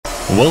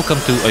Welcome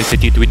to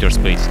ICT Twitter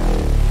Space.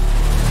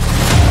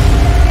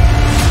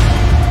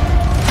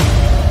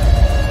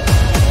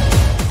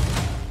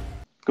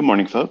 Good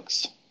morning,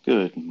 folks.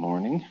 Good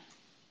morning.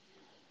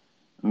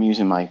 I'm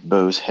using my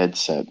Bose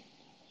headset,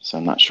 so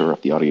I'm not sure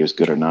if the audio is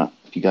good or not.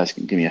 If you guys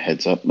can give me a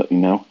heads up, let me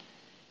know.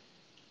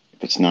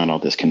 If it's not, I'll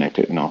disconnect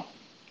it and I'll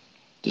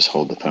just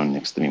hold the phone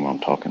next to me while I'm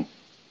talking.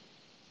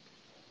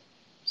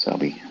 So I'll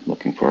be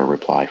looking for a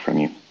reply from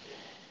you.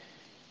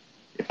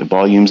 If the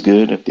volume's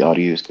good, if the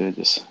audio is good,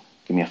 just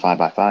give me a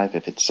 5x5.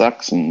 If it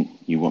sucks and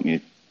you want me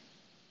to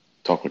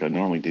talk what I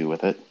normally do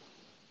with it,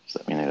 just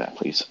let me know that,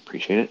 please.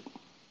 Appreciate it.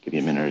 Give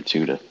you a minute or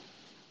two to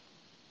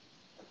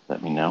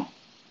let me know.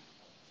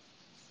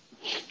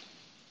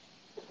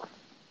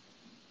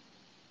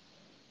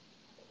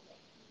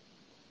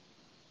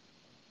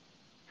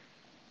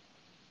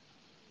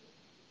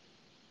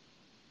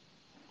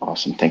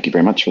 Awesome. Thank you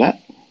very much for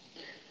that.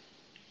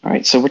 All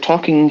right, so we're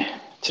talking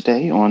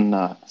today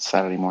on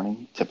Saturday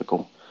morning,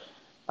 typical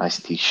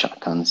ICT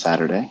Shotgun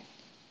Saturday.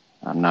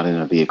 I'm not in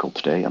a vehicle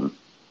today. I'm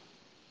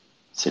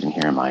sitting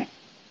here in my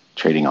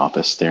trading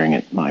office staring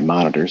at my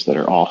monitors that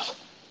are off,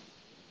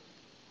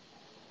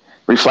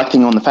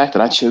 reflecting on the fact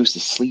that I chose to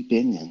sleep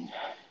in and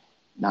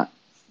not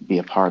be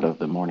a part of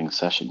the morning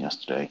session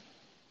yesterday.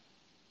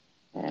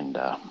 And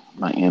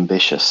my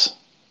ambitious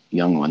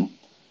young one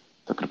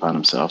took it upon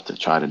himself to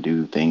try to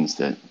do things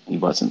that he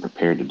wasn't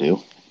prepared to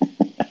do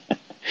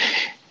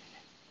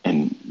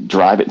and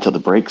drive it until the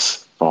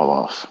brakes fall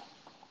off.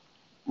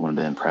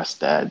 Wanted to impress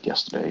Dad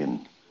yesterday,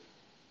 and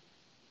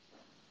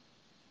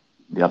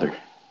the other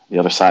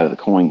side of the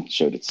coin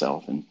showed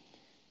itself and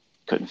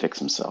couldn't fix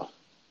himself.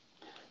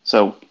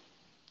 So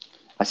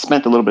I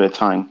spent a little bit of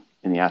time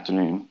in the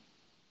afternoon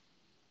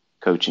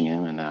coaching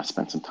him, and I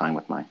spent some time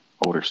with my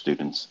older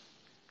students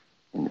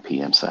in the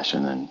PM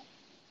session, and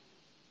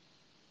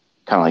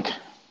kind of like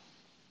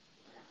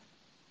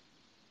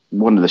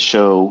wanted to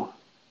show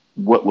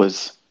what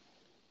was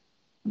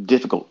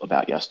difficult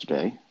about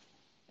yesterday.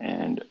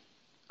 And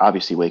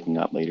obviously waking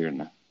up later in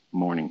the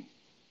morning,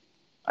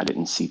 I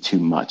didn't see too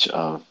much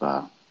of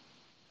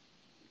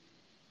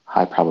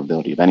high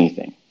probability of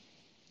anything.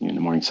 In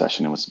the morning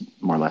session, it was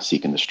more or less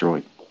seek and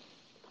destroy.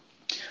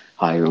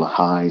 Higher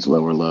highs,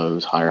 lower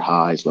lows, higher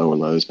highs, lower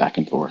lows, back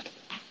and forth.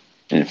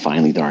 And then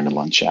finally during the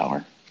lunch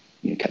hour,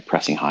 kept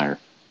pressing higher,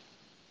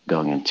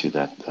 going into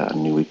that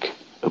new week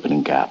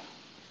opening gap.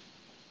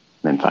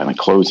 Then finally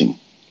closing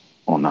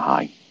on the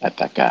high at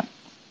that gap.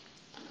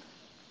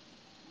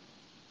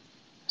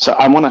 So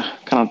I want to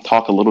kind of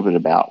talk a little bit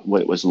about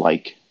what it was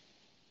like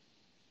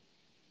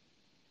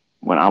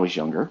when I was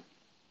younger,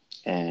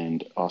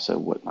 and also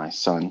what my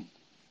son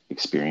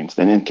experienced.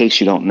 And in case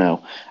you don't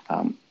know,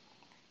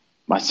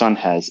 my son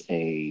has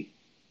a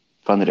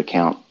funded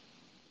account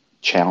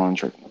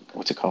challenge, or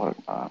what's it called,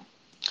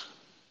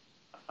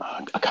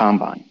 a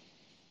combine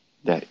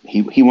that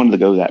he wanted to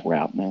go that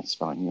route, and that's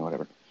fine,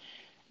 whatever.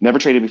 Never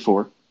traded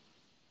before,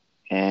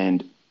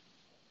 and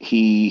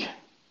he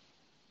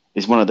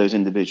is one of those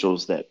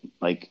individuals that,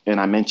 and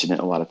I mention it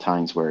a lot of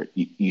times, where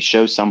you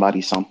show somebody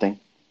something,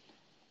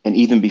 and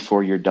even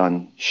before you're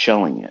done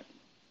showing it,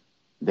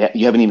 that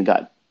you haven't even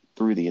got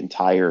through the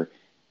entire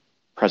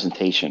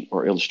presentation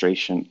or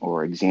illustration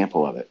or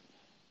example of it,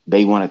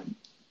 they want to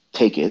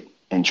take it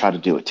and try to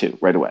do it too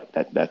right away.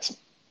 That's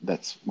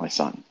my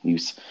son.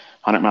 He's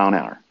 100 mile an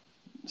hour.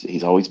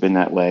 He's always been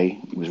that way.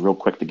 He was real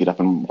quick to get up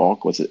and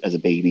walk as a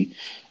baby,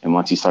 and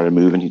once he started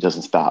moving, he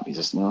doesn't stop. He's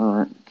just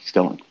he's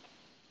going.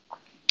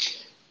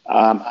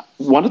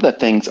 One of the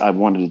things I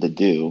wanted to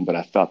do, but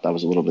I felt that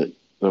was a little bit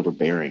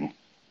overbearing,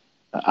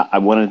 I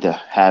wanted to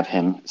have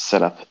him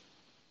set up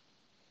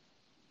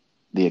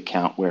the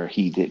account where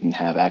he didn't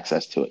have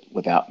access to it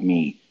without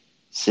me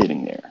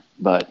sitting there.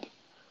 But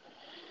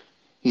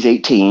he's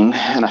 18,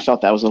 and I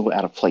felt that was a little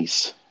out of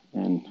place.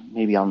 And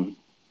maybe I'm,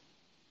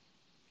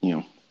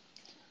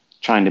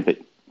 trying to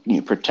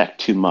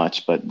protect too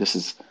much, but this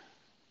is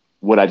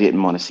what I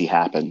didn't want to see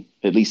happen,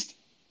 at least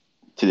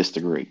to this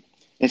degree.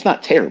 It's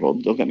not terrible,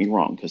 don't get me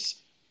wrong, because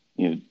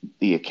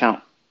the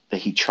account that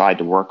he tried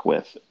to work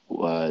with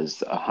was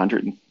the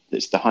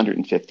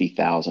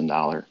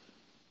 $150,000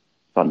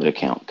 funded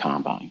account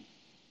combine.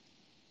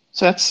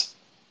 So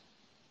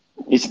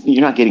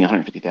you're not getting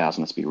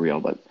 150,000, let's be real,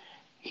 but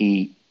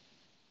he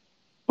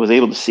was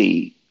able to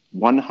see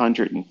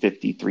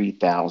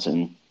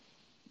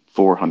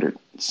 153,400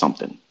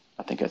 something.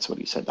 I think that's what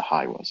he said the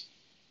high was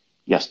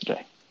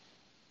yesterday.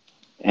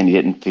 And he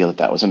didn't feel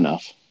that was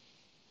enough.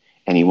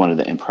 And he wanted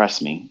to impress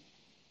me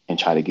and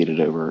try to get it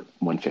over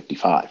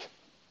 155.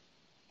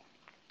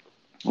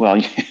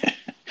 Well,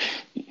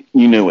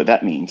 you know what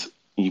that means.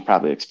 You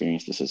probably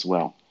experienced this as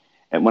well.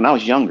 And when I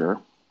was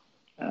younger,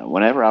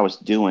 whenever I was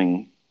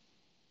doing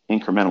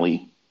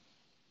incrementally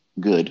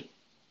good,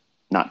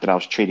 not that I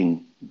was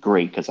trading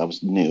great because I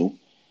was new,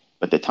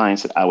 but the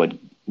times that I would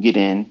get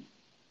in,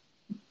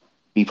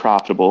 be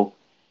profitable,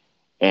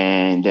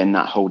 and then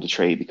not hold the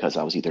trade because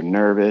I was either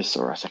nervous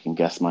or I second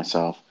guessed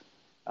myself,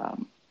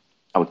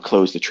 I would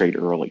close the trade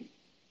early.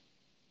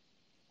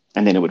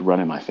 and then it would run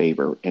in my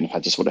favor. And if I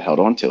just would have held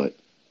on to it,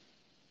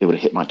 it would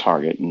have hit my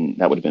target, and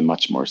that would have been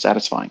much more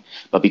satisfying.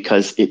 But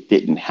because it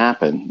didn't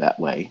happen that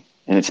way,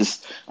 and it's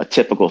just a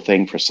typical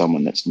thing for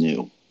someone that's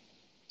new.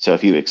 So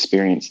if you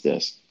experience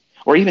this,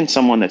 or even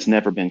someone that's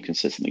never been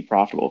consistently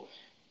profitable,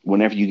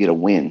 whenever you get a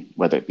win,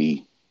 whether it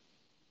be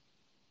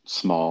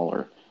small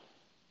or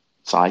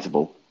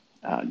sizable,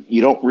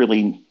 you don't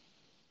really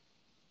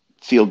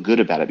feel good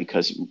about it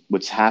because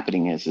what's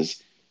happening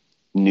is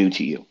new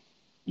to you.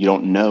 You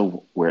don't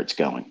know where it's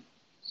going.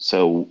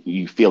 So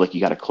you feel like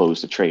you got to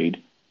close the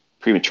trade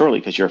prematurely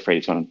because you're afraid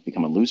it's going to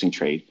become a losing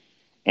trade.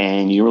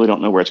 And you really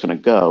don't know where it's going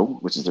to go,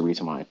 which is the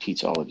reason why I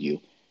teach all of you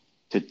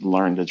to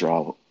learn to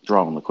draw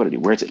on liquidity.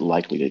 Where is it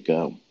likely to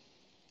go?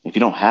 If you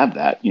don't have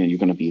that, you're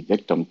going to be a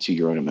victim to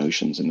your own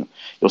emotions and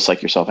you'll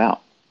psych yourself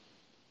out.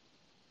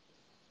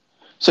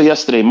 So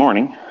yesterday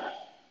morning,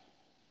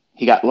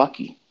 he got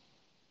lucky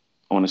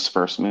on his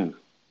first move.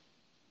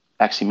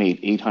 Actually made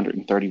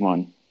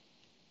 831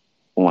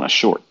 on a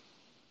short.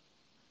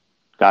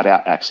 Got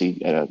out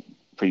actually at a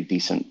pretty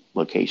decent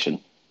location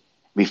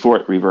before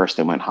it reversed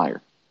and went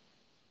higher.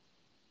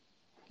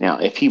 Now,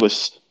 if he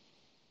was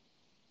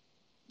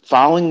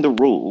following the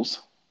rules,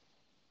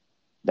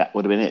 that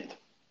would have been it.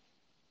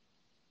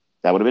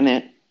 That would have been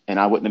it, and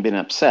I wouldn't have been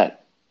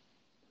upset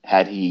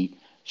had he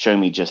shown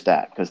me just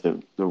that, because the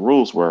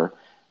rules were,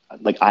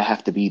 like, I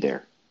have to be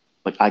there.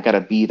 Like, I got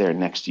to be there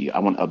next to you. I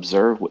want to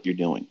observe what you're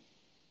doing.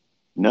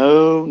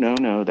 No,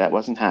 that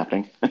wasn't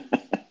happening.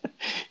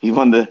 He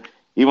wanted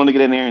to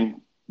get in there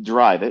and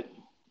drive it.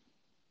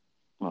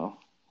 Well,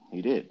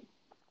 he did.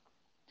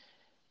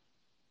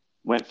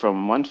 Went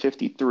from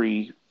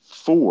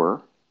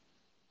 153.4,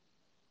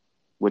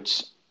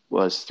 which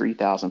was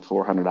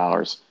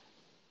 $3,400,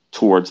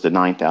 towards the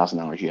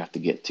 $9,000 you have to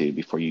get to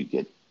before you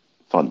get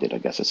funded. I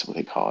guess that's what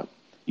they call it.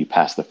 You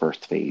pass the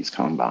first phase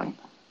combine.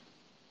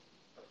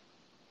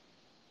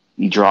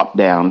 You drop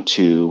down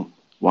to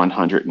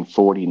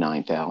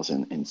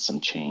 149,000 and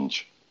some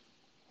change.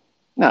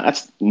 Now,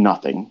 that's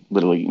nothing.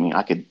 Literally, I mean,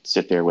 I could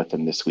sit there with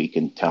him this week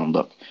and tell him,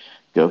 look,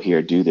 go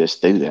here, do this,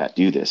 do that,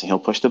 do this. And he'll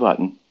push the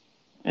button,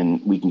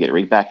 and we can get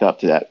right back up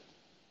to that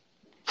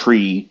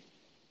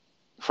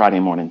pre-Friday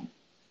morning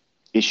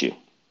issue.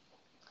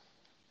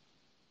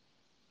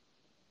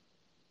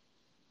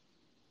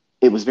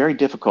 It was very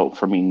difficult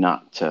for me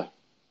not to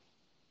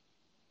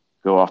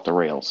go off the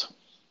rails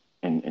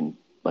and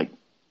like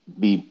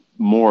be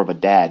more of a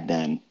dad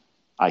than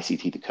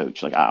ICT the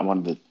coach. Like, I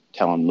wanted to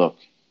tell him, look,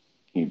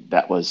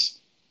 that was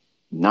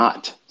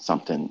not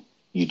something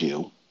you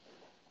do.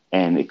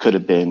 And it could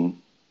have been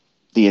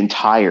the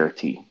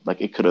entirety.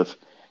 Like, it could have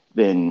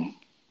been,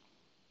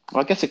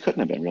 well, I guess it couldn't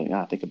have been really.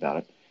 Now I think about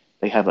it.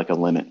 They have like a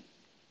limit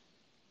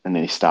and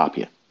they stop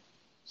you.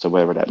 So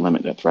whatever that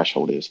limit, that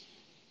threshold is,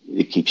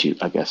 it keeps you,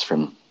 I guess,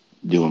 from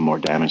doing more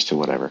damage to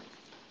whatever.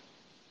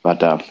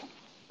 But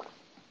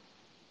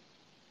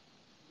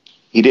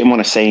he didn't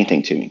want to say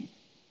anything to me.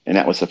 And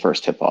that was the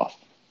first tip off.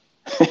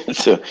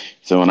 So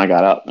when I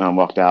got up and I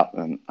walked out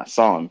and I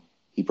saw him,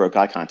 he broke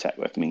eye contact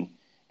with me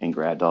and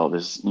grabbed all of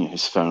his,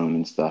 his phone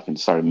and stuff and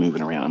started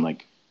moving around. I'm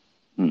like,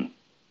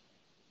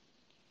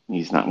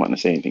 he's not wanting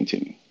to say anything to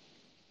me.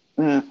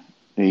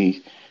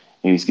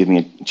 He's giving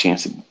me a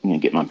chance to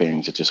get my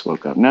bearings. I just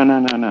woke up. No.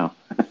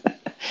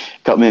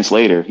 A couple minutes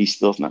later, he's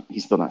still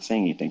not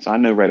saying anything. So I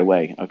know right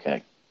away,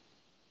 okay,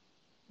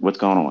 what's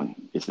going on?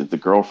 Is it the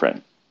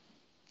girlfriend?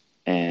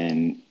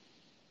 And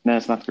no,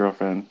 it's not the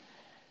girlfriend.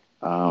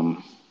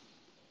 Are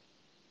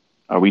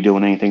we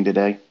doing anything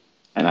today?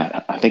 And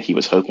I think he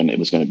was hoping it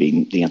was going to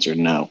be the answer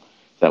no.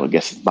 That would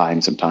guess buy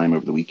him some time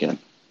over the weekend.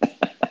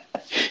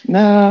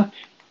 No,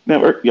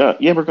 we're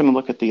going to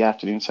look at the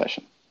afternoon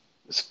session.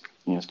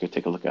 Let's go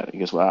take a look at it. He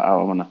goes, well,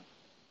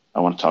 I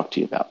want to talk to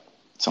you about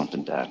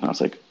something, Dad. And I was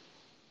like,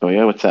 oh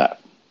yeah, what's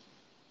that?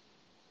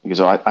 He goes,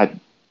 oh,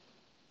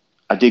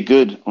 I did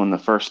good on the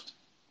first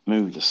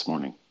move this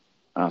morning.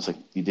 And I was like,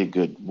 you did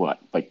good what?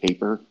 Like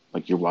paper?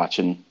 Like you're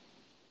watching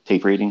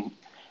tape reading?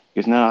 He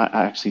goes, no,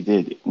 I actually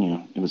did.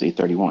 It was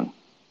 831.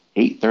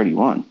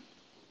 831.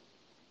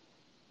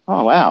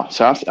 Oh wow!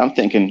 So I'm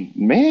thinking,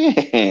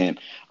 man,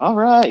 all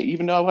right.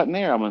 Even though I wasn't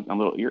there, I'm a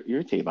little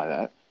irritated by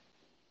that.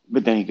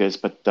 But then he goes,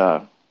 but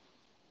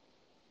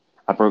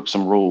I broke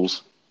some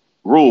rules,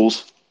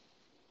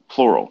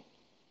 plural.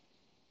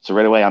 So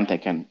right away I'm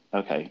thinking,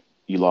 okay,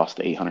 you lost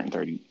the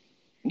 830.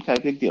 Okay,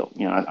 big deal.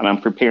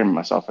 I'm preparing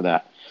myself for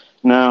that.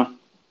 No,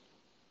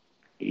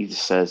 he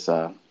just says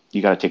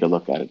you got to take a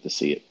look at it to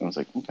see it. I was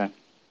like, okay.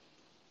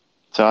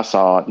 So I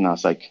saw it and I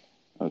was like,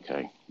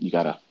 okay, you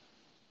gotta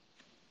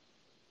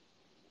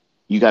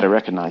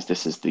recognize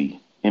this is the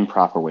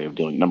improper way of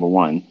doing it. Number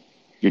one,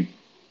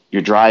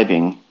 you're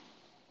driving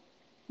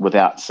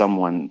without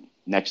someone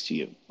next to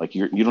you. Like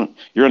you're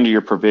under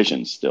your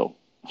provisions still,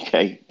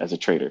 okay, as a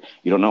trader.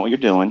 You don't know what you're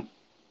doing.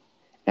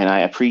 And I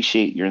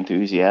appreciate your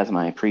enthusiasm.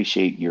 I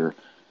appreciate your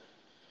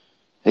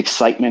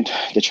excitement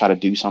to try to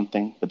do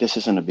something, but this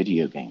isn't a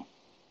video game.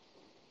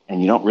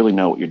 And you don't really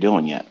know what you're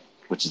doing yet,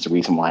 which is the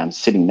reason why I'm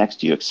sitting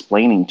next to you,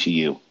 explaining to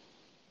you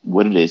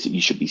what it is that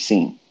you should be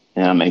seeing.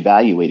 And I'm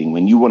evaluating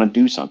when you want to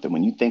do something,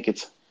 when you think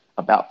it's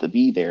about to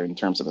be there in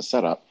terms of a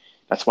setup.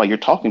 That's why you're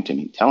talking to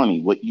me, telling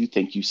me what you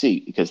think you see,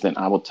 because then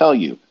I will tell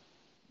you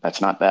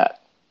that's not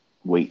that.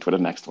 Wait for the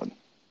next one.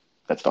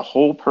 That's the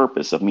whole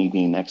purpose of me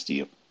being next to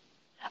you.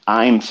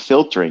 I'm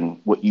filtering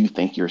what you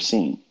think you're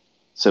seeing.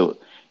 So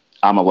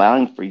I'm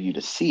allowing for you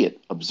to see it,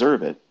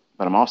 observe it,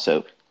 but I'm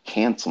also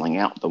canceling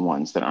out the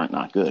ones that aren't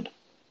not good.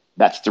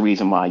 That's the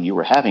reason why you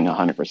were having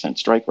 100%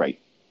 strike rate.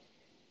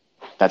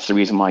 That's the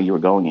reason why you were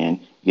going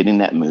in, getting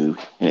that move,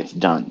 and it's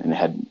done, and it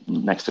had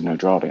next to no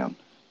drawdown.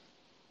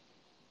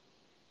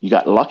 You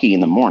got lucky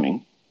in the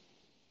morning,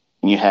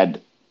 and you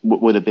had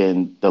what would have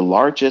been the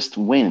largest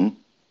win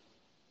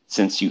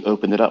since you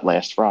opened it up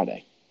last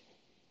Friday.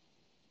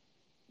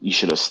 You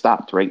should have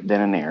stopped right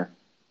then and there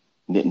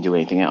and didn't do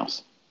anything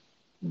else.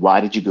 Why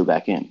did you go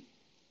back in?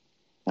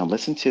 Now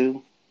listen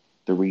to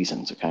the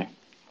reasons, okay?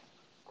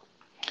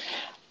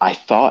 I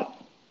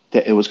thought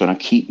that it was going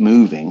to keep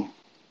moving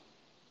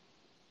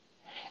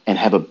and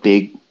have a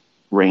big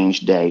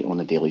range day on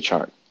the daily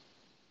chart.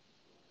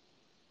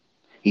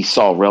 He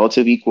saw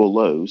relative equal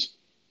lows,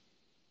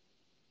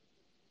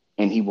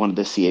 and he wanted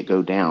to see it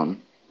go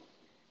down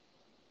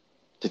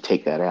to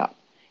take that out.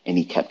 And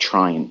he kept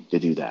trying to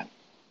do that,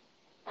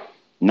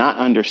 not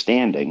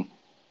understanding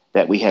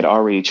that we had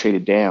already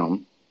traded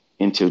down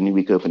into a new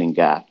week opening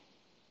gap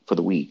for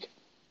the week.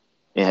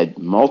 It had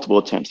multiple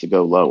attempts to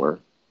go lower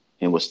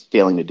and was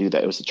failing to do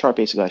that. It was the chart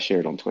basically I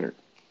shared on Twitter.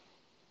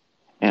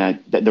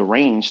 And the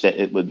range that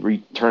it would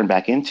return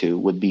back into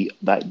would be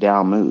that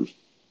down move.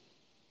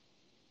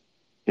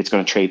 It's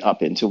going to trade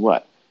up into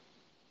what?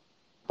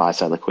 Buy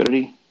side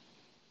liquidity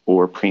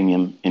or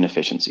premium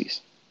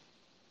inefficiencies.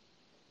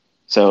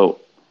 So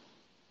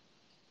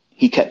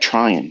he kept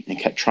trying and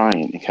kept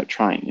trying and kept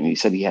trying. And he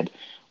said he had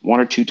one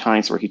or two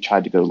times where he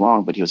tried to go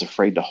long, but he was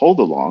afraid to hold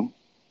the long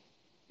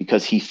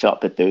because he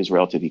felt that those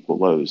relative equal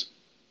lows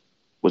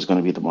was going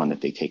to be the one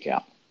that they take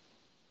out.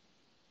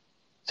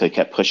 So he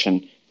kept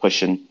pushing,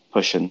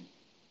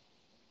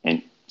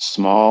 and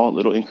small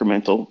little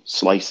incremental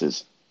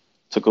slices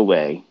took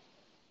away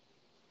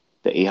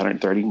the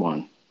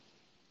 831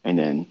 and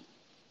then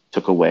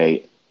took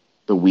away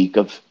the week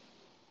of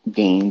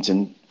gains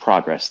and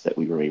progress that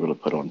we were able to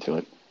put onto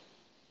it.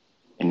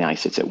 And now he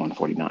sits at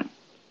 149.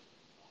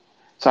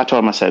 So I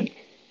told him, I said,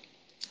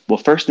 well,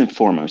 first and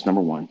foremost,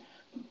 number one,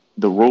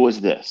 the rule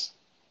is this.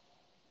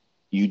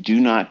 You do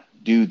not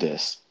do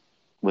this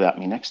without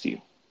me next to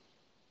you.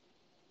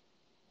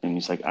 And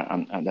he's like,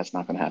 that's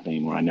not going to happen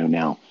anymore. I know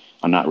now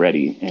I'm not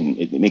ready. And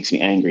it makes me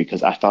angry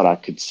because I thought I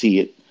could see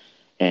it.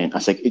 And I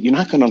was like, you're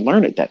not going to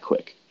learn it that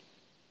quick.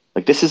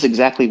 Like, this is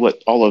exactly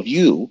what all of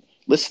you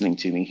listening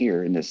to me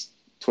here in this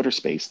Twitter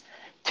space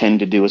tend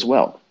to do as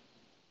well.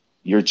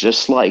 You're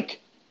just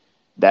like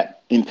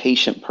that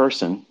impatient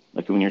person.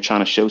 Like when you're trying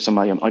to show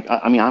somebody,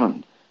 I'm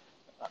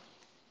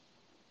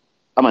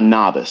a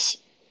novice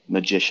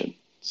magician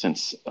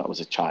since I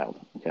was a child.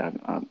 Okay,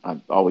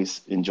 I've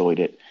always enjoyed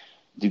it.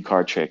 Do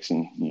card tricks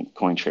and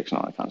coin tricks and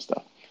all that kind of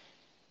stuff.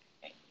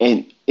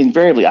 And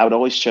invariably, I would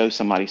always show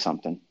somebody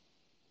something.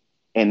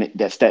 And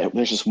there's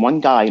just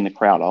one guy in the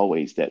crowd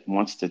always that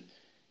wants to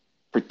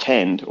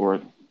pretend or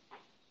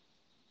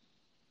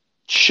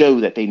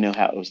show that they know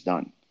how it was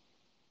done.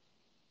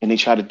 And they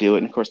try to do it.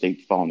 And of course, they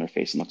fall on their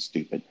face and look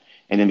stupid.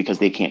 And then because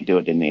they can't do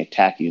it, then they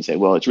attack you and say,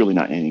 well, it's really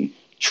not any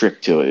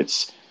trick to it.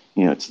 It's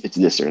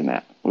this or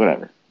that,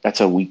 whatever.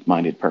 That's a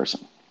weak-minded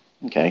person.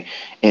 Okay.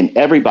 And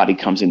everybody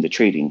comes into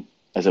trading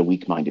as a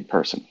weak-minded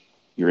person.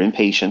 You're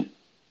impatient.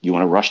 You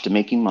want to rush to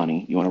making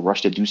money. You want to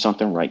rush to do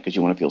something right because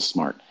you want to feel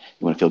smart.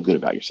 You want to feel good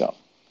about yourself.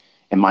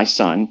 And my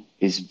son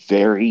is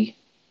very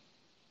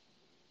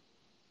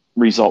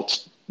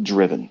results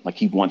driven. Like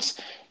he wants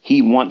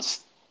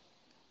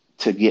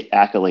to get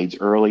accolades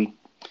early.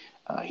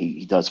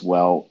 He does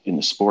well in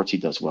the sports. He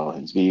does well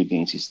in his video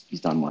games.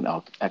 He's done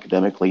well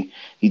academically.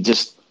 He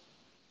just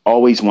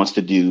always wants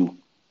to do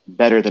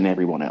better than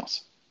everyone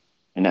else.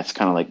 And that's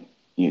kind of like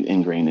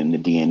ingrained in the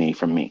DNA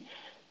from me.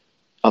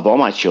 Of all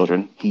my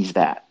children, he's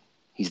that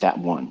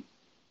one.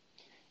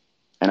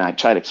 And I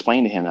tried to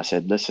explain to him, I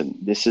said, listen,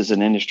 this is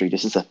an industry,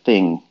 this is a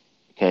thing,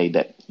 okay,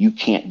 that you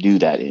can't do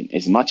that in.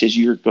 As much as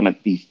you're going to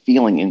be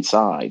feeling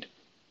inside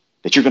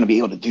that you're going to be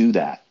able to do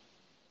that,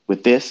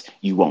 with this,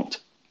 you won't.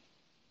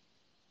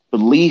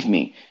 Believe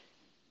me,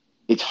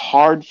 it's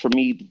hard for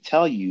me to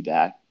tell you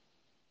that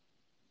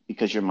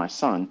because you're my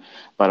son,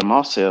 but I'm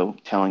also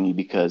telling you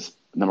because,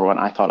 number one,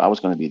 I thought I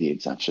was going to be the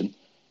exception,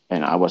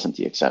 and I wasn't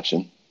the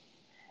exception.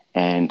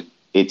 And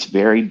it's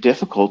very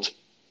difficult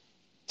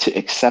to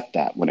accept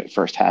that when it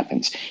first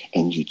happens,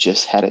 and you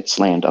just had it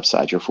slammed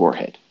upside your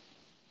forehead.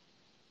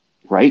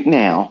 Right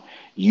now,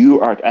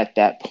 you are at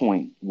that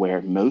point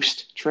where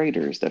most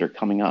traders that are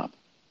coming up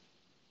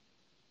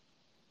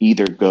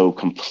either go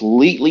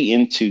completely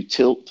into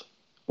tilt,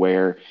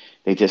 where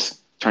they just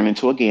turn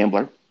into a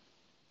gambler,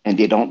 and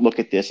they don't look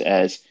at this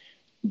as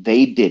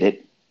they did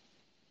it,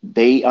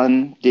 they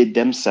undid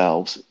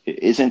themselves. It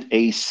isn't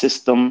a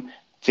system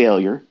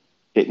failure.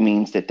 it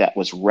means that that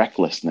was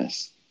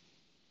recklessness.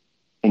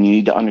 And you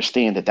need to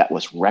understand that that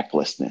was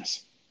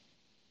recklessness.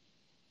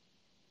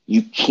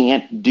 You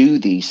can't do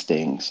these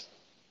things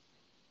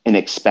and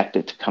expect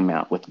it to come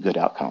out with good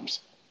outcomes.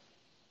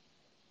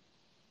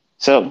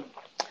 So,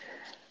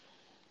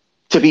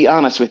 to be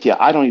honest with you,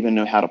 I don't even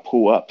know how to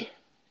pull up,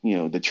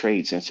 the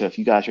trades. And so if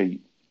you guys are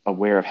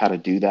aware of how to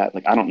do that,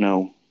 I don't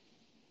know,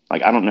 I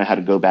don't know how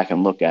to go back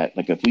and look at,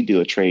 if we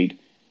do a trade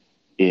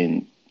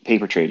in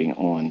paper trading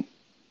on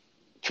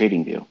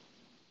Tradingview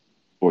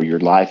or your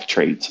live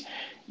trades,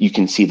 you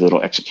can see the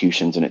little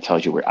executions and it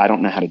tells you where. I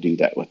don't know how to do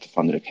that with the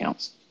funded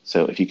accounts.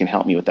 So if you can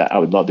help me with that, I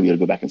would love to be able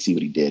to go back and see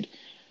what he did.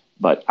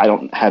 But I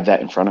don't have that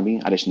in front of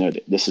me. I just know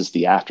that this is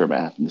the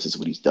aftermath and this is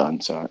what he's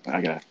done. So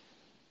I got to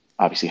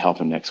obviously help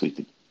him next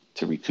week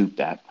to recoup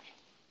that.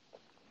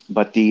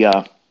 But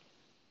the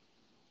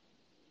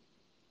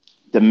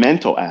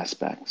mental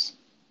aspects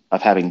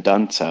of having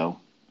done so,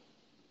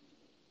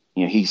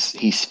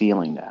 he's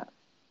feeling that.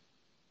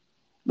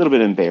 A little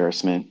bit of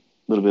embarrassment,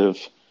 a little bit of,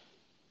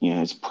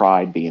 his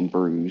pride being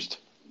bruised.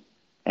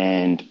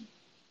 And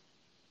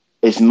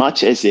as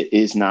much as it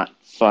is not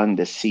fun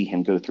to see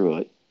him go through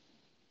it,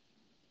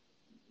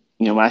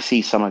 when I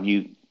see some of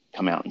you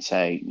come out and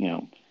say,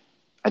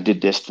 I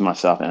did this to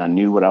myself and I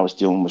knew what I was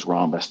doing was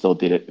wrong, but I still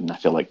did it and I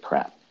feel like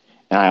crap.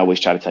 And I always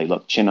try to tell you,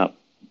 look, chin up.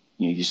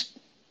 This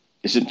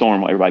is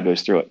normal. Everybody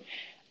goes through it.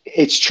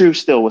 It's true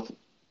still with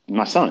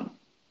my son,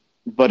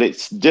 but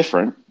it's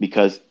different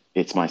because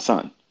it's my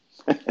son.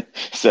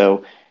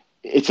 So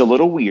it's a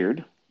little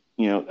weird.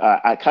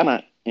 I kind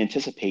of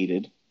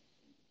anticipated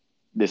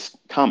this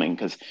coming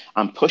because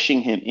I'm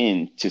pushing him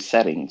into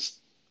settings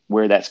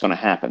where that's going to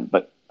happen.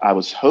 But I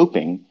was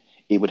hoping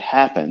it would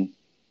happen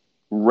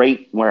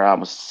right where I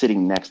was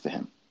sitting next to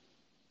him.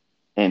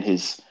 And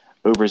his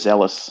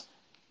overzealous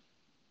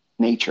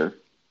nature,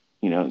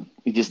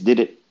 he just did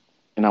it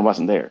and I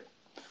wasn't there.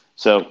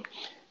 So,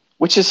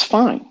 which is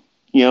fine.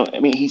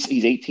 He's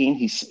 18.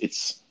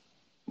 It's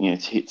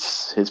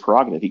his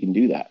prerogative. He can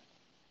do that.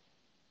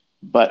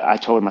 But I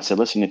told him, I said,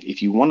 listen,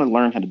 if you want to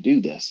learn how to do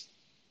this,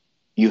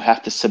 you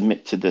have to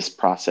submit to this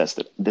process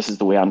that this is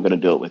the way I'm going to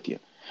do it with you.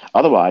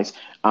 Otherwise,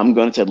 I'm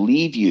going to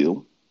leave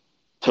you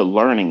to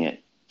learning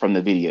it from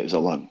the videos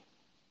alone.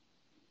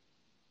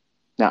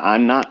 Now,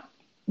 I'm not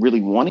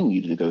really wanting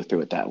you to go through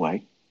it that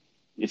way.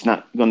 It's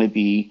not going to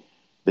be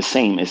the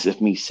same as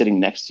if me sitting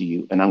next to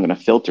you and I'm going to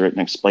filter it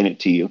and explain it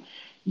to you.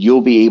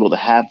 You'll be able to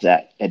have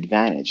that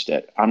advantage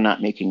that I'm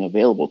not making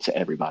available to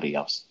everybody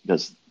else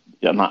because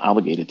I'm not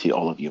obligated to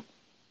all of you.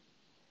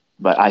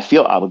 But I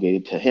feel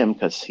obligated to him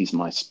because he's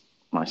my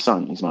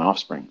son, he's my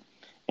offspring.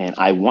 And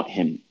I want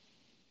him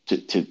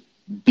to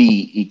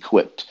be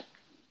equipped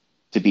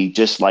to be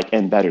just like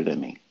and better than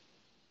me.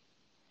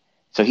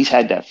 So he's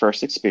had that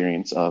first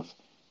experience of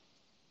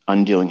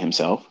undoing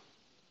himself.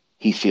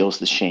 He feels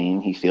the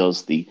shame. He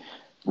feels the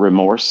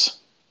remorse,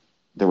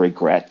 the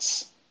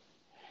regrets.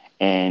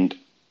 And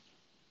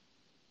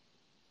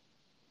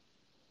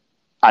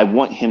I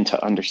want him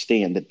to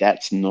understand that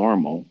that's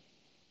normal.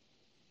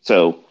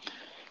 So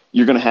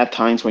you're going to have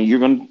times when you're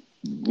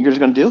just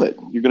going to do it.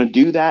 You're going to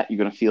do that. You're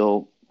going to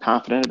feel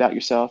confident about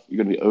yourself.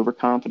 You're going to be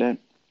overconfident.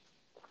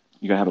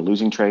 You're going to have a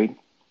losing trade.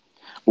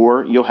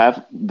 Or you'll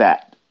have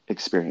that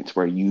experience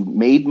where you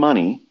made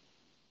money.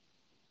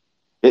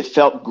 It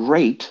felt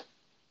great.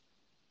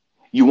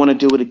 You want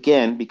to do it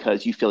again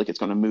because you feel like it's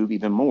going to move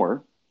even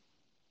more.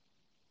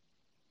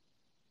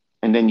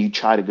 And then you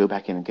try to go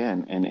back in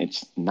again and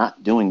it's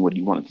not doing what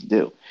you want it to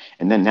do.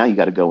 And then now you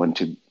got to go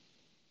into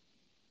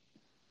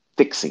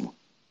fixing.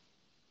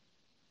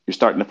 You're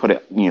starting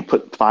to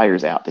put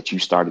fires out that you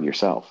started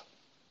yourself.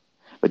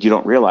 But you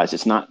don't realize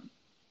it's not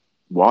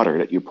water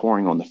that you're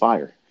pouring on the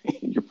fire.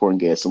 You're pouring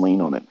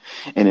gasoline on it.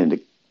 And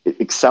it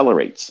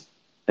accelerates.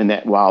 And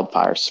that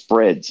wildfire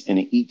spreads and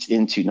it eats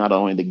into not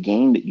only the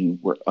gain that you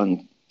were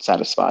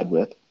unsatisfied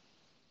with,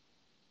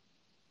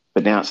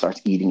 but now it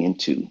starts eating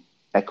into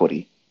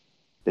equity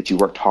that you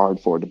worked hard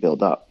for to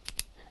build up.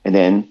 And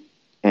then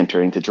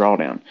enter into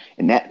drawdown.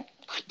 And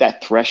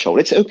that threshold,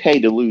 it's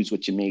okay to lose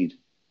what you made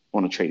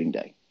on a trading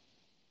day.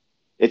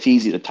 It's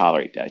easy to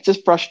tolerate that. It's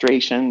just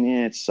frustration.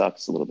 Yeah, it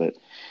sucks a little bit.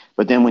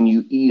 But then when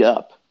you eat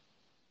up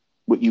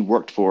what you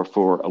worked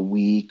for a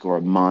week or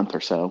a month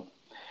or so,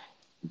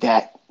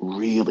 that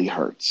really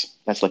hurts.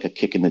 That's like a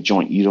kick in the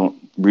joint. You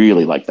don't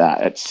really like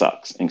that. It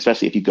sucks. And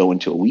especially if you go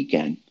into a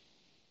weekend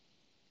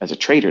as a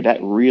trader, that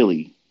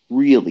really,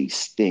 really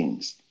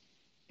stings.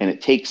 And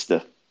it takes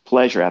the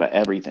pleasure out of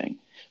everything.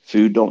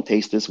 Food don't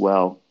taste as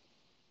well.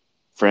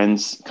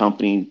 Friends,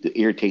 company, it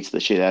irritates the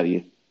shit out of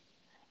you.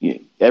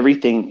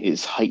 Everything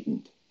is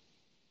heightened.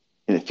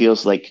 And it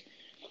feels like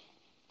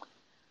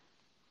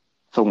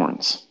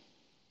thorns.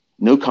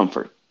 No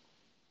comfort.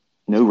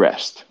 No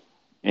rest.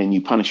 And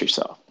you punish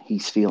yourself.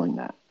 He's feeling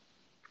that.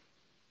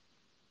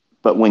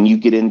 But when you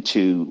get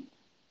into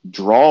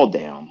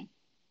drawdown,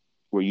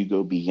 where you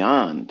go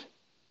beyond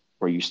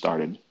where you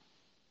started,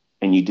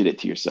 and you did it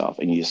to yourself,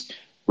 and you just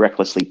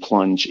recklessly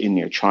plunge in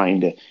there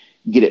trying to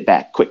get it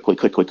back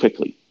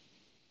quickly,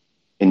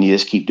 and you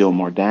just keep doing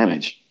more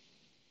damage.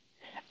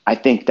 I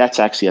think that's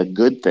actually a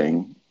good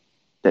thing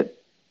that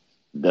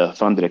the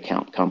funded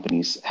account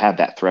companies have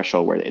that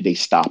threshold where they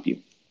stop you.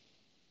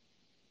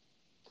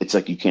 It's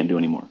like you can't do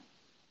anymore.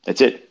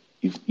 That's it.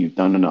 You've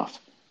done enough.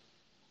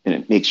 And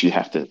it makes you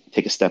have to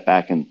take a step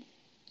back and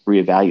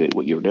reevaluate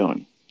what you're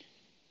doing.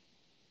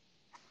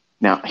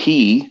 Now,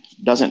 he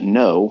doesn't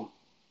know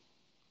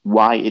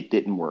why it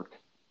didn't work.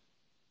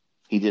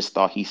 He just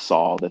thought he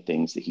saw the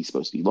things that he's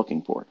supposed to be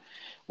looking for.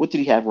 What did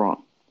he have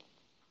wrong?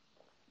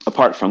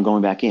 Apart from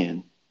going back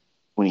in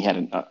when he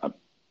had a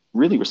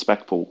really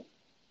respectful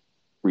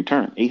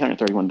return,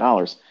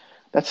 $831.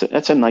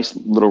 That's a nice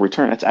little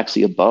return. That's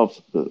actually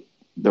above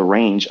the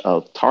range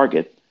of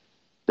target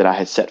that I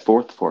had set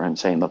forth for him,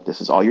 saying, look, this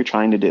is all you're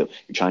trying to do.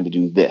 You're trying to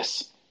do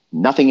this,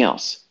 nothing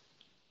else.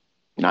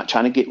 You're not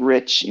trying to get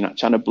rich. You're not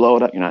trying to blow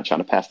it up. You're not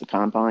trying to pass the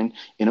combine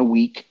in a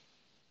week.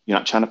 You're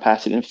not trying to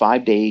pass it in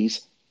 5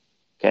 days.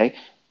 Okay.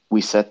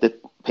 We set the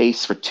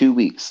pace for 2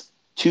 weeks.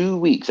 2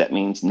 weeks. That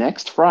means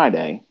next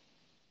Friday,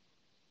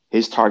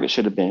 his target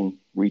should have been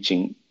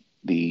reaching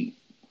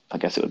I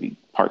guess it would be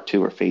part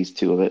 2 or phase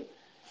 2 of it.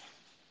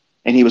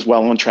 And he was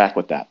well on track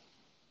with that.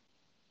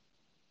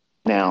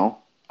 Now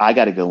I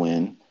got to go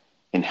in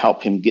and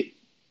help him get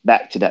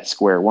back to that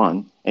square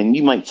one. And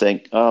you might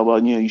think, oh,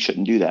 well, you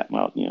shouldn't do that.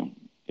 Well,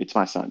 it's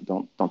my son.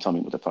 Don't tell me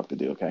what the fuck to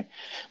do. Okay.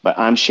 But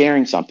I'm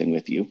sharing something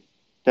with you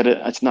that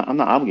I'm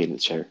not obligated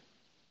to share.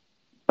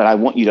 But I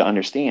want you to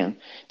understand,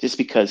 just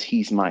because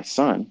he's my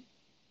son,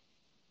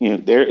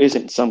 there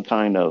isn't some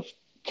kind of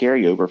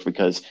carryover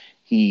because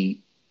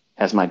he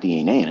has my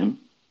DNA in him.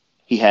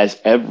 He has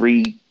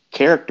every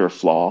character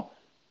flaw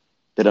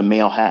that a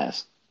male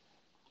has: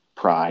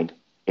 pride,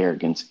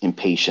 arrogance,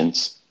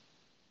 impatience.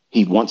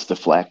 He wants to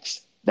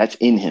flex. That's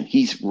in him.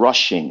 He's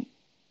rushing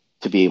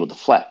to be able to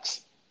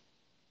flex.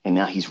 And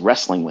now he's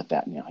wrestling with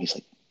that now. He's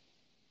like,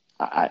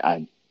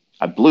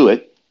 I blew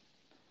it.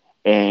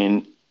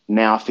 And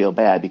now I feel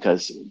bad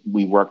because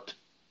we worked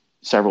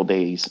several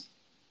days,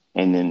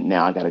 and then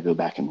now I got to go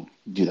back and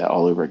do that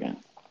all over again.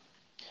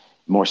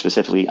 More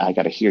specifically, I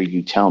got to hear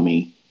you tell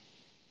me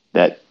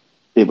that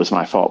it was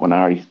my fault when I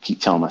already keep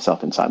telling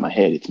myself inside my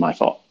head it's my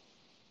fault.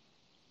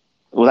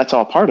 Well, that's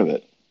all part of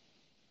it.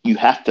 You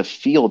have to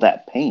feel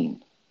that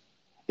pain.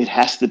 It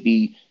has to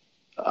be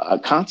a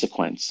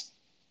consequence,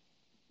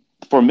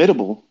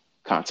 formidable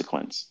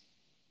consequence,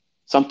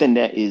 something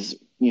that is,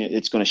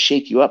 it's going to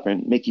shake you up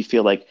and make you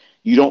feel like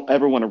you don't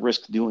ever want to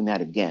risk doing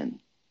that again,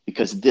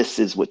 because this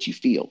is what you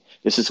feel.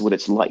 This is what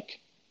it's like.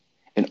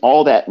 And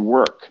all that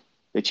work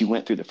that you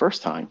went through the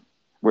first time,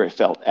 where it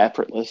felt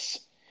effortless,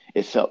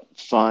 it felt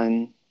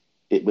fun,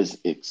 it was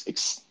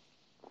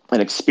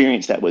an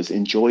experience that was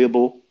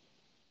enjoyable.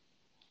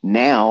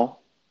 Now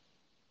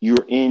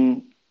you're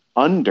in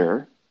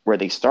under where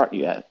they start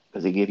you at,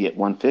 because they gave you at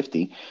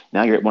 150.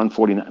 Now you're at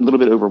 149, a little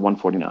bit over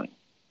 149.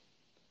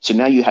 So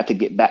now you have to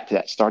get back to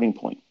that starting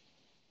point.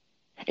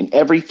 And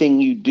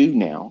everything you do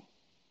now,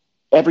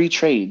 every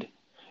trade,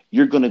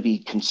 you're going to be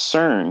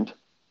concerned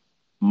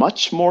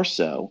much more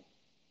so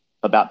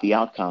about the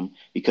outcome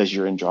because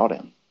you're in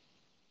drawdown.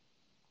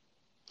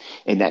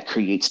 And that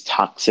creates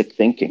toxic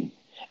thinking.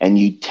 And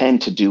you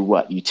tend to do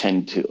what? You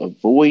tend to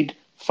avoid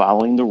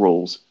following the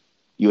rules.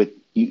 You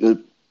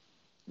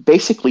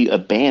basically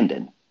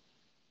abandon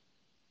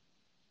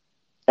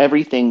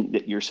everything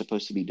that you're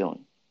supposed to be doing,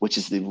 which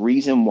is the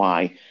reason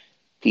why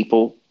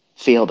people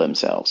fail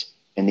themselves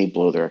and they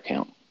blow their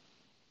account.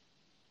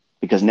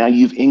 Because now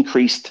you've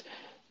increased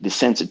the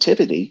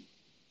sensitivity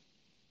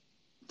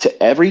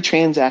to every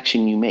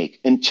transaction you make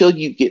until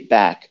you get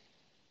back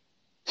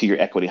to your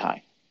equity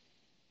high.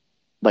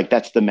 Like,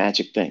 that's the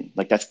magic thing.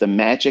 Like, that's the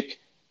magic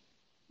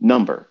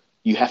number.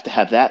 You have to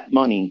have that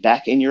money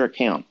back in your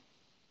account,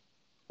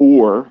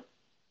 or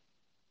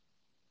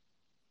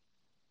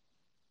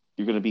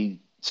you're going to be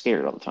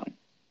scared all the time.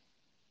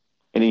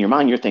 And in your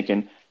mind, you're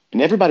thinking,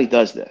 and everybody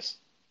does this.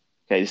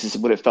 Okay, this is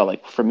what it felt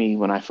like for me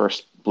when I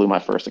first blew my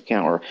first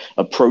account, or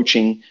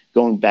approaching,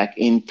 going back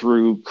in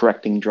through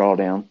correcting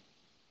drawdown.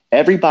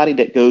 Everybody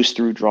that goes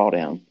through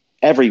drawdown,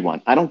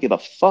 everyone, I don't give a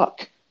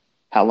fuck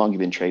how long you've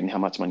been trading, how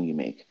much money you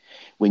make.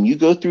 When you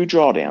go through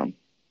drawdown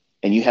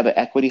and you have an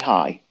equity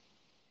high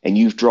and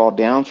you've drawn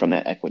down from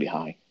that equity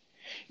high,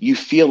 you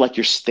feel like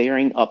you're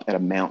staring up at a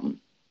mountain.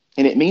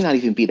 And it may not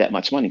even be that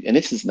much money. And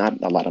this is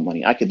not a lot of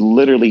money. I could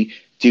literally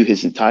do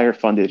his entire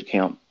funded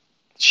account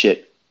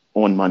shit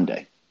on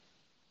Monday.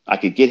 I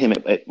could get him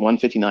at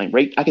 159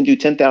 rate. I can do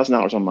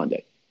 $10,000 on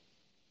Monday.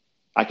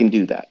 I can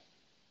do that.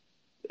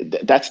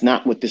 That's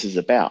not what this is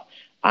about.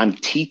 I'm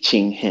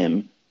teaching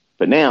him,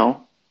 but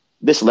now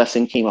this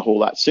lesson came a whole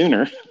lot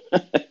sooner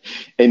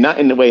and not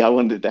in the way I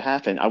wanted it to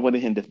happen. I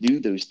wanted him to do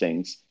those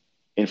things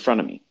in front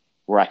of me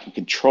where I can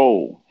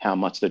control how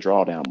much the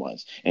drawdown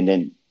was, and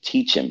then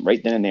teach him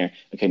right then and there.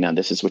 Okay, now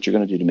this is what you're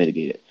going to do to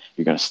mitigate it.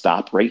 You're going to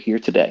stop right here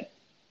today.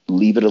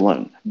 Leave it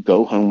alone.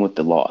 Go home with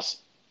the loss.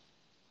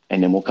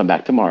 And then we'll come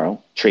back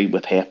tomorrow, trade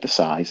with half the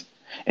size,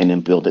 and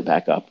then build it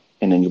back up.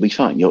 And then you'll be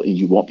fine.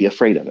 You won't be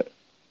afraid of it.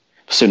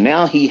 So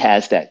now he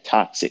has that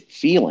toxic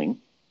feeling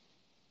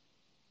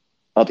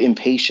of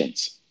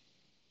impatience.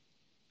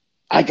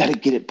 I got to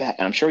get it back.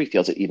 And I'm sure he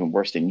feels it even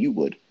worse than you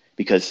would,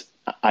 because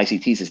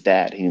ICT's his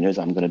dad. He knows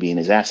I'm going to be in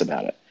his ass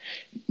about it.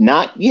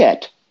 Not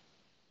yet,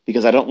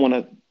 because I don't want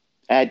to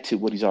add to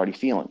what he's already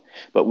feeling.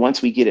 But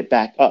once we get it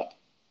back up,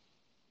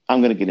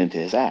 I'm going to get into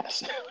his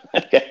ass.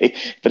 Okay.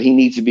 But he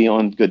needs to be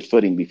on good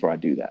footing before I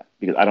do that,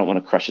 because I don't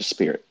want to crush his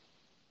spirit.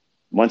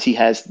 Once he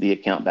has the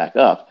account back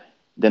up,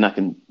 then I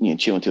can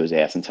chew into his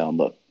ass and tell him,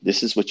 look,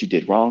 this is what you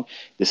did wrong.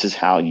 This is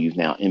how you've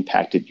now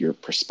impacted your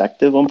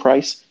perspective on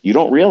price. You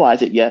don't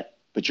realize it yet,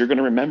 but you're going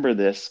to remember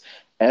this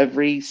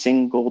every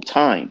single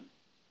time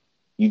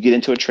you get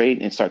into a trade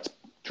and it starts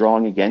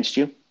drawing against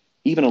you,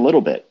 even a little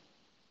bit.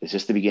 It's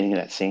just the beginning of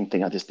that same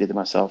thing I just did to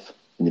myself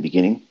in the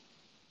beginning.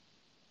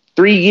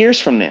 3 years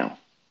from now,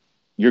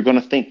 you're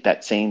going to think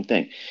that same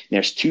thing. And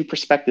there's two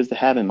perspectives to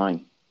have in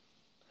mind.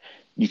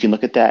 You can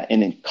look at that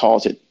and then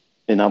cause it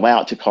and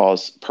allow it to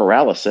cause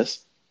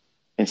paralysis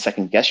and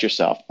second guess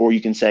yourself. Or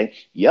you can say,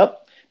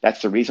 yep,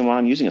 that's the reason why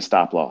I'm using a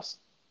stop loss.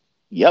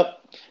 Yep,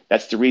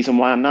 that's the reason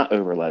why I'm not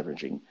over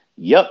leveraging.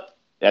 Yep,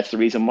 that's the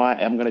reason why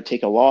I'm going to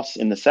take a loss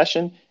in the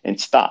session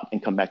and stop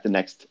and come back the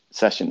next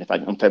session. If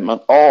I'm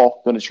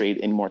all going to trade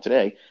anymore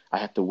today, I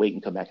have to wait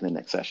and come back in the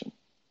next session.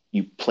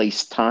 You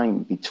place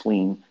time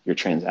between your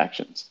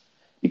transactions.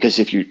 Because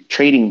if you're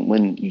trading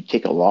when you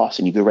take a loss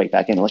and you go right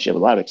back in, unless you have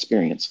a lot of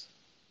experience,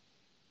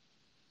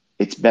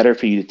 it's better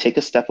for you to take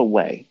a step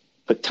away,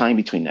 put time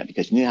between that,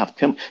 because you have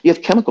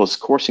chemicals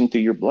coursing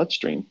through your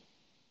bloodstream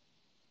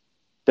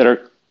that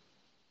are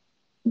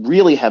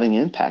really having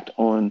an impact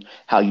on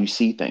how you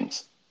see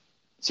things.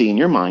 See, in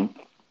your mind,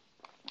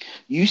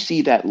 you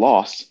see that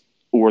loss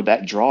or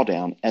that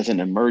drawdown as an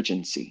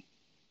emergency,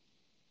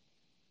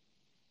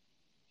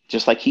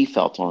 just like he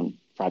felt on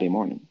Friday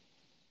morning.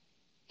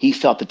 He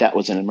felt that that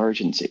was an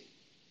emergency.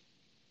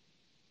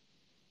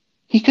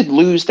 He could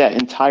lose that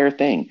entire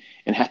thing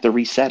and have to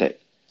reset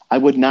it. I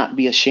would not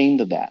be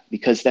ashamed of that,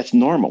 because that's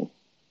normal.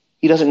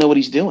 He doesn't know what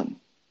he's doing.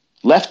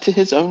 Left to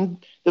his own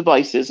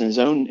devices and his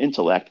own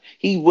intellect,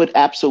 he would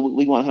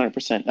absolutely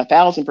 100%,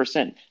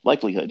 1,000%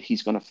 likelihood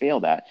he's going to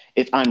fail that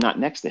if I'm not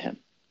next to him.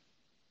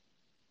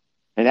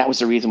 And that was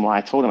the reason why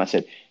I told him, I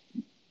said,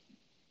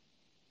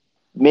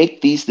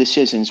 make these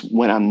decisions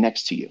when I'm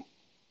next to you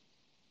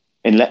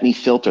and let me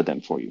filter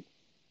them for you.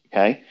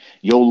 Okay.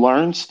 You'll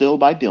learn still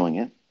by doing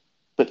it,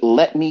 but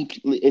let me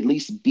at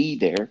least be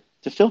there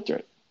to filter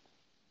it.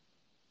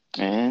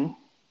 And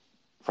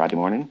Friday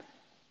morning,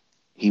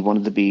 he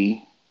wanted to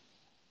be,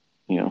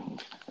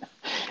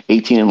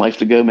 18 and life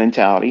to go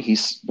mentality.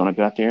 He's going to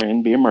go out there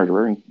and be a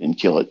murderer and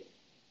kill it.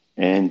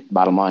 And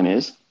bottom line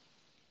is,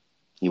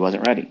 he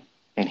wasn't ready.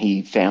 And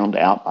he found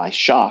out by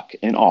shock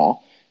and awe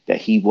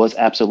that he was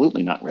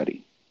absolutely not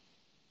ready.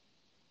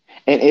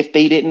 And if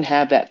they didn't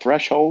have that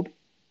threshold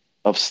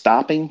of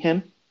stopping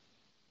him,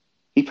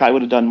 he probably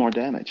would have done more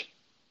damage.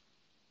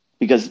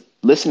 Because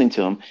listening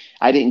to him,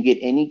 I didn't get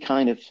any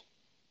kind of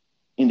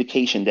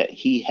indication that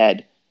he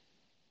had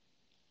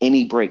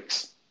any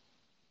brakes.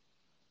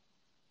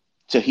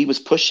 So he was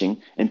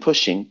pushing and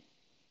pushing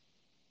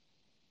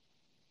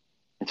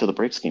until the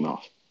brakes came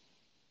off.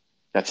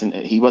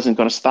 He wasn't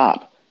going to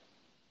stop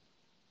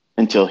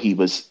until he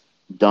was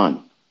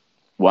done,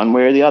 one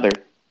way or the other.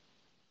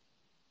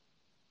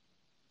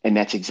 And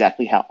that's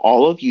exactly how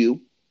all of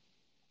you,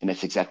 and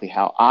that's exactly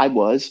how I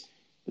was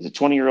as a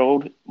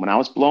 20-year-old when I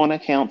was blowing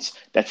accounts.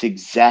 That's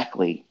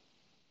exactly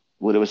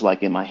what it was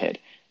like in my head.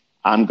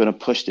 I'm going to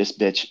push this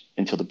bitch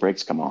until the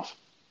brakes come off.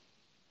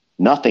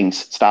 Nothing's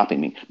stopping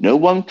me. No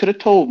one could have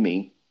told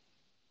me,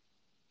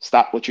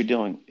 stop what you're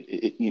doing.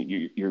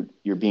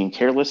 You're being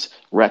careless,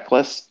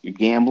 reckless, you're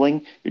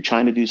gambling, you're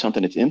trying to do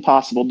something that's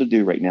impossible to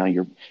do right now.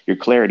 Your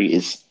clarity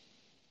is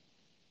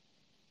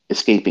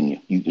escaping you.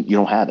 You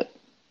don't have it.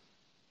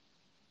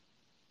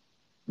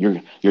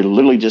 You're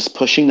literally just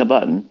pushing the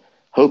button,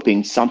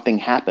 hoping something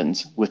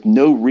happens with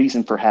no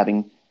reason for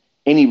having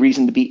any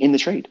reason to be in the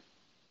trade.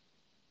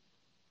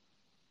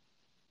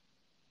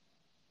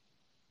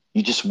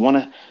 You just want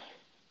to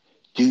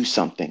do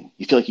something.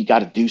 You feel like you got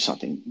to do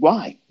something.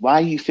 Why?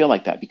 Why do you feel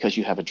like that? Because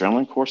you have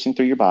adrenaline coursing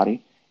through your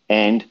body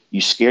and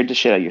you scared the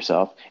shit out of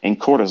yourself, and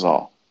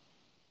cortisol.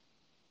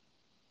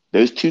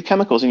 Those two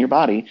chemicals in your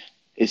body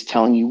is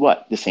telling you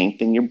what? The same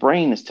thing your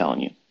brain is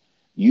telling you.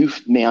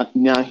 You've made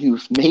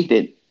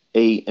it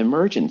an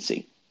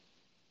emergency.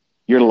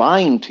 You're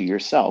lying to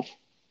yourself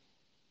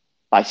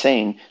by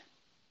saying,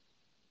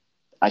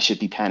 I should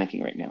be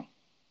panicking right now,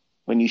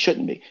 when you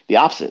shouldn't be. The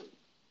opposite.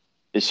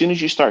 As soon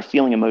as you start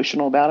feeling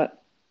emotional about it,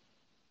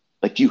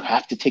 like you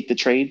have to take the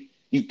trade,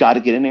 you got to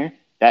get in there,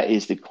 that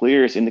is the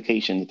clearest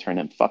indication to turn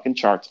them fucking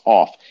charts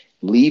off.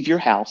 Leave your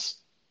house,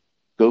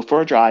 go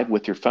for a drive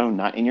with your phone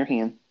not in your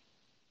hand,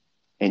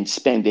 and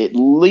spend at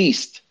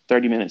least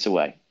 30 minutes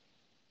away.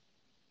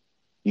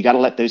 You got to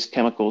let those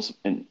chemicals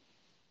and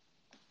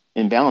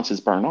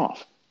imbalances burn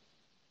off,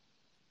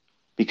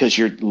 because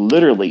you're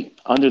literally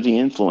under the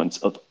influence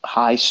of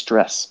high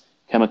stress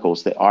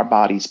chemicals that our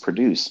bodies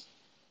produce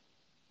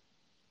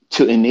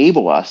to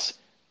enable us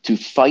to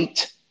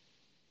fight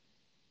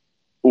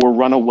or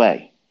run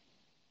away.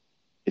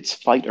 It's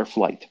fight or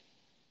flight.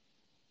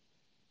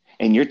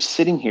 And you're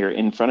sitting here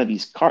in front of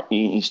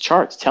these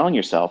charts telling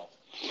yourself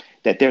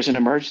that there's an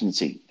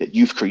emergency that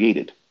you've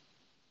created.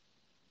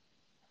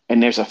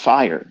 And there's a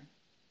fire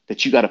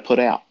that you got to put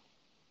out.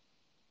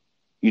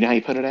 You know how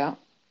you put it out?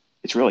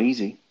 It's real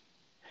easy.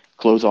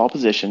 Close all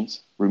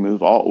positions,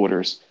 remove all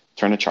orders,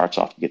 turn the charts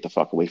off, and get the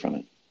fuck away from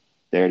it.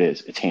 There it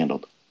is. It's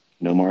handled.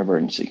 No more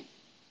emergency.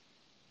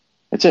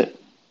 That's it.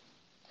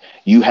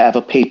 You have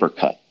a paper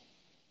cut.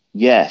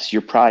 Yes,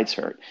 your pride's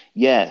hurt.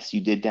 Yes,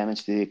 you did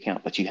damage to the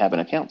account, but you have an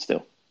account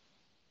still.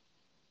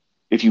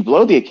 If you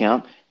blow the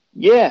account,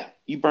 yeah,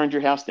 you burned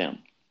your house down.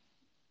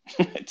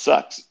 It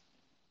sucks.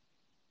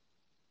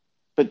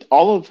 But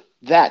all of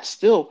that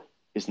still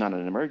is not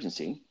an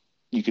emergency.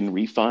 You can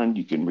refund,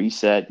 you can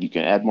reset, you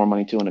can add more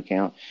money to an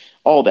account,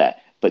 all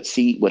that. But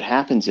see, what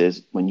happens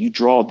is when you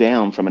draw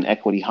down from an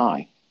equity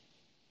high,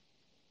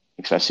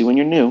 especially when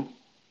you're new,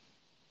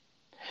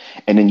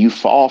 and then you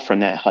fall from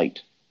that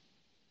height,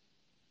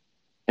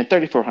 and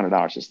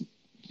 $3,400 is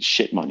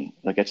shit money.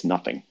 Like, that's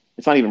nothing.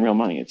 It's not even real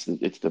money. It's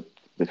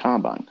the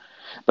combine.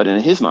 But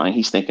in his mind,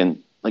 he's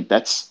thinking, like,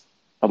 that's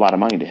a lot of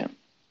money to him.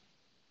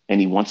 And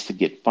he wants to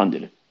get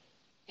funded.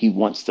 He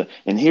wants to,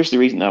 and here's the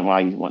reason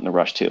why he's wanting to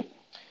rush too.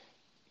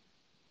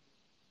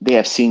 They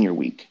have senior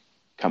week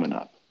coming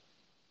up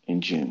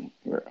in June,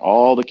 where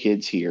all the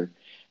kids here,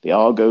 they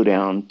all go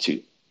down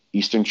to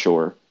Eastern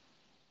Shore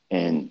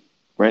and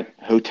rent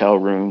hotel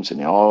rooms, and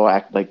they all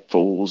act like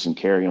fools and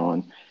carry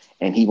on.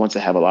 And he wants to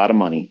have a lot of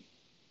money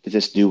to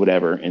just do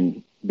whatever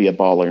and be a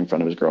baller in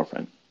front of his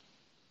girlfriend.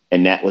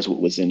 And that was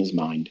what was in his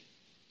mind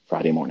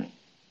Friday morning.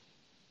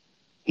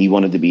 He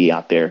wanted to be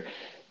out there,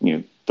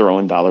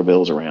 throwing dollar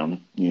bills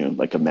around,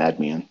 like a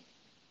madman,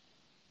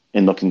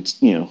 and looking,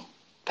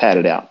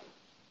 padded out.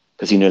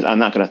 Because he knows I'm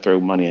not going to throw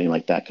money in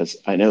like that, because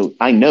I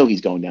know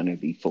he's going down there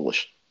to be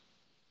foolish.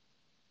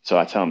 So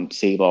I tell him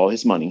save all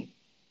his money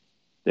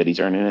that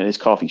he's earning at his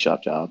coffee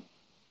shop job,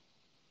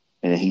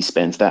 and then he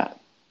spends that.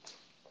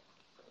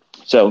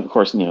 So, of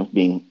course,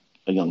 being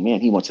a young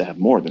man, he wants to have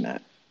more than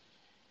that.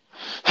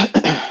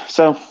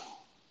 So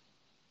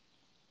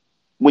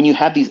when you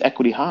have these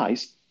equity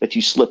highs that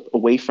you slip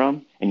away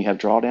from and you have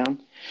drawdown,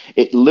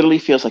 it literally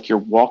feels like you're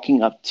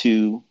walking up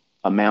to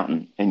a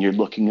mountain and you're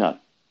looking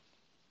up,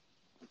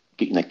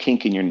 getting a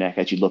kink in your neck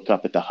as you look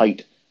up at the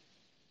height,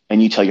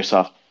 and you tell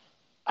yourself,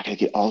 I got to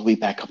get all the way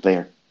back up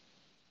there.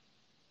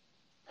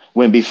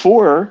 When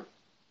before,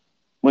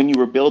 when you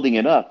were building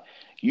it up,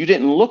 you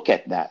didn't look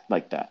at that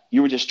like that.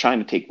 You were just trying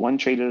to take one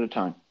trade at a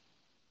time.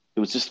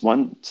 It was just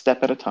one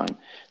step at a time,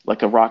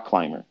 like a rock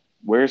climber.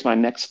 Where's my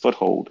next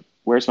foothold?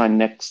 Where's my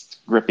next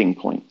gripping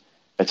point?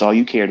 That's all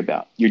you cared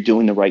about. You're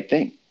doing the right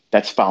thing.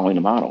 That's following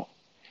the model.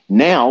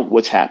 Now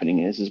what's happening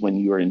is when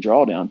you're in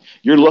drawdown,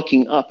 you're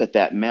looking up at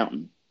that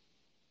mountain,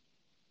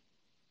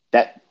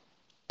 that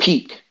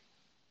peak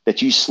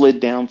that you slid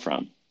down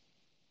from.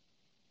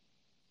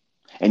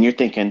 And you're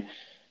thinking,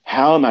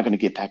 how am I going to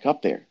get back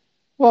up there?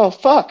 Well,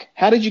 fuck,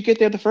 how did you get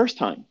there the first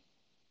time?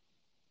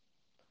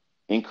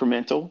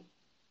 Incremental,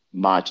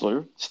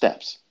 modular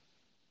steps.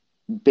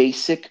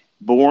 Basic,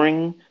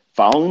 boring,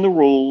 following the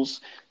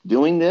rules,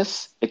 doing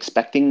this,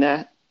 expecting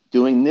that,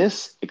 doing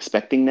this,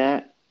 expecting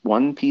that,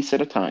 one piece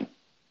at a time.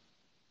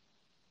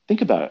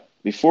 Think about it.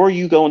 Before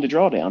you go into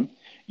drawdown,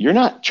 you're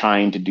not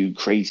trying to do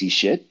crazy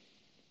shit.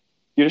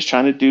 You're just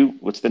trying to do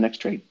what's the next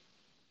trade.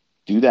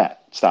 Do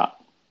that. Stop.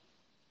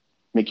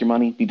 Make your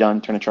money, be done,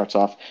 turn the charts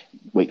off,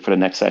 wait for the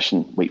next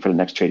session, wait for the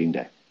next trading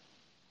day.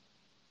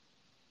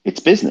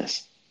 It's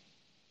business.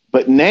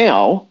 But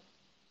now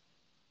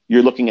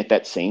you're looking at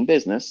that same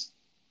business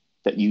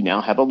that you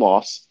now have a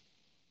loss.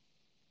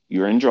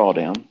 You're in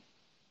drawdown.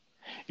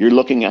 You're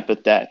looking up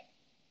at that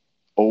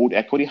old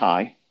equity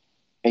high,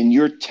 and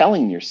you're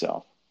telling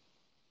yourself,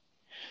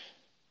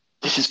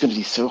 this is going to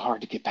be so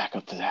hard to get back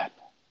up to that.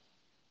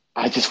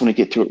 I just want to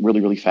get to it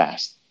really, really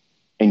fast.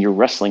 And you're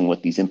wrestling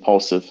with these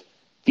impulsive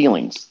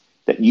feelings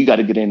that you got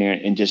to get in there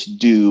and just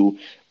do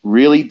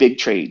really big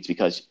trades,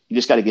 because you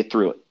just got to get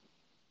through it.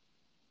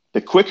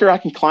 The quicker I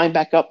can climb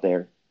back up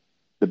there,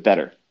 the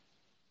better.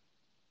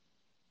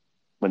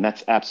 When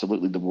that's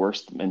absolutely the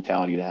worst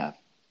mentality to have.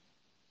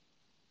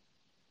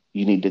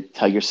 You need to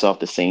tell yourself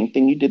the same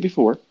thing you did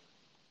before.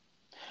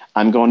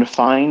 I'm going to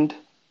find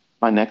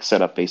my next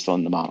setup based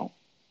on the model.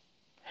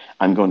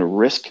 I'm going to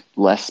risk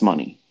less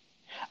money.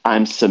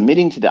 I'm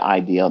submitting to the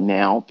ideal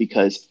now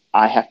because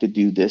I have to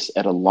do this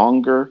at a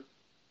longer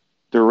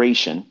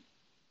duration.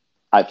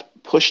 I've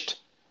pushed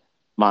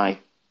my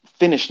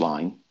finish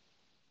line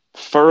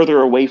further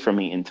away from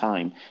me in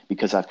time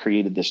because I've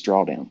created this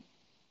drawdown.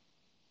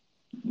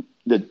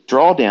 The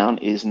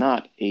drawdown is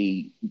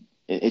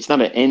it's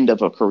not an end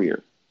of a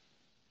career.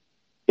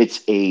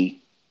 It's a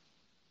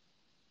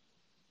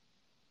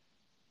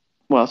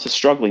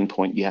struggling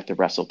point you have to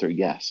wrestle through,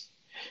 yes.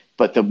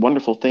 But the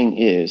wonderful thing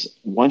is,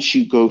 once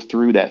you go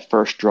through that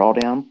first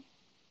drawdown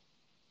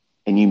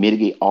and you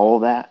mitigate all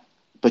of that,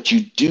 but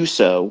you do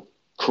so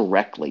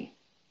correctly.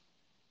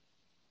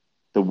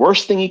 The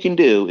worst thing you can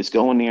do is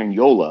go in there and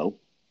YOLO,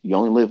 you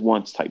only live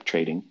once type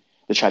trading,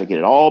 to try to get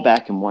it all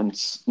back in one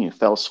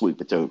fell swoop.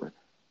 It's over.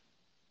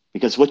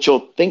 Because what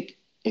you'll think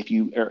if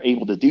you are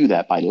able to do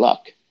that by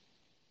luck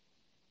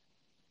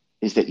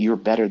is that you're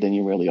better than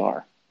you really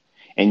are.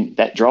 And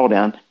that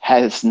drawdown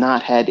has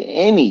not had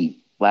any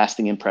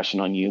lasting impression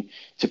on you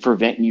to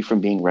prevent you from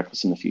being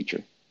reckless in the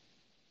future.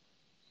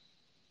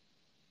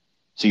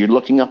 So you're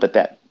looking up at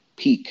that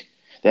peak,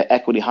 that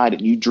equity high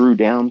that you drew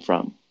down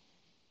from,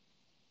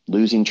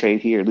 losing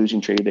trade here,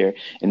 losing trade there,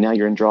 and now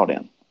you're in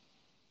drawdown.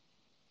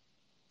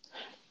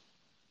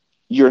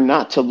 You're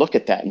not to look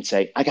at that and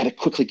say, I got to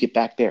quickly get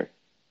back there.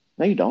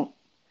 No, you don't.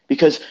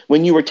 Because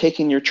when you were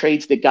taking your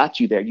trades that got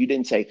you there, you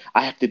didn't say,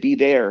 I have to be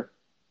there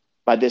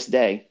by this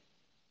day.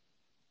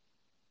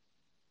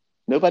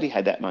 Nobody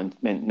had that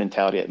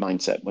mentality, that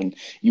mindset. When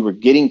you were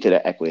getting to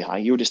that equity high,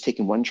 you were just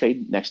taking one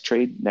trade, next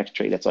trade, next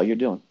trade. That's all you're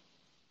doing.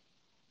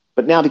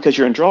 But now, because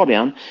you're in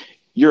drawdown,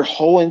 your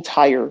whole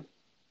entire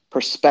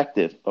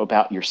perspective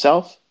about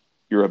yourself,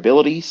 your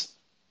abilities,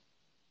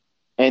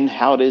 and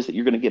how it is that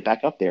you're going to get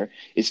back up there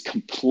is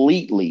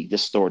completely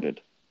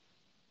distorted.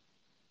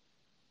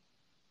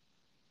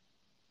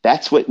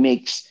 That's what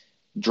makes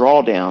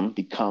drawdown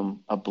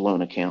become a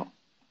blown account.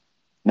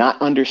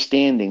 Not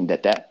understanding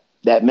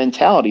that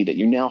mentality that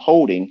you're now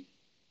holding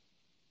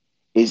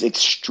is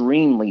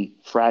extremely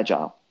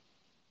fragile.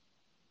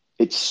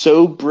 It's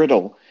so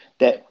brittle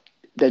that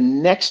the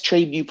next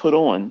trade you put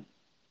on,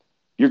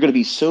 you're going to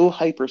be so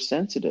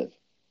hypersensitive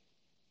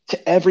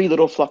to every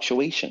little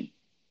fluctuation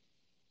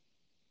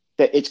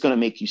that it's going to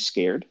make you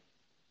scared.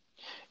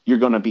 You're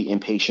going to be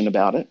impatient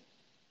about it.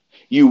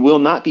 You will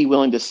not be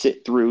willing to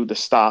sit through the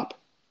stop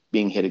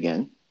being hit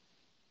again.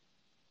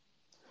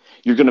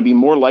 You're going to be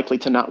more likely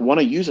to not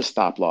want to use a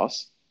stop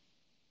loss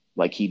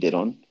like he did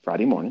on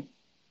Friday morning.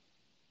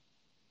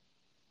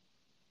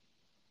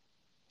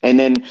 And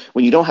then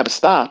when you don't have a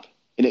stop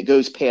and it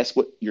goes past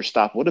what your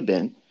stop would have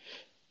been,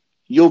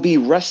 you'll be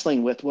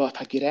wrestling with, well, if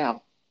I get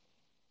out,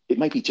 it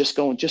might be just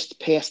going just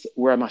past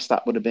where my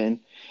stop would have been,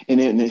 and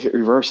then it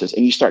reverses.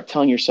 And you start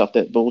telling yourself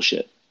that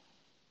bullshit.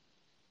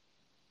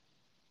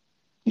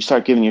 You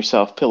start giving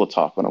yourself pillow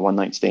talk on a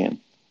one-night stand.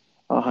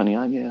 Oh, honey,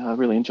 I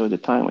really enjoyed the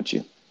time with you.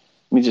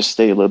 Let me just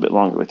stay a little bit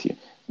longer with you.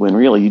 When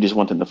really you just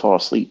want them to fall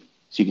asleep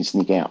so you can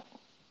sneak out.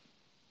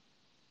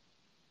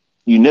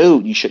 You know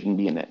you shouldn't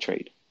be in that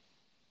trade,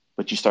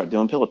 but you start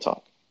doing pillow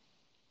talk.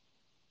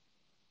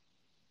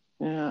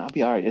 Yeah, I'll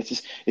be all right.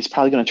 It's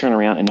probably going to turn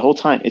around. And the whole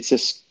time it's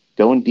just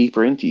going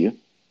deeper into you,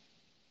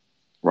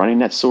 running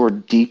that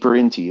sword deeper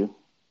into you,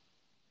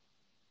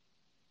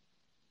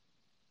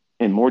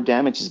 and more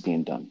damage is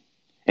being done.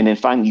 And then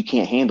finally you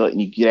can't handle it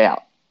and you get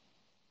out.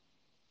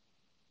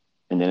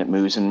 And then it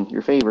moves in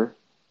your favor.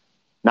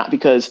 Not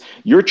because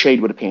your trade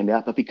would have panned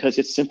out, but because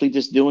it's simply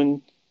just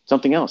doing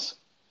something else.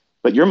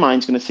 But your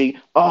mind's going to see,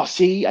 oh,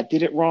 see, I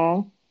did it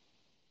wrong.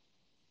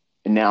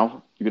 And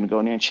now you're going to go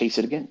in there and chase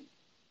it again.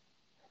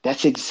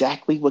 That's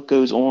exactly what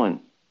goes on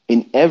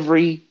in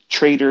every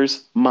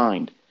trader's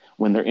mind.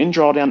 When they're in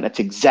drawdown, that's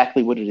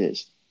exactly what it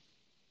is.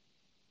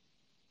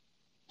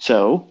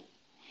 So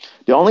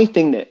the only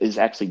thing that is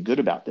actually good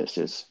about this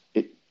is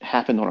it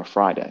happened on a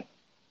Friday.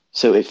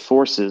 So it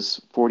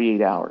forces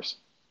 48 hours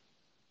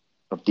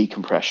of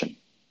decompression.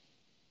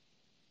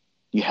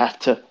 You have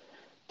to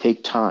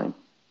take time.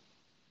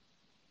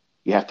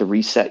 You have to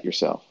reset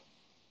yourself.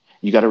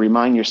 You got to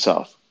remind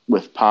yourself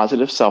with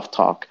positive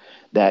self-talk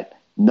that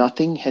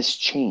nothing has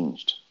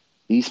changed.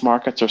 These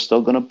markets are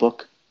still going to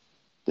book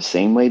the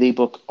same way they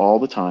book all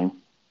the time.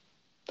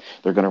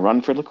 They're going to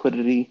run for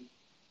liquidity.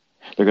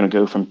 They're going to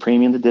go from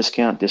premium to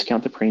discount,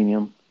 discount to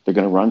premium. They're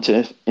going to run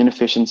to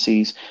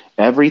inefficiencies.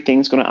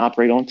 Everything's going to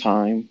operate on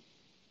time.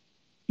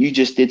 You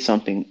just did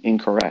something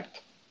incorrect.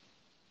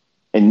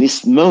 In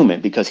this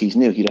moment, because he's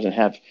new, he doesn't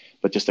have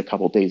but just a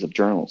couple of days of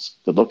journals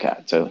to look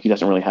at. So he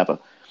doesn't really have a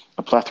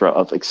plethora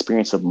of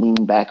experience of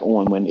leaning back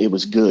on when it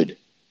was good.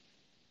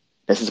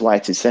 This is why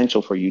it's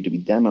essential for you to be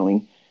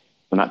demoing,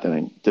 well, not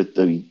demoing, to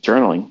be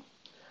journaling.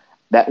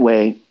 That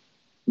way,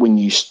 when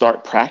you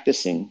start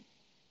practicing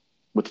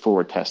with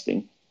forward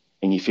testing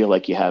and you feel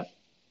like you have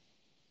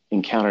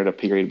encountered a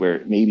period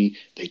where maybe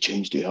they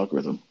changed the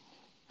algorithm,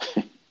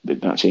 they're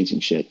not changing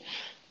shit,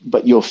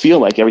 but you'll feel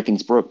like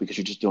everything's broke because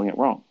you're just doing it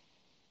wrong.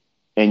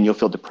 And you'll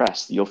feel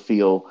depressed. You'll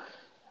feel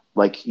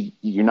like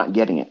you're not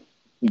getting it.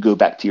 You go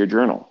back to your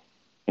journal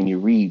and you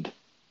read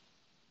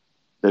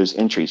those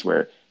entries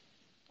where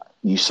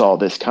you saw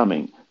this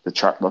coming. The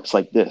chart looks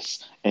like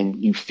this,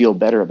 and you feel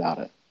better about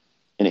it.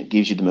 And it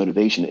gives you the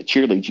motivation. It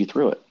cheerleads you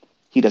through it.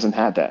 He doesn't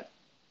have that.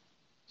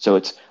 So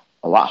it's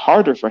a lot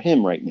harder for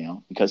him right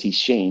now because he's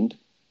shamed,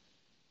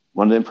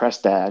 wanted to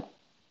impress dad,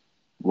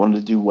 wanted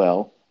to do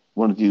well,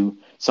 wanted to do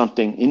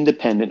something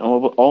independent,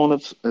 all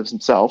of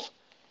himself.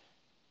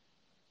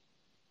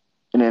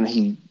 And then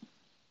he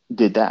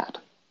did that.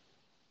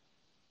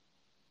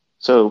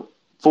 So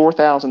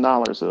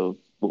 $4,000 of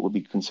what would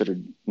be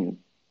considered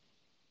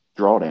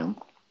drawdown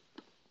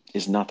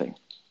is nothing.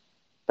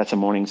 That's a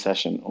morning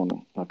session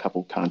on a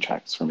couple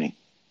contracts for me.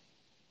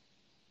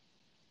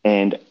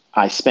 And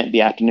I spent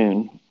the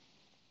afternoon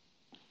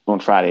on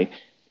Friday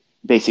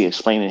basically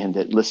explaining to him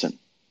that, listen,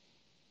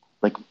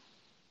 like,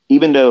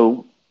 even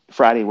though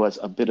Friday was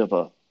a bit of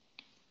a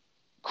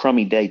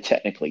crummy day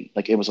technically,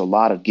 like it was a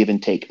lot of give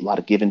and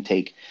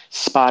take,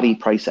 spotty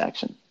price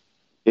action.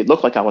 It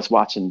looked like I was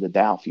watching the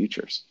Dow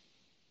futures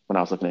when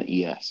I was looking at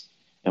ES.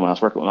 And when I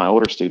was working with my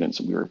older students,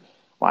 we were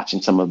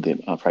watching some of the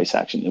price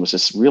action. It was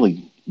just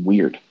really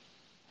weird.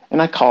 And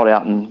I called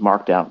out and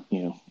marked out,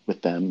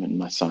 with them and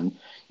my son,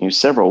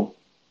 several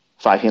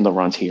 5-handle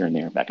runs here and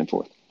there, back and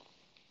forth.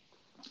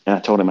 And I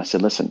told him, I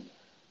said, listen,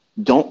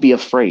 don't be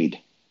afraid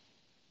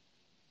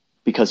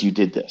because you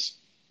did this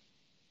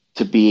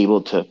to be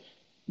able to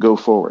go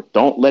forward.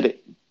 Don't let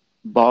it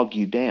bog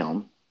you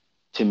down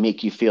to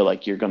make you feel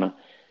like you're going to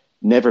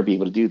never be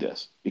able to do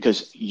this,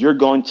 because you're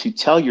going to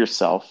tell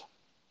yourself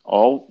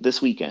all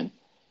this weekend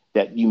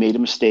that you made a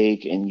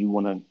mistake and you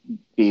want to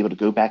be able to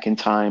go back in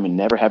time and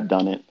never have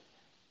done it.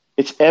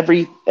 It's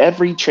every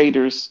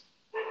trader's,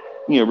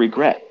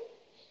 regret.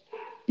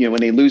 When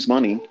they lose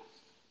money.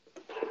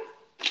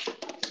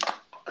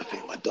 I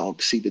think my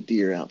dog see the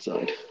deer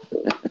outside.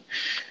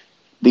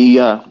 We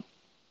all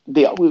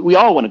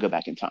want to go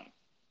back in time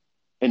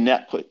and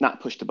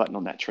not push the button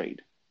on that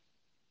trade,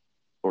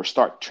 or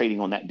start trading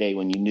on that day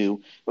when you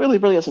knew really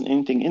wasn't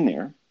anything in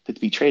there to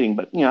be trading.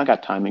 But I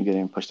got time and get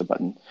in and push the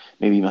button.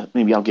 Maybe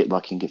I'll get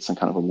lucky and get some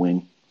kind of a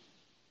win.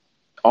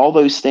 All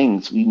those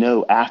things we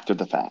know after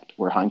the fact,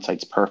 where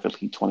hindsight's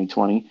perfectly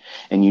 2020,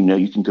 and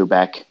you can go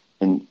back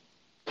and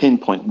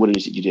pinpoint what it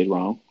is that you did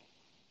wrong.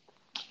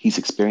 He's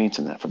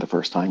experiencing that for the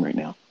first time right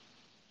now.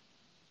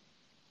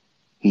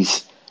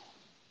 He's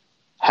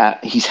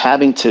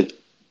having to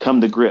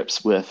come to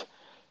grips with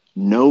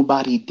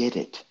nobody did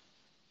it.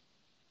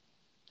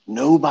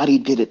 Nobody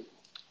did it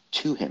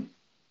to him.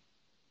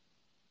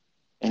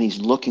 And he's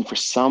looking for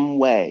some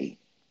way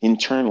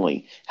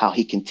internally how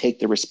he can take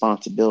the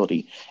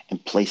responsibility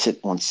and place it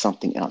on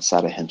something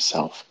outside of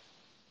himself.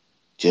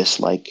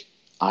 Just like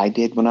I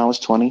did when I was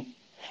 20,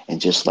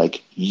 and just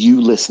like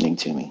you listening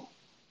to me.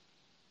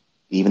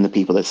 Even the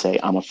people that say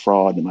I'm a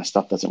fraud and my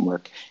stuff doesn't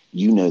work,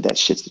 that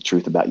shit's the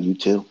truth about you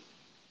too.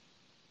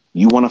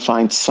 You want to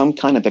find some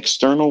kind of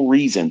external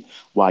reason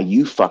why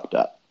you fucked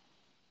up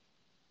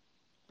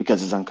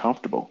because it's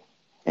uncomfortable.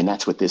 And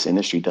that's what this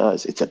industry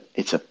does.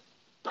 It's a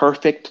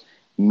perfect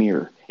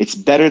mirror. It's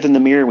better than the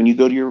mirror when you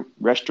go to your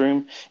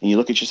restroom and you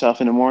look at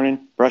yourself in the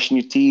morning, brushing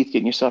your teeth,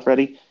 getting yourself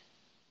ready.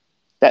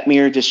 That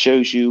mirror just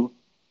shows you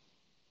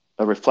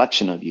a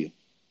reflection of you.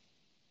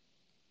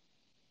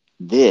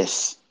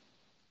 This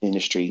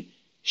industry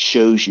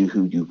shows you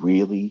who you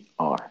really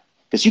are,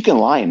 because you can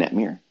lie in that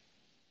mirror.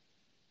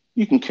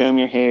 You can comb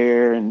your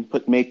hair and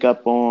put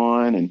makeup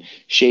on and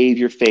shave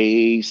your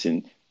face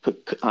and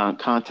put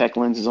contact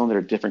lenses on that are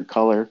a different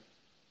color.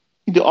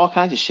 You do all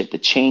kinds of shit to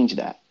change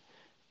that.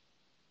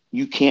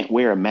 You can't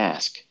wear a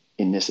mask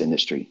in this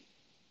industry.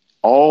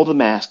 All the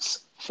masks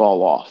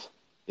fall off.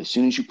 As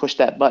soon as you push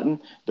that button,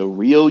 the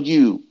real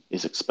you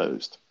is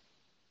exposed.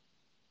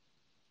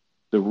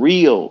 The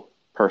real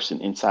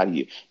person inside of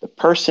you, the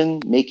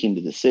person making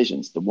the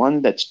decisions, the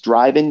one that's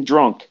driving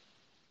drunk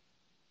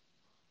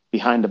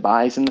behind the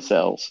buys and the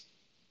sells.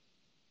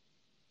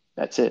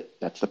 That's it.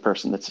 That's the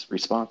person that's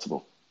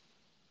responsible.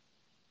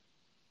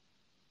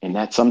 And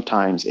that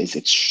sometimes is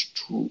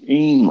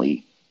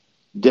extremely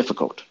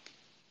difficult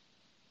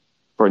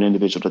for an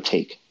individual to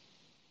take.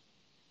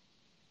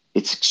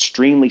 It's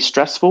extremely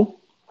stressful.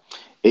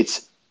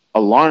 It's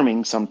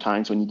alarming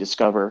sometimes when you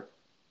discover,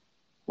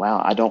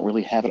 wow, I don't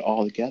really have it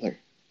all together.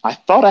 I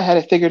thought I had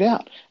it figured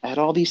out. I had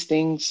all these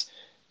things,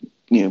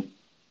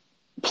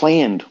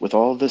 planned with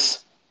all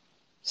this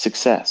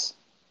success.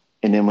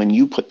 And then when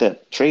you put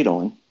that trade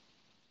on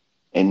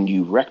and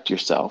you wrecked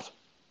yourself,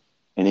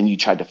 and then you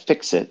tried to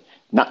fix it,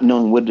 not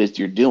knowing what it is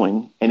you're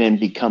doing, and then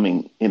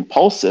becoming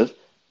impulsive,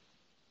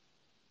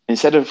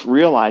 instead of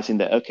realizing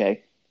that,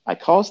 okay, I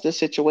caused this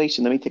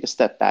situation, let me take a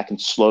step back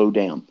and slow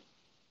down.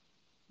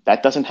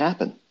 That doesn't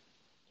happen.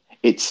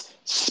 It's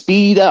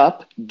speed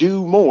up,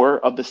 do more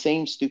of the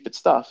same stupid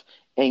stuff,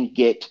 and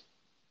get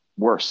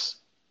worse.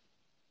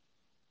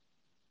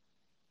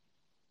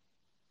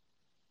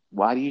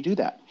 Why do you do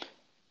that?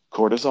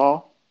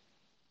 Cortisol,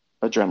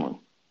 adrenaline,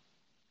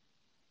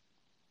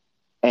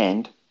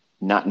 and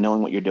not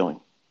knowing what you're doing.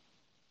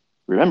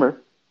 Remember,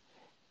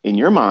 in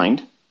your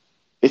mind,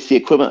 it's the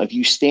equivalent of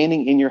you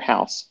standing in your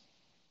house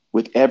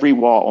with every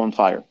wall on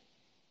fire.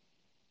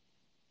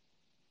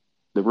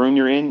 The room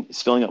you're in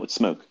is filling up with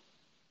smoke.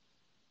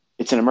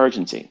 It's an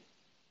emergency.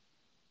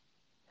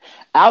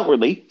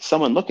 Outwardly,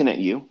 someone looking at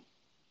you,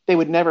 they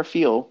would never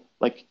feel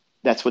like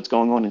that's what's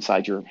going on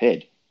inside your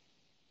head.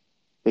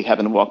 They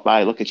happen to walk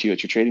by, look at you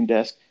at your trading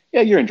desk.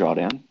 Yeah, you're in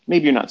drawdown.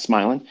 Maybe you're not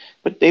smiling,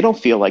 but they don't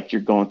feel like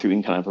you're going through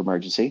any kind of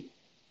emergency.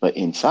 But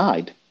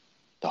inside,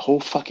 the whole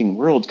fucking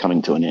world's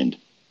coming to an end.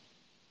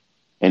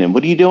 And then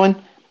what are you doing?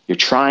 You're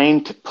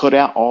trying to put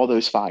out all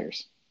those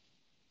fires.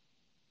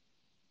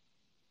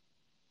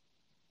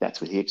 That's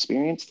what he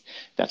experienced.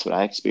 That's what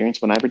I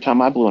experienced every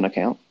time I blew an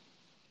account.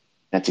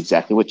 That's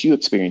exactly what you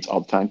experience all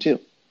the time too.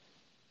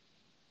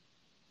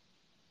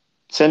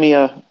 Send me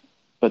a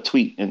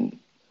tweet and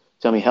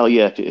tell me, hell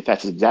yeah, if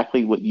that's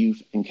exactly what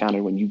you've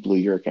encountered when you blew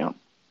your account.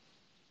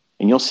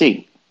 And you'll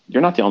see,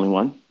 you're not the only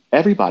one.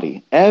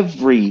 Everybody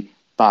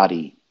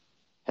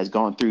has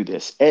gone through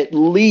this at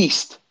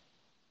least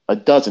a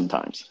dozen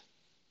times.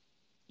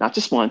 Not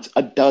just once,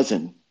 a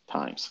dozen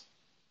times.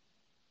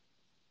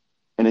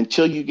 And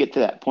until you get to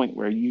that point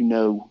where you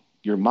know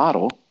your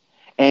model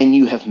and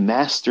you have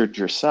mastered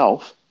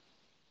yourself,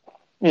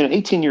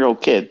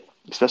 18-year-old kid,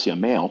 especially a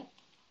male,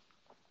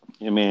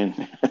 I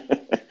mean,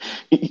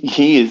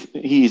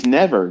 he's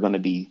never going to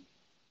be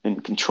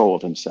in control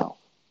of himself.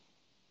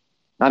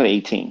 Not at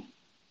 18.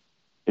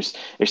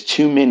 There's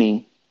too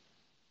many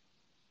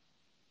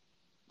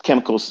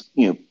chemicals,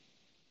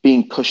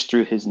 being pushed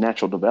through his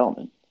natural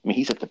development. I mean,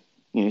 he's at the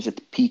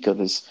peak of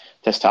his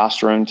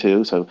testosterone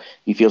too, so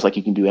he feels like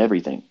he can do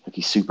everything, like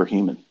he's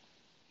superhuman.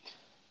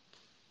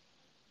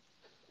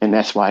 And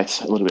that's why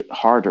it's a little bit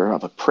harder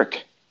of a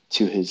prick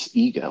to his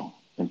ego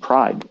and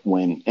pride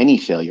when any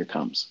failure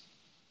comes,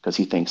 because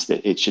he thinks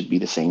that it should be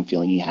the same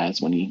feeling he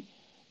has when he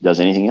does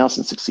anything else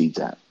and succeeds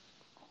at.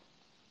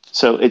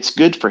 So it's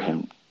good for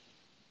him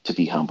to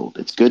be humbled.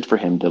 It's good for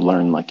him to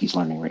learn like he's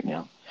learning right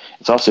now.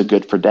 It's also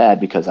good for Dad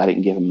because I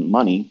didn't give him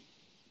money,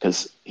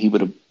 because he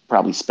would have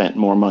probably spent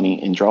more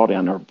money in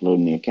drawdown or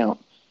loading the account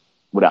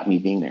without me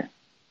being there.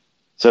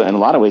 So in a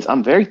lot of ways,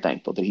 I'm very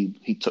thankful that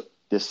he took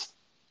this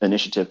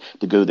initiative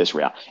to go this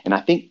route. And I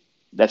think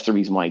that's the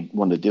reason why he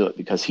wanted to do it,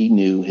 because he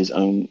knew his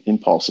own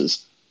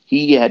impulses.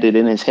 He had it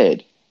in his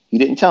head. He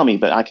didn't tell me,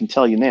 but I can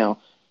tell you now,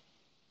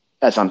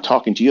 as I'm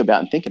talking to you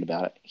about and thinking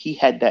about it, he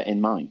had that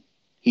in mind.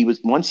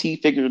 Once he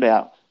figured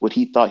out what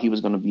he thought he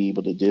was going to be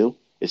able to do,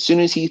 as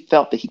soon as he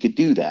felt that he could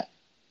do that,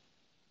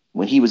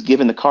 when he was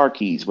given the car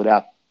keys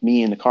without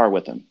me in the car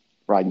with him,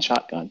 riding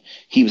shotgun,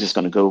 he was just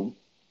going to go,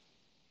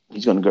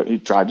 he's going to go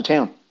drive to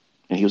town,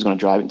 and he was going to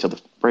drive it until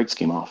the brakes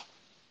came off.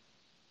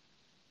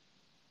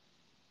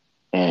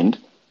 And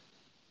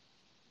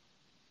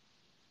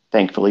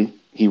thankfully,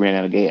 he ran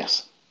out of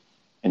gas.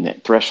 And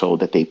that threshold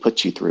that they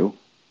put you through,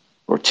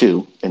 or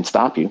two, and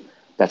stop you,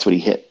 that's what he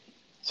hit.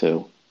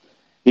 So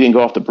he didn't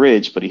go off the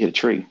bridge, but he hit a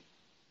tree.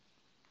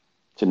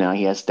 So now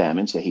he has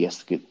damage that he has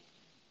to get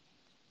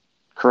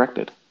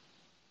corrected.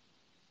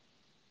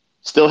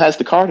 Still has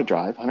the car to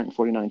drive,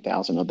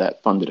 $149,000 of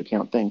that funded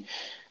account thing,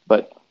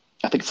 but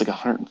I think it's like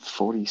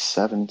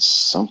 147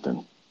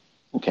 something.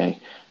 Okay,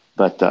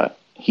 but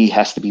he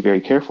has to be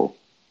very careful.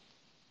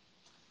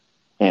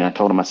 And I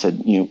told him, I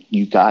said,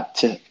 you got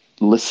to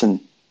listen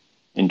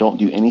and don't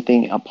do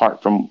anything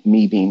apart from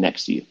me being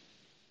next to you.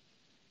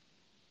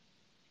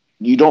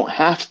 You don't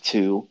have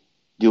to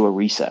do a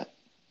reset.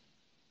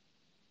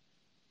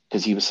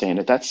 Because he was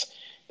saying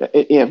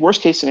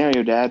worst case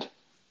scenario, Dad,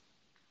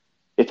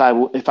 if I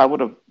would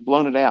have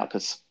blown it out,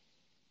 because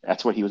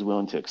that's what he was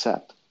willing to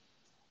accept,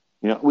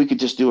 we could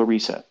just do a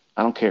reset.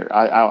 I don't care.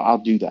 I'll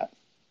do that.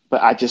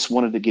 But I just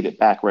wanted to get it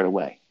back right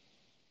away.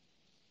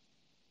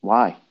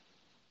 Why?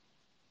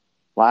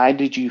 Why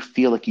did you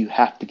feel like you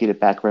have to get it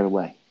back right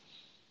away?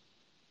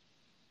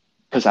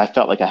 Because I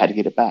felt like I had to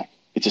get it back.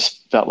 It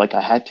just felt like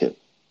I had to.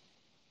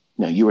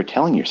 No, you were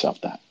telling yourself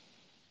that.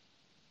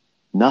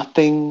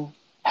 Nothing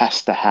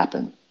has to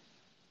happen.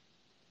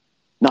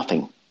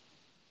 Nothing.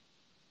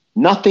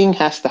 Nothing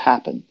has to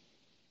happen.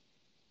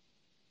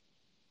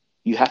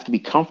 You have to be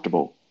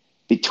comfortable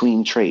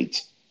between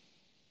trades.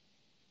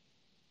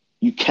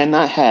 You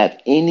cannot have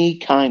any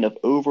kind of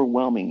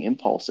overwhelming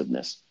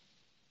impulsiveness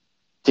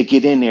to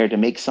get in there to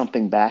make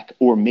something back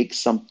or make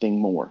something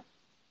more.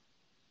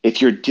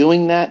 If you're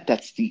doing that,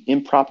 that's the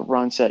improper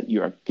mindset.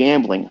 You are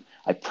gambling.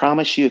 I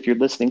promise you, if you're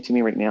listening to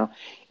me right now,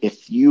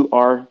 if you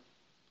are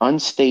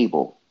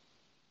unstable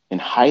and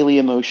highly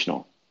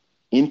emotional,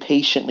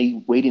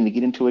 impatiently waiting to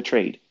get into a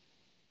trade,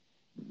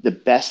 the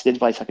best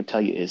advice I can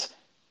tell you is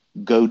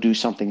go do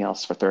something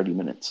else for 30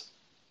 minutes.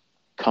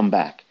 Come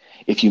back.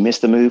 If you miss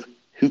the move,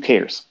 who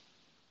cares?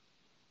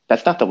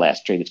 That's not the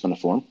last trade it's going to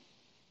form.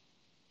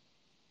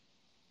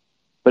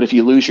 But if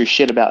you lose your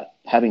shit about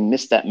having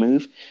missed that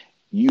move,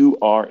 you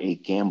are a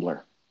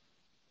gambler.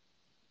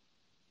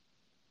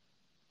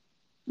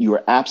 You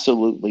are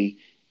absolutely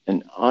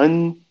an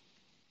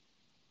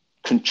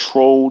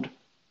uncontrolled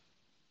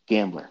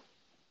gambler.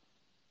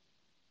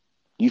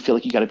 You feel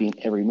like you got to be in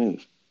every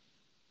move.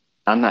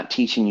 I'm not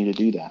teaching you to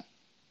do that.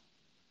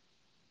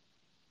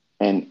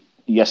 And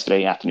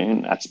yesterday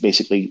afternoon, I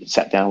basically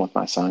sat down with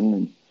my son,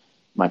 and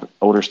my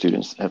older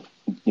students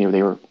they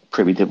were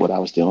privy to what I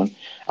was doing.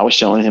 I was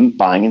showing him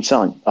buying and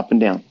selling, up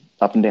and down,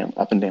 up and down,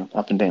 up and down,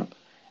 up and down.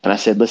 And I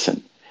said,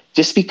 listen,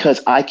 just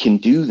because I can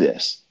do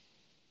this,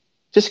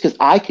 just because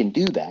I can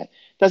do that,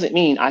 doesn't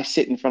mean I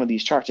sit in front of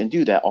these charts and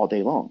do that all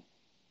day long.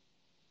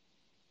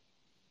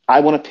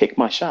 I want to pick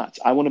my shots.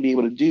 I want to be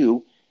able to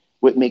do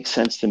what makes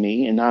sense to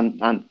me. And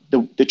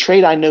the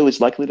trade I know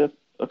is likely to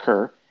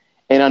occur,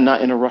 and I'm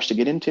not in a rush to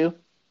get into,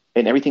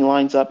 and everything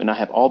lines up and I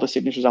have all the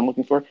signatures I'm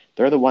looking for,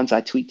 they're the ones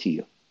I tweet to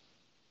you.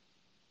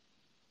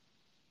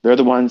 They're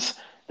the ones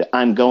that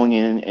I'm going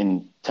in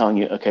and telling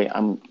you, okay,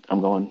 I'm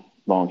going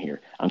long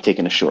here. I'm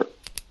taking a short.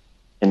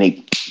 And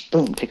they,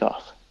 boom, take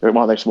off.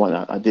 Well, there's one.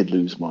 I did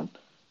lose one.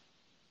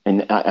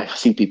 And I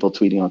see people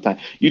tweeting all the time.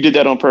 You did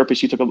that on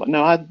purpose. You took a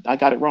no. I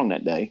got it wrong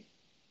that day.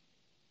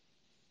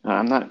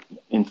 I'm not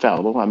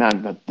infallible. I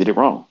mean, I did it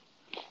wrong.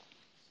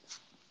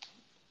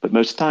 But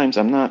most times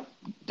I'm not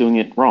doing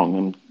it wrong.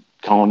 I'm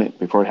calling it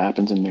before it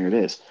happens, and there it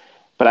is.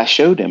 But I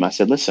showed him. I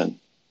said, listen,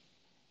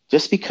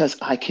 just because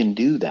I can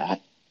do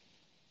that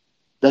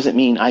doesn't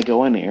mean I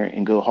go in there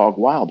and go hog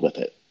wild with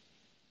it.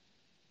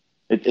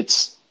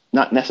 It's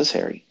not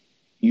necessary.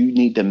 You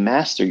need to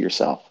master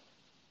yourself.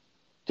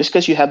 Just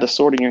because you have the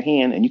sword in your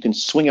hand and you can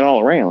swing it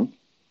all around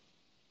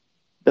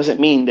doesn't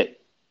mean that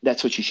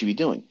that's what you should be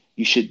doing.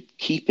 You should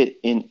keep it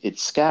in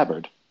its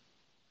scabbard,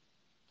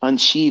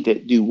 unsheathe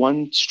it, do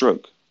one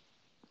stroke.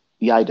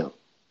 Iaido.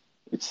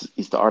 It's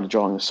the art of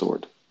drawing a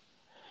sword.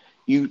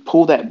 You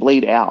pull that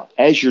blade out.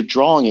 As you're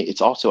drawing it,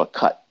 it's also a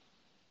cut.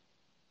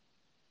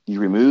 You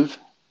remove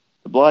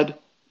the blood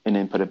and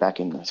then put it back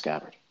in the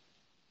scabbard.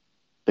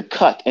 The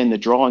cut and the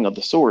drawing of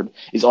the sword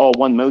is all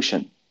one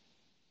motion.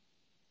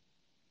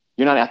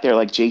 You're not out there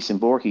like Jason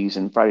Voorhees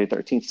in Friday the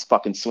 13th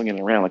fucking swinging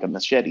around like a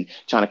machete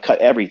trying to cut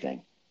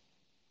everything.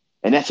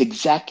 And that's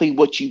exactly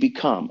what you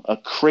become, a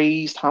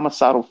crazed,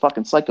 homicidal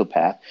fucking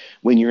psychopath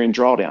when you're in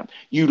drawdown.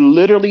 You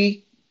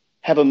literally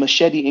have a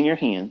machete in your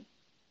hand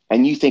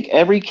and you think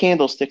every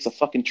candlestick's a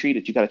fucking tree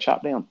that you got to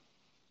chop down.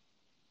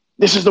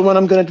 This is the one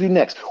I'm going to do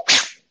next.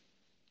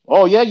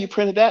 Oh, yeah, you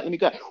printed that? Let me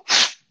go.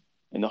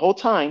 And the whole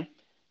time,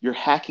 you're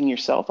hacking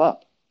yourself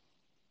up.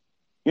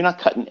 You're not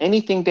cutting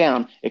anything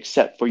down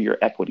except for your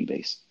equity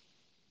base.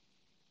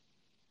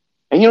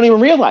 And you don't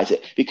even realize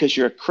it because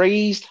you're a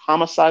crazed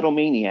homicidal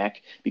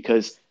maniac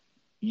because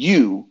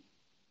you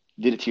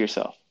did it to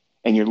yourself.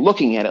 And you're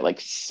looking at it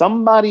like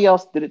somebody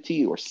else did it to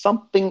you or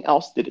something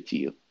else did it to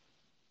you.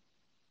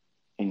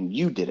 And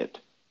you did it.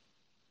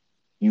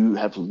 You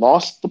have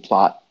lost the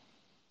plot.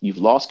 You've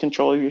lost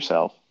control of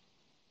yourself.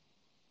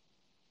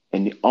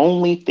 And the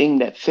only thing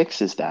that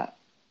fixes that,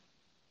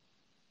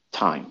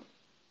 time.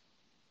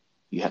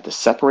 You have to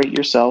separate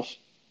yourself,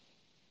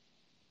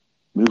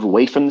 move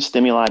away from the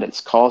stimuli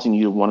that's causing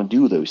you to want to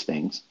do those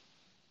things,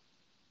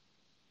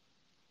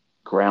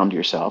 ground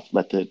yourself,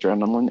 let the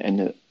adrenaline and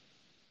the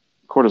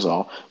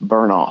cortisol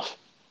burn off.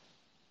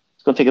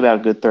 It's going to take about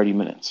a good 30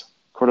 minutes.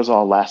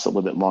 Cortisol lasts a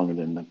little bit longer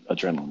than the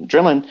adrenaline.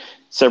 Adrenaline,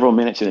 several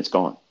minutes and it's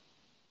gone.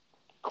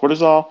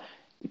 Cortisol,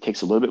 it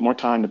takes a little bit more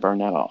time to burn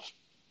that off.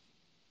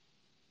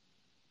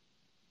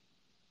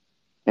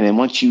 And then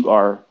once you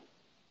are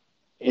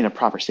in a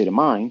proper state of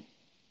mind,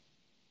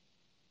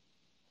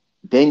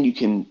 then you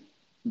can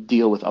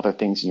deal with other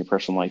things in your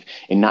personal life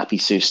and not be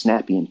so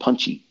snappy and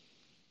punchy,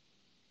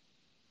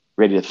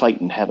 ready to fight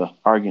and have an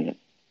argument.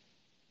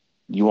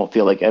 You won't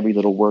feel like every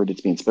little word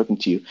that's being spoken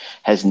to you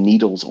has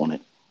needles on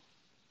it,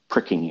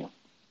 pricking you.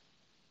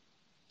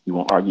 You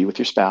won't argue with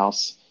your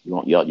spouse. You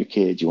won't yell at your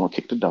kids. You won't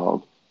kick the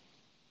dog.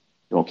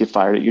 You won't get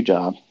fired at your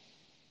job.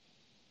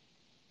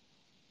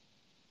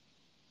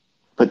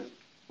 But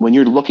when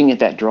you're looking at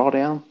that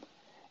drawdown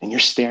and you're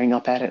staring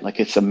up at it like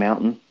it's a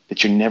mountain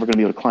that you're never going to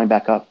be able to climb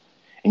back up,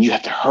 and you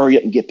have to hurry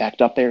up and get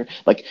back up there,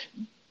 like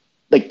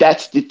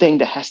that's the thing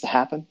that has to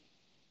happen.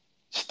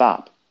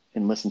 Stop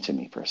and listen to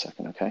me for a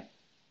second, okay?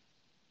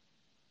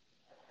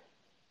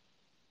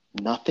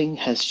 Nothing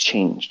has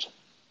changed.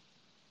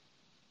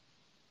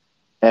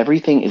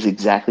 Everything is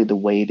exactly the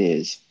way it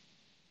is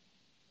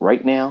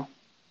right now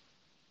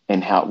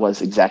and how it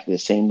was exactly the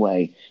same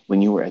way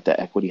when you were at the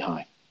equity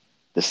high.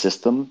 The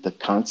system, the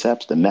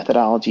concepts, the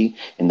methodology,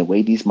 and the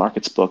way these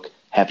markets book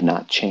have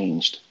not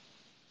changed.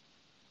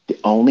 The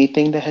only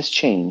thing that has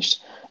changed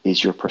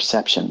is your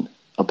perception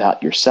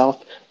about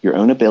yourself, your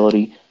own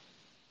ability,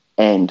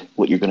 and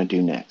what you're going to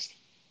do next.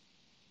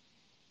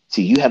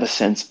 See, you have a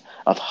sense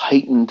of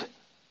heightened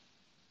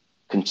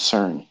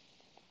concern.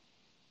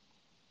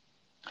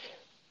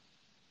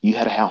 You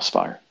had a house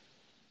fire.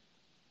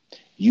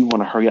 You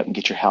want to hurry up and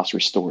get your house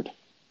restored.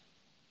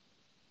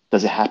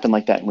 Does it happen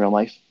like that in real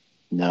life?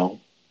 No.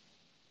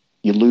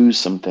 You lose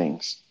some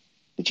things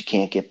that you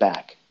can't get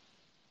back.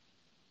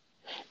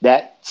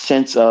 That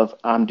sense of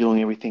I'm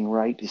doing everything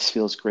right, this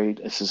feels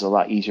great, this is a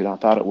lot easier than I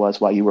thought it was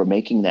while you were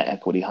making that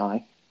equity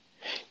high.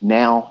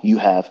 Now you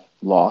have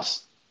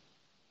loss.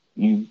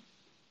 You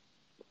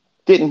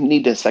didn't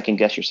need to second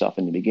guess yourself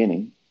in the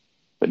beginning,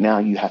 but now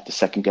you have to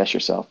second guess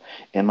yourself.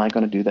 Am I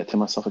going to do that to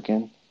myself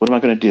again? What am I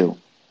going to do?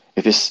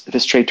 If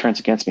this trade turns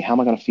against me, how am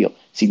I going to feel?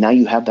 See, now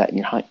you have that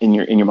in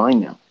your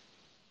mind now.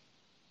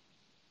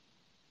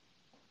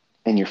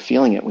 And you're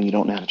feeling it when you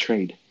don't know how to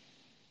trade,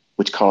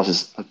 which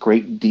causes a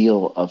great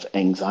deal of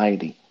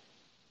anxiety,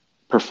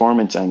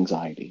 performance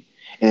anxiety.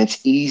 And it's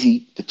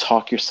easy to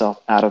talk yourself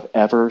out of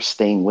ever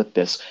staying with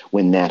this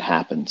when that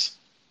happens.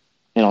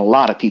 And a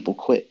lot of people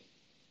quit.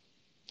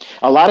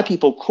 A lot of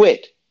people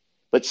quit,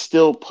 but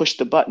still push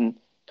the button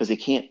because they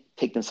can't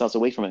take themselves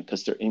away from it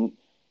because they're in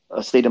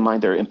a state of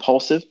mind. They're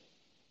impulsive,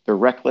 they're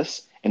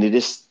reckless, and they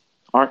just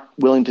aren't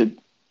willing to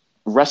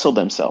wrestle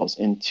themselves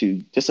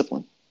into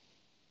discipline.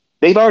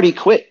 They've already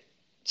quit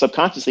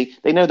subconsciously.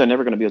 They know they're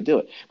never going to be able to do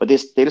it, but they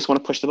just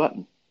want to push the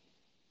button.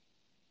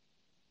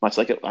 Much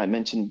like I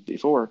mentioned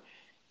before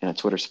in a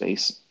Twitter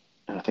space,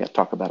 and I think I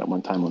talked about it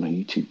one time on a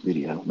YouTube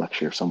video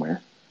lecture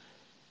somewhere.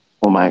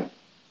 On my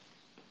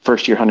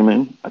first year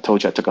honeymoon, I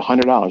told you I took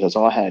 $100. That's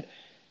all I had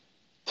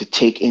to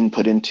take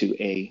input into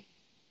a,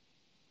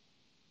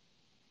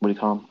 what do you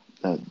call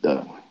them?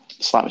 The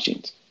slot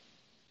machines.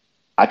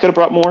 I could have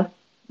brought more,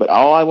 but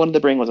all I wanted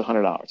to bring was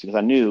 $100 because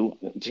I knew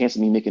the chance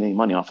of me making any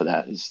money off of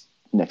that is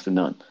next to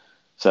none.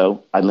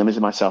 So I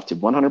limited myself to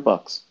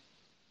 $100.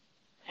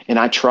 And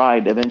I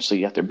tried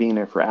eventually, after being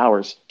there for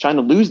hours, trying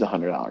to lose the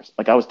 $100.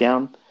 Like I was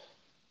down,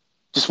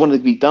 just wanted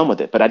to be done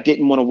with it, but I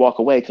didn't want to walk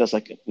away because I was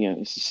like,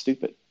 this is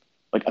stupid.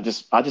 Like I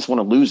just want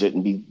to lose it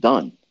and be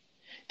done.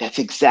 That's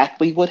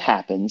exactly what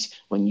happens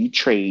when you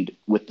trade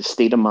with the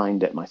state of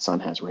mind that my son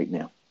has right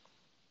now.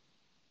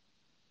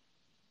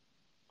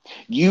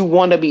 You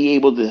want to be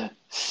able to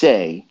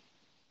say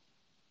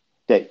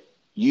that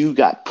you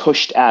got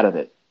pushed out of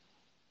it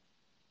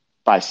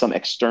by some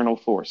external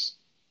force.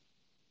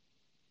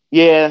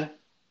 Yeah,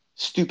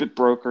 stupid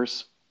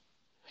brokers.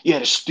 Yeah,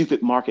 the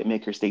stupid market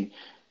makers. They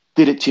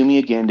did it to me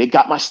again. They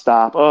got my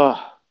stop. Oh,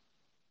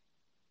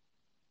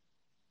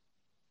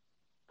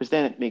 because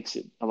then it makes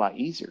it a lot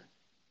easier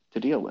to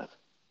deal with.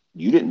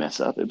 You didn't mess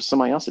up. It was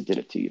somebody else that did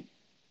it to you.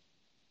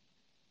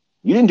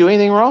 You didn't do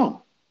anything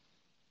wrong.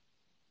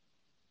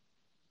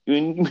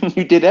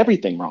 You did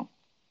everything wrong.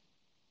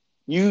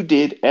 You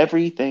did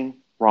everything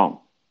wrong.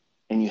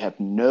 And you have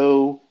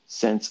no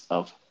sense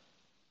of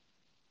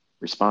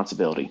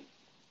responsibility.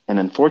 And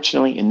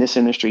unfortunately, in this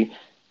industry,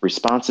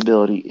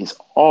 responsibility is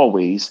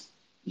always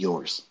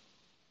yours.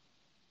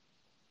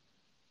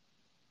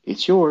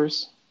 It's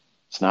yours.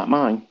 It's not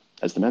mine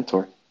as the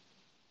mentor.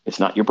 It's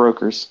not your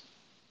broker's.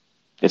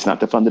 It's not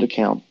the funded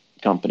account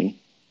company.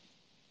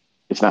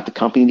 It's not the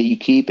company that you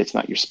keep. It's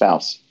not your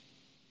spouse.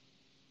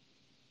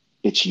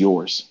 It's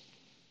yours.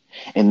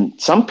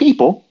 And some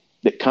people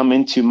that come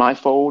into my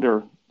fold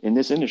or in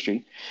this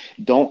industry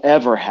don't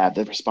ever have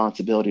the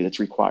responsibility that's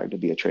required to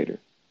be a trader.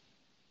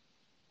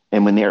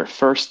 And when they're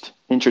first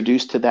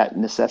introduced to that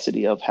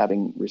necessity of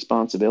having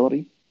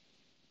responsibility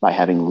by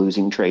having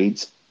losing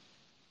trades,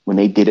 when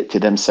they did it to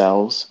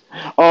themselves,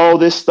 oh,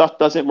 this stuff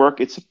doesn't work.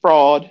 It's a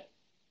fraud.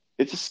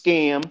 It's a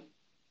scam.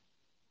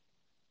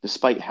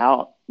 Despite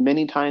how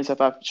many times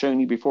have I shown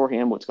you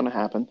beforehand what's going to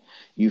happen.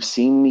 You've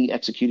seen me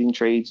executing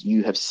trades.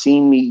 You have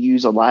seen me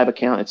use a live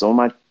account. It's on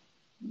my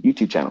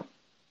YouTube channel.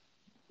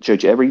 I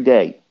showed you every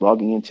day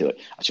logging into it.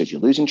 I showed you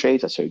losing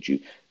trades. I showed you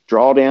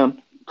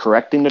drawdown,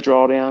 correcting the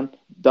drawdown,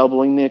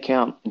 doubling the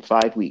account in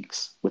 5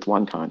 weeks with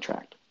one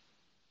contract.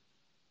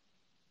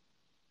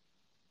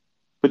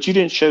 But you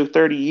didn't show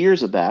 30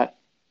 years of that.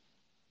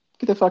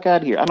 Get the fuck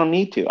out of here. I don't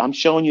need to. I'm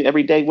showing you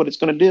every day what it's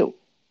going to do.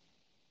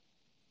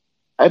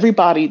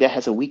 Everybody that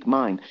has a weak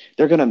mind,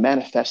 they're going to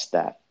manifest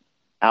that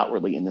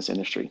outwardly in this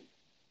industry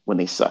when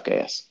they suck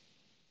ass.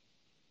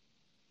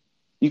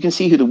 You can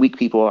see who the weak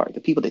people are. The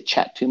people that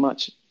chat too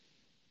much.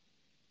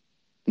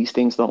 These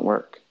things don't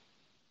work.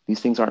 These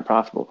things aren't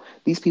profitable.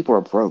 These people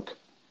are broke.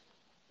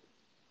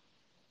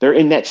 They're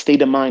in that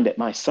state of mind that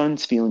my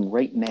son's feeling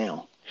right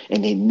now,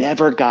 and they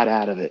never got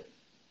out of it.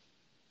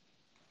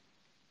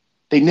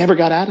 They never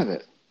got out of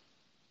it.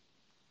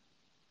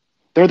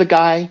 They're the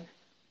guy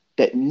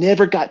that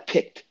never got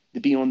picked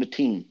to be on the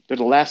team. They're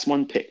the last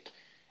one picked,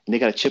 and they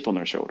got a chip on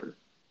their shoulder.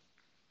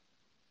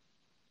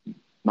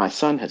 My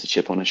son has a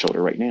chip on his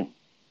shoulder right now.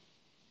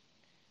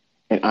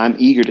 And I'm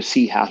eager to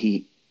see how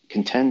he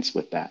contends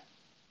with that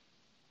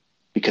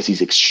because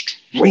he's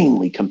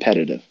extremely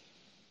competitive,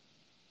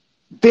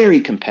 very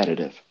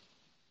competitive.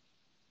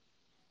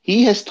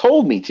 He has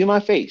told me to my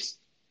face,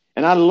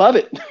 and I love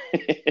it.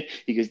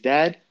 He goes,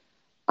 Dad,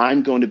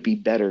 I'm going to be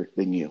better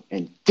than you.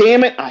 And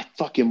damn it, I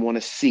fucking want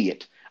to see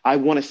it. I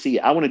want to see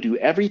it. I want to do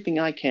everything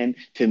I can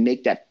to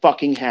make that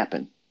fucking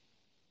happen.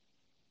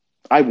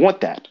 I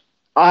want that.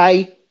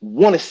 I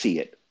want to see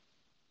it.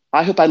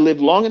 I hope I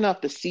live long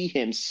enough to see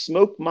him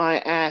smoke my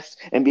ass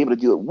and be able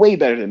to do it way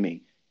better than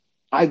me.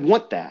 I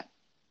want that.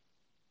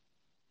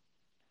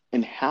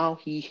 And how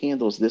he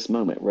handles this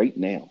moment right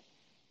now,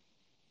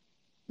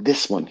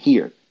 this one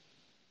here,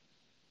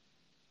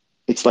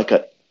 it's like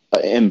a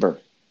ember.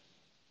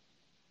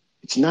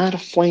 It's not a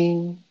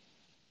flame.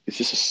 It's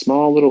just a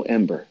small little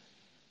ember.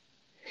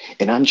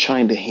 And I'm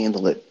trying to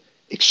handle it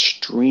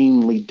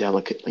extremely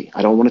delicately.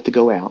 I don't want it to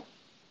go out,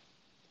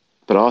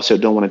 but I also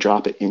don't want to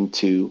drop it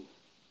into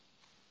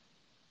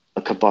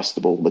a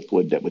combustible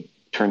liquid that would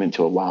turn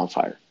into a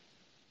wildfire,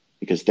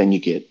 because then you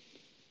get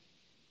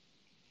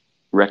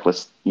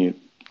reckless,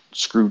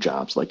 screw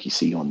jobs like you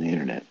see on the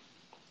internet.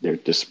 They're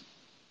just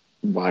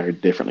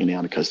wired differently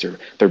now because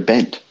they're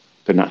bent.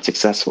 They're not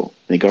successful.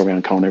 They go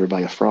around calling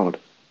everybody a fraud,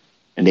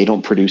 and they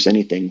don't produce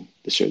anything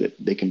to show that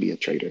they can be a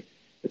trader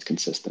that's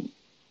consistent.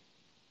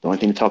 The only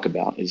thing to talk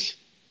about is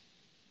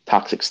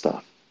toxic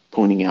stuff.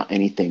 pointing out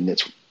anything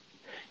that's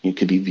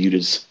could be viewed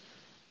as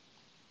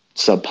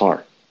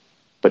subpar,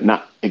 but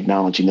not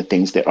acknowledging the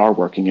things that are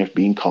working or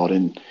being called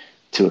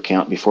into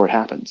account before it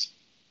happens.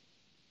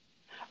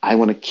 I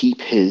want to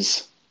keep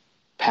his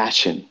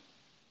passion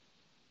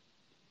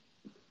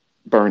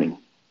burning.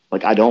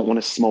 Like, I don't want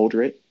to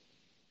smolder it,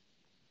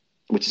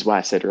 which is why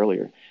I said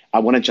earlier, I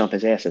want to jump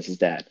his ass as his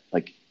dad.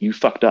 Like, you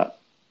fucked up,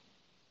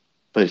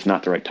 but it's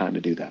not the right time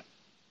to do that.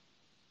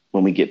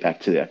 When we get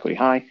back to the equity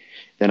high,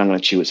 then I'm going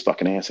to chew his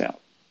fucking ass out.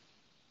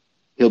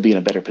 He'll be in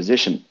a better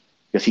position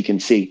because he can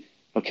see,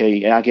 okay,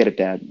 yeah, I get it,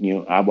 Dad.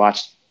 I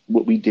watched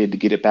what we did to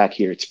get it back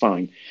here. It's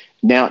fine.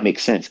 Now it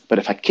makes sense. But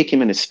if I kick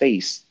him in his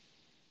face,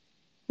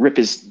 rip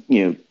his,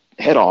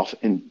 head off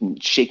and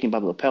shake him by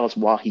the lapels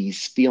while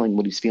he's feeling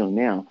what he's feeling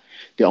now,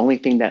 the only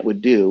thing that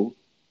would do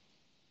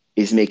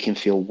is make him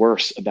feel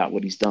worse about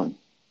what he's done.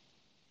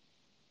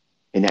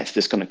 And that's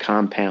just going to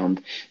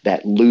compound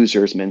that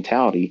loser's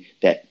mentality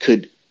that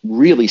could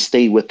really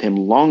stay with him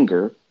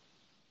longer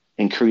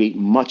and create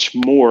much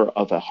more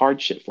of a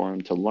hardship for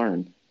him to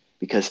learn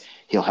because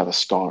he'll have a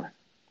scar.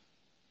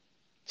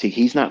 See,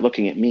 he's not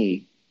looking at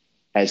me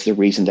as the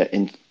reason that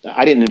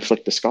I didn't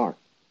inflict the scar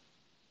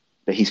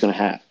that he's going to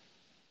have.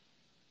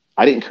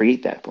 I didn't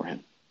create that for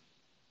him.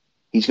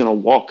 He's going to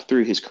walk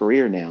through his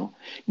career now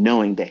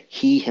knowing that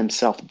he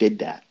himself did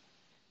that.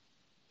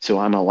 So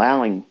I'm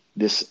allowing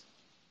this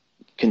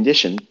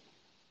condition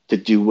to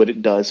do what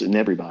it does in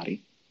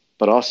everybody,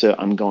 but also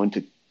I'm going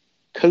to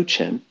coach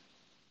him,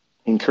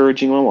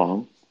 encouraging him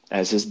along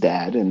as his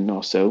dad and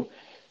also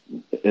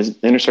as an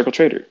inner circle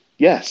trader.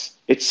 Yes,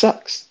 it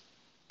sucks,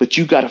 but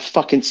you got to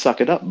fucking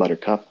suck it up,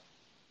 Buttercup.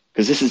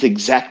 Because this is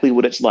exactly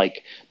what it's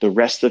like the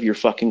rest of your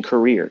fucking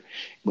career.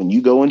 When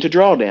you go into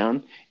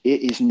drawdown,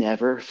 it is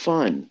never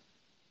fun.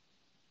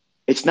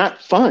 It's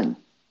not fun.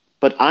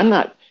 But I'm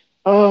not,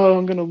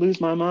 I'm going to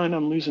lose my mind.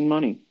 I'm losing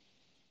money.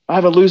 I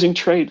have a losing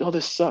trade. Oh,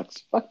 this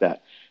sucks. Fuck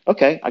that.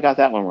 Okay, I got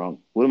that one wrong.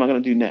 What am I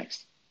going to do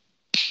next?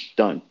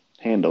 Done.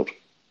 Handled.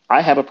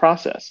 I have a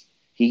process.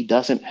 He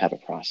doesn't have a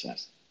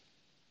process.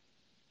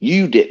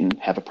 You didn't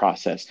have a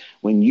process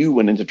when you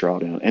went into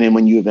drawdown, and then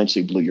when you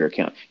eventually blew your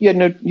account, you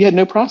had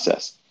no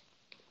process.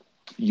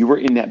 You were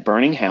in that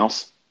burning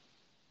house,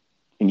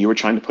 and you were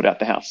trying to put out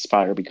the house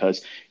fire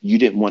because you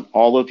didn't want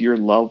all of your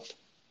loved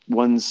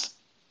ones'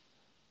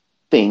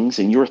 things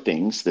and your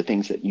things, the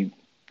things that you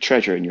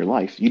treasure in your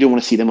life. You didn't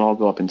want to see them all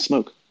go up in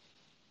smoke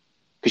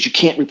because you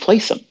can't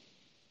replace them.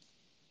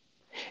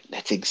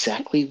 That's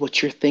exactly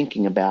what you're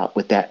thinking about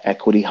with that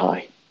equity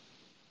high.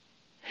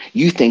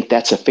 You think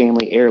that's a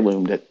family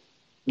heirloom that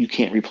you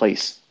can't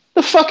replace.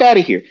 The fuck out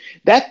of here.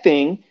 That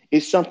thing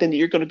is something that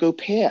you're going to go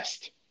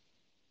past.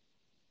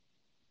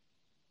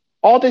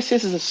 All this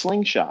is a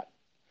slingshot.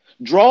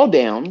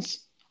 Drawdowns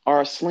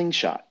are a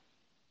slingshot.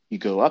 You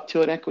go up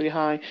to an equity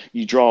high,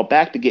 you draw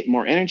back to get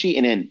more energy,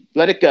 and then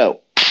let it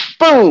go.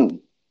 Boom!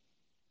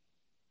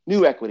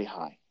 New equity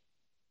high.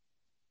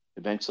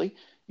 Eventually,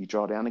 you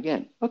draw down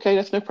again. Okay,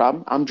 that's no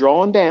problem. I'm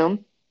drawing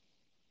down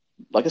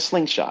like a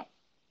slingshot.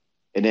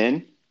 And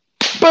then,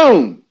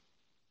 boom!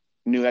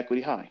 New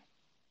equity high.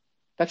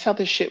 That's how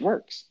this shit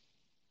works.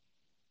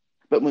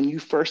 But when you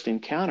first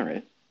encounter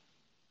it,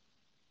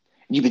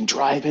 you've been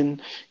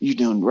driving, you're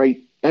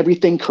doing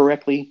everything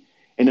correctly,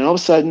 and then all of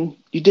a sudden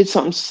you did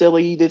something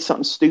silly, you did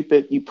something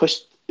stupid, you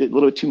pushed it a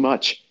little bit too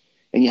much,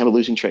 and you have a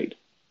losing trade.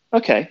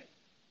 Okay,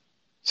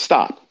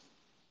 stop.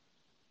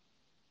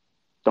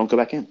 Don't go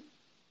back in.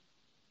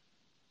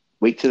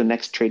 Wait till the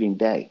next trading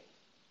day.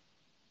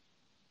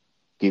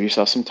 Give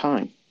yourself some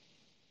time.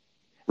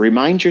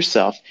 Remind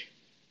yourself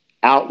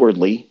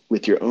outwardly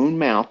with your own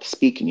mouth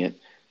speaking it.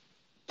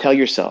 Tell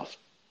yourself,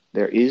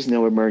 there is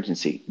no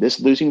emergency. This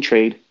losing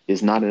trade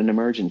is not an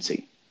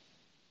emergency.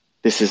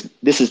 This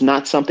is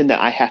not something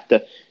that I have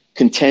to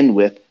contend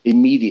with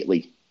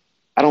immediately.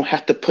 I don't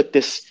have to put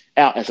this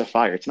out as a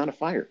fire. It's not a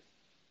fire.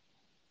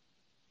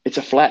 It's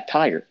a flat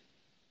tire.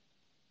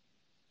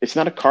 It's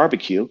not a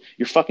barbecue.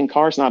 Your fucking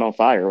car's not on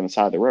fire on the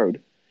side of the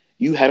road.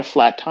 You had a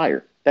flat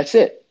tire. That's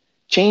it.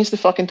 Change the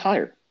fucking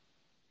tire.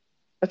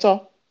 That's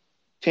all.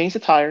 Change the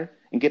tire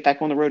and get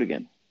back on the road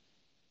again.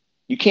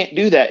 You can't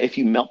do that if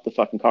you melt the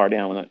fucking car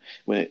down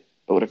with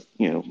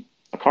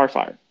a car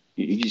fire.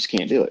 You just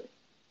can't do it.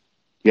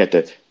 You have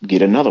to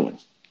get another one.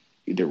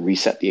 Either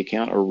reset the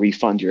account or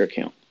refund your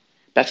account.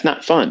 That's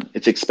not fun.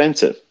 It's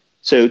expensive.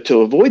 So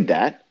to avoid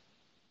that,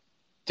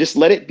 just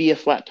let it be a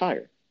flat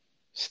tire.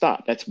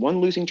 Stop. That's one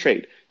losing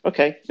trade.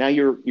 Okay, now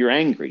you're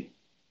angry.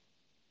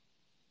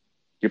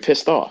 You're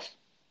pissed off.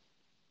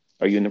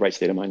 Are you in the right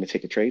state of mind to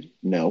take a trade?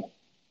 No.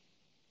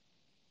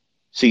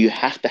 So you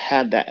have to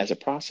have that as a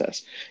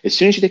process. As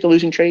soon as you take a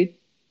losing trade,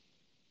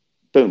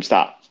 boom,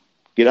 stop.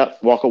 Get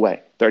up, walk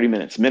away. 30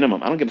 minutes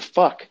minimum. I don't give a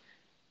fuck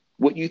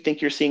what you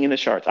think you're seeing in the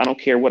charts. I don't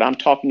care what I'm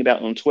talking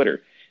about on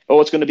Twitter.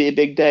 Oh, it's going to be a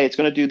big day. It's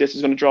going to do this.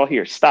 It's going to draw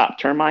here. Stop.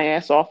 Turn my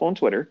ass off on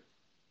Twitter.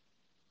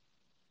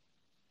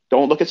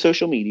 Don't look at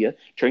social media.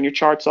 Turn your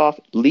charts off.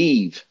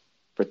 Leave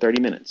for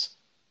 30 minutes.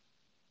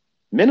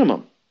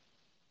 Minimum.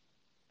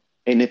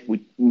 And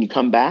when you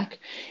come back,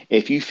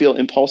 if you feel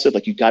impulsive,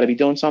 like you got to be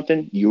doing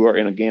something, you are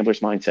in a gambler's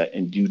mindset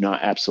and do not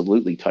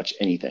absolutely touch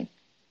anything.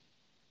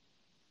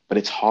 But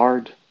it's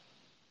hard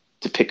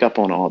to pick up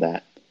on all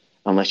that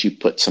unless you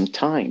put some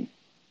time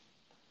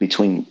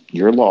between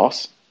your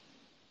loss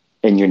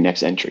and your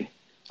next entry.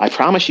 I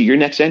promise you, your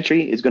next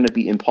entry is going to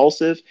be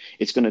impulsive.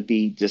 It's going to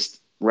be just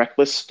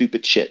reckless,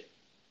 stupid shit.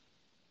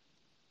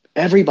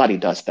 Everybody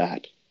does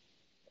that.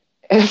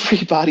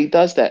 Everybody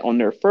does that on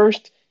their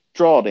first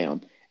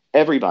drawdown.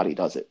 Everybody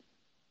does it.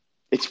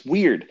 It's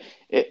weird.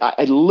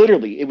 I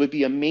literally, it would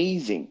be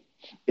amazing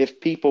if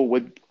people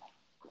would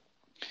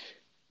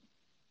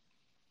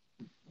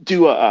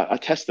do a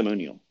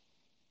testimonial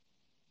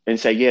and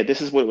say, yeah,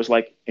 this is what it was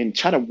like, and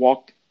try to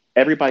walk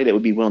everybody that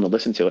would be willing to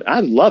listen to it. I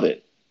love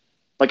it.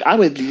 Like, I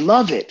would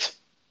love it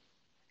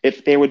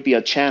if there would be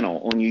a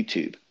channel on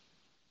YouTube.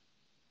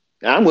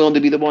 I'm willing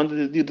to be the one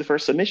to do the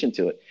first submission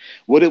to it.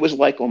 What it was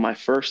like on my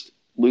first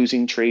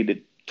losing trade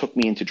that took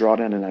me into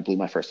drawdown and I blew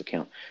my first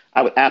account.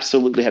 I would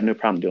absolutely have no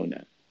problem doing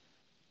that,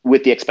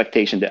 with the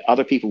expectation that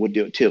other people would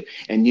do it too.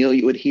 And you know,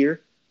 you would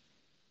hear,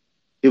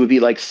 it would be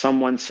like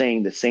someone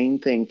saying the same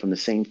thing from the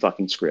same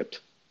fucking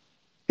script.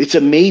 It's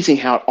amazing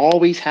how it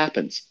always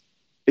happens.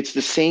 It's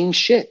the same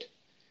shit.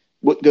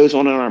 What goes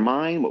on in our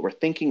mind, what we're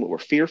thinking, what we're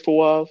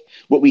fearful of,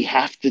 what we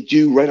have to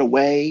do right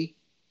away.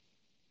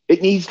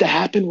 It needs to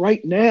happen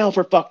right now,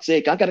 for fuck's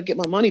sake. I got to get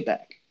my money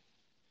back.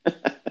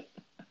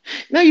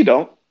 No, you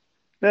don't.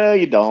 No,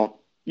 you don't.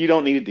 You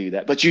don't need to do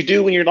that. But you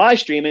do when you're live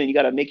streaming, and you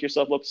got to make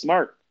yourself look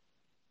smart.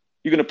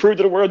 You're going to prove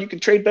to the world you can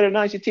trade better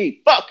than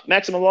ICT. Fuck,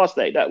 maximum loss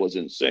day. That was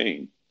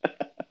insane.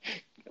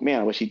 Man,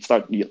 I wish he'd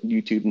start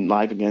YouTube and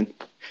live again.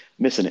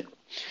 Missing it.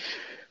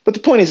 But the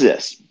point is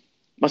this.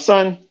 My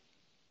son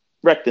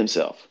wrecked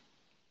himself.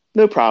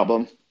 No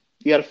problem.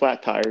 You got a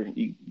flat tire.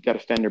 You got a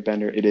fender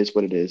bender. It is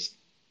what it is.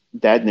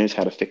 Dad knows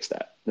how to fix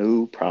that.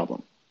 No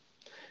problem.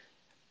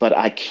 But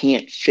I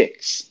can't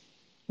fix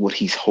what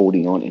he's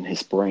holding on in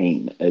his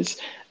brain as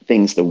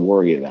things to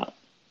worry about,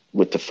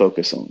 what to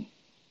focus on.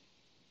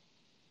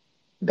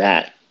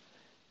 That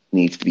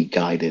needs to be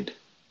guided,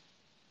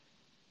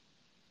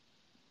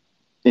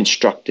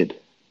 instructed,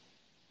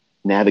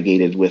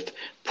 navigated with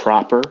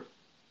proper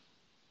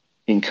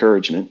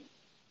encouragement,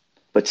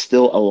 but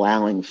still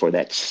allowing for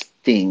that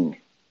sting.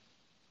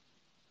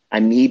 I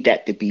need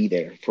that to be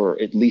there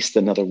for at least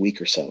another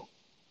week or so.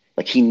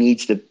 Like, he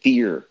needs to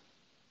fear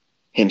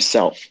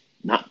himself,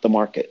 not the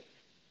market,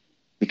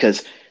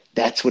 because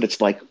that's what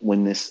it's like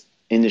when this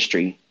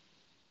industry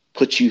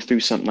puts you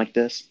through something like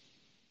this.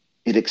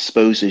 It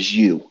exposes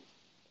you.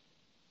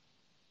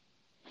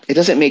 It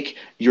doesn't make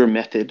your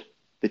method,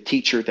 the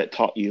teacher that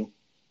taught you,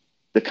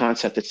 the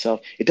concept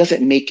itself, it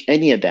doesn't make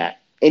any of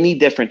that any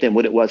different than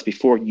what it was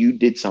before you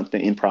did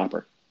something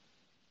improper.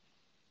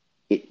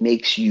 It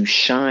makes you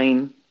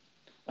shine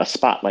a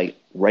spotlight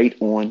right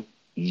on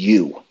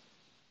you.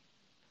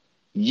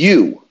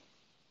 You,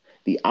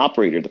 the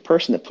operator, the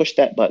person that pushed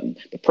that button,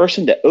 the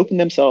person that opened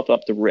themselves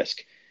up to risk.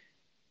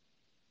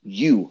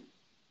 You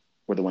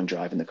were the one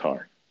driving the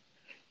car.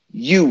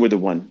 You were the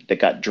one that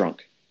got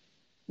drunk.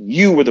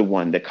 You were the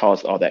one that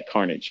caused all that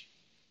carnage.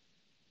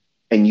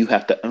 And you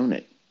have to own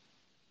it.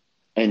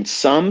 And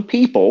some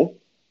people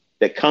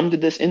that come to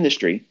this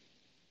industry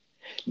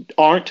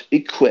aren't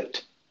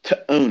equipped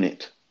to own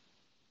it.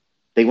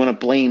 They want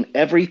to blame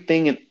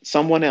everything and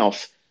someone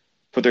else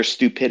for their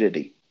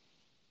stupidity,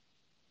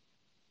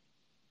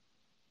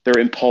 their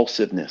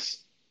impulsiveness,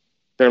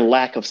 their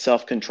lack of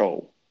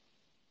self-control.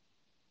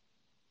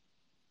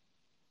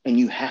 And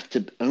you have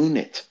to own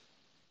it.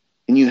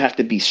 And you have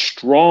to be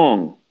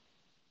strong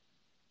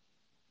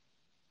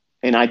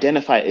and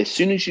identify it. As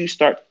soon as you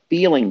start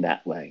feeling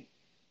that way,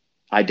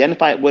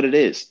 identify what it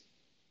is.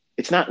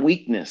 It's not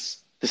weakness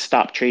to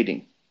stop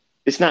trading.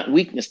 It's not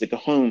weakness to go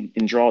home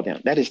and draw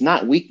down. That is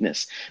not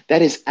weakness.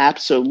 That is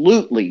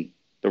absolutely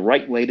the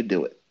right way to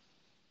do it.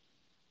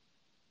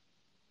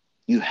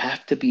 You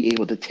have to be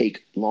able to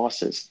take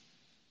losses.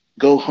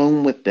 Go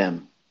home with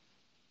them.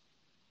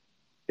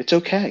 It's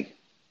okay.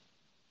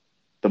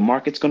 The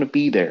market's going to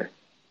be there.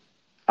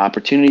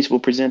 Opportunities will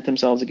present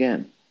themselves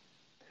again.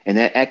 And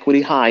that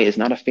equity high is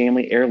not a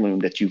family heirloom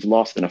that you've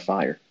lost in a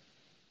fire.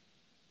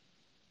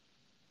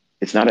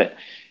 It's not an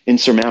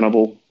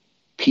insurmountable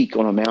peak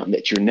on a mountain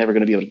that you're never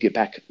going to be able to get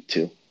back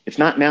to. It's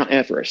not Mount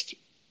Everest.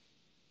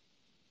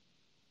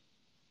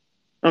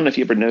 I don't know if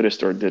you ever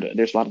noticed or did.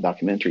 There's a lot of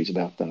documentaries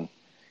about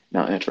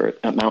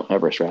Mount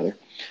Everest rather.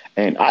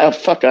 And I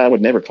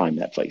would never climb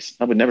that place.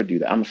 I would never do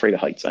that. I'm afraid of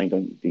heights. I ain't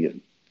going to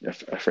be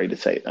afraid to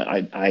say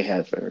it. I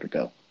have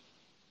vertigo.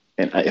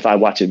 And if I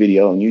watch a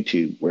video on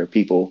YouTube where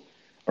people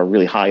are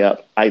really high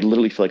up, I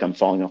literally feel like I'm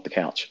falling off the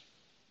couch.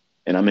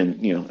 And I'm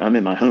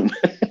in my home,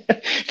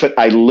 but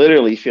I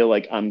literally feel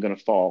like I'm going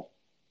to fall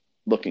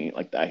looking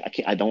like that.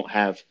 I don't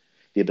have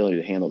the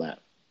ability to handle that.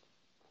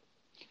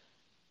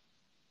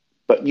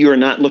 But you're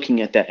not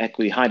looking at that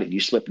equity high that you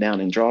slip down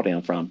and draw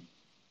down from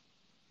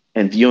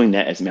and viewing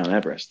that as Mount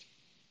Everest.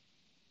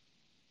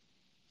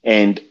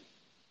 And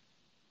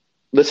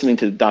listening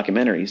to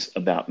documentaries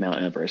about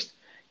Mount Everest,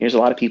 there's a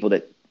lot of people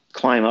that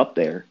climb up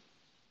there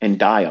and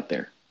die up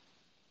there,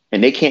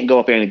 and they can't go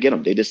up there and get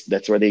them.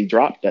 That's where they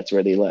drop. That's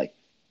where they lay,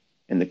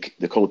 and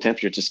the cold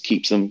temperature just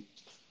keeps them,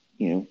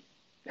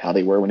 how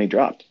they were when they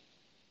dropped.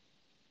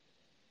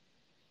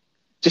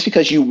 Just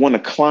because you want to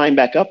climb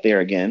back up there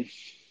again,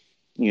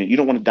 you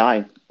don't want to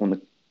die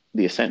on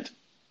the ascent,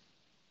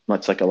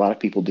 much like a lot of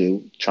people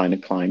do trying to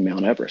climb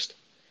Mount Everest.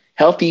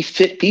 Healthy,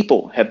 fit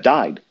people have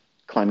died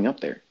climbing up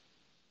there.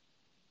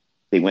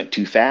 They went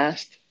too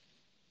fast.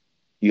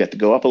 You have to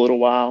go up a little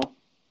while,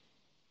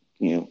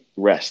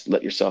 rest,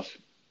 let yourself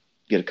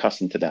get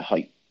accustomed to that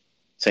height.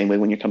 Same way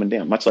when you're coming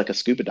down, much like a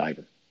scuba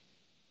diver.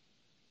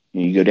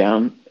 You go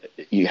down,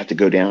 you have to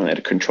go down at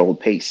a controlled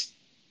pace.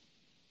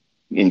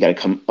 And you got to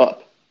come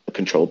up a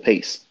controlled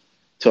pace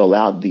to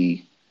allow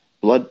the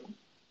blood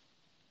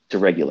to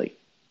regulate.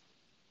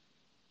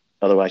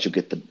 Otherwise, you'll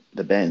get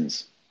the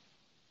bends.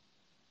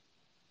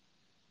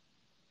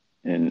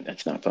 And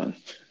that's not fun.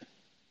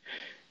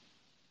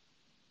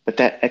 But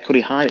that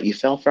equity high that you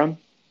fell from,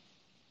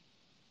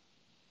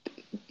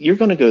 you're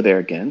going to go there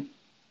again,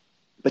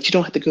 but you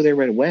don't have to go there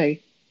right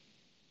away.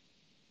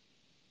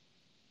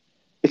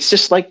 It's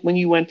just like when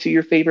you went to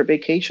your favorite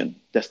vacation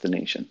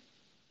destination.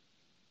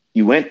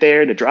 You went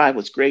there, the drive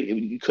was great.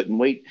 You couldn't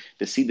wait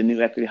to see the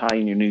new equity high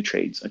in your new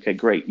trades. Okay,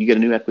 great. You get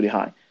a new equity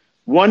high.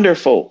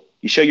 Wonderful.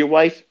 You show your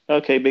wife,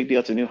 okay, big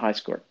deal. It's a new high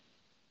score.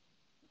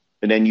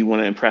 And then you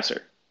want to impress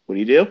her. What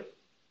do?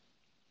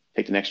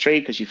 Take the next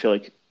trade because you feel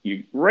like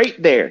you're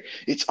right there.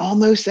 It's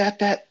almost at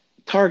that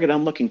target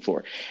I'm looking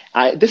for.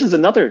 This is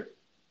another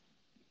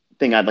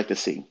thing I'd like to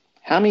see.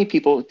 How many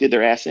people did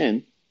their ass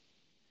in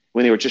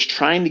when they were just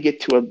trying to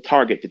get to a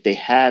target that they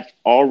have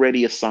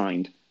already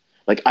assigned?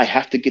 Like, I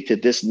have to get to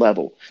this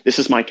level. This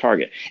is my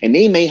target. And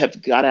they may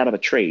have got out of a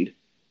trade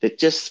that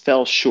just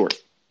fell short.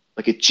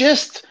 Like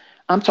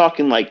I'm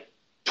talking like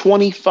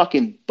 20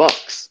 fucking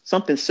bucks.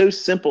 Something so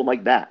simple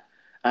like that.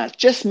 I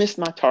just missed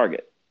my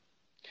target.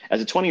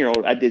 As a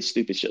 20-year-old, I did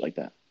stupid shit like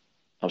that.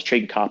 I was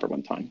trading copper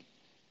one time.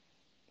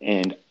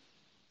 And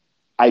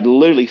I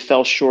literally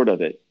fell short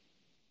of it.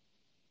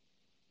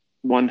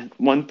 One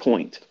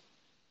point.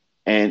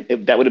 And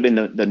that would have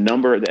been the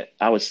number that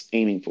I was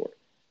aiming for.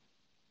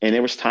 And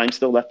there was time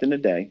still left in the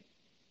day.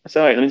 I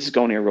said, all right, let me just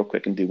go in here real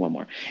quick and do one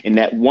more. In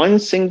that one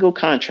single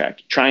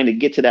contract, trying to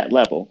get to that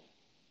level,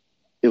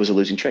 it was a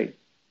losing trade.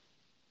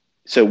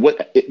 So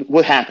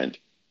what happened?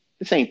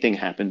 The same thing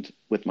happened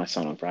with my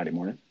son on Friday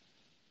morning.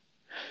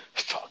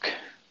 Fuck.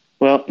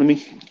 Well,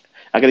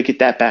 I got to get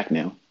that back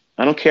now.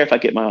 I don't care if I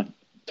get my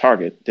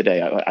target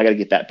today. I got to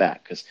get that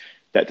back because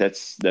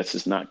that's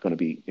just not going to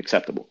be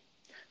acceptable.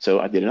 So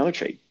I did another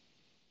trade,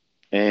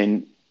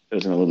 and it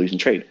was another losing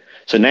trade.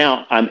 So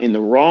now I'm in the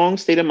wrong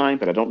state of mind,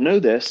 but I don't know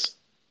this.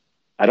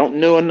 I don't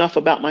know enough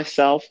about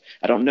myself.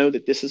 I don't know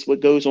that this is what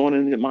goes on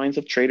in the minds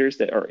of traders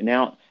that are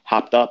now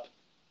hopped up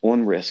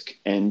on risk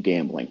and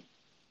gambling.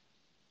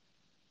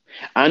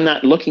 I'm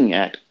not looking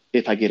at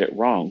if I get it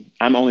wrong.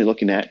 I'm only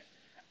looking at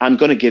I'm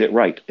going to get it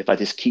right if I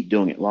just keep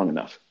doing it long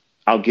enough.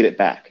 I'll get it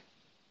back.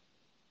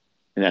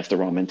 And that's the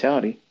wrong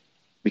mentality.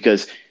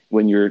 Because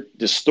when you're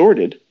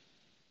distorted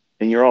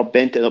and you're all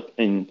bent up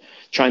and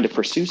trying to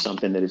pursue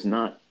something that is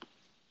not,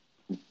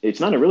 it's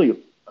not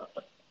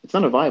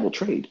a viable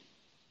trade.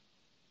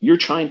 You're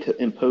trying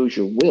to impose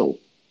your will.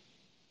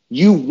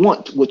 You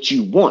want what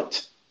you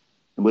want.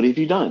 And what have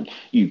you done?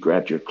 You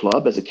grabbed your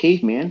club as a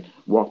caveman,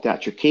 walked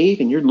out your cave,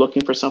 and you're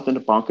looking for something to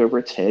bonk over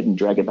its head and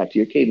drag it back to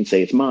your cave and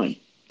say it's mine.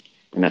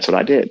 And that's what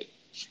I did.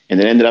 And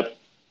then ended up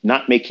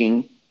not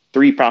making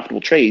 3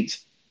 profitable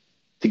trades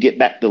to get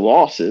back the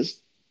losses.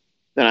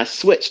 Then I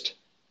switched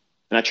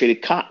and I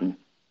traded cotton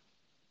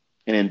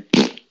and then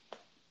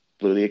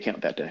blew the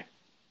account that day.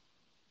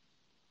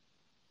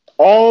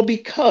 All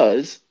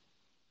because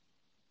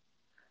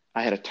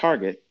I had a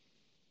target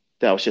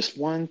that I was just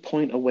 1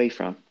 point away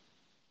from.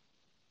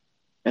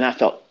 And I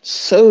felt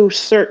so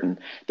certain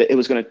that it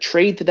was going to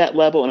trade to that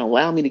level and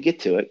allow me to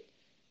get to it.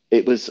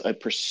 It was a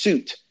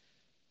pursuit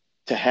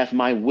to have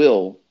my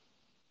will,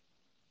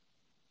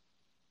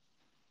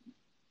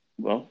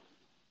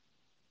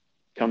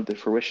 come to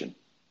fruition.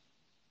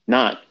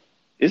 Not,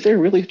 is there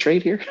really a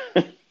trade here?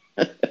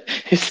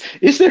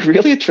 Is there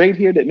really a trade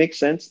here that makes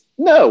sense?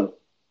 No,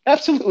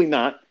 absolutely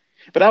not.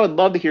 But I would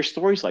love to hear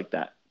stories like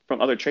that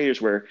from other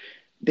traders where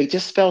they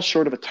just fell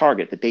short of a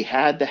target that they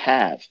had to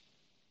have.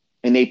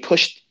 And they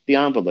pushed the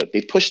envelope.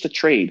 They pushed the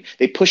trade.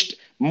 They pushed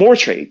more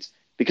trades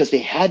because they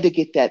had to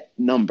get that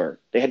number.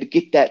 They had to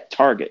get that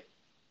target.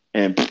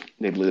 And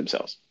they blew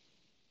themselves.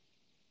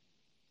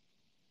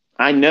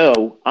 I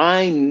know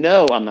I'm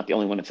not the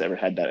only one that's ever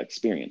had that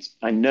experience.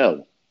 I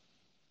know.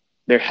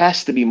 There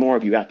has to be more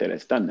of you out there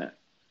that's done that.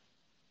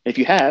 If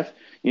you have,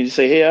 you just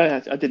say, hey,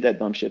 I did that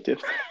dumb shit too.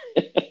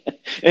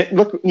 And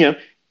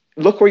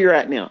look where you're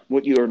at now,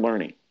 what you are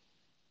learning.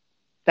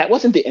 That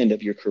wasn't the end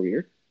of your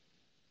career.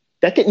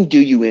 That didn't do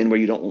you in where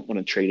you don't want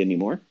to trade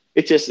anymore.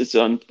 It's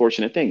an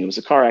unfortunate thing. It was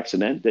a car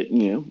accident that,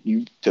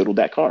 you totaled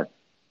that car.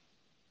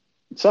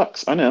 It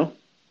sucks. I know.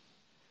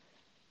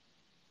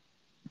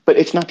 But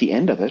it's not the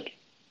end of it.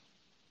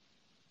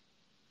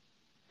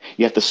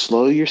 You have to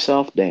slow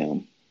yourself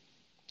down,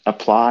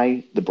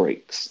 apply the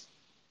brakes,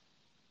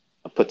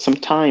 put some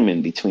time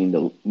in between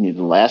the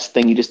last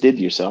thing you just did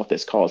to yourself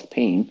that's caused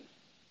pain,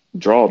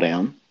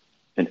 drawdown,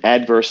 an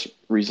adverse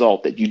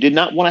result that you did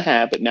not want to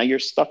have, but now you're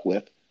stuck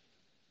with.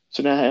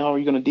 So now how are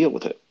you going to deal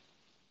with it?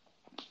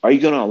 Are you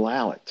going to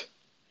allow it?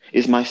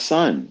 Is my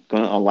son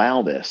going to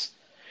allow this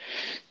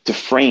to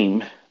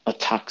frame a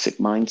toxic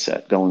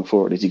mindset going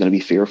forward? Is he going to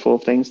be fearful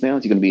of things now?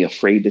 Is he going to be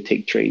afraid to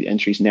take trade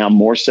entries now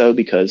more so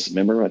because,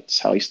 remember, that's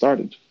how he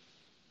started.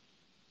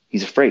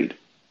 He's afraid.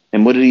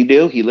 And what did he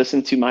do? He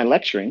listened to my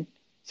lecturing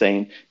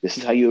saying, this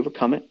is how you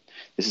overcome it.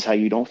 This is how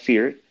you don't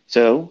fear it.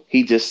 So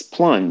he just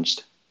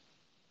plunged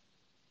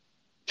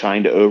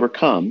trying to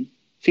overcome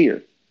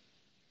fear.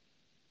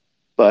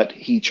 But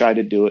he tried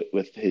to do it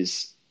with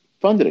his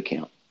funded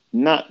account,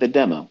 not the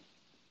demo.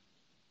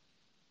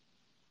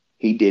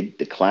 He did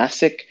the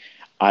classic,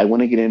 I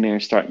want to get in there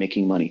and start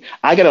making money.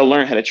 I got to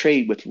learn how to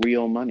trade with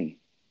real money.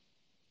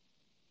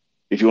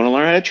 If you want to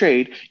learn how to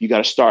trade, you got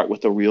to start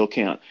with a real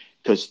account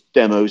because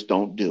demos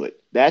don't do it.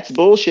 That's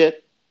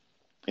bullshit.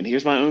 And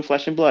here's my own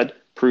flesh and blood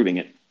proving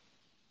it.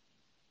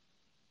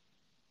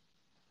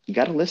 You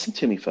got to listen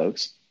to me,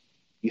 folks.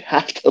 You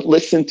have to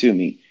listen to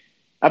me.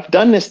 I've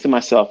done this to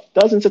myself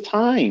dozens of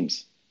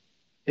times.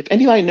 If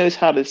anybody knows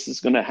how this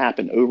is going to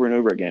happen over and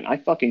over again, I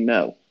fucking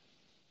know.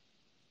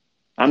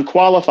 I'm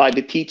qualified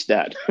to teach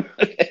that.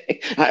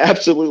 I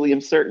absolutely am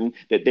certain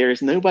that there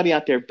is nobody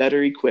out there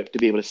better equipped to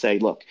be able to say,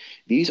 look,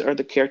 these are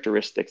the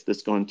characteristics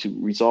that's going to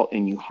result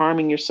in you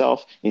harming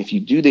yourself. And if you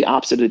do the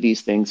opposite of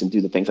these things and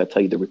do the things I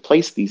tell you to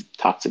replace these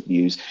toxic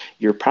views,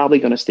 you're probably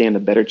going to stand a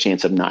better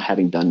chance of not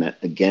having done that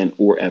again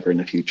or ever in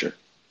the future.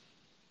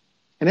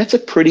 And that's a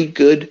pretty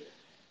good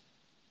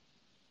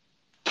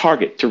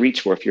target to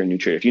reach for if you're a new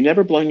trader. If you've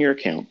never blown your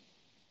account,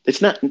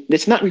 it's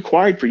not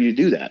required for you to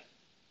do that.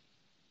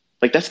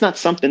 Like that's not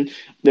something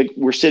that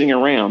we're sitting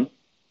around,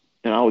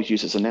 and I always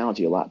use this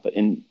analogy a lot, but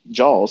in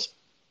Jaws,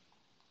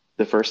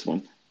 the first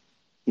one,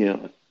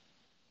 they're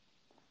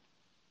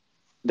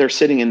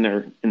sitting in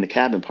the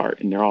cabin part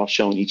and they're all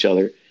showing each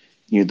other,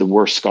 the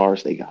worst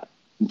scars they got.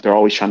 They're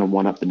always trying to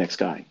one up the next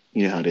guy.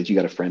 You know how it is. You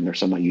got a friend or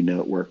somebody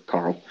at work,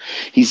 Carl.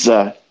 He's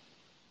got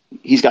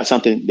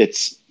something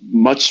that's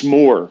much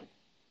more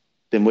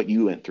than what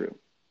you went through.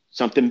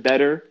 Something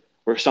better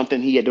or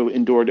something he had to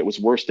endure that was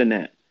worse than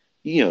that.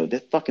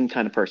 That fucking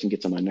kind of person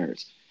gets on my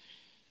nerves.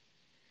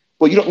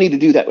 Well, you don't need to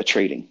do that with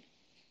trading.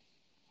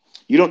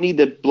 You don't need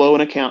to blow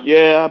an account.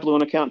 Yeah, I blew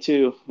an account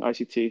too.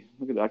 ICT.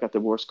 Look at that. I got the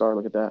war scar.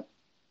 Look at that.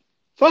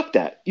 Fuck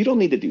that. You don't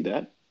need to do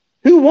that.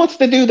 Who wants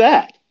to do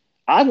that?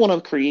 I want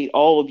to create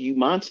all of you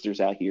monsters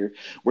out here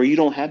where you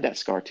don't have that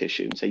scar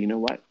tissue and say, you know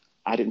what?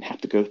 I didn't have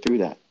to go through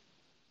that.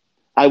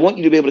 I want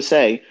you to be able to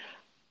say,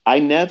 I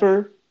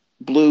never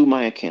blew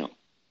my account.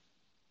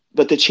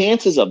 But the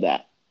chances of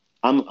that,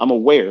 I'm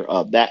aware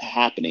of that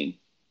happening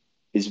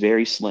is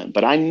very slim.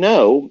 But I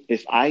know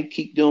if I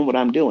keep doing what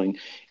I'm doing,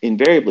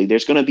 invariably,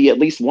 there's going to be at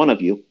least one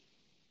of you.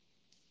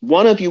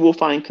 One of you will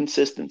find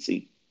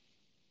consistency,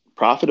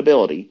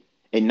 profitability,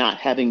 in not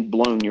having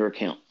blown your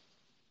account.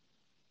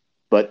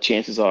 But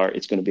chances are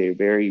it's going to be a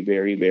very,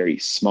 very, very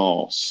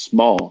small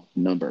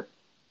number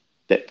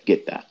that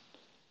get that.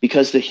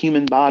 Because the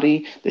human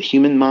body, the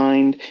human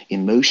mind,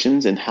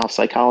 emotions, and how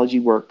psychology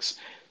works,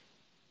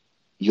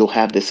 you'll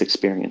have this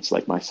experience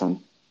like my son.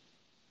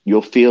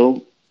 You'll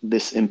feel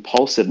this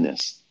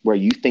impulsiveness where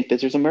you think that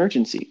there's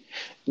emergency.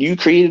 You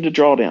created a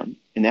drawdown,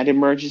 and that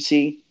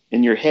emergency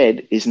in your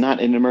head is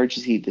not an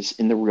emergency that's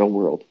in the real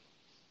world.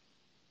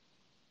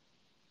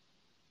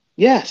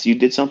 Yes, you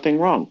did something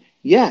wrong.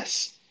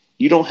 Yes,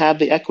 you don't have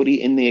the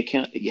equity in the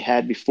account that you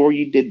had before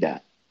you did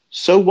that.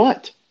 So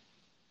what?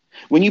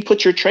 When you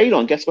put your trade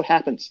on, guess what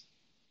happens?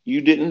 You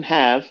didn't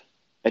have,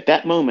 at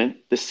that moment,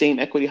 the same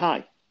equity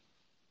high.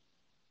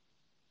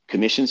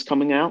 Commissions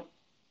coming out.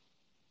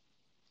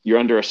 You're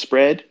under a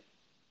spread.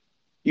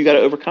 You got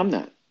to overcome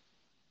that.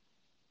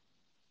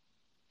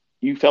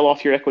 You fell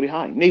off your equity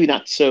high. Maybe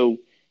not so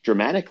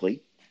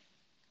dramatically,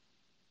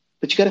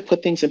 but you got to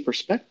put things in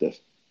perspective.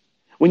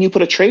 When you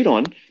put a trade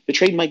on, the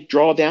trade might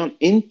draw down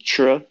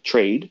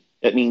intra-trade.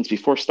 That means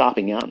before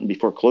stopping out and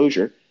before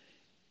closure.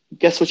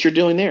 Guess what you're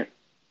doing there?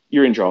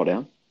 You're in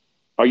drawdown.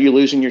 Are you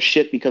losing your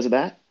shit because of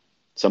that?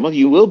 Some of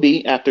you will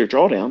be after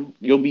drawdown.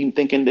 You'll be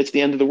thinking it's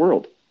the end of the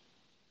world.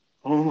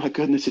 Oh my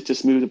goodness, it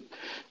just moved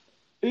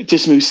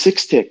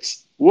 6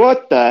 ticks.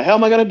 What the hell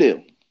am I going to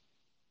do?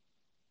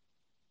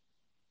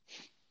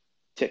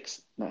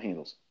 Ticks, not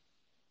handles.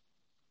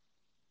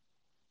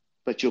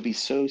 But you'll be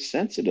so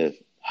sensitive,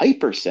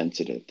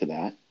 hypersensitive to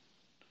that.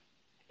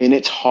 And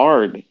it's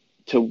hard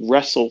to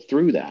wrestle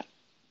through that.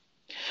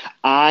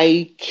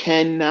 I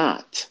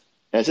cannot,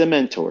 as a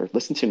mentor,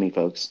 listen to me,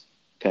 folks,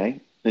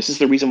 okay? This is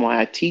the reason why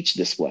I teach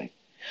this way.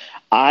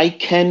 I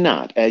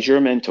cannot, as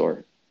your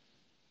mentor,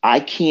 I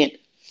can't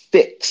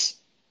fix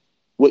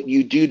what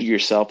you do to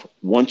yourself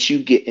once you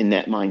get in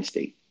that mind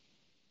state.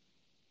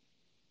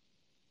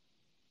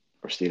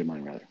 Or state of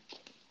mind, rather.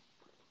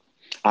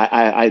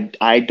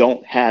 I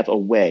don't have a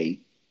way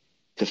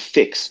to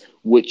fix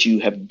what you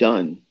have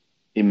done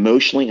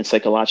emotionally and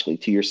psychologically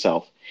to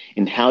yourself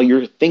and how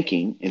you're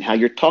thinking and how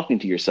you're talking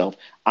to yourself.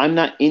 I'm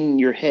not in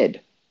your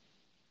head.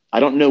 I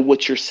don't know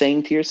what you're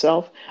saying to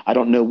yourself. I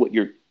don't know what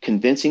you're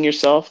convincing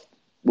yourself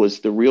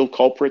was the real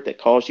culprit that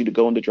caused you to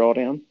go into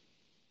drawdown.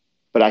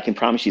 But I can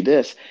promise you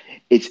this,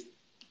 it's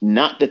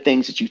not the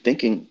things that you're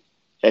thinking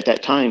at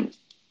that time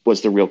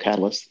was the real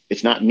catalyst.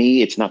 It's not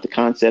me. It's not the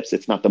concepts.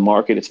 It's not the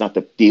market. It's not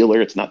the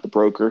dealer. It's not the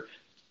broker.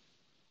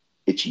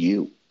 It's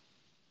you.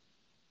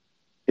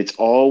 It's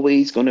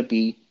always going to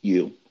be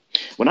you.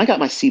 When I got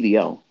my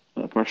CDL,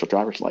 a commercial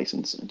driver's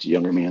license, as a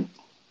younger man,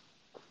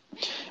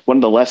 one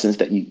of the lessons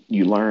that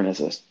you learn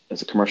as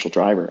a commercial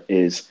driver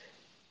is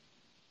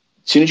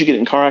as soon as you get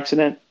in a car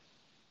accident,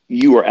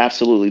 you are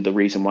absolutely the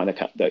reason why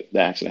the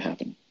accident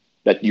happened,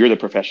 that you're the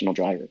professional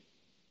driver.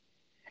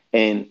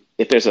 And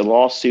if there's a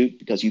lawsuit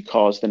because you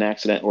caused an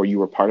accident or you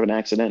were part of an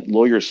accident,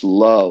 lawyers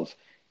love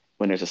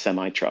when there's a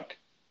semi truck,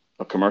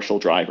 a commercial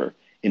driver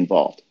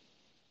involved.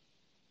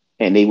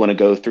 And they want to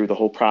go through the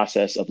whole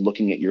process of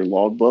looking at your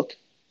logbook.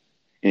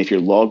 And if your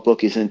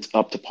logbook isn't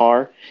up to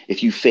par,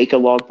 if you fake a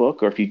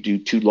logbook or if you do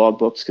two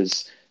logbooks,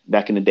 because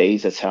back in the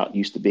days, that's how it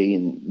used to be.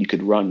 And you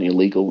could run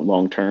illegal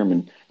long term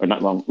and or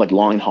not long, like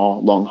long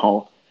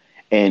haul.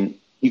 And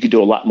you could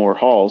do a lot more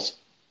hauls,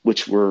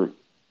 which were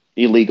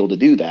illegal to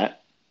do that.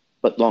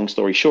 But long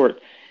story short,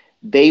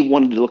 they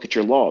wanted to look at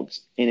your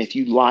logs. And if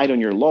you lied on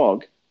your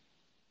log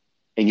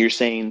and you're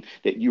saying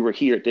that you were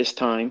here at this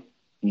time,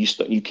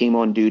 you came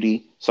on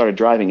duty, started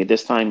driving at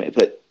this time,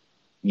 but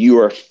you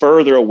are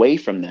further away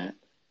from that,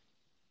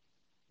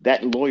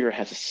 that lawyer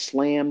has a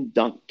slam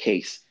dunk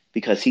case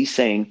because he's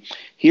saying,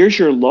 here's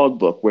your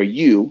logbook where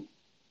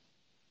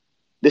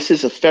this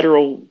is a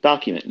federal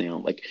document now.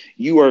 Like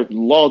you are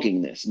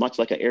logging this, much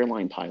like an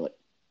airline pilot.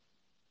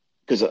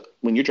 Because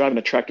when you're driving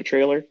a tractor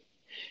trailer,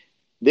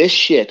 this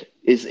shit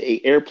is an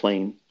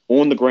airplane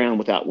on the ground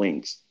without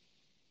wings.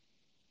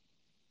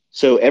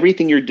 So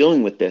everything you're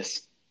doing with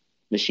this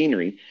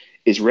machinery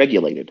is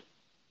regulated.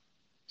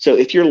 So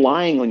if you're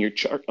lying on your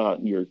chart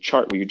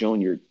where you're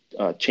doing your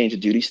change of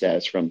duty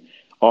status from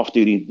off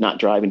duty, not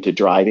driving to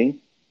driving,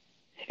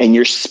 and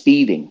you're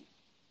speeding,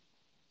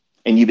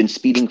 and you've been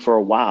speeding for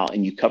a while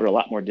and you cover a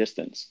lot more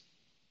distance.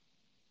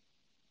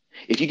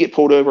 If you get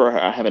pulled over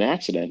or have an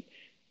accident,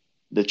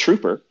 the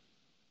trooper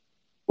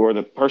or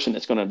the person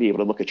that's going to be able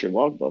to look at your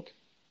logbook,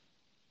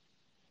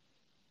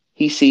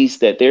 he sees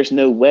that there's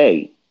no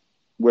way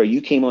where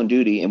you came on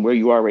duty and where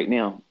you are right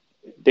now,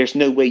 there's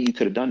no way you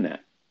could have done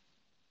that.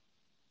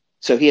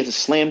 So he has a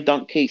slam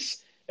dunk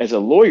case as a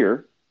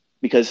lawyer,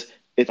 because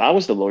if I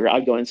was the lawyer,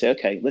 I'd go and say,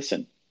 okay,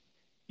 listen,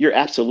 you're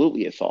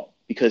absolutely at fault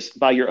because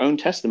by your own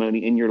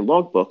testimony in your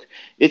logbook,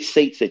 it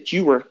states that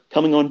you were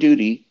coming on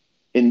duty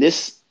in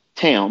this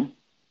town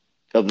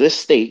of this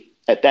state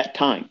at that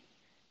time.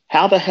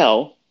 How the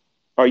hell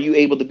are you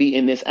able to be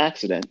in this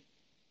accident?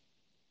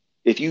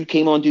 If you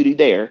came on duty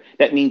there,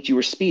 that means you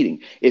were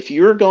speeding. If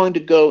you're going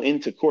to go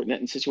into court in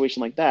a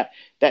situation like that,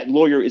 that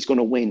lawyer is going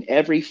to win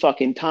every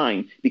fucking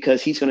time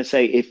because he's going to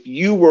say, if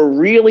you were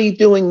really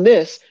doing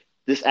this,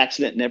 this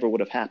accident never would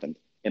have happened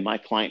and my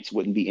clients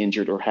wouldn't be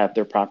injured or have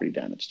their property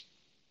damaged.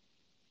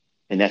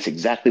 And that's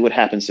exactly what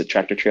happens to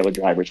tractor trailer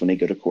drivers when they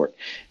go to court.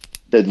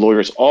 The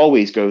lawyers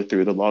always go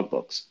through the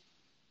logbooks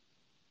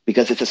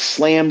because it's a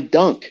slam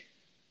dunk.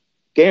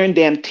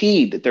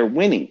 Guaranteed that they're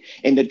winning.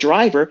 And the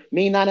driver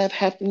may not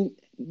have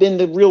been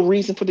the real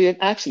reason for the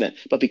accident,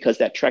 but because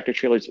that tractor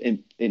trailer is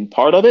in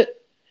part of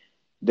it,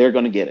 they're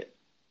going to get it.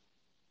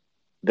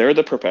 They're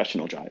the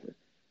professional driver.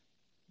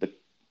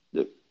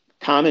 The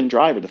common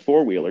driver, the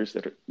four-wheelers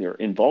that are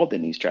involved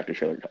in these tractor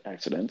trailer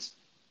accidents,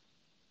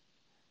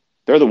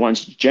 they're the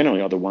ones, generally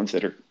are the ones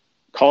that are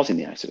causing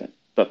the accident.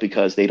 But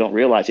because they don't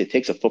realize it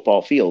takes a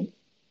football field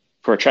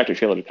for a tractor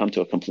trailer to come to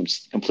a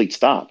complete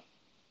stop,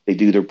 they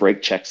do their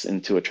brake checks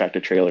into a tractor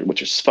trailer,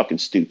 which is fucking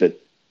stupid.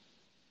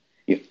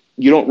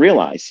 You don't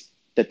realize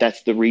that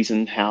that's the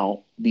reason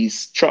how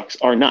these trucks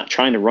are not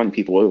trying to run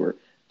people over.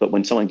 But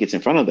when someone gets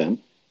in front of them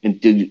and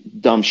do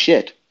dumb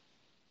shit,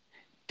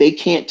 they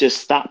can't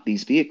just stop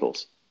these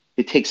vehicles.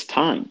 It takes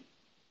time.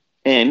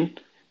 And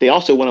they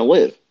also want to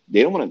live.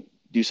 They don't want to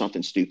do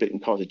something stupid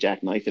and cause a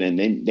jackknife. And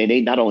then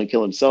they not only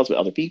kill themselves, but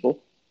other people.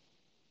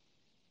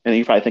 And then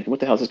you're probably thinking, what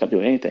the hell is this got to do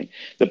with anything?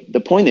 The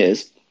point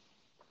is,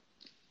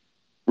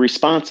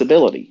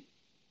 responsibility.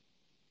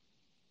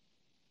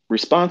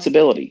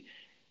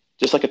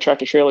 Just like a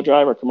tractor trailer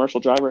driver, a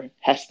commercial driver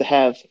has to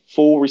have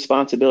full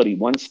responsibility.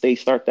 Once they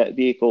start that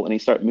vehicle and they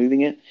start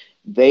moving it,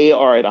 they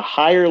are at a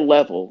higher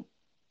level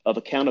of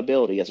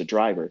accountability as a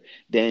driver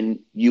than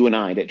you and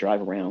I that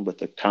drive around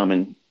with a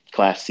common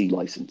Class C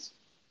license.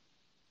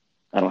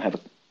 I don't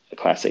have a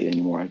Class A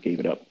anymore. I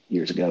gave it up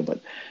years ago, but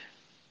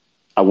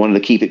I wanted to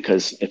keep it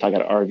because if I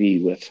got an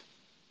RV with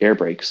air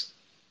brakes,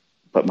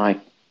 but my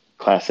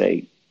Class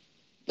A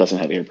doesn't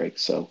have air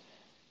brakes, so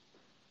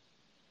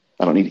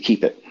I don't need to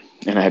keep it.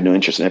 And I have no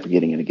interest in ever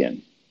getting it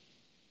again.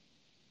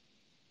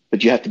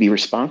 But you have to be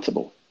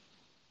responsible.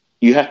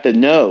 You have to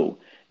know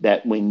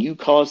that when you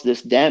cause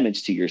this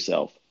damage to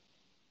yourself,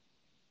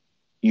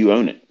 you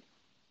own it.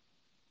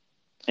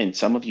 And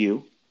some of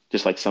you,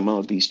 just like some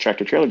of these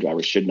tractor trailer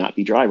drivers, should not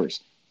be drivers.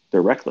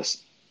 They're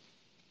reckless,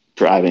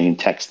 driving and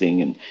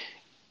texting and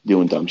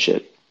doing dumb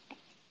shit.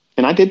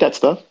 And I did that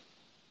stuff.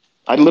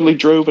 I literally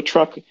drove a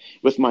truck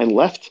with my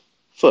left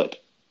foot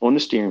on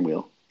the steering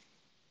wheel,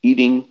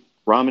 eating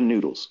ramen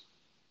noodles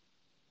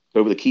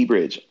over the Key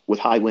Bridge with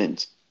high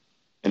winds.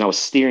 And I was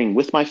steering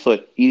with my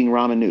foot, eating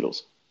ramen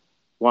noodles.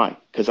 Why?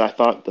 Because I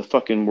thought the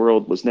fucking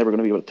world was never going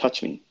to be able to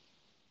touch me.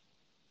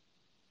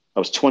 I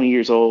was 20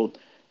 years old.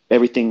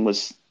 Everything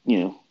was,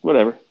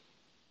 whatever.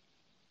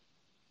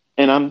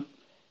 And I'm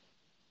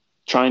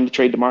trying to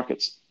trade the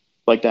markets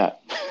like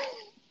that.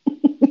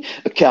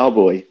 A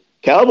cowboy.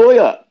 Cowboy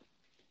up.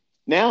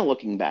 Now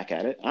looking back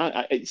at it,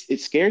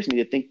 it scares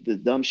me to think the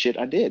dumb shit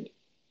I did,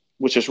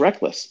 which was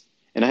reckless.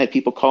 And I had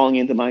people calling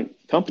into my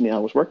company I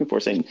was working for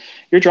saying,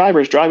 your driver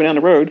is driving down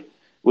the road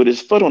with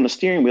his foot on the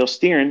steering wheel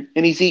steering,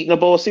 and he's eating a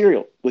bowl of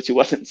cereal, which it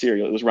wasn't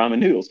cereal. It was ramen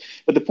noodles.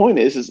 But the point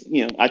is,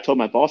 I told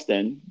my boss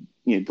then,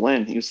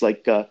 Glenn, he was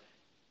like,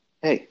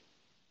 hey,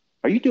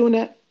 are you doing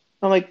that?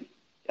 I'm like,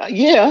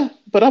 yeah,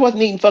 but I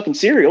wasn't eating fucking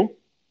cereal.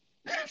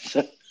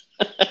 So,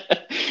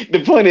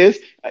 the point is,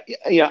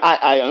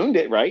 I owned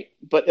it, right?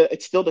 But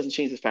it still doesn't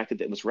change the fact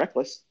that it was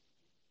reckless.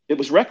 It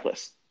was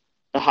reckless.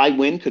 A high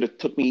wind could have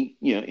took me,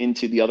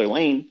 into the other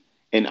lane,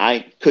 and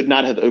I could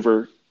not have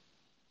but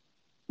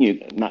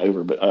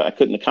I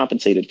couldn't have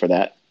compensated for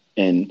that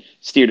and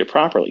steered it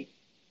properly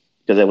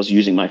because I was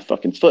using my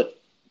fucking foot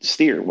to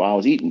steer while I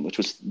was eating, which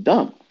was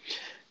dumb.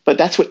 But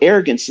that's what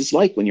arrogance is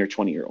like when you're a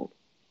 20-year-old.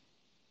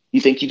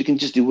 You think you can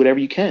just do whatever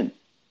you can,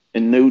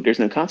 and there's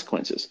no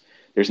consequences.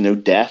 There's no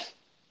death.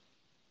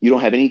 You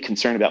don't have any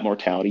concern about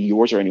mortality,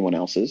 yours or anyone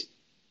else's.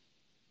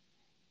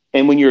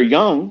 And when you're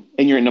young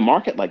and you're in a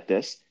market like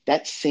this,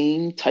 that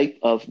same type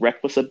of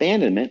reckless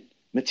abandonment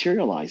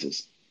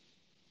materializes.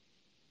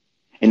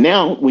 And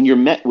now when you're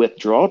met with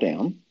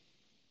drawdown,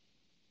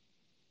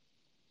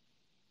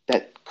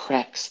 that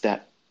cracks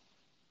that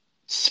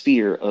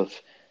sphere of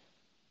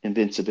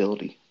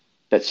invincibility,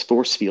 that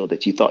force field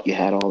that you thought you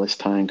had all this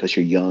time because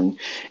you're young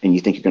and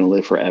you think you're going to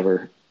live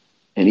forever.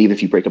 And even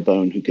if you break a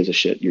bone, who gives a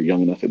shit? You're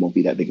young enough, it won't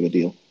be that big of a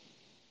deal.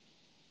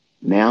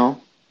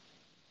 Now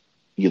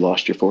you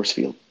lost your force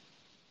field.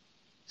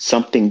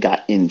 Something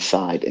got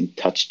inside and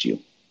touched you.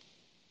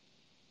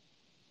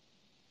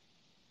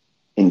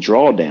 And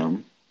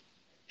drawdown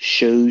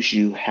shows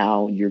you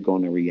how you're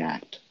going to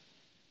react.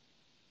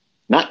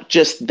 Not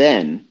just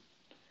then,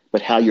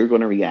 but how you're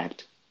going to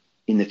react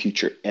in the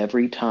future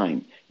every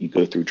time you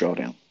go through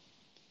drawdown.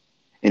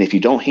 And if you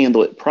don't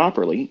handle it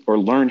properly or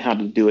learn how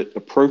to do it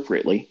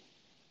appropriately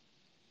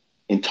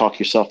and talk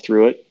yourself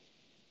through it,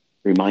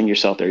 remind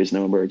yourself there is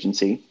no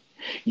emergency,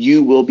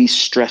 you will be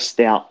stressed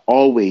out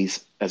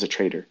always as a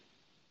trader,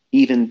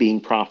 even being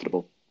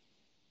profitable.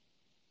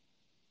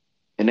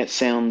 And that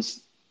sounds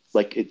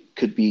like it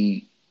could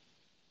be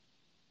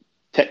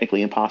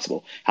technically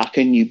impossible. How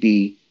can you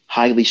be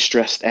highly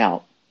stressed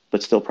out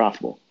but still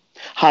profitable?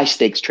 High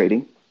stakes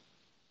trading.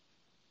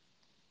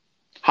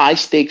 High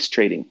stakes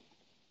trading.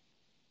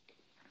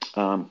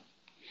 I'm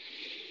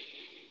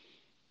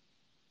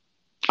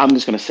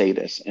just going to say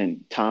this,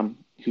 and Tom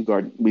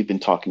Hugard, we've been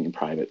talking in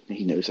private.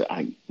 He knows that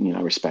I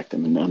respect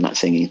him, and I'm not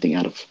saying anything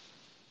out of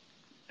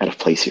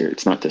place here.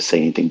 It's not to say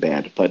anything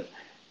bad, but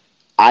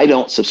I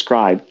don't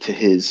subscribe to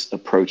his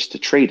approach to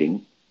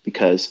trading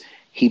because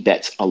he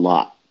bets a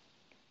lot.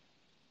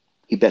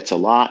 He bets a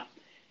lot,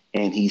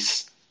 and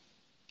he's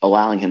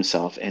allowing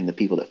himself and the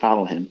people that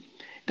follow him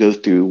go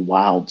through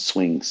wild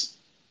swings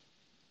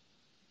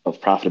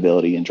of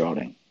profitability and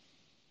drawdown.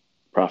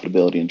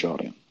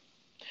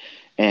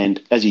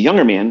 And as a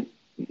younger man,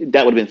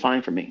 that would have been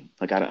fine for me.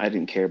 Like I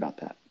didn't care about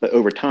that. But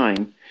over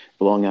time,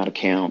 blowing out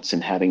accounts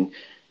and having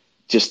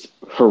just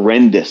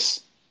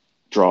horrendous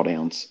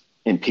drawdowns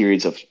and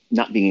periods of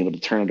not being able to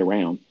turn it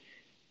around,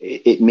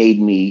 it made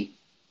me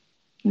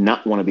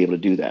not want to be able to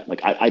do that.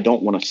 Like I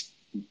don't want to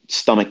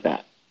stomach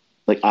that.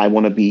 Like I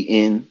want to be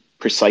in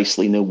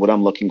precisely, know what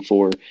I'm looking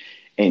for,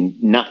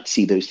 and not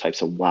see those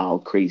types of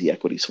wild, crazy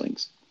equity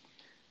swings.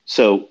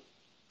 So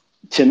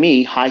to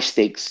me, high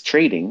stakes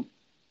trading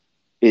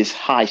is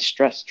high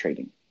stress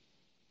trading.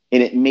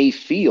 And it may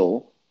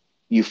feel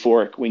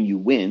euphoric when you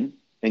win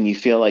and you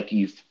feel like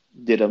you've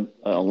did an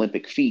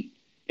Olympic feat,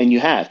 and you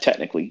have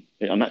technically.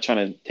 I'm not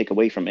trying to take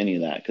away from any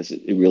of that because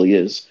it really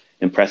is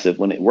impressive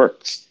when it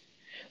works.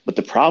 But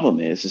the problem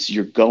is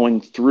you're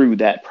going through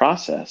that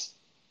process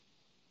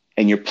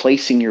and you're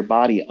placing your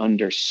body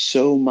under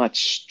so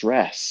much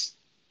stress.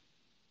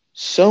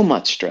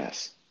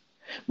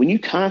 When you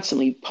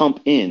constantly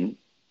pump in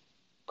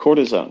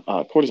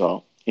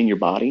cortisol in your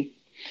body,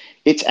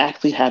 it's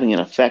actually having an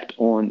effect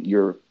on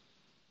your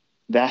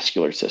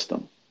vascular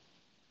system.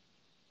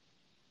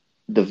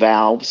 The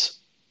valves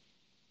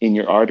in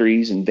your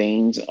arteries and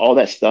veins, all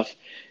that stuff,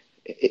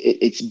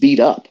 it's beat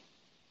up.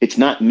 It's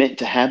not meant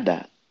to have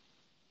that.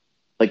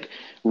 Like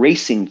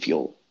racing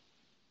fuel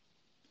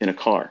in a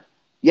car.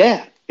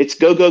 Yeah, it's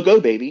go, go, go,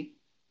 baby,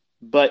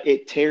 but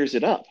it tears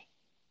it up.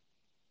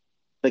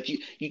 Like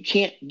you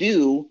can't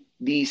do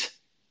these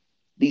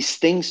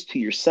things to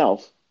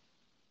yourself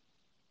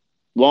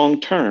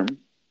long term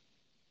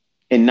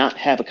and not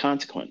have a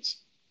consequence.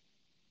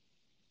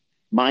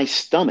 My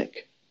stomach,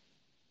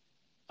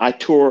 I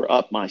tore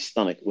up my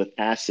stomach with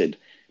acid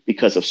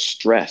because of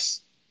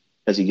stress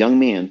as a young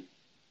man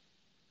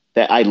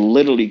that I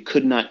literally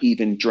could not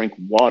even drink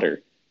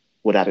water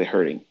without it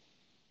hurting.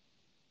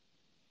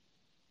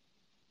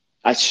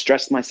 I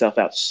stressed myself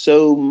out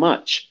so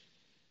much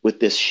with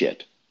this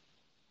shit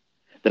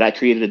that I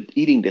created an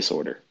eating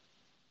disorder.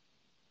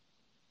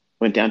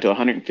 Went down to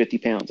 150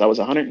 pounds. I was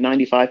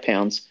 195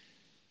 pounds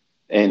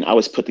and I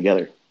was put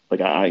together.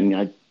 Like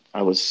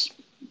I was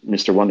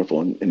Mr.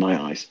 Wonderful in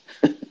my eyes.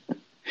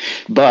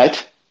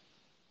 But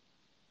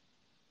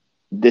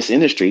this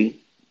industry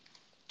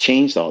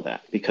changed all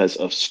that because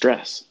of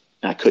stress.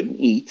 I couldn't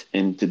eat,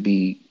 and to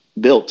be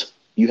built,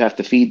 you have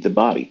to feed the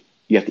body.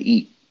 You have to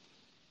eat.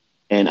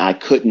 And I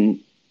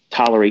couldn't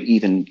tolerate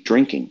even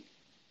drinking.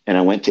 And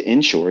I went to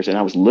inshores and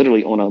I was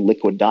literally on a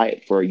liquid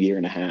diet for a year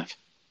and a half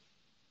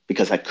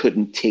because I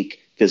couldn't take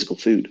physical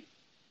food,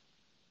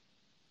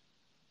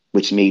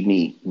 which made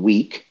me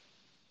weak,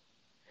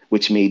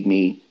 which made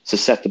me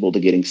susceptible to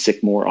getting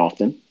sick more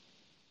often.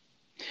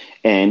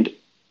 And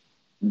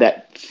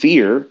that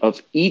fear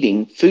of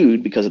eating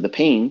food because of the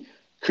pain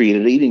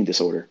created an eating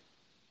disorder,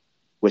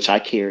 which I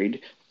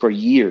carried for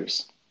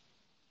years.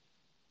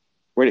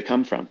 Where did it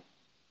come from?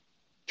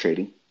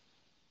 Trading.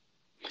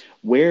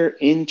 Where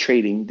in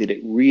trading did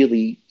it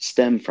really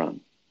stem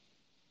from?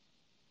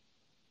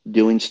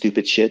 Doing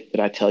stupid shit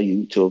that I tell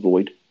you to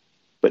avoid,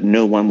 but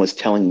no one was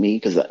telling me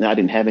because I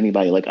didn't have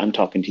anybody like I'm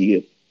talking to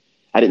you.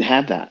 I didn't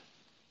have that.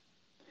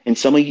 And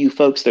some of you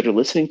folks that are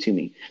listening to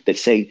me that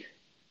say,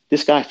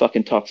 this guy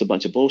fucking talks a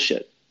bunch of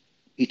bullshit.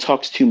 He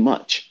talks too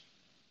much.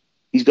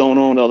 He's going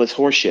on with all this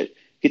horse shit.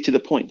 Get to the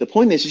point. The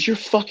point is you're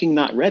fucking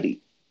not ready.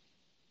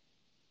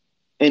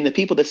 And the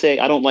people that say,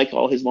 I don't like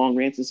all his long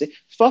rants and say,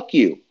 fuck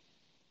you.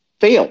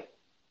 Fail.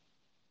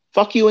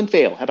 Fuck you and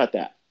fail. How about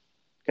that?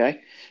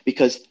 Okay?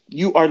 Because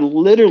you are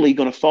literally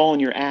going to fall on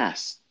your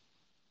ass.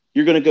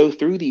 You're going to go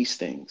through these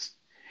things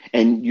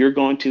and you're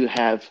going to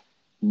have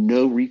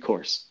no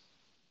recourse.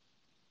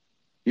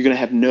 You're going to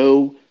have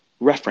no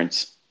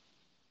reference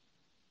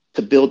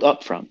to build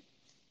up from.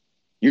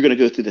 You're going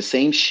to go through the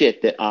same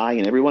shit that I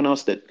and everyone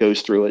else that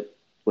goes through it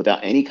without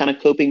any kind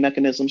of coping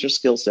mechanisms or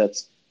skill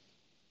sets.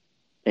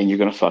 And you're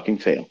going to fucking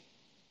fail.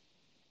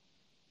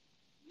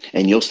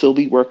 And you'll still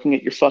be working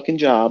at your fucking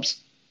jobs,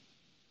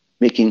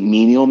 making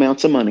menial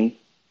amounts of money,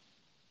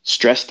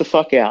 stressed the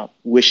fuck out,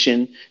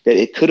 wishing that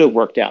it could have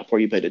worked out for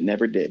you, but it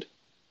never did.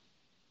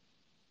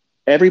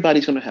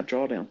 Everybody's going to have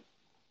drawdown.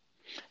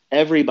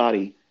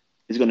 Everybody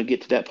is going to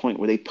get to that point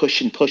where they push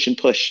and push and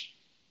push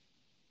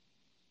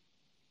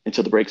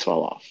until the brakes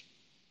fall off.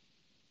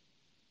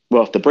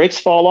 Well, if the brakes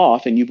fall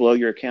off and you blow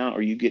your account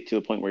or you get to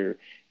a point where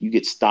you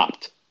get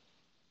stopped,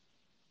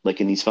 like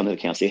in these funded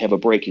accounts, they have a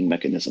braking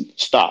mechanism.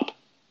 Stop.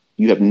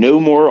 You have no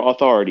more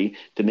authority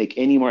to make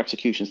any more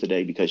executions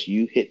today because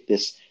you hit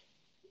this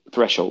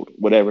threshold,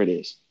 whatever it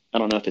is. I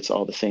don't know if it's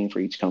all the same for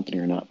each company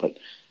or not, but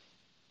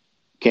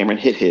Cameron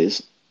hit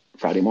his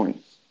Friday morning.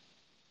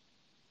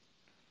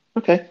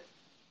 Okay.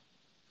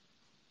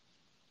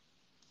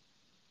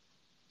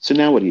 So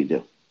now what do?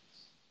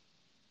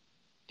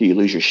 Do you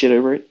lose your shit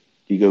over it?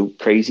 Do you go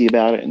crazy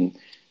about it and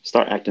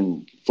start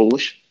acting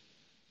foolish?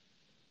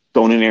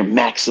 Going in there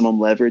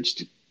maximum leverage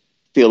to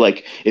feel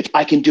like if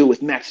I can do it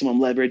with maximum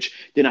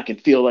leverage, then I can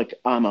feel like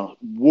I'm a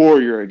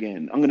warrior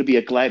again. I'm going to be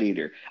a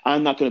gladiator.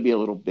 I'm not going to be a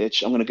little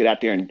bitch. I'm going to get out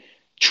there and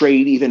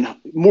trade even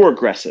more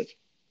aggressive.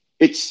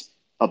 It's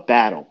a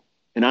battle.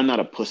 And I'm not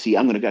a pussy.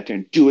 I'm going to go out there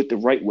and do it the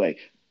right way,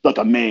 like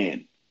a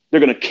man. They're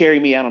going to carry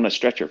me out on a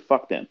stretcher.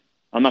 Fuck them.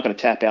 I'm not going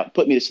to tap out.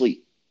 Put me to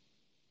sleep.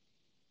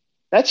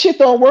 That shit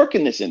don't work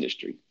in this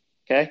industry.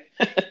 Okay?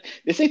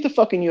 This ain't the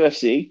fucking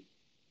UFC.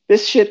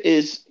 This shit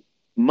is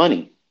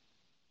money.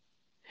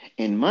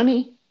 And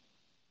money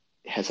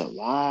has a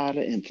lot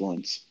of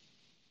influence.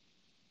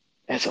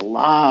 It has a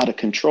lot of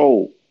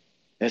control.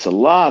 It has a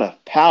lot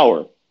of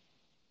power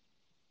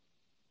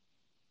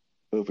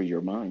over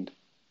your mind.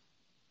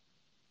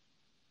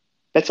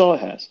 That's all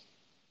it has.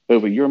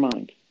 Over your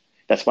mind.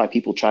 That's why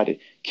people try to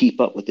keep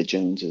up with the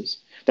Joneses.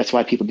 That's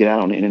why people get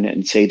out on the internet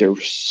and say they're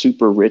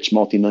super rich,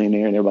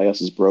 multimillionaire, and everybody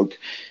else is broke.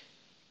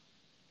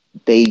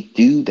 They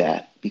do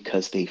that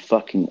because they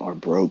fucking are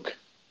broke.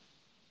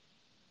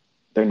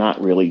 They're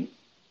not really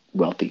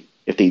wealthy.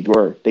 If they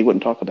were, they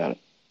wouldn't talk about it.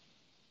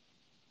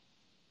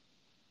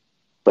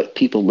 But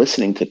people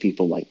listening to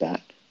people like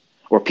that,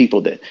 or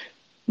people that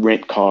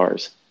rent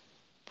cars,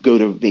 go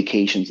to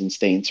vacations and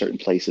stay in certain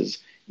places,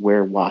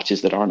 wear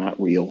watches that are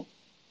not real,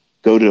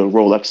 go to a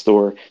Rolex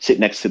store, sit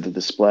next to the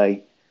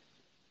display,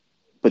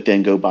 but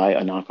then go buy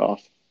a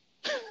knockoff.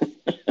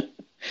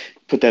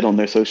 Put that on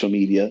their social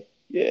media.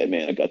 Yeah,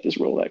 man, I got this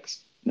Rolex.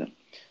 No.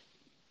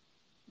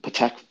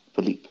 Patek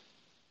Philippe.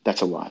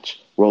 That's a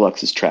watch.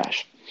 Rolex is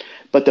trash.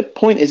 But the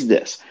point is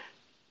this: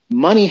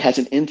 money has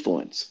an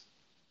influence.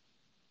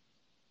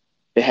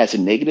 It has a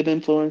negative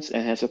influence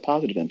and has a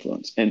positive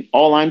influence. And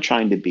all I'm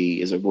trying to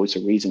be is a voice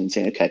of reason and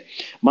saying, okay,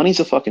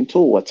 money's a fucking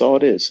tool. That's all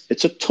it is.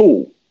 It's a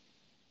tool.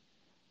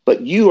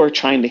 But you are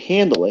trying to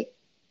handle it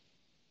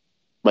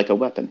like a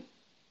weapon.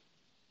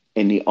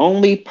 And the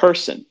only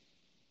person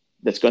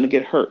that's going to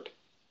get hurt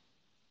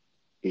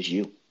is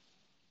you.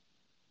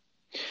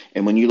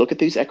 And when you look at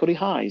these equity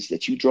highs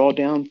that you draw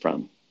down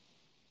from,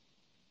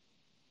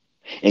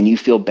 and you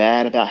feel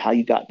bad about how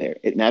you got there,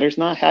 it matters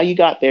not how you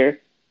got there,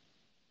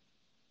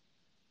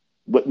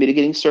 what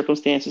mitigating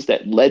circumstances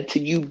that led to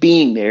you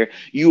being there.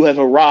 You have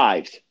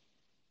arrived.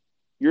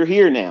 You're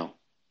here now.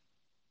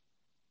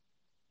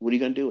 What are you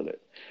going to do with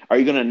it? Are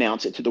you going to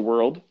announce it to the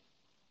world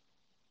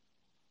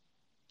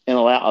and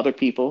allow other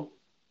people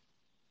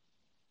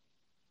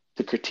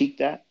to critique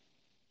that,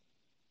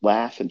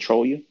 laugh and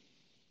troll you,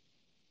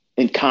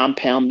 and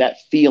compound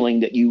that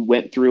feeling that you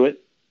went through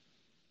it?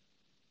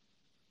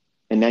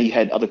 And now you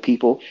had other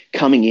people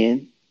coming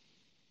in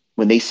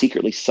when they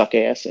secretly suck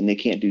ass and they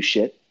can't do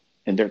shit,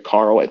 and they're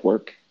Carl at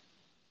work,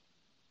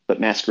 but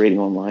masquerading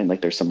online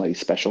like they're somebody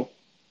special,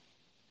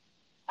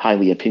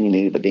 highly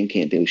opinionated, but they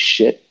can't do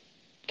shit,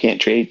 can't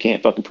trade,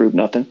 can't fucking prove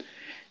nothing.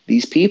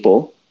 These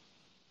people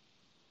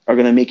are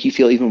going to make you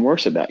feel even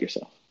worse about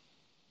yourself,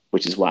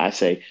 which is why I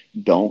say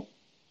don't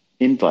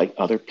invite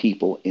other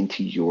people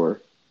into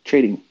your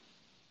trading.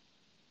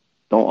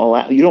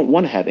 You don't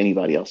want to have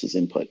anybody else's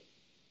input.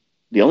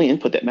 The only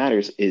input that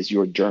matters is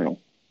your journal.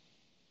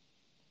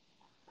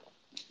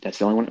 That's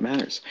the only one that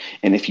matters.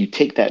 And if you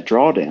take that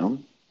drawdown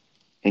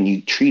and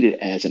you treat it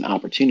as an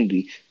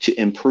opportunity to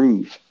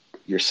improve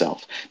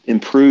yourself,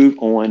 improve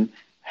on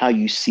how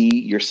you see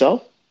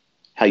yourself,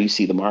 how you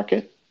see the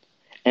market,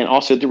 and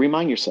also to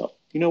remind yourself,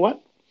 you know what?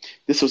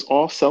 This was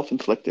all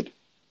self-inflicted.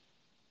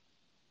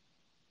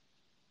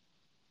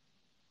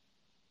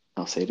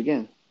 I'll say it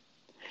again.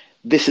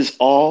 This is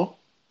all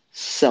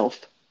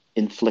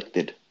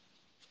self-inflicted.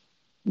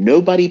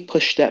 Nobody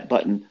pushed that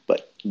button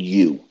but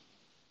you.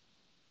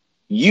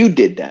 You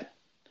did that.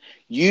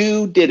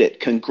 You did it.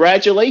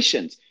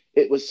 Congratulations.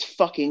 It was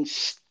fucking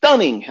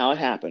stunning how it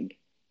happened.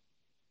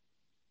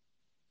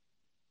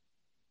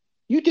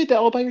 You did that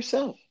all by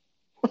yourself.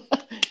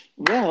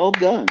 Well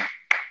done.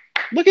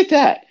 Look at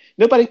that.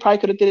 Nobody probably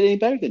could have did it any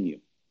better than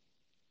you.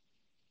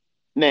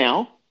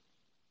 Now,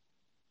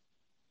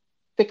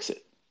 fix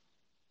it.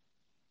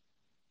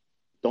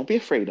 Don't be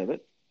afraid of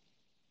it,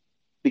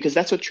 because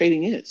that's what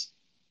trading is.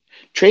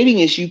 Trading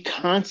is you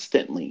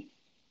constantly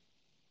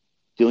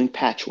doing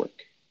patchwork,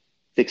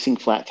 fixing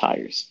flat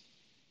tires,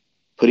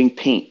 putting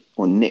paint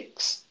on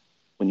nicks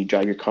when you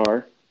drive your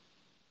car.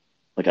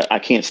 Like I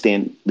can't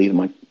stand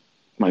leaving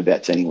my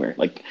vets anywhere.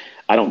 Like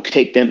I don't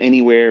take them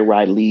anywhere where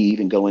I leave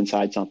and go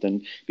inside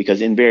something,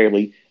 because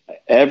invariably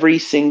every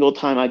single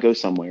time I go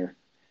somewhere,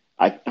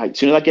 as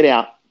soon as I get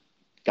out,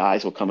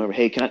 guys will come over.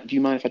 Hey, do you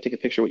mind if I take a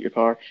picture with your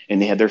car?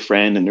 And they have their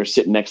friend and they're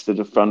sitting next to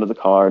the front of the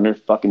car and they're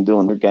fucking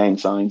doing their gang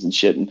signs and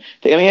shit. And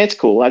it's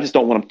cool. I just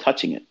don't want them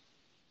touching it.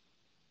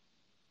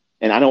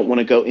 And I don't want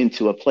to go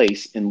into a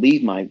place and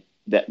leave my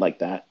vet like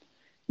that,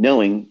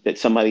 knowing that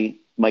somebody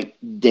might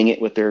ding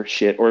it with their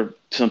shit, or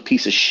some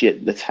piece of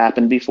shit that's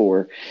happened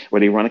before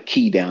where they run a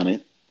key down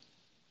it.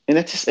 And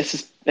that's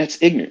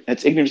ignorant.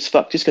 That's ignorant as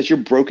fuck. Just because you're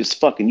broke as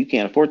fuck and you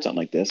can't afford something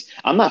like this,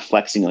 I'm not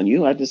flexing on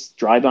you. I just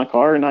drive my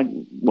car and I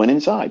went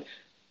inside.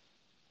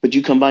 But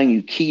you come by and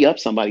you key up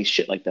somebody's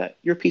shit like that.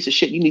 You're a piece of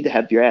shit. You need to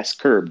have your ass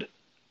curbed.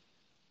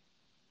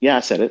 Yeah,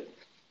 I said it.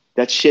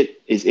 That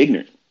shit is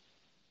ignorant.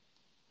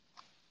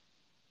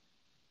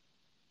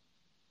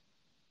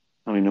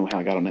 I don't even know how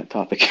I got on that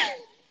topic.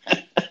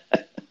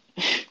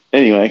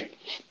 Anyway,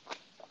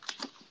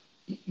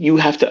 you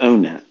have to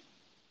own that.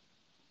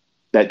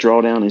 That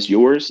drawdown is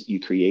yours. You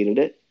created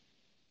it.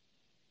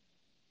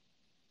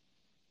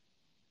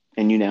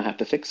 And you now have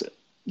to fix it.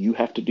 You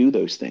have to do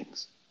those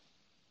things.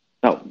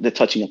 Oh, the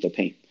touching up the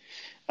paint.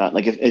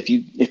 Like if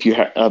you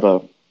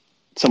have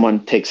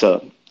someone takes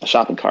a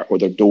shopping cart or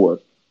their door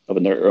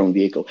of their own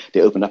vehicle,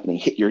 they open up and they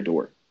hit your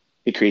door.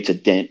 It creates a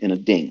dent and a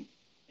ding,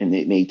 and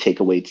it may take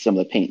away some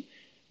of the paint.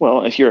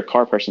 Well, if you're a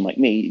car person like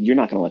me, you're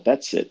not going to let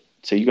that sit.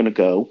 So you're going to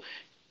go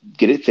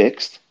get it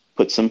fixed,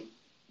 put some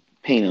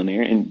paint on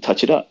there, and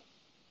touch it up.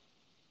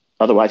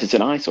 Otherwise, it's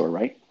an eyesore,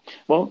 right?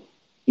 Well,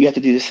 you have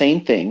to do the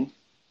same thing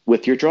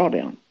with your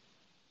drawdown.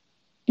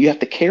 You have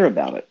to care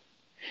about it.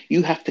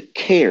 You have to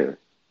care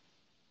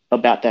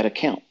about that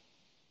account.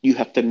 You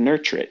have to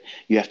nurture it.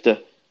 You have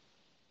to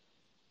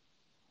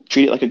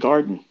treat it like a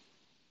garden.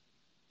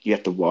 You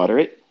have to water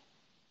it,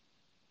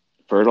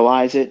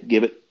 fertilize it,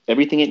 give it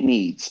everything it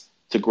needs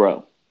to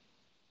grow,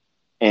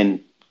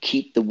 and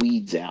keep the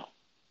weeds out.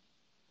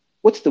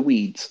 What's the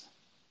weeds?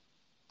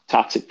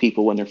 Toxic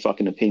people and their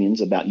fucking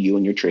opinions about you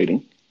and your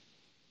trading,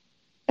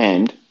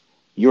 and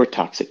your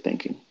toxic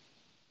thinking.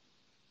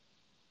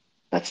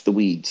 That's the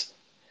weeds.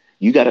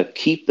 You got to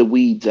keep the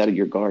weeds out of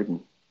your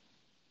garden.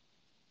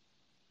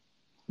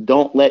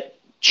 Don't let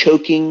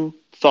choking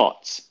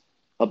thoughts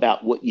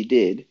about what you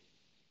did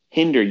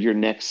hinder your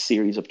next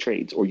series of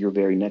trades or your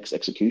very next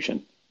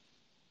execution.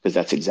 Because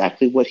that's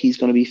exactly what he's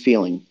going to be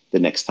feeling the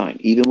next time.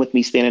 Even with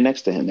me standing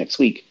next to him next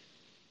week,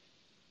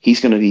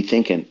 he's going to be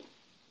thinking,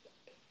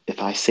 if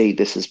I say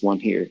this is one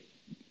here,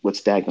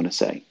 what's Dad going to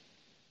say?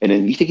 And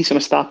then you think he's going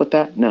to stop with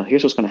that? No,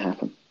 here's what's going to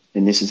happen.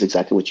 And this is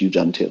exactly what you've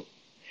done too.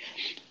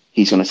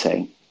 He's going to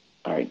say,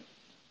 all right,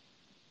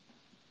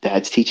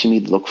 Dad's teaching me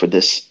to look for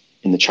this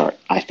in the chart.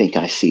 I think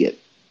I see it.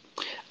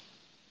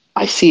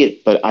 I see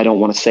it, but I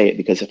don't want to say it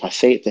because if I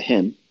say it to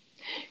him,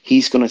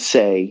 he's going to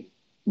say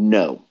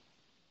no.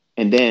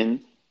 And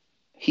then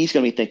he's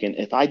going to be thinking,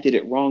 if I did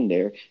it wrong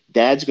there,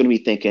 Dad's going to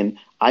be thinking,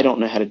 I don't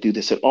know how to do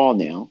this at all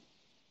now.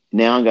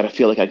 Now I'm going to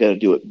feel like I got to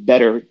do it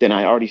better than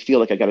I already feel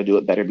like I got to do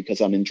it better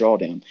because I'm in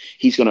drawdown.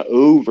 He's going to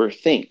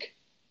overthink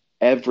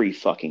every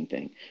fucking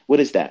thing.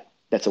 What is that?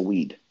 That's a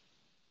weed.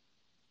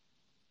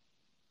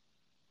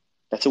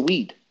 That's a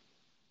weed.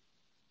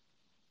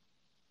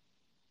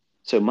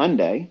 So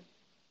Monday,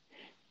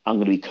 I'm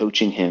going to be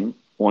coaching him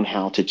on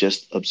how to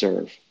just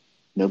observe.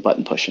 No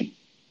button pushing.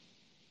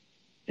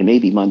 It may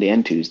be Monday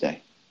and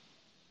Tuesday.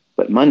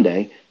 But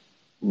Monday,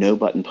 no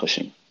button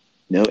pushing.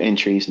 No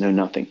entries, no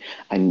nothing.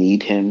 I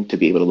need him to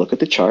be able to look at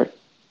the chart,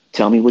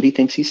 tell me what he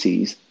thinks he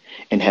sees,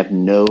 and have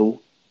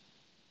no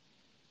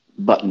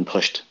button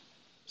pushed.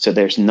 So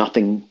there's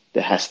nothing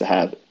that has to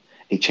have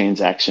a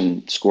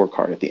transaction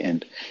scorecard at the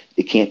end.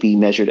 It can't be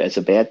measured as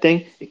a bad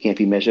thing. It can't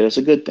be measured as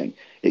a good thing.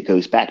 It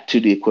goes back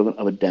to the equivalent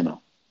of a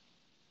demo.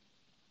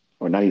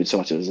 Or not even so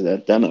much as a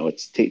demo,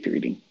 it's tape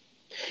reading.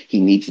 He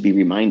needs to be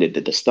reminded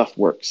that the stuff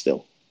works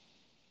still.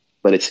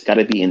 But it's got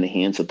to be in the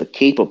hands of the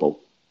capable.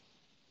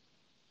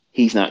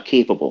 He's not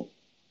capable.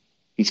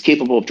 He's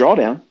capable of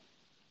drawdown.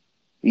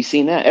 You've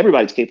seen that.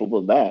 Everybody's capable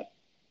of that.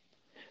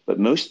 But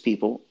most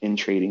people in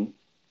trading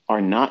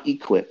are not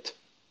equipped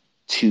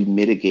to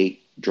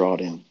mitigate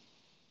drawdown.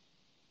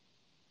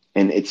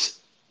 And it's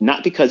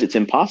not because it's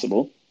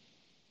impossible,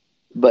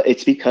 but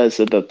it's because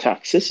of the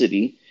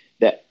toxicity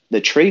that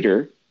the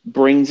trader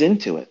brings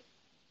into it.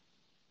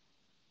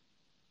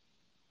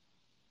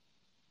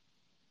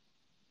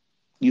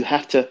 You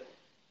have to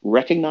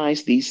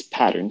recognize these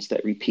patterns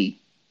that repeat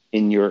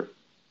in your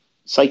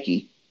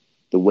psyche,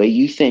 the way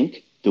you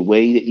think, the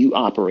way that you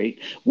operate.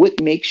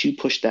 What makes you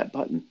push that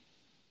button?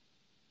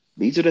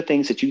 These are the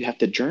things that you have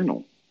to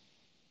journal.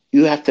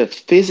 You have to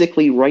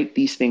physically write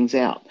these things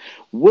out.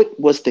 What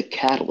was the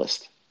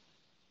catalyst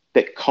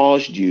that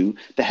caused you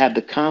to have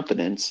the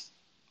confidence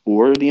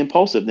or the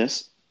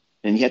impulsiveness?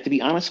 And you have to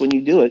be honest when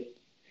you do it.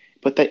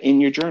 Put that in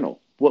your journal.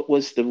 What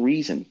was the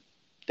reason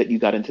that you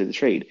got into the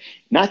trade?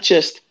 Not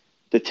just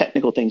the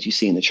technical things you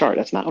see in the chart.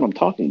 That's not what I'm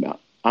talking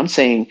about. I'm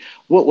saying,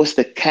 what was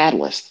the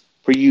catalyst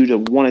for you to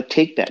want to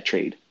take that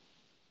trade?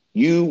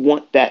 You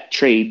want that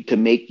trade to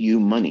make you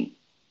money.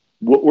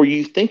 What were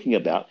you thinking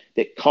about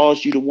that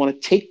caused you to want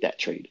to take that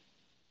trade?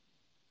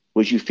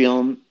 Was you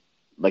feeling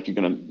like you're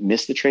going to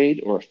miss the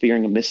trade or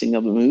fearing a missing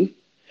of a move?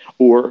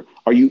 Or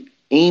are you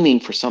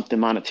aiming for something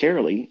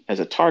monetarily as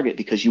a target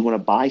because you want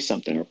to buy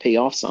something or pay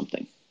off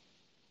something?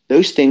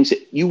 Those things,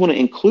 you want to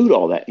include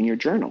all that in your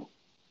journal.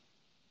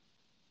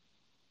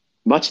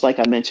 Much like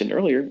I mentioned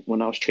earlier,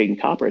 when I was trading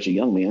copper as a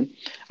young man,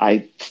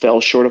 I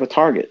fell short of a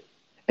target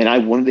and I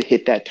wanted to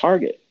hit that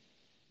target.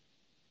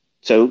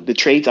 So the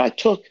trades I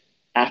took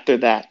after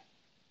that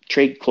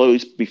trade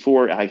closed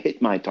before I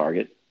hit my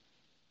target,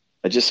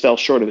 I just fell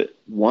short of it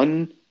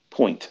 1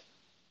 point.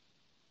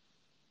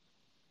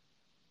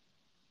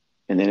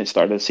 And then it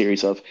started a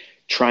series of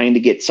trying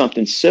to get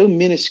something so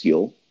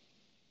minuscule,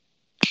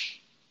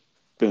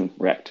 boom,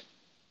 wrecked.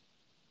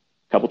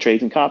 A couple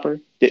trades in copper,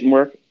 didn't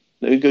work.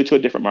 Let me go to a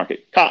different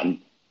market.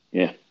 Cotton.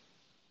 Yeah.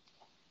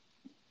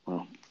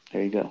 Well,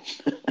 there you go.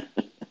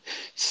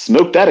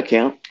 Smoke that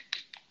account.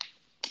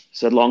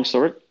 So long and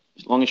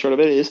short of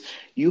it is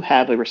you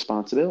have a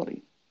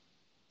responsibility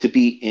to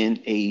be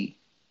in a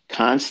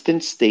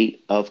constant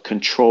state of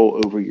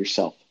control over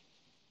yourself,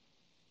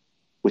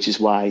 which is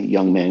why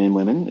young men and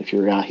women, if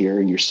you're out here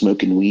and you're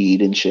smoking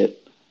weed and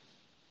shit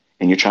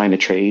and you're trying to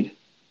trade,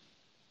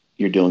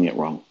 you're doing it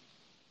wrong.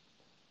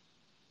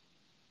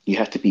 You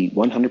have to be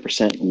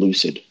 100%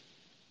 lucid.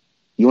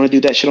 You want to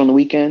do that shit on the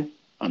weekend?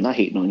 I'm not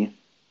hating on you.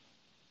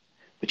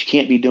 But you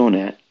can't be doing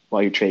that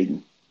while you're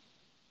trading.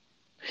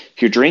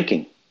 If you're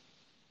drinking,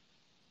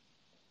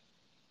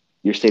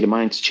 your state of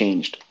mind's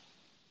changed.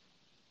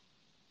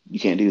 You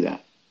can't do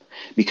that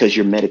because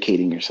you're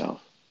medicating yourself.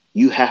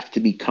 You have to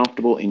be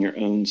comfortable in your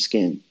own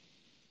skin.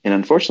 And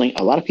unfortunately,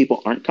 a lot of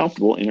people aren't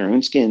comfortable in their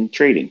own skin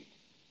trading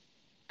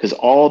because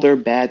all their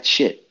bad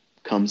shit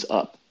comes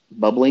up,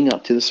 bubbling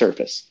up to the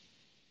surface.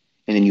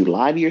 And then you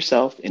lie to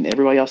yourself and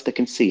everybody else that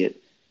can see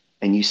it.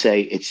 And you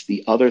say it's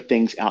the other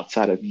things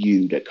outside of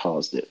you that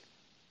caused it.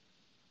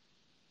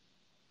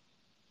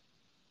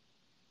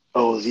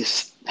 Oh,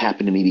 this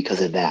happened to me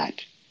because of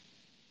that.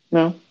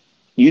 No,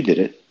 you did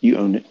it. You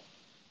owned it.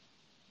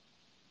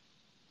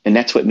 And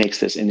that's what makes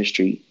this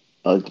industry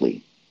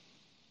ugly.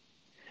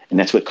 And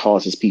that's what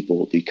causes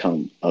people to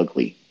become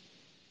ugly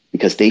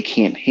because they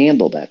can't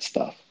handle that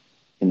stuff.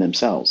 in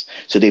themselves.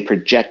 So they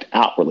project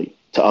outwardly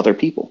to other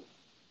people,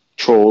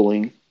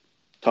 trolling,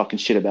 talking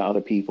shit about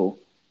other people,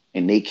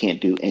 and they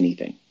can't do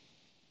anything.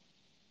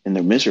 And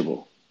they're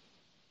miserable.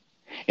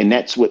 And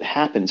that's what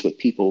happens with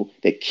people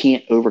that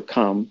can't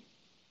overcome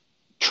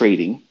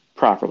trading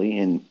properly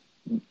and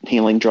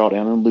handling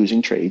drawdown and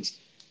losing trades.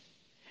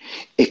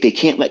 If they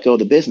can't let go of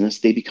the business,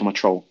 they become a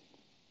troll.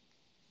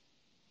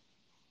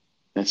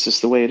 That's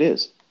just the way it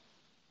is.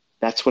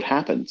 That's what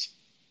happens.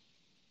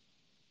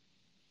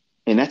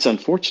 And that's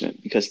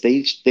unfortunate because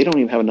they don't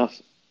even have enough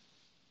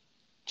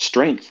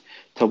strength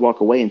to walk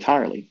away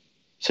entirely.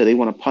 So they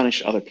want to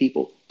punish other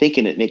people,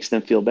 thinking it makes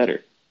them feel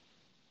better.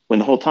 When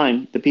the whole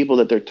time, the people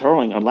that they're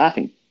trolling are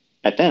laughing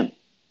at them.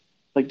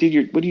 Like,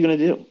 dude, what are you going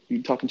to do?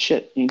 You're talking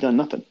shit. You ain't done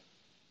nothing.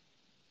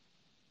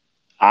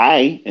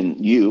 I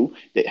and you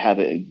that have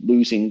a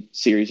losing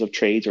series of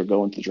trades or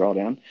go into the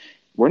drawdown,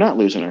 we're not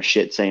losing our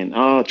shit saying,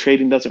 oh,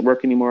 trading doesn't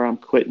work anymore, I'm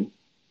quitting.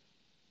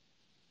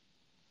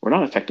 We're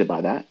not affected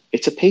by that.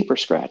 It's a paper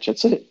scratch.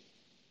 That's it.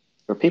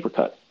 Or a paper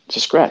cut. It's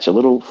a scratch, a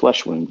little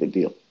flesh wound, big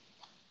deal.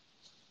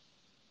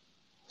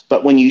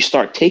 But when you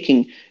start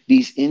taking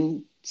these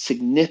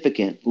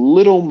insignificant,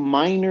 little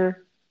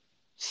minor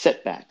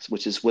setbacks,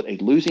 which is what a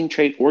losing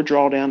trade or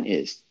drawdown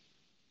is,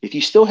 if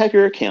you still have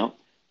your account,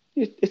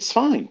 it's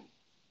fine.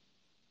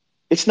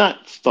 It's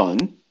not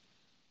fun.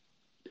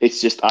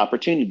 It's just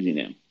opportunity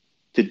now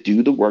to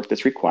do the work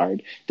that's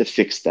required to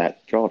fix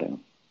that drawdown.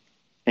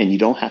 And you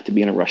don't have to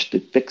be in a rush to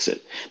fix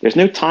it. There's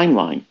no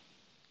timeline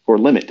or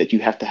limit that you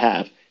have to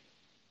have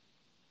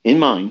in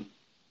mind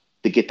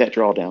to get that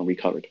drawdown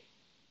recovered.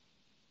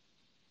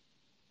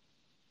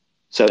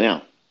 So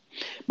now,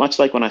 much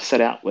like when I set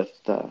out with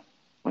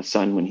my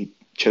son when he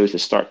chose to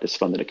start this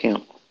funded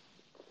account,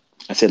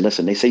 I said,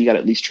 listen, they say you got to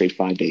at least trade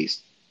 5 days.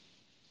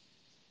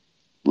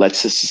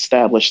 Let's just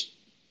establish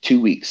 2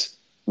 weeks.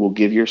 We'll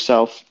give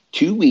yourself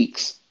 2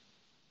 weeks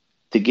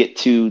to get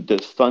to the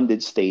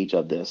funded stage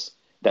of this.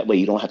 That way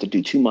you don't have to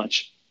do too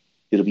much.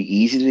 It'll be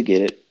easy to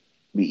get it,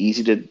 be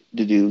easy to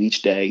do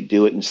each day,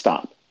 do it and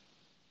stop.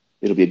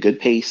 It'll be a good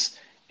pace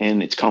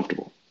and it's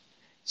comfortable.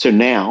 So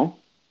now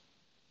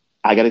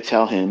I got to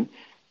tell him,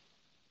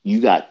 you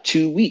got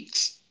 2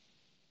 weeks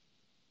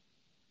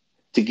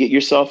to get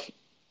yourself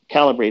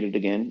calibrated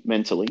again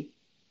mentally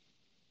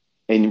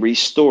and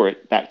restore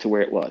it back to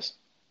where it was.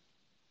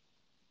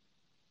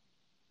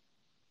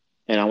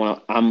 And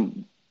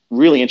I'm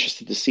really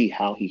interested to see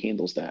how he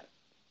handles that.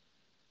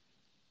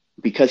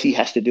 Because he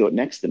has to do it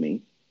next to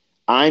me,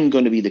 I'm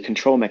going to be the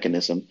control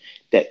mechanism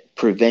that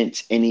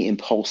prevents any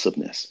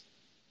impulsiveness.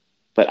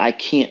 But I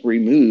can't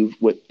remove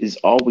what is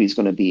always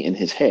going to be in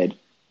his head,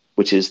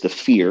 which is the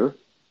fear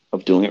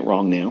of doing it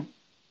wrong now,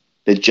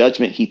 the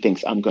judgment he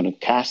thinks I'm going to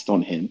cast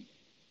on him.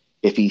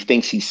 If he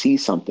thinks he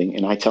sees something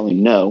and I tell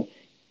him no,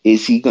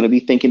 is he going to be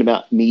thinking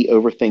about me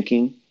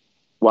overthinking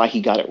why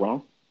he got it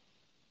wrong?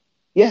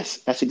 Yes,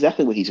 that's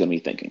exactly what he's going to be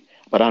thinking,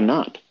 but I'm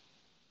not.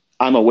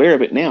 I'm aware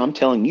of it now. I'm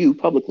telling you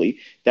publicly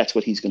that's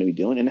what he's going to be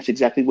doing, and that's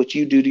exactly what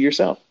you do to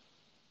yourself.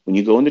 When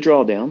you go into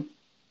drawdown,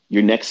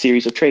 your next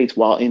series of trades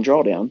while in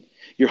drawdown,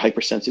 you're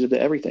hypersensitive to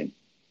everything.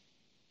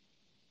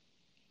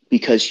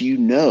 Because you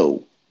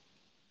know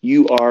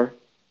you are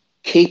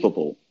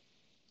capable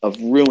of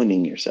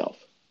ruining yourself.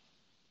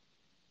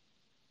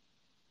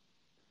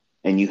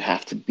 And you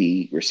have to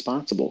be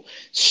responsible.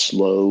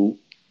 Slow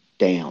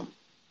down.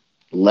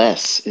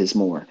 Less is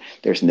more.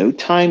 There's no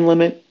time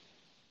limit.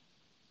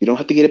 You don't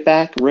have to get it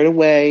back right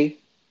away.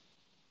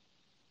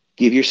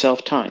 Give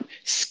yourself time.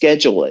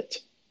 Schedule it.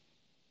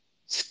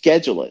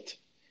 Schedule it.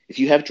 If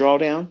you have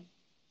drawdown,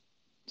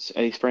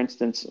 say for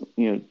instance,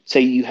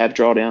 say you have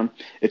drawdown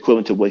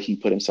equivalent to what he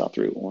put himself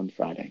through on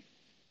Friday,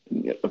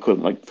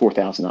 equivalent like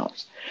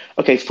 $4,000.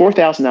 Okay,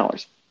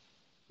 $4,000.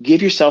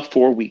 Give yourself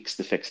 4 weeks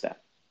to fix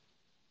that.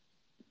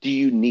 Do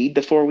you need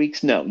the 4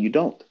 weeks? No, you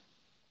don't.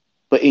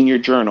 But in your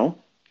journal,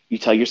 you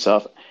tell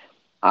yourself,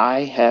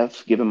 I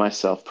have given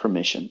myself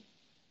permission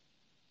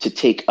to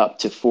take up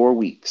to 4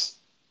 weeks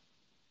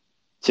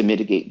to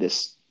mitigate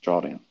this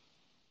drawdown.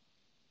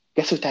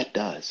 Guess what that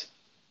does?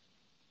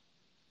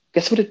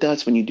 Guess what it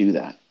does when you do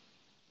that?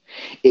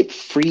 It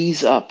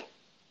frees up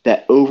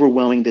that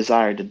overwhelming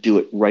desire to do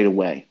it right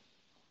away.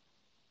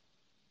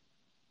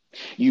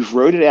 You've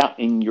wrote it out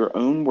in your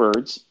own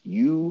words.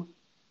 You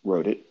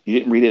wrote it. You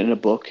didn't read it in a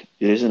book.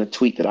 It isn't a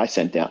tweet that I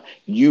sent out.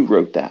 You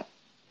wrote that.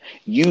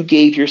 You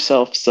gave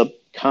yourself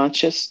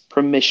subconscious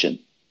permission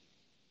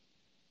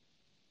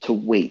to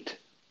wait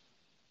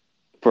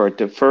for a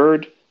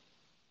deferred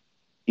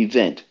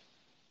event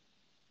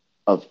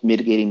of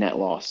mitigating that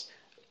loss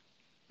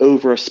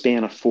over a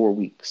span of 4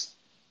 weeks.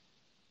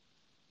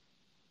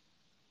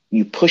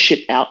 You push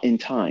it out in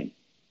time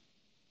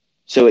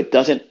so it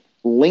doesn't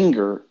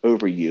linger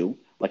over you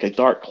like a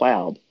dark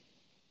cloud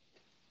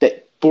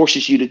that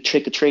forces you to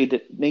take a trade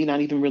that may not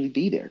even really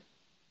be there.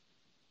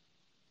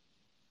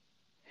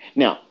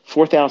 Now,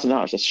 $4,000,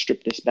 let's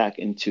strip this back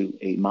into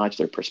a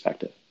modular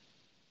perspective.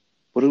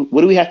 What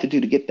do we have to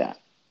do to get that?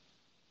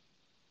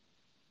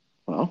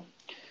 Well,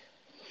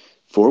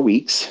 4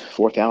 weeks,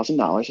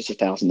 $4,000. That's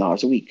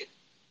 $1,000 a week.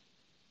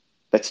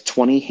 That's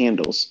 20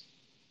 handles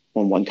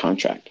on one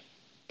contract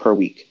per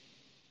week.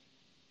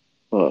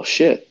 Oh,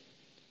 shit.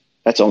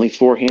 That's only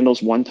 4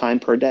 handles one time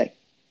per day.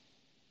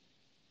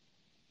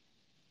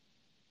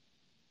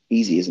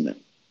 Easy, isn't it?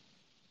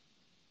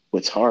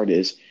 What's hard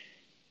is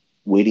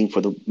waiting for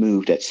the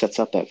move that sets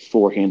up that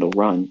 4-handle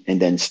run and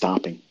then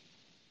stopping.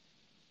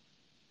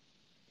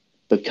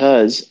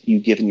 Because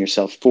you've given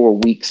yourself 4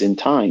 weeks in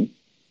time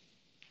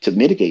to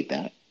mitigate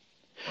that.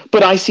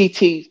 But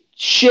ICT,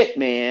 shit,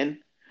 man.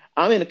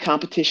 I'm in a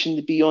competition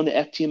to be on the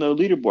FTMO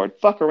leaderboard.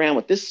 Fuck around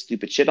with this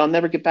stupid shit. I'll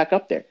never get back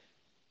up there.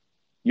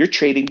 You're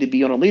trading to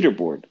be on a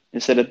leaderboard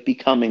instead of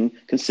becoming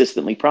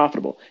consistently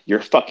profitable.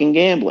 You're fucking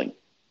gambling.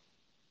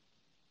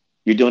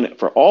 You're doing it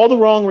for all the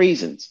wrong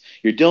reasons.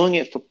 You're doing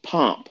it for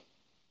pomp,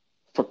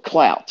 for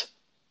clout.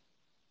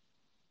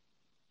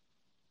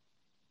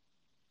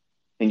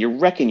 And you're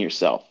wrecking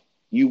yourself.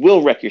 You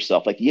will wreck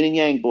yourself like Yin and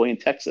Yang boy in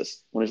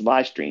Texas on his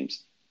live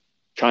streams,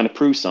 trying to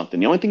prove something.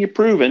 The only thing you're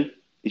proving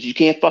is you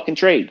can't fucking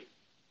trade.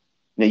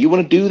 Now, you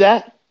want to do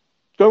that?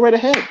 Go right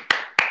ahead.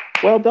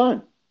 Well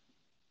done.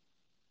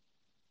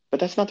 But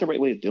that's not the right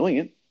way of doing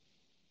it.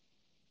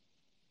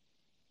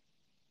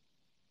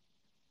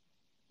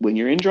 When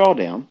you're in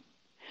drawdown,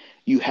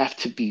 you have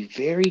to be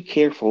very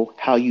careful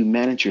how you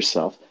manage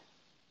yourself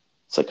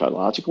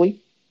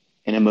psychologically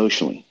and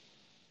emotionally.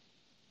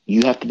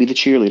 You have to be the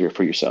cheerleader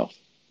for yourself.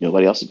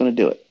 Nobody else is going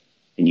to do it.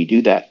 And you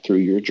do that through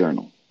your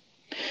journal.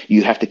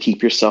 You have to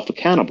keep yourself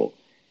accountable.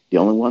 The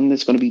only one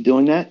that's going to be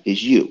doing that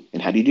is you.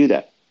 And how do you do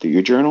that? Through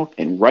your journal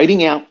and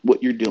writing out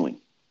what you're doing.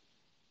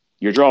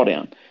 Your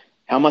drawdown.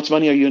 How much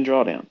money are you in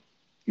drawdown?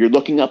 You're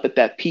looking up at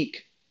that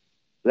peak,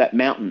 that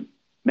mountain,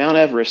 Mount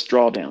Everest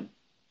drawdown.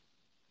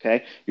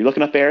 Okay? You're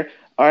looking up there.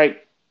 All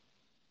right,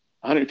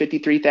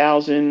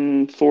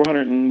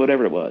 153,400 and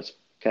whatever it was.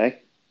 Okay?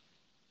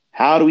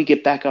 How do we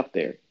get back up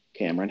there,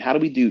 Cameron? How do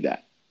we do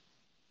that?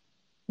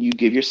 You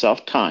give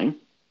yourself time.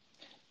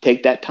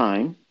 Take that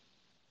time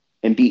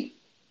and be,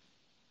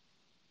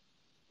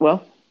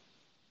 well,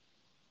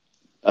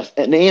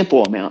 an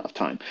ample amount of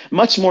time.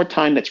 Much more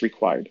time that's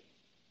required,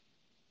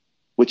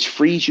 which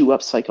frees you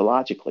up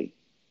psychologically.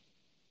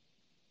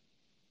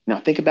 Now,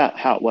 think about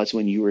how it was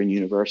when you were in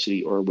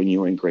university or when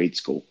you were in grade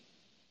school.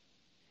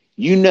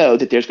 You know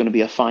that there's going to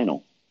be a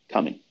final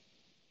coming.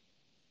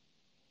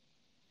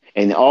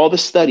 And all the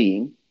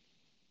studying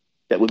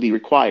that would be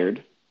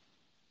required,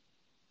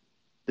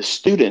 the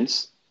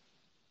students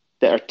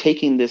that are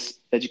taking this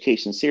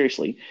education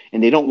seriously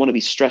and they don't want to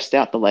be stressed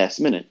out the last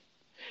minute,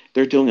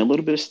 they're doing a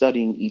little bit of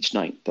studying each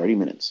night, 30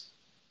 minutes.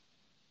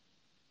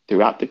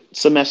 Throughout the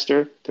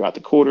semester, throughout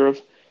the quarter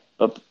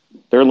of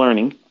their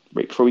learning,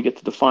 right before we get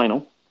to the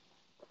final,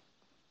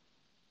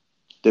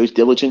 those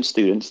diligent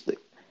students,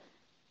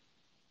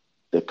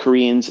 the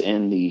Koreans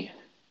and the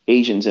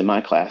Asians in my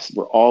class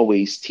were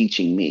always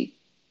teaching me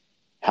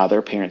how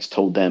their parents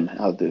told them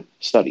how to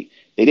study.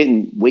 They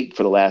didn't wait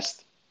for the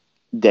last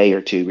day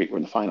or two, right, we're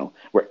in the final,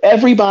 where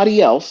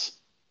everybody else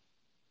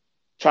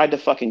tried to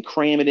fucking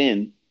cram it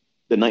in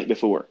the night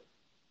before.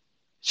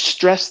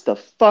 Stressed the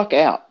fuck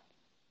out.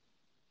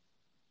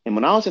 And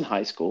when I was in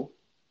high school,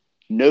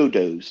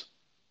 no-dose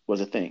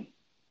was a thing.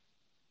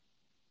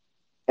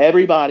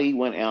 Everybody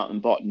went out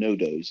and bought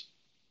no-dose,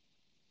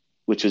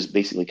 which was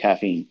basically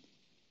caffeine,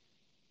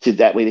 so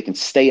that way they can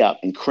stay up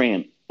and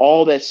cram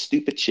all that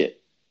stupid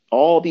shit,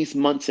 all these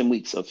months and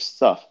weeks of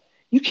stuff.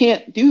 You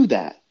can't do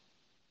that.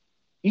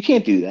 You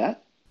can't do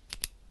that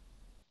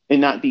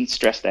and not be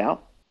stressed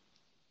out,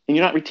 and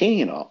you're not retaining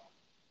it all.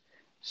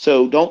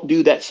 So don't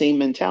do that same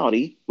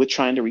mentality with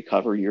trying to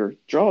recover your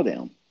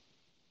drawdown.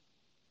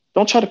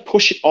 Don't try to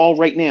push it all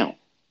right now.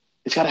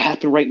 It's got to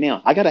happen right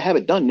now. I got to have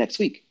it done next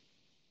week.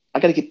 I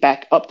got to get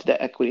back up to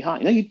that equity high.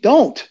 No, you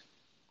don't.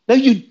 No,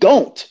 you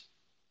don't.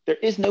 There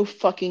is no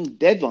fucking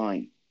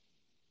deadline.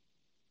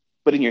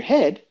 But in your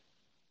head,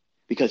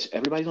 because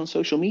everybody's on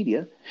social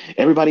media,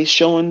 everybody's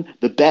showing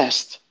the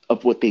best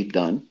of what they've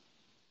done,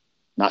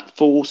 not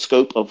full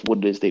scope of what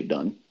it is they've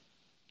done.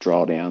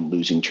 Drawdown,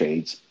 losing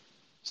trades,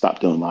 stop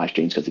doing live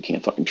streams because they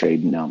can't fucking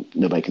trade, and now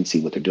nobody can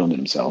see what they're doing to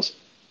themselves.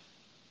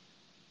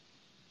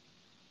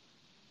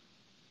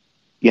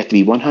 You have to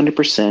be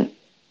 100%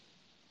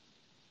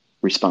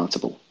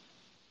 responsible.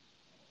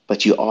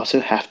 But you also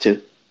have to,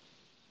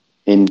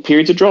 in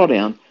periods of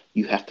drawdown,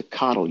 you have to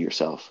coddle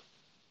yourself.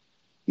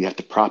 You have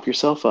to prop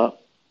yourself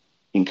up,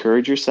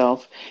 encourage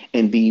yourself,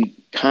 and be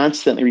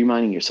constantly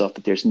reminding yourself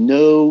that there's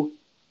no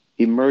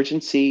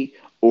emergency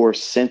or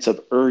sense of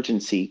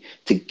urgency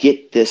to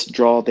get this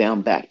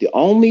drawdown back. The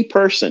only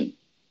person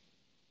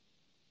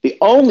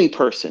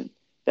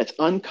that's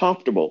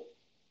uncomfortable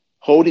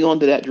holding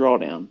on to that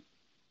drawdown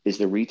is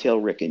the retail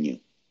Rick in you,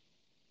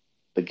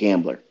 the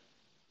gambler.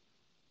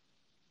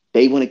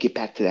 They want to get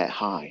back to that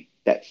high,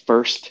 that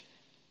first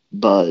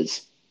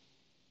buzz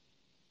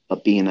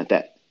of being at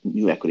that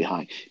new equity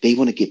high. They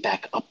want to get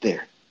back up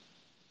there.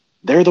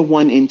 They're the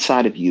one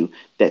inside of you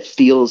that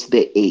feels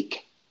the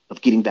ache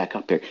of getting back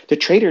up there. The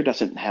trader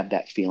doesn't have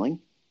that feeling.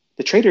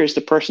 The trader is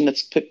the person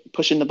that's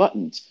pushing the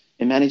buttons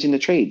and managing the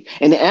trade.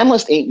 And the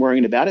analyst ain't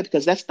worrying about it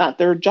because that's not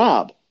their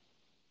job.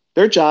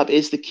 Their job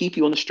is to keep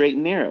you on the straight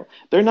and narrow.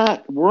 They're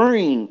not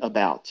worrying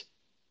about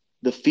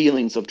the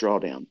feelings of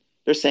drawdown.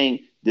 They're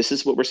saying, this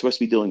is what we're supposed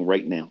to be doing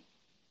right now.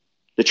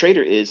 The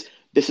trader is,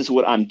 this is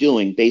what I'm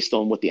doing based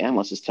on what the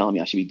analyst is telling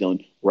me I should be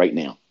doing right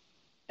now.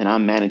 And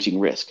I'm managing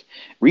risk.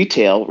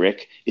 Retail,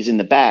 Rick, is in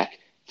the back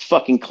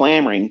fucking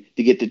clamoring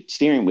to get the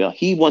steering wheel.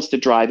 He wants to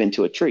drive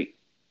into a tree.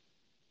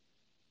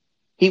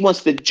 He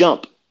wants to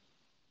jump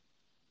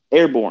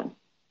airborne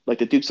like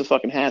the Dukes of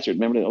fucking Hazzard.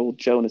 Remember the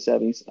old show in the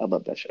 70s? I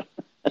love that show.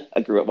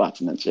 I grew up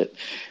watching that shit.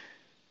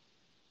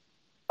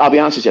 I'll be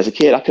honest with you, as a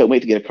kid, I couldn't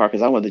wait to get a car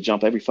because I wanted to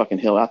jump every fucking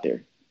hill out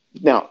there.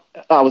 Now,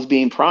 I was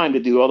being primed to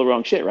do all the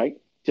wrong shit, right?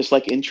 Just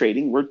like in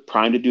trading, we're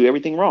primed to do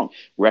everything wrong.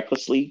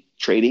 Recklessly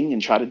trading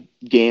and try to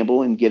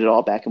gamble and get it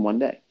all back in one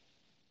day.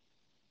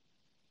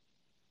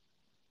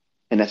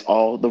 And that's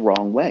all the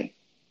wrong way.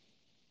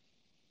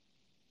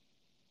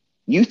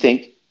 You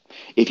think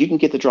if you can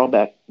get the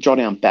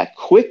drawdown back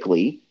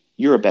quickly,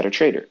 you're a better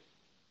trader.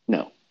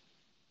 No,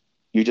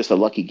 you're just a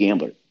lucky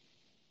gambler.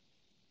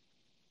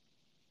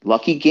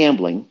 Lucky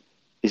gambling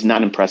is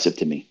not impressive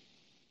to me.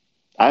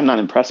 I'm not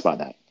impressed by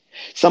that.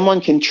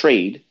 Someone can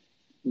trade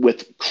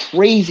with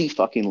crazy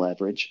fucking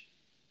leverage,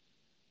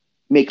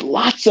 make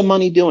lots of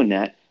money doing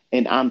that,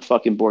 and I'm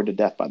fucking bored to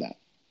death by that.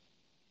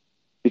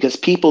 Because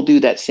people do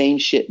that same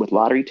shit with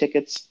lottery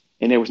tickets,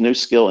 and there was no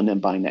skill in them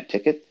buying that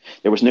ticket.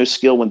 There was no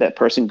skill when that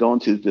person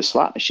going to the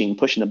slot machine,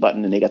 pushing a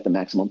button, and they got the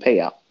maximum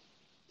payout.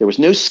 There was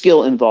no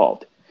skill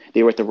involved.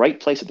 They were at the right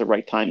place at the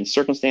right time, and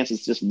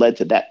circumstances just led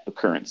to that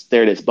occurrence.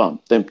 There it is, boom.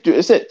 Then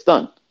that's it, it's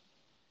done.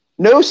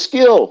 No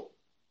skill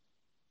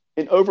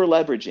in over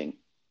leveraging,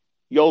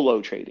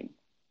 YOLO trading,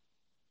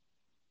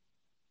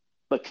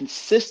 but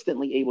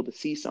consistently able to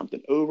see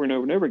something over and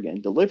over and over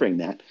again, delivering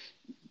that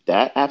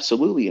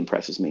absolutely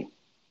impresses me.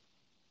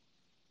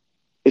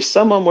 If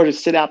someone were to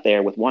sit out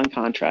there with one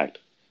contract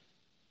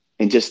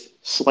and just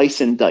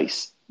slice and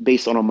dice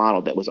based on a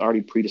model that was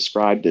already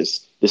pre-described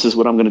as this is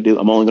what I'm going to do,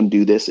 I'm only going to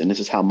do this, and this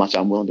is how much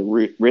I'm willing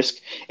to risk,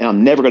 and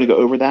I'm never going to go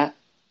over that,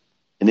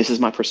 and this is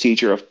my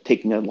procedure of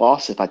taking a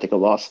loss. If I take a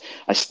loss,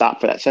 I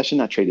stop for that session,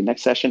 I trade the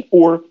next session,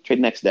 or trade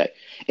the next day.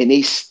 And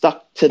they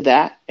stuck to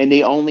that, and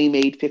they only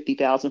made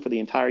 $50,000 for the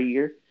entire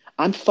year.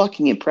 I'm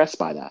fucking impressed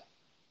by that.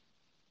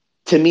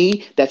 To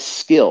me, that's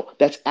skill.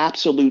 That's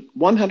absolute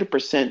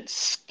 100%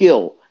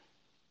 skill.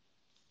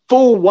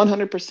 Full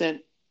 100%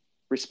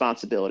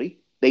 responsibility.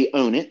 They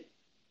own it.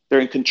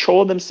 They're in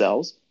control of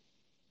themselves.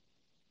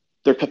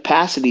 Their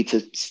capacity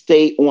to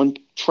stay on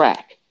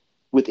track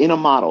within a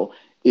model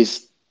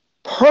is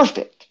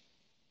perfect.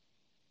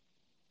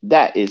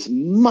 That is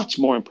much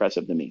more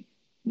impressive to me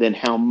than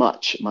how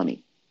much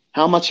money.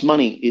 How much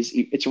money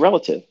it's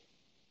relative.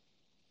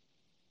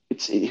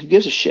 Who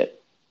gives a shit?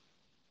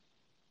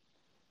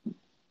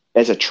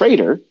 As a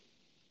trader,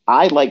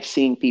 I like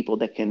seeing people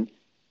that can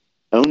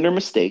own their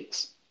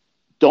mistakes,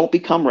 don't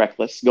become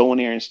reckless, go in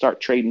there and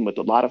start trading with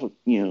a lot of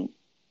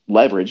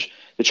leverage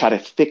to try to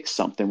fix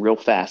something real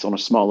fast on a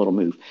small little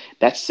move.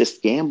 That's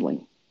just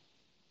gambling.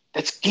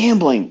 That's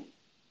gambling.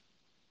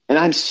 And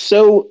I'm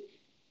so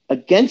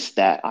against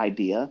that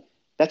idea.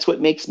 That's what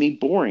makes me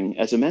boring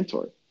as a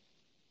mentor.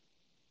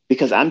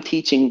 Because I'm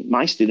teaching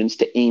my students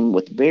to aim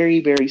with very,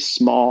 very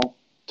small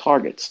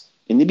targets.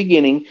 In the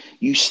beginning,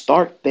 you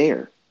start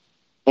there.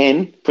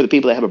 And for the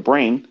people that have a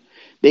brain,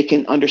 they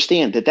can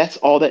understand that that's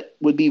all that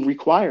would be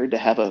required to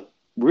have a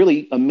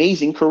really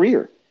amazing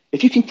career.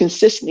 If you can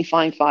consistently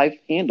find 5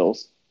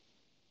 handles,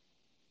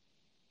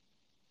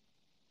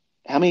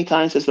 how many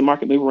times does the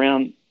market move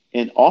around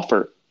and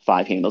offer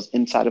 5 handles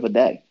inside of a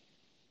day?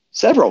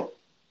 Several.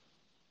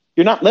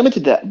 You're not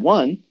limited to that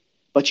one,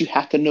 but you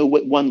have to know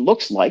what one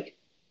looks like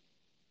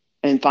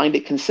and find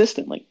it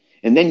consistently.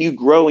 And then you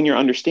grow in your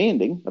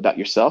understanding about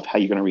yourself, how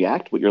you're going to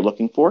react, what you're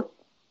looking for.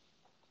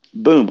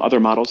 Boom, other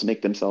models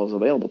make themselves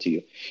available to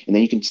you. And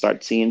then you can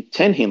start seeing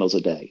 10 handles a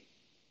day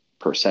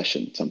per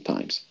session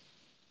sometimes.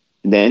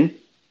 And then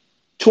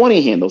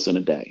 20 handles in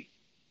a day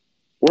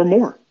or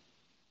more.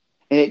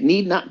 And it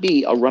need not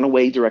be a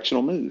runaway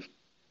directional move.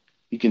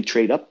 You can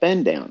trade up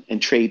and down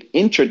and trade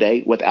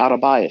intraday without a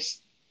bias.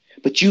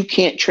 But you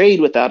can't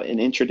trade without an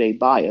intraday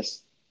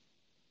bias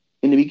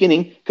in the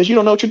beginning because you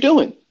don't know what you're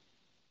doing,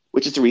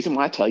 which is the reason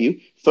why I tell you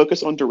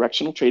focus on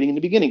directional trading in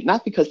the beginning.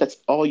 Not because that's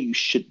all you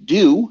should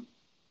do,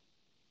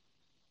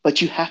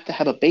 but you have to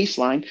have a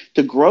baseline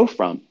to grow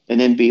from and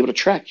then be able to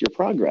track your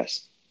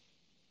progress.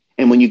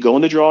 And when you go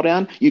in the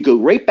drawdown, you go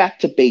right back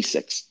to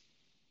basics.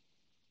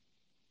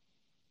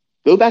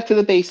 Go back to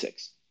the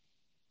basics.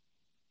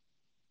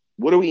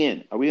 What are we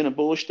in? Are we in a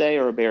bullish day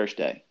or a bearish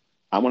day?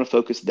 I want to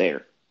focus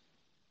there.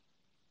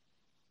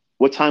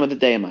 What time of the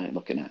day am I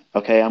looking at?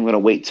 Okay, I'm going to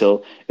wait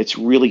till it's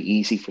really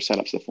easy for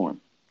setups to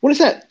form. What does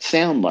that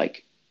sound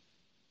like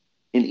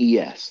in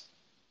ES?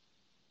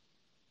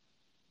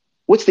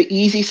 What's the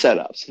easy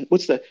setups?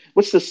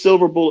 What's the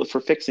silver bullet for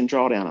fixing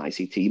drawdown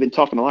ICT? You've been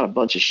talking a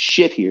bunch of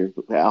shit here,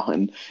 Al,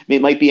 and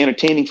it might be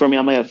entertaining for me.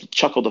 I might have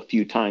chuckled a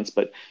few times,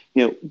 but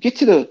get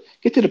to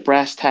the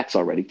brass tacks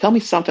already. Tell me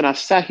something. I've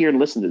sat here and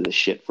listened to this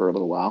shit for a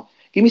little while.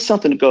 Give me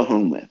something to go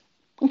home with.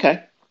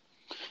 Okay.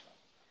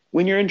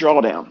 When you're in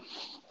drawdown,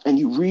 and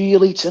you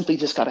really simply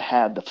just got to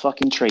have the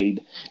fucking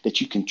trade that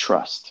you can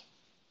trust.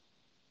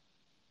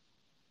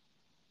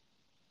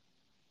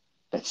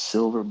 That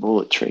silver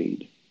bullet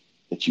trade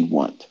that you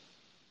want.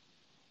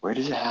 Where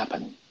does it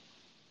happen?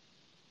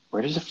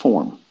 Where does it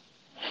form?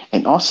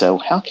 And also,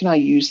 how can I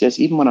use this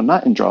even when I'm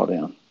not in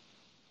drawdown,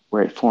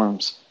 where it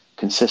forms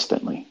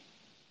consistently?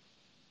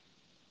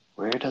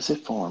 Where does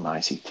it form,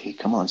 ICT?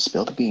 Come on,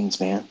 spill the beans,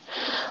 man.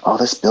 All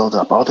this build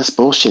up, all this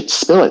bullshit,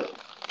 spill it.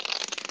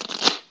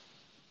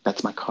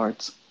 That's my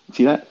cards.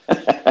 See that?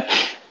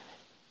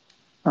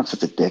 I'm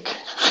such a dick.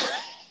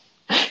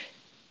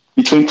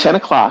 Between 10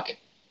 o'clock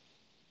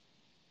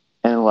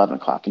and 11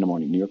 o'clock in the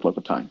morning, New York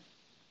local time,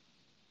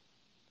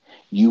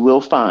 you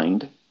will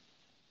find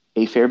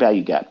a fair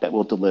value gap that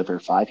will deliver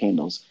 5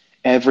 handles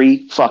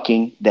every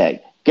fucking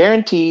day.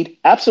 Guaranteed,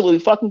 absolutely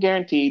fucking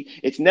guaranteed.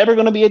 It's never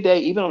going to be a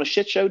day, even on a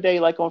shit show day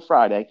like on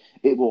Friday.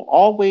 It will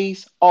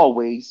always,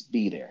 always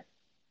be there,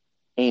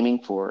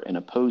 aiming for an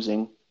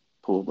opposing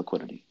pool of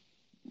liquidity,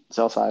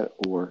 sell side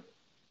or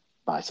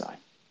buy side.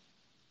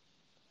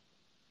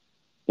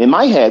 In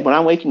my head, when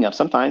I'm waking up,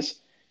 sometimes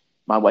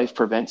my wife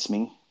prevents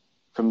me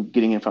from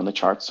getting in front of the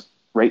charts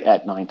right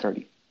at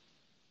 9:30.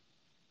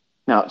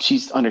 Now,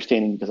 she's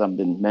understanding because I've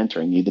been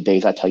mentoring you. The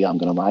days I tell you I'm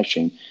going to live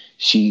stream,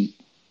 she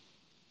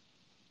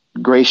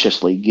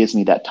graciously gives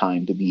me that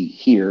time to be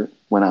here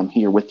when I'm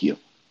here with you.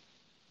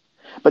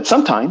 But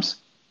sometimes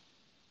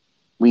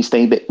we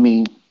may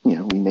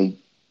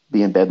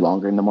be in bed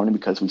longer in the morning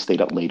because we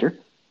stayed up later,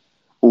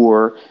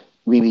 or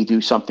we may do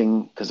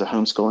something because of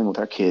homeschooling with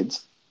our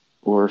kids,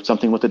 or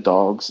something with the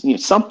dogs.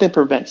 Something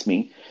prevents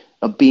me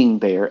of being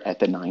there at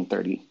the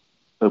 9:30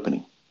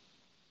 opening.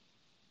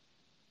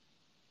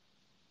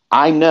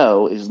 I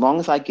know as long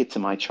as I get to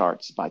my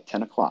charts by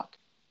 10 o'clock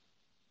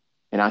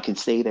and I can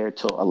stay there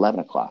till 11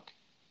 o'clock,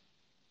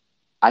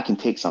 I can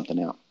take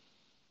something out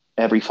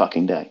every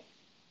fucking day.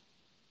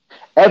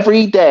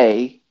 Every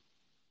day,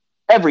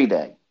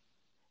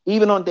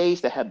 even on days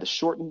that have the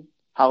shortened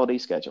holiday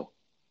schedule,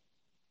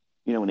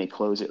 when they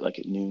close it like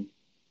at noon.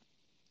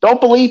 Don't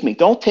believe me.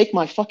 Don't take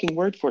my fucking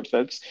word for it,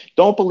 folks.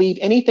 Don't believe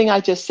anything I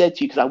just said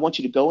to you because I want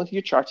you to go into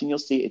your charts and you'll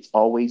see it's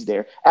always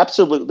there.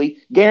 Absolutely.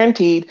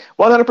 Guaranteed.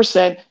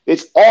 100%.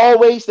 It's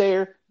always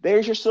there.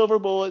 There's your silver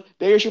bullet.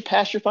 There's your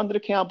pass your funded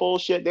account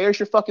bullshit. There's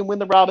your fucking win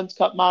the Robbins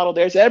Cup model.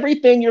 There's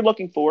everything you're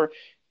looking for.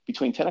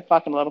 Between 10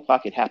 o'clock and 11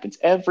 o'clock, it happens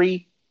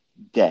every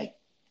day.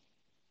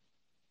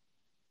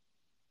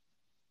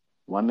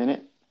 1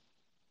 minute,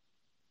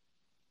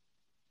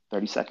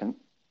 30 second,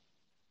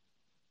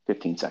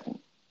 15 second.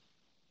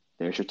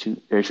 There's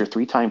your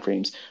 3 time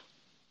frames.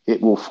 It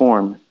will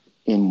form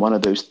in one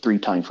of those 3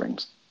 time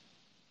frames.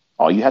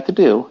 All you have to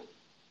do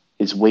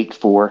is wait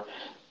for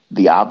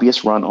the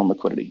obvious run on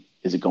liquidity.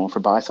 Is it going for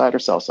buy side or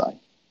sell side?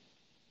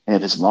 And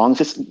if as long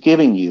as it's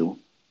giving you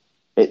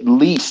at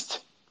least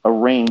a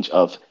range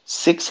of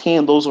 6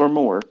 handles or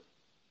more,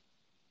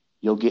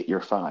 you'll get your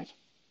 5.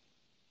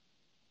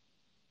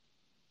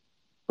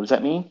 What does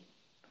that mean?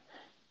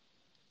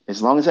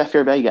 As long as that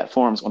fair value gap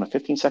forms on a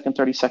 15-second,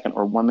 30-second,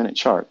 or 1 minute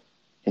chart,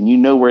 and you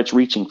know where it's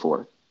reaching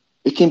for,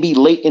 it can be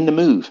late in the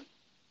move.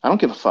 I don't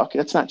give a fuck.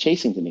 That's not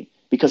chasing to me.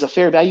 Because a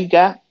fair value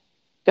gap,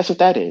 guess what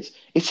that is?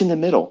 It's in the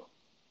middle.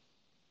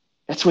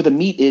 That's where the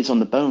meat is on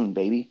the bone,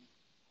 baby.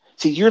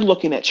 See, you're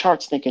looking at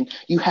charts thinking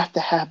you have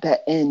to have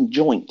that end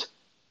joint.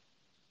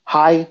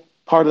 High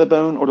part of the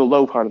bone or the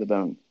low part of the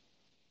bone.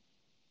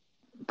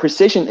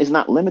 Precision is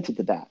not limited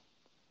to that.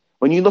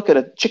 When you look at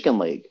a chicken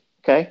leg,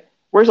 okay,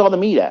 where's all the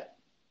meat at?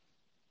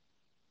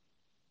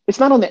 It's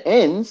not on the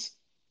ends.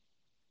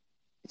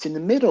 It's in the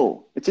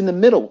middle. It's in the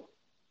middle.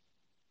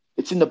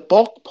 It's in the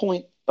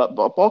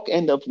bulk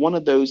end of one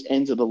of those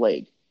ends of the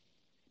leg,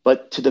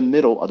 but to the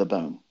middle of the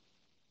bone.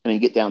 And you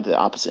get down to the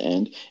opposite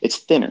end, it's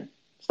thinner.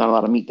 It's not a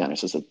lot of meat down there.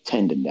 It's just a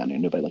tendon down there.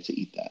 Nobody likes to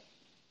eat that.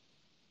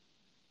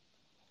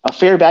 A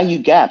fair value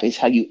gap is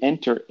how you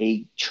enter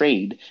a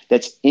trade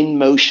that's in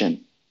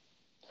motion.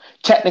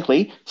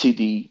 Technically, to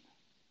the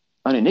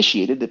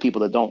uninitiated, the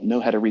people that don't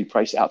know how to read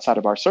price outside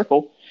of our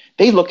circle,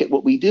 they look at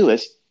what we do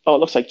as, oh, it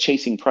looks like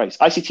chasing price.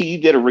 ICT, you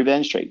did a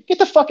revenge trade. Get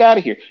the fuck out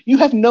of here. You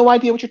have no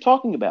idea what you're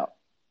talking about.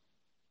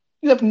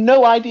 You have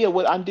no idea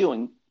what I'm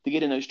doing to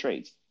get in those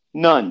trades.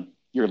 None.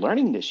 You're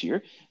learning this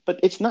year, but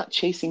it's not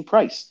chasing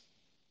price.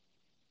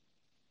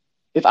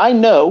 If I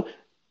know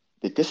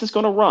that this is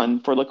going to run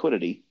for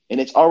liquidity and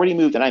it's already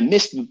moved and I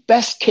missed the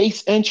best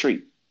case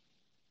entry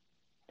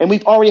and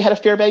we've already had a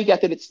fair value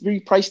gap that it's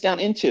repriced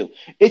down into,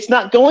 it's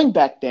not going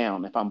back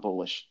down if I'm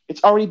bullish.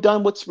 It's already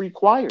done what's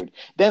required.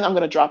 Then I'm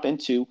going to drop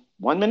into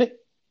 1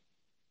 minute,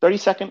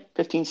 30-second,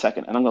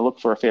 15-second, and I'm going to look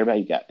for a fair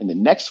value gap. And the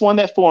next one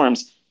that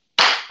forms,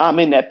 I'm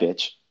in that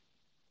bitch.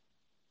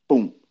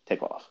 Boom,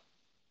 take off.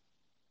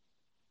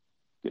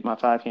 get my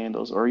 5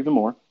 handles or even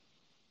more,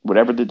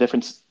 whatever the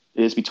difference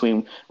is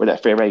between where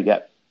that fair value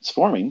gap is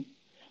forming,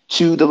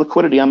 to the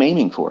liquidity I'm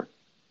aiming for.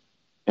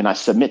 And I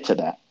submit to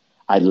that.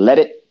 I let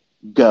it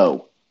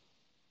go.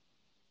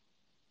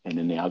 And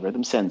then the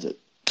algorithm sends it.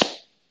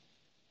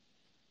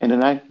 And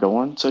then I go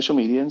on social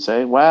media and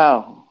say,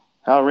 wow,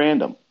 how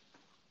random.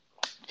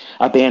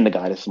 I banned the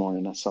guy this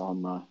morning. I saw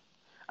him.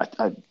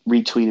 I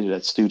retweeted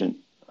a student.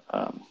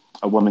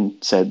 A woman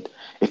said,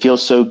 it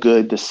feels so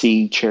good to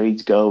see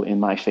trades go in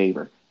my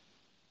favor.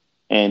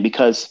 And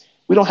because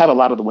we don't have a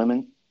lot of the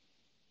women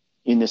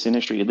in this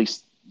industry, at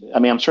least, I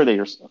mean, I'm sure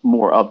there's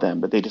more of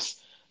them, but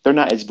they're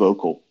not as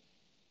vocal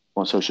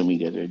on social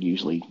media. They're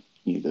usually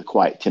the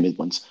quiet, timid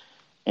ones,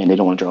 and they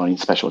don't want to draw any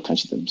special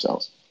attention to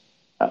themselves.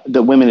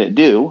 The women that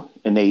do,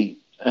 and they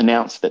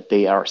announce that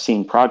they are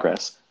seeing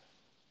progress,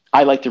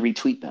 I like to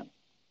retweet them.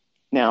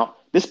 Now,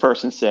 this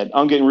person said,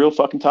 I'm getting real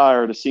fucking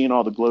tired of seeing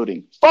all the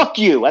gloating. Fuck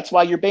you. That's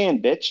why you're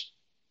banned, bitch.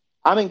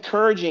 I'm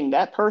encouraging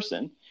that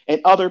person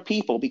and other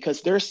people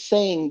because they're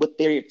saying what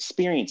they're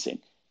experiencing.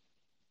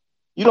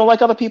 You don't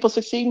like other people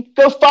succeeding?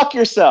 Go fuck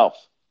yourself.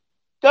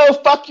 Go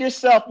fuck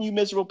yourself, you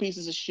miserable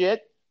pieces of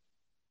shit.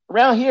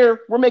 Around here,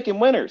 we're making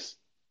winners.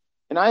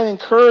 And I'm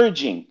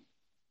encouraging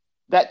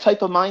that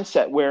type of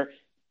mindset where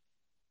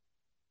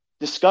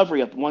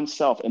discovery of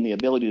oneself and the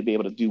ability to be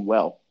able to do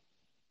well.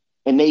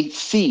 And they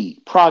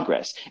see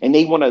progress and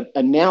they want to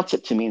announce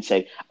it to me and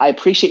say, I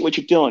appreciate what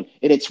you're doing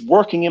and it's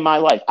working in my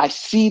life. I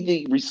see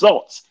the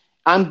results.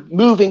 I'm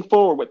moving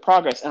forward with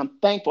progress and I'm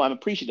thankful. I'm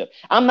appreciative.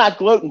 I'm not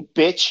gloating,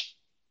 bitch.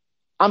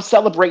 I'm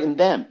celebrating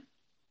them.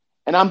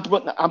 And I'm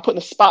putting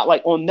a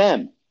spotlight on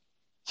them.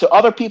 So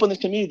other people in this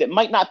community that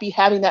might not be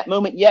having that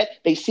moment yet,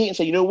 they see it and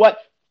say, you know what?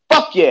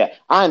 Fuck yeah,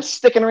 I'm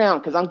sticking around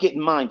because I'm getting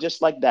mine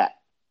just like that.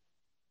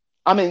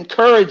 I'm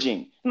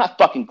encouraging. I'm not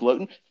fucking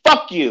gloating.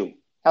 Fuck you.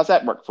 How's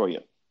that work for you?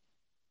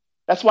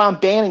 That's why I'm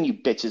banning you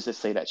bitches that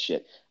say that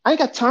shit. I ain't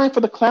got time for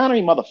the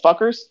clownery,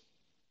 motherfuckers.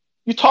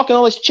 You're talking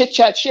all this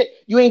chit-chat shit.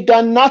 You ain't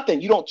done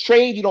nothing. You don't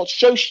trade. You don't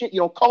show shit. You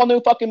don't call no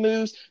fucking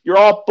moves. You're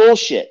all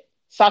bullshit.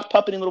 Sock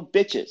puppeting little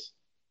bitches.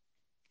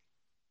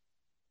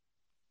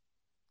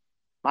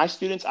 My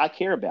students, I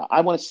care about. I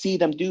want to see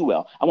them do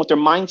well. I want their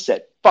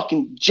mindset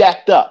fucking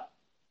jacked up,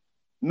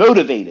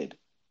 motivated.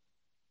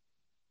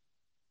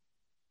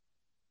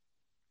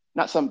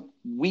 Not some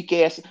weak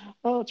ass,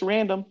 oh, it's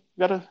random.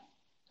 You gotta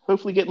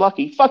hopefully get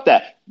lucky. Fuck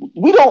that.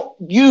 We don't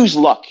use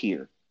luck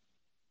here.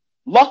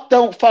 Luck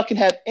don't fucking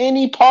have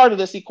any part of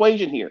this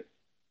equation here.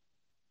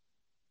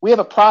 We have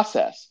a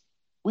process.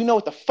 We know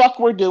what the fuck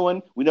we're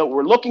doing. We know what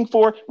we're looking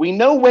for. We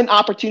know when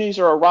opportunities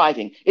are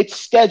arriving. It's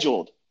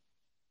scheduled.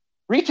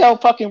 Retail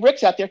fucking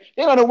ricks out there,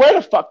 they don't know where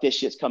the fuck this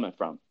shit's coming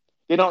from.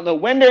 They don't know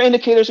when their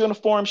indicators are going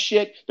to form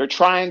shit. Their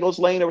triangles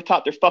laying over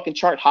top their fucking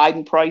chart,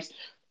 hiding price,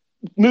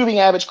 moving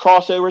average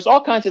crossovers,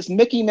 all kinds of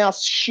Mickey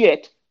Mouse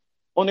shit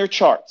on their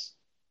charts.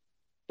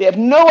 They have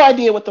no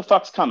idea what the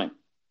fuck's coming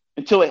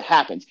until it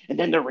happens. And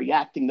then they're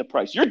reacting to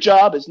price. Your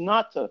job is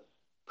not to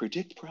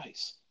predict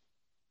price,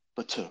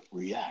 but to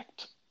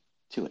react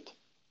to it.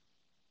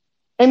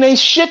 And they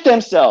shit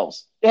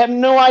themselves. They have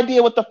no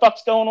idea what the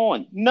fuck's going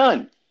on.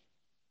 None.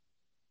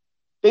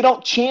 They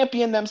don't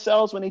champion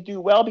themselves when they do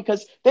well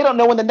because they don't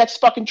know when the next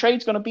fucking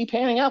trade's going to be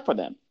panning out for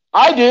them.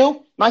 I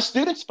do. My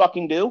students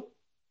fucking do.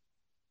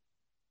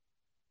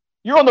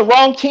 You're on the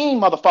wrong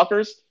team,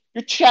 motherfuckers.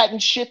 You're chatting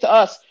shit to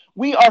us.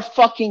 We are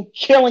fucking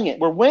killing it.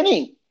 We're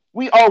winning.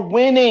 We are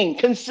winning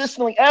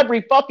consistently every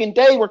fucking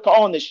day. We're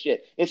calling this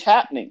shit. It's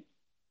happening.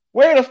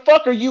 Where the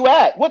fuck are you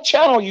at? What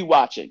channel are you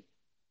watching?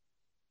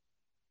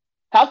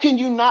 How can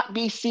you not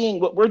be seeing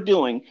what we're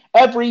doing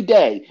every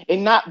day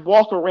and not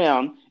walk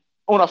around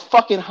on a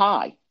fucking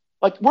high?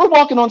 Like, we're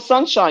walking on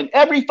sunshine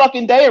every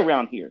fucking day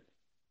around here.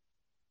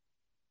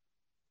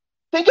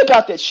 Think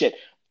about that shit.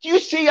 Do you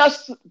see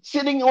us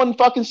sitting on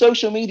fucking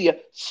social media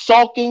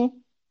sulking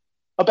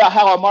about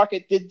how our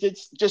market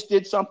just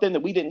did something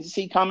that we didn't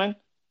see coming?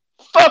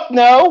 Fuck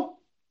no.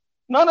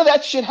 None of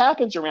that shit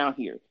happens around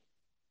here.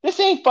 This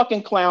ain't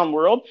fucking clown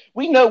world.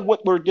 We know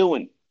what we're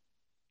doing.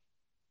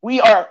 We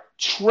are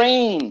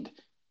trained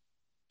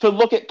to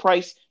look at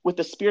price with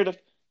the spirit of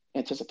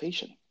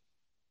anticipation.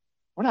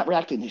 We're not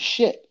reacting to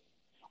shit.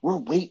 We're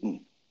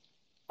waiting.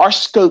 Our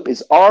scope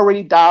is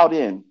already dialed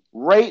in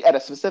right at a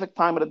specific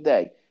time of the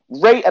day,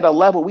 right at a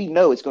level we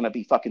know it's going to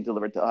be fucking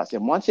delivered to us.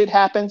 And once it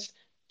happens,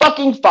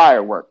 fucking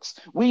fireworks.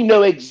 We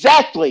know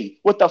exactly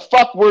what the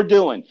fuck we're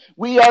doing.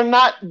 We are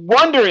not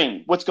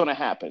wondering what's going to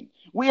happen.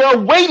 We are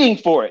waiting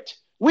for it.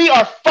 We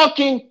are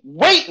fucking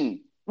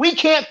waiting. We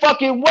can't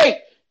fucking wait.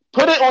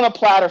 Put it on a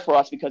platter for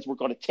us because we're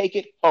going to take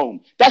it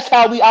home. That's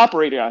how we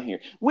operate around here.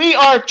 We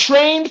are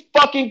trained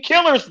fucking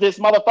killers. This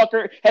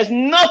motherfucker has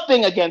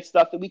nothing against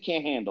stuff that we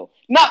can't handle.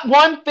 Not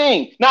one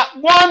thing,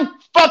 not one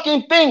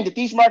fucking thing that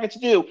these markets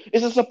do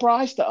is a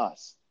surprise to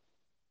us.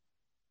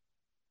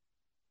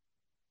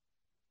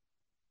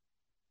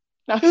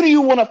 Now, who do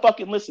you want to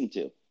fucking listen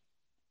to?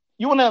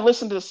 You want to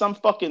listen to some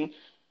fucking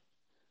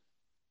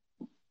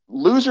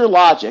loser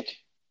logic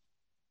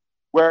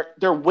where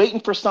they're waiting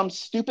for some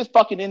stupid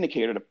fucking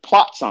indicator to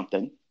plot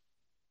something.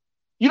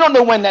 You don't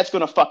know when that's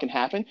going to fucking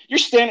happen. You're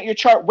staring at your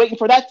chart waiting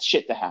for that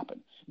shit to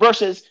happen.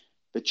 Versus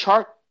the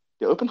chart,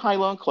 the open, high,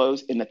 low, and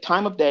close, in the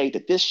time of day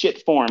that this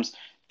shit forms.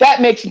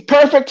 That makes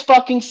perfect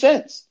fucking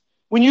sense.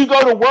 When you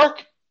go to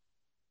work,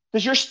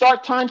 does your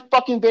start time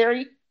fucking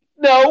vary?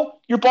 No.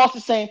 Your boss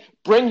is saying,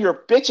 bring your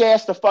bitch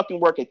ass to fucking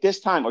work at this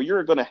time or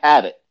you're going to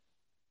have it.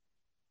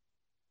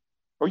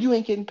 Or you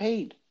ain't getting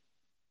paid.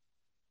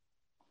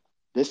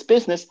 This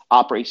business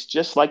operates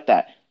just like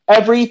that.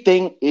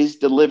 Everything is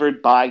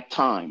delivered by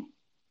time.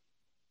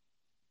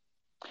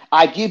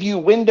 I give you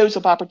windows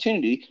of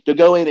opportunity to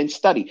go in and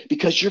study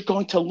because you're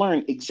going to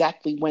learn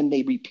exactly when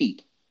they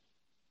repeat.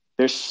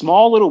 There's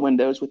small little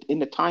windows within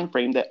the time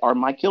frame that are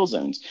my kill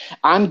zones.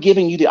 I'm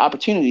giving you the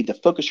opportunity to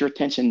focus your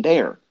attention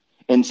there.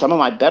 And some of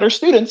my better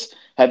students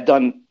have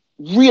done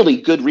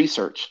really good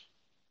research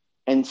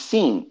and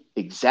seen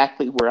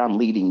exactly where I'm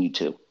leading you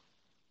to.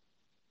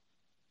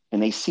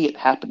 And they see it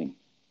happening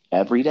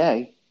every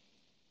day.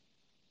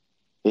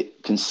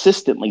 It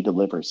consistently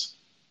delivers.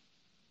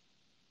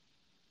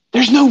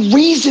 There's no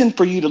reason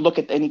for you to look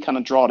at any kind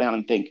of drawdown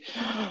and think,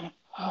 oh,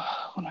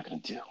 what am I going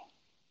to do?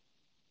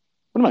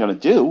 What am I going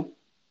to do?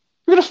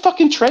 You're going to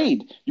fucking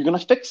trade. You're going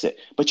to fix it.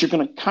 But you're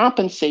going to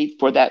compensate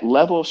for that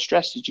level of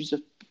stress that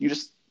you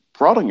just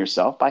brought on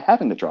yourself by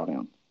having the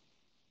drawdown.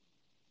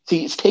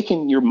 See, it's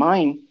taken your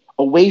mind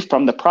away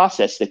from the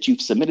process that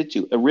you've submitted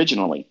to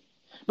originally.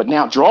 But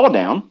now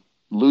drawdown,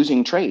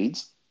 losing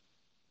trades,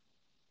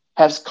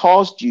 has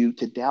caused you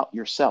to doubt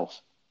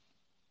yourself.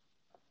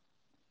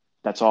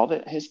 That's all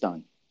that has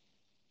done.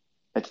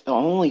 That's the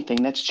only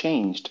thing that's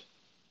changed.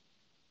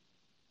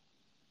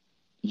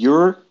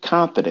 Your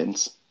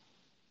confidence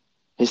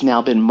has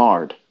now been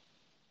marred,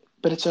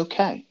 but it's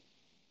okay.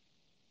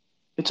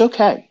 It's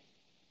okay.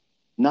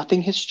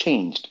 Nothing has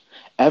changed.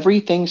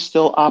 Everything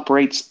still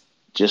operates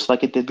just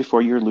like it did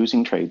before you were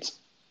losing trades.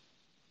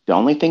 The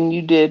only thing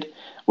you did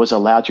was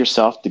allowed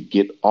yourself to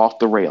get off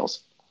the rails.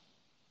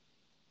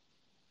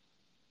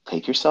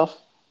 Take yourself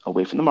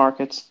away from the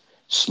markets,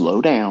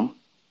 slow down,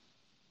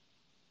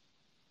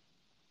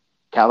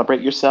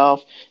 calibrate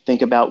yourself,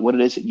 think about what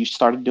it is that you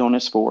started doing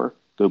this for,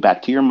 go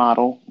back to your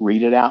model,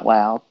 read it out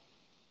loud,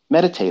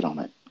 meditate on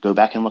it, go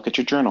back and look at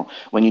your journal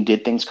when you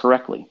did things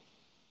correctly.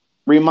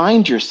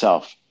 Remind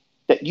yourself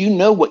that you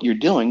know what you're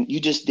doing, you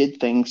just did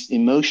things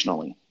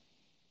emotionally.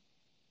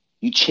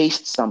 You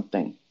chased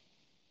something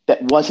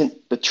that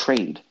wasn't the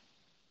trade.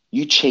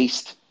 You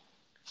chased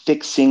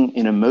fixing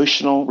an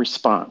emotional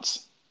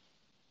response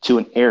to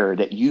an error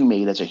that you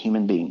made as a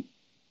human being.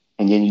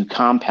 And then you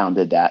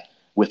compounded that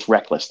with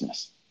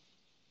recklessness.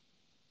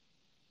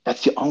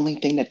 That's the only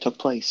thing that took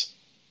place.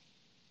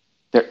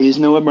 There is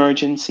no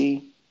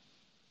emergency.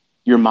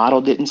 Your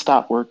model didn't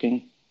stop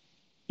working.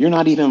 You're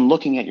not even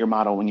looking at your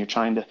model when you're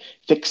trying to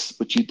fix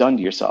what you've done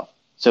to yourself.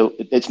 So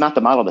it's not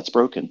the model that's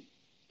broken.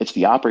 It's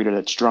the operator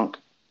that's drunk.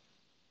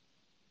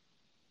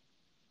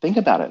 Think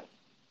about it.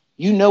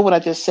 You know what I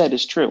just said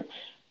is true.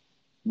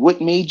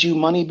 What made you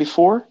money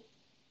before?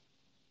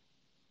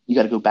 You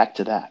got to go back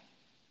to that.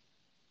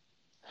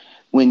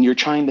 When you're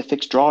trying to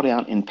fix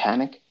drawdown in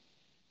panic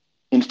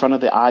in front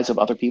of the eyes of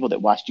other people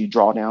that watched you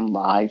draw down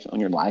live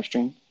on your live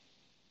stream,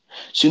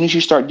 as soon as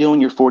you start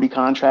doing your 40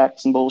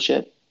 contracts and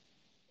bullshit,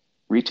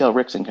 retail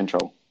Rick's in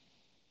control.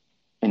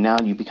 And now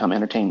you become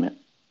entertainment.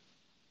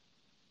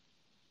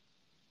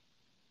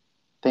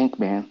 Think,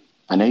 man.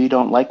 I know you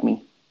don't like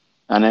me.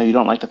 I know you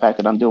don't like the fact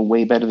that I'm doing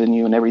way better than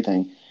you and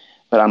everything,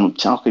 but I'm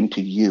talking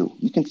to you.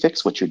 You can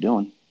fix what you're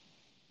doing.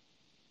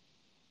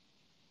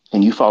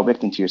 And you fall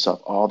victim to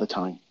yourself all the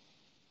time.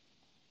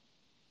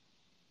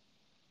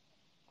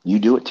 You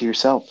do it to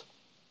yourself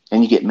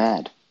and you get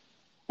mad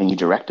and you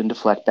direct and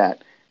deflect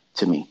that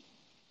to me.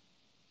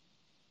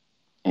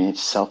 And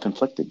it's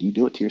self-inflicted. You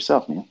do it to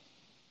yourself, man.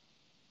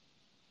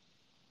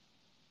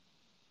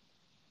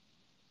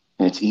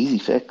 And it's easy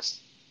fix.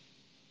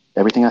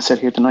 Everything I said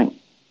here tonight,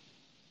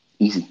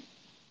 easy.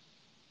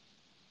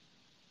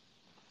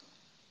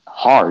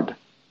 Hard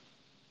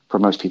for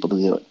most people to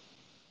do it,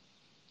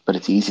 but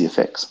it's easy to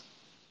fix.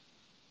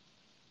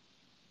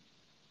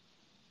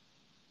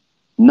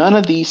 None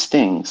of these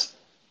things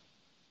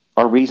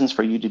are reasons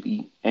for you to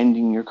be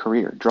ending your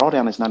career.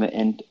 Drawdown is not an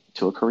end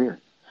to a career.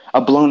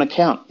 A blown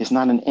account is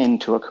not an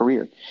end to a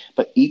career.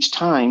 But each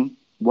time,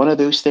 one of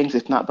those things,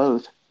 if not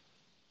both,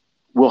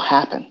 will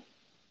happen.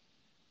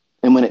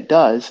 And when it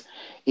does,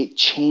 it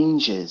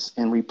changes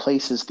and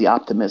replaces the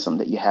optimism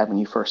that you had when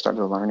you first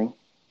started learning.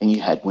 And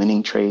you had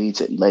winning trades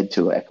that led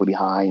to equity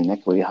high and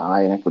equity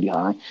high and equity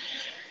high.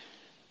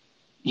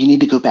 You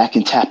need to go back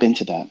and tap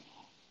into that.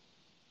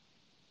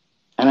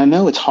 And I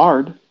know it's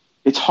hard.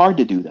 It's hard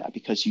to do that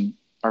because you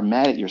are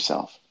mad at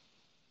yourself.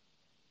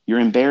 You're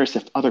embarrassed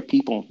if other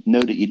people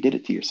know that you did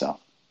it to yourself.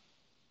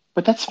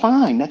 But that's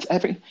fine. That's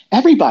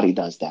everybody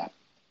does that.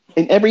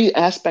 In every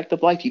aspect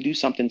of life, you do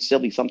something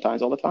silly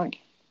sometimes all the time.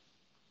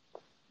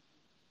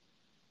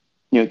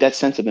 You know, that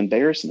sense of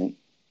embarrassment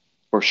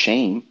or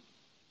shame,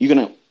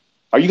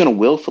 are you gonna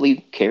willfully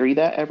carry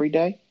that every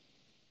day?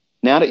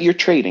 Now that you're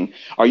trading,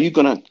 are you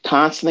going to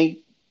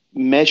constantly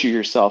measure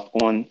yourself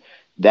on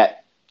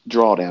that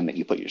drawdown that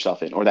you put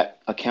yourself in or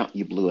that account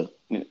you blew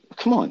it?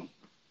 Come on,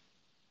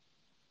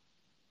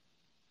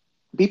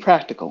 be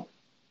practical.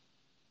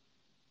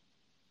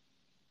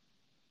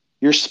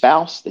 Your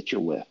spouse that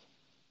you're with,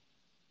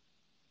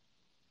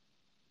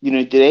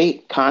 do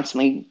they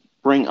constantly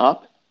bring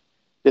up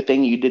the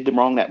thing you did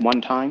wrong that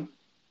one time?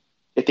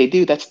 If they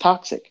do, that's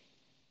toxic.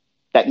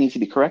 That needs to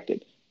be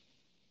corrected.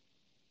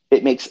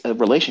 It makes a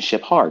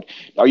relationship hard.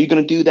 Are you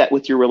going to do that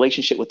with your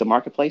relationship with the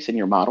marketplace and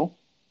your model?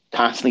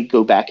 Constantly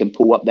go back and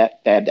pull up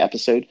that bad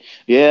episode?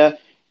 Yeah,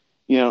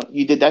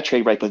 you did that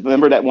trade right, but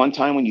remember that one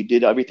time when you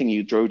did everything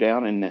you drove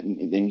down and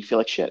then you feel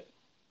like shit?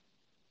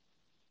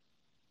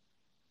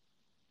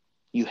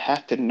 You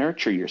have to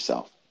nurture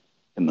yourself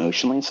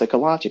emotionally and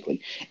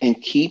psychologically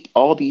and keep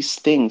all these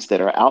things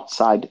that are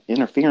outside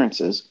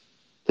interferences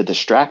to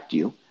distract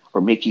you or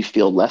make you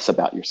feel less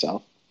about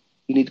yourself.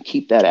 You need to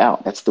keep that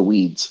out. That's the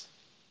weeds.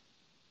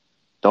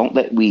 Don't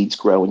let weeds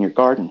grow in your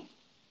garden.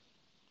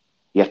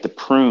 You have to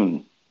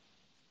prune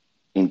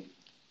and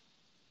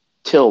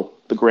till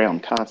the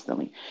ground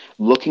constantly,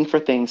 looking for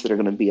things that are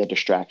going to be a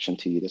distraction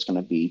to you, that's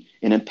going to be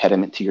an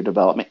impediment to your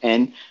development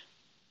and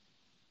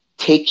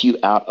take you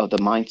out of the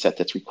mindset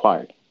that's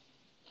required.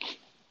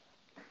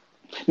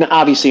 Now,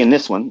 obviously, in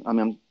this one,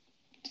 I'm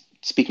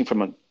speaking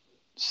from a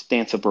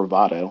stance of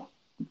bravado,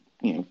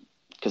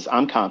 because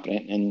I'm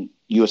confident and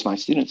you as my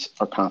students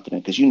are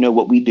confident because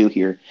what we do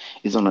here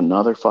is on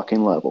another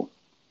fucking level.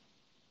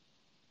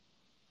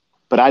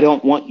 But I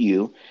don't want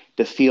you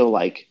to feel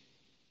like,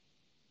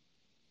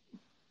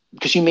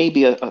 because you may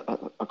be a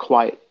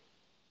quiet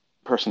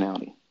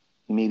personality,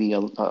 you may be a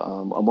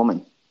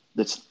woman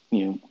that's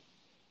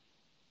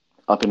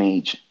up in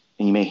age,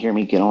 and you may hear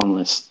me get on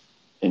this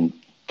and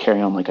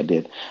carry on like I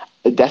did.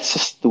 That's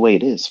just the way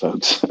it is,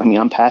 folks. I mean,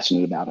 I'm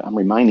passionate about it. I'm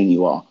reminding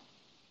you all,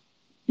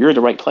 you're at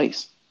the right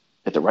place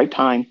at the right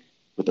time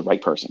with the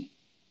right person.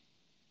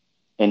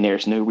 And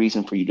there's no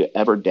reason for you to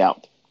ever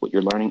doubt what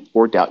you're learning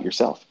or doubt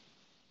yourself.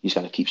 You just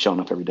got to keep showing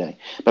up every day.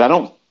 But I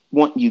don't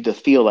want you to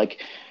feel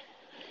like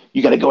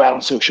you got to go out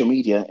on social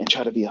media and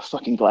try to be a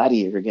fucking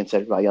gladiator against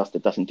everybody else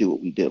that doesn't do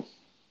what we do.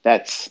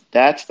 That's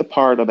the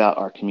part about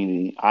our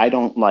community I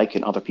don't like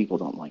and other people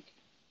don't like.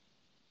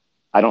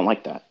 I don't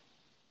like that.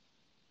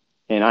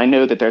 And I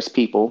know that there's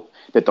people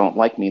that don't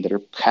like me that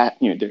are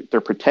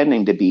they're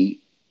pretending to be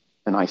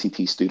an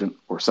ICT student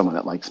or someone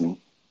that likes me,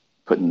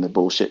 putting the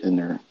bullshit in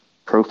their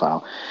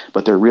profile,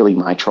 but they're really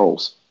my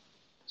trolls.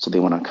 So they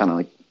want to kind of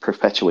like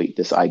perpetuate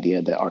this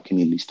idea that our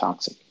community is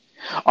toxic.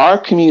 Our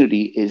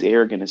community is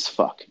arrogant as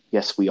fuck.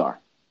 Yes, we are.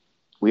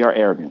 We are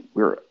arrogant.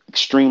 We're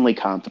extremely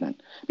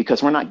confident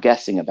because we're not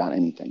guessing about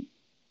anything.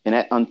 And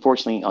that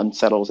unfortunately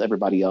unsettles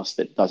everybody else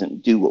that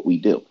doesn't do what we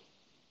do.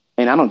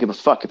 And I don't give a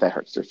fuck if that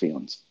hurts their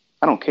feelings.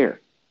 I don't care.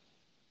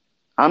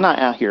 I'm not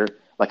out here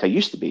like I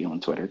used to be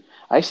on Twitter.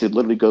 I used to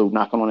literally go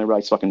knock on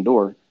everybody's fucking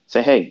door,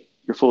 say, hey,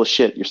 you're full of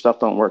shit. Your stuff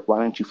don't work. Why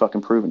aren't you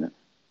fucking proving it?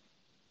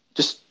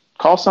 Just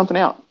call something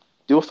out.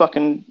 Do a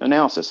fucking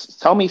analysis.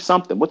 Tell me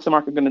something. What's the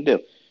market going to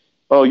do?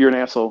 Oh, you're an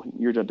asshole.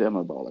 You're a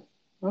demo baller.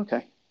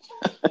 Okay.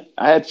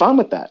 I had fun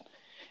with that.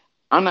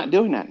 I'm not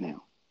doing that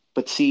now.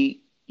 But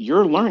see,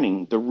 you're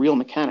learning the real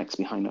mechanics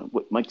behind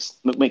what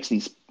makes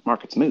these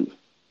markets move.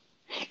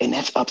 And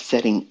that's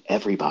upsetting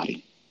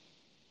everybody.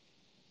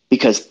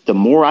 Because the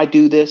more I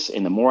do this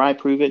and the more I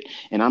prove it,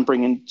 and I'm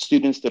bringing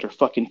students that are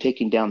fucking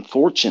taking down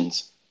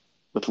fortunes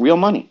with real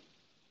money.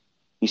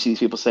 You see these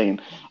people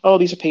saying, oh,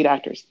 these are paid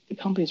actors. The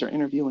companies are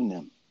interviewing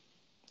them.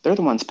 They're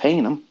the ones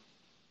paying them.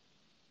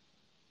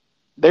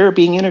 They're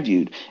being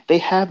interviewed. They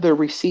have their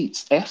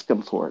receipts. Ask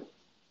them for it.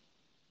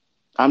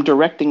 I'm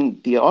directing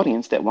the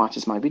audience that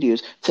watches my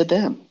videos to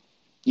them.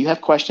 You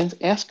have questions,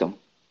 ask them.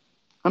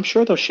 I'm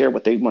sure they'll share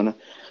what they want to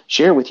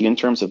share with you in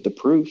terms of the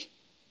proof.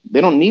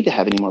 They don't need to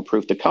have any more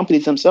proof. The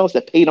companies themselves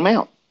that paid them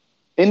out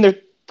in their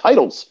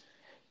titles,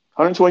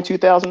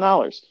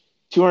 $122,000,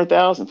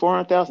 $200,000,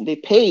 $400,000. They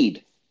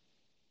paid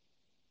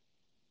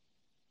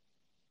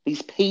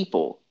these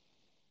people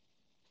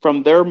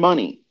from their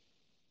money.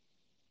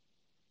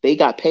 They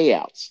got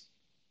payouts,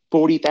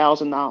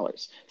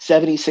 $40,000,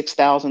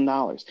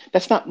 $76,000.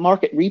 That's not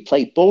market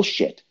replay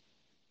bullshit.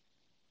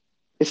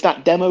 It's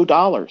not demo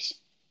dollars.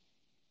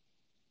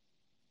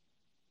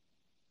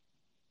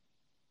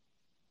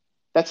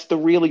 That's the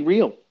really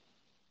real.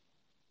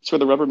 It's where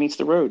the rubber meets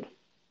the road.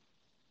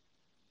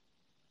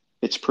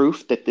 It's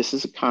proof that this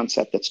is a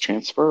concept that's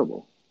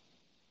transferable.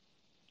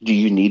 Do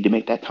you need to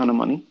make that kind of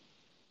money?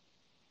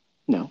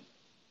 No.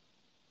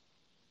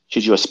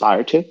 Should you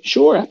aspire to?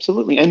 Sure,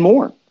 absolutely, and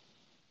more.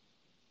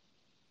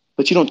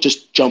 But you don't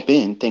just jump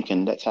in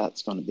thinking that's how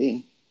it's going to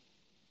be.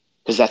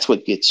 Because that's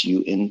what gets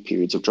you in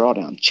periods of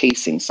drawdown,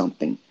 chasing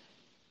something.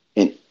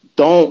 And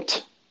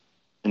don't,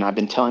 and I've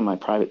been telling my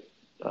private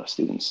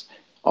students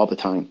all the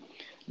time,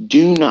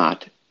 do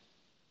not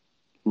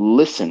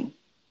listen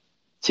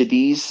to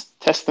these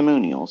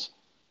testimonials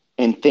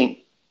and think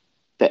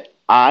that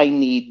I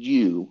need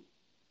you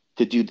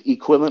to do the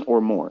equivalent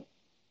or more.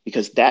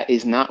 because that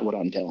is not what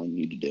I'm telling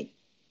you to do.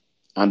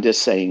 I'm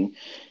just saying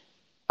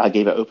I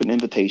gave an open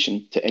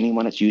invitation to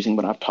anyone that's using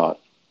what I've taught.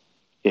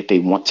 If they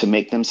want to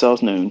make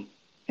themselves known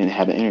and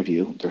have an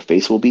interview, their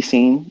face will be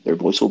seen, their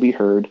voice will be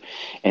heard,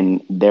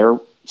 and their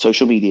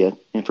social media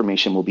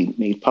information will be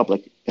made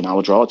public, and I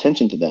will draw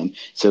attention to them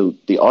so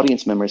the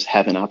audience members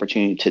have an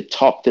opportunity to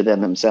talk to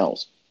them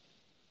themselves.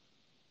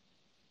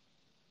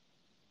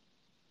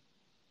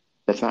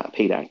 That's not a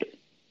paid actor.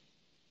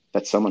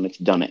 That's someone that's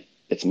done it,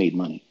 that's made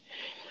money.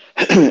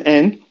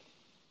 And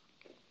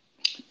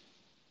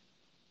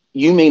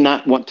you may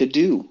not want to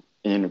do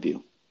an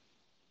interview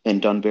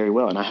and done very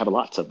well, and I have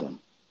lots of them.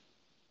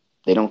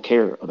 They don't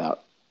care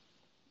about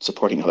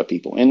supporting other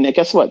people. And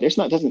guess what?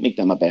 Doesn't make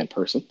them a bad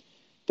person.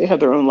 They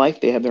have their own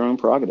life. They have their own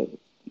prerogative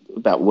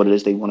about what it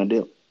is they want to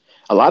do.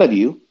 A lot of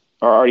you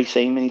are already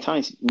saying many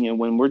times,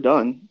 when we're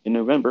done in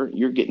November,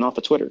 you're getting off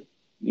of Twitter.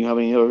 You don't have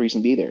any other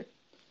reason to be there.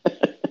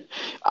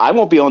 I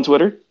won't be on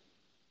Twitter.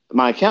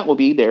 My account will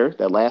be there.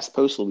 That last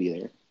post will be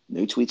there.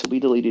 No tweets will be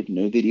deleted.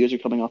 No videos are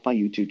coming off my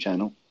YouTube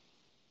channel.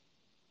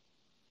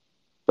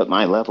 But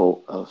my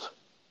level of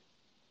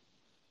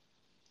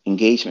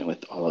engagement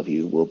with all of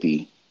you will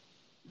be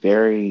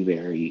very,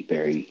 very,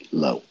 very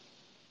low.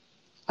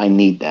 I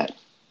need that.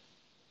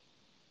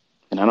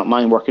 And I don't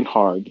mind working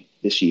hard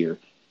this year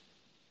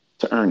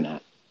to earn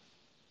that.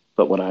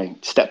 But when I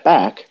step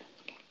back,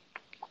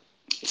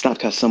 it's not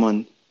because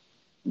someone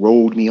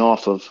rolled me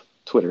off of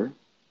Twitter.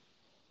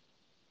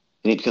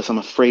 It ain't because I'm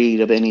afraid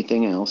of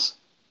anything else.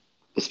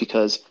 It's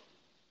because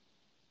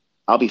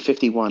I'll be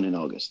 51 in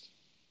August.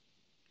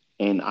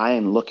 And I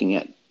am looking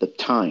at the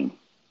time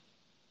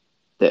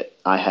that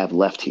I have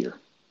left here.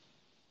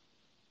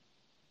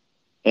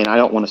 And I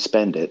don't want to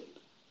spend it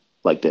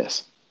like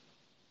this.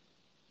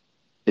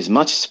 As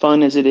much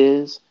fun as it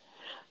is,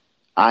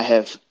 I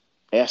have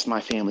asked my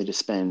family to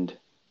spend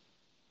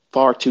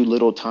far too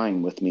little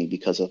time with me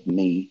because of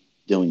me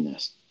doing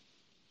this.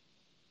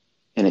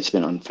 And it's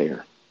been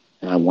unfair.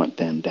 And I want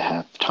them to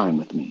have time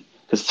with me.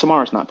 Because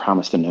tomorrow's not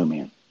promised to no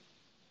man.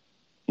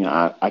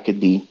 I could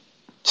be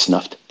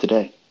snuffed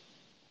today,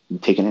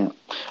 taken out.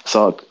 I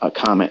saw a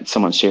comment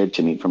someone shared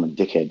to me from a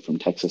dickhead from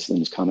Texas in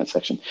his comment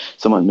section.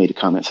 Someone made a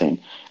comment saying,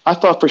 I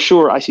thought for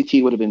sure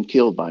ICT would have been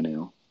killed by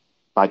now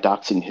by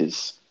doxing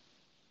his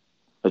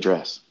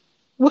address.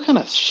 What kind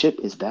of shit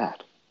is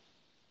that?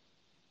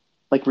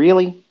 Like,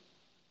 really?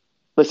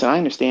 Listen, I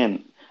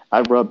understand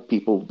I rub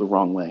people the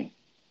wrong way,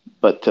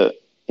 but to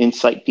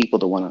incite people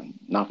to want to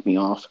knock me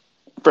off,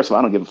 first of all,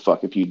 I don't give a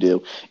fuck if you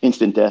do.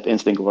 Instant death,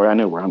 instant glory, I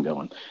know where I'm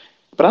going.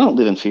 But I don't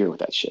live in fear with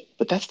that shit.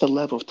 But that's the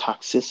level of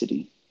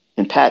toxicity.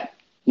 And Pat,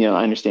 I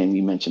understand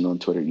you mentioned on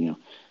Twitter, you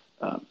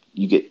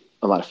get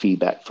a lot of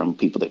feedback from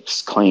people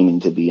that's claiming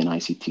to be an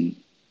ICT.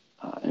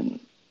 And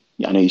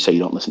I know you say you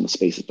don't listen to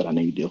Spaces, but I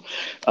know you do.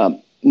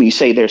 When you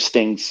say there's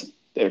things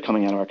that are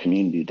coming out of our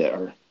community that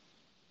are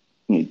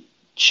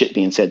shit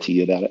being said to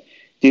you about it,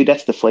 dude,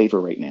 that's the flavor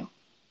right now.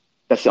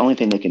 That's the only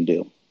thing they can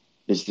do,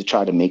 is to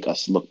try to make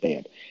us look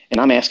bad. And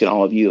I'm asking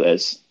all of you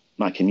as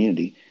my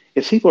community,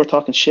 if people are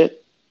talking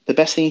shit, the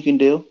best thing you can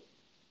do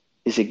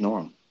is ignore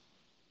them.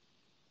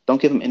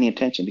 Don't give them any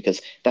attention,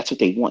 because that's what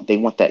they want. They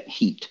want that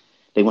heat.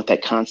 They want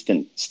that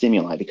constant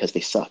stimuli because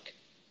they suck.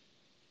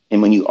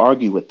 And when you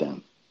argue with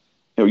them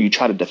or you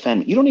try to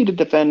defend me, you don't need to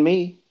defend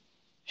me.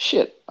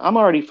 Shit, I'm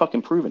already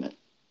fucking proving it.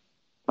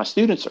 My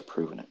students are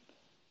proving it.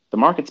 The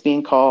market's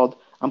being called.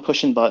 I'm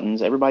pushing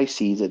buttons. Everybody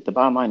sees it. The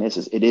bottom line is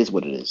it is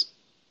what it is.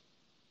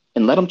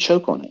 And let them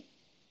choke on it.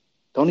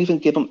 Don't even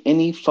give them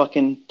any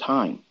fucking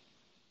time.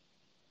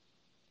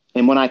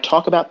 And when I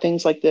talk about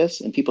things like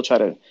this and people try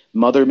to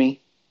mother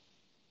me,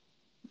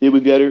 it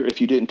would be better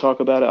if you didn't talk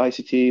about it,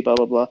 ICT, blah,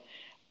 blah, blah.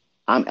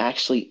 I'm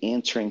actually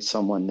answering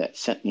someone that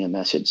sent me a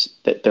message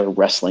that they're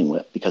wrestling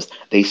with because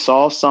they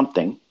saw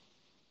something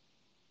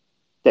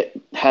that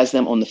has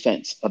them on the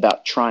fence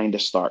about trying to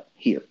start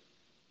here.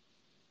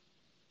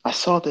 I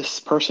saw this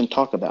person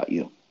talk about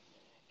you,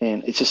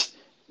 and it's just,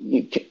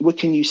 what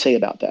can you say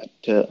about that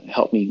to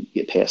help me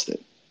get past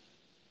it?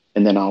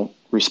 And then I'll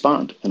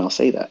respond and I'll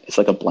say that. It's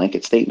like a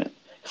blanket statement,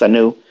 because I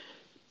know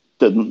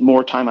the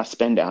more time I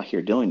spend out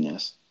here doing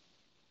this,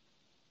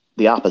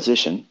 the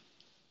opposition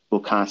will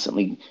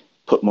constantly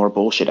put more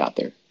bullshit out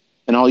there.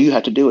 And all you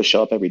have to do is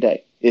show up every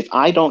day. If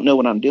I don't know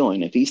what I'm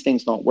doing, if these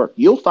things don't work,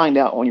 you'll find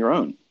out on your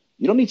own.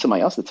 You don't need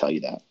somebody else to tell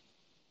you that.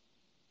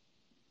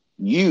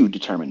 You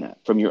determine that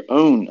from your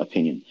own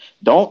opinion.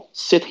 Don't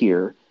sit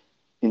here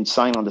and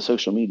sign on to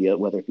social media,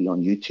 whether it be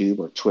on YouTube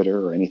or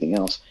Twitter or anything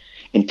else,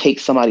 and take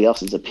somebody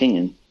else's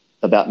opinion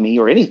about me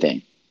or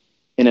anything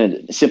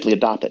and simply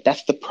adopt it.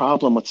 That's the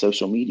problem with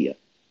social media.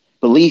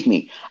 Believe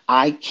me,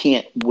 I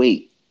can't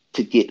wait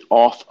to get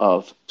off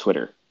of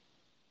Twitter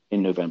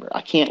in November.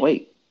 I can't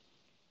wait,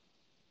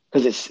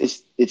 because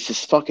it's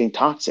just fucking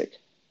toxic.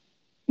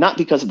 Not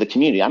because of the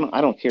community.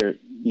 I don't care.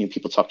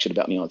 People talk shit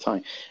about me all the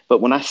time.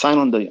 But when I sign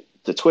on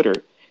to Twitter,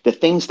 the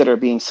things that are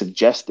being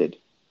suggested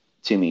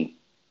to me,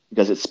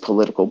 because it's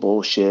political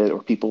bullshit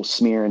or people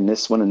smearing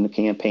this one in the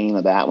campaign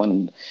or that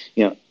one,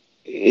 and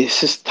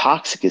it's just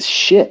toxic as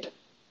shit.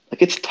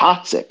 Like it's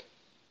toxic.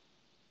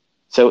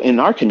 So in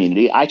our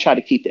community, I try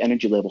to keep the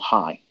energy level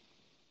high.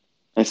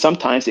 And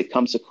sometimes it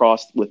comes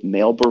across with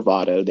male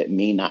bravado that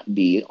may not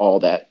be all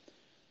that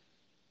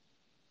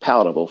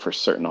palatable for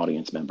certain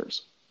audience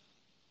members.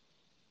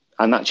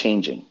 I'm not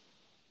changing.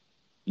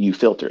 You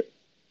filter it.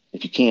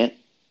 If you can't,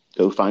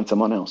 go find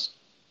someone else.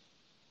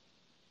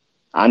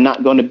 I'm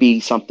not going to be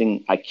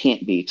something I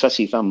can't be,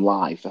 especially if I'm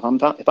live.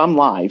 If I'm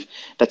live,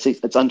 that's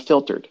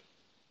unfiltered,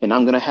 and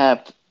I'm going to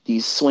have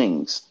these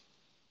swings.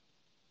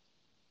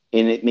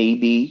 And it may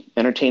be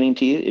entertaining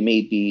to you. It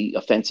may be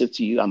offensive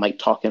to you. I might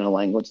talk in a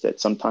language that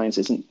sometimes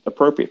isn't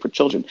appropriate for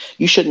children.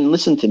 You shouldn't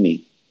listen to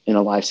me in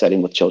a live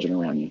setting with children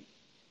around you.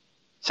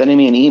 Sending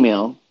me an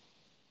email,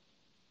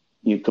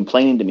 you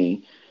complaining to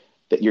me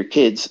that your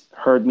kids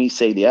heard me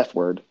say the F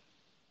word.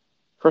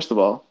 First of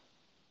all,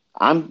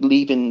 I'm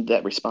leaving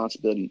that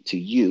responsibility to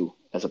you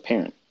as a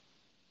parent.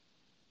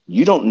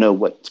 You don't know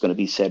what's going to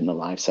be said in a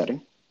live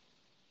setting.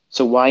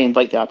 So why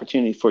invite the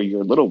opportunity for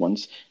your little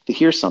ones to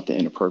hear something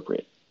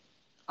inappropriate?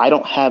 I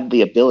don't have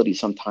the ability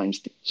sometimes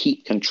to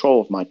keep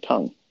control of my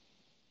tongue.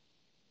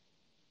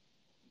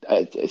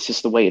 It's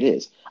just the way it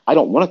is. I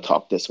don't want to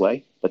talk this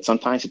way, but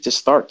sometimes it just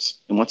starts.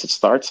 And once it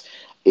starts,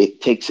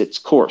 it takes its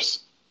course.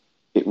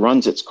 It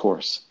runs its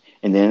course.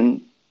 And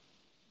then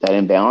that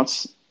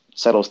imbalance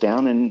settles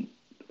down, and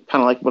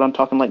kind of like what I'm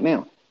talking like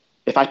now.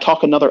 If I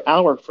talk another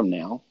hour from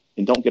now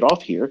and don't get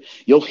off here,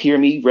 you'll hear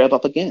me rev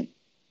up again.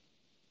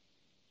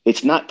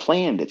 It's not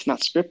planned. It's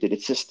not scripted.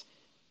 It's just,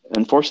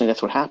 unfortunately,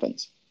 that's what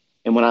happens.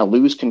 And when I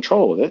lose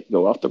control of it,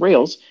 go off the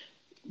rails,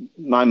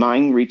 my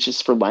mind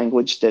reaches for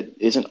language that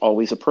isn't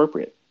always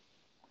appropriate.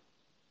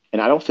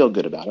 And I don't feel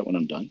good about it when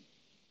I'm done.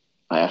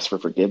 I ask for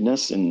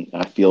forgiveness and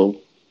I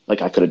feel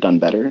like I could have done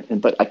better.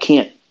 But I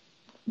can't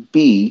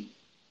be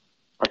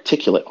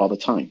articulate all the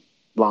time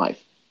live.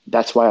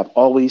 That's why I've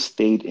always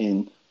stayed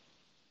in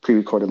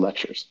pre-recorded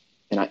lectures,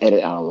 and I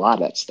edit out a lot of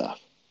that stuff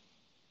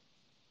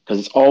because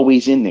it's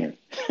always in there.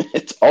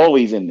 It's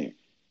always in there.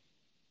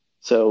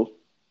 So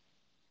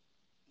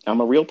I'm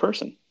a real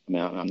person. I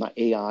mean, I'm not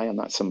AI. I'm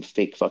not some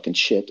fake fucking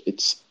shit.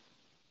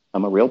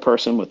 I'm a real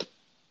person with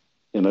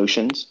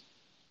emotions,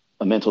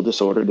 a mental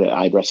disorder that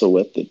I wrestle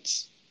with.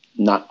 It's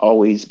not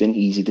always been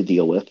easy to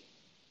deal with,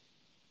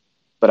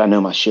 but I know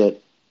my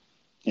shit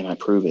and I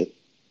prove it.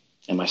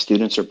 And my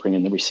students are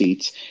bringing the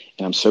receipts,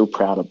 and I'm so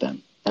proud of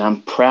them. And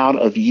I'm proud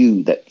of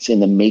you that's in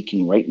the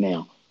making right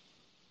now,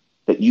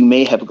 that you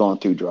may have gone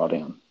through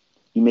drawdown.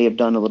 You may have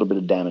done a little bit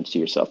of damage to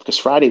yourself, because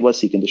Friday was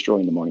seek and destroy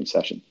in the morning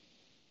session.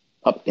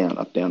 Up, down,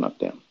 up, down, up,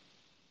 down.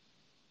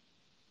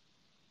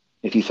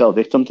 If you fell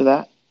victim to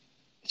that,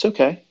 it's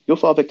okay. You'll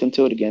fall victim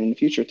to it again in the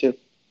future too.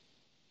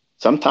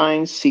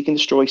 Sometimes seek and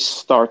destroy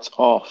starts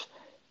off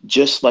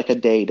just like a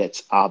day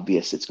that's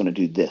obvious it's going to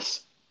do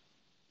this,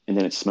 and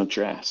then it smokes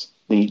your ass.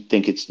 Then you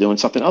think it's doing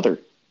something other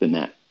than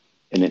that,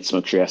 and it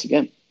smokes your ass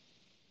again.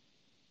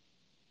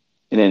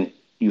 And then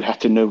you have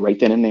to know right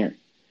then and there,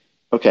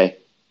 okay,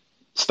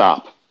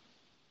 stop.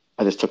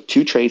 I just took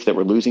two trades that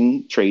were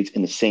losing trades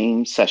in the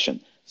same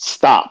session.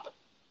 Stop.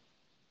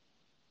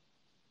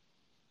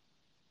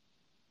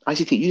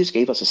 ICT, you just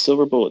gave us a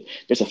silver bullet.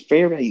 There's a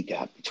fair value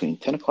gap between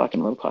 10 o'clock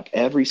and 11 o'clock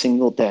every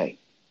single day.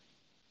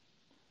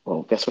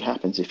 Well, guess what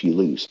happens if you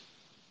lose?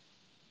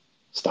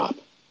 Stop.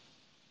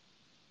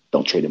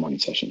 Don't trade the morning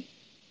session.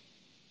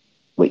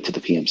 Wait to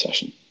the PM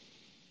session.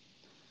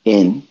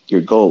 And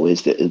your goal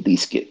is to at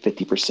least get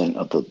 50%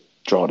 of the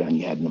drawdown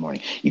you had in the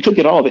morning. You could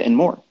get all of it and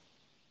more,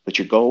 but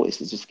your goal is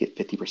to just get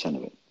 50%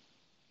 of it.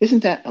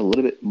 Isn't that a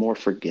little bit more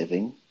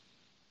forgiving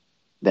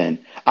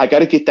than, I got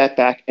to get that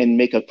back and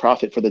make a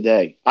profit for the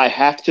day? I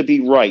have to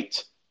be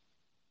right.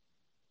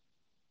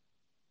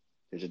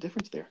 There's a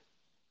difference there.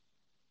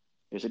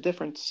 There's a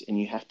difference, and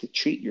you have to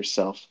treat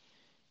yourself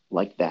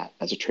like that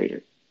as a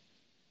trader.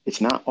 It's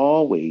not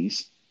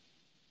always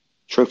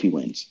trophy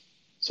wins.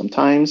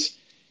 Sometimes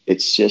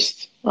it's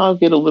just, I'll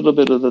get a little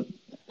bit of the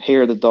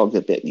hair of the dog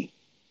that bit me.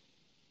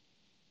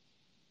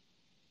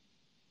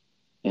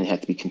 And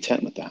have to be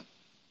content with that.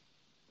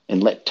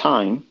 And let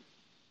time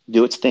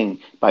do its thing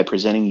by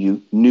presenting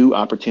you new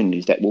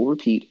opportunities that will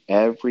repeat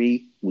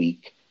every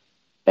week,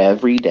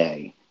 every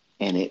day,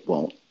 and it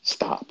won't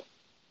stop.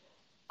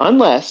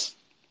 Unless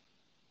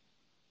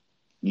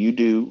you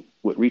do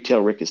what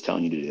Retail Rick is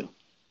telling you to do.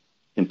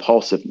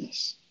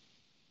 Impulsiveness.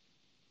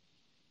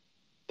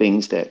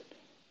 Things that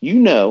you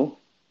know,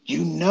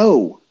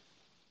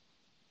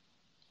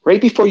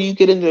 right before you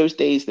get into those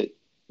days that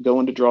go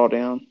into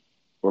drawdown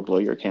or blow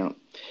your account,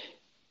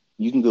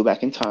 you can go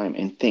back in time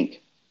and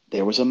think,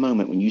 there was a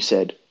moment when you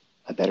said,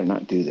 I better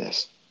not do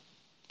this.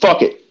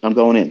 Fuck it, I'm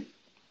going in.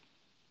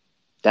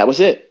 That was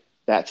it.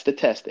 That's the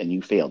test, and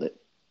you failed it.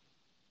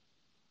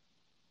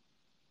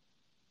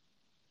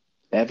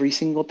 Every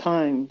single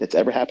time that's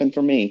ever happened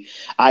for me,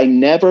 I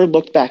never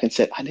looked back and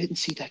said, I didn't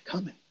see that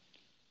coming.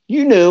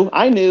 You knew,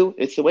 I knew,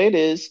 it's the way it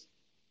is.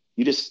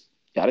 You just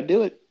got to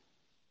do it.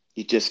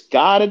 You just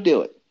got to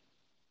do it.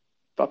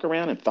 Fuck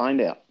around and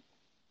find out.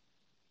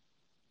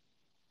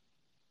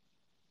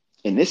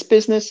 In this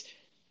business,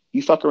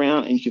 you fuck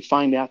around and you can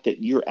find out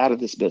that you're out of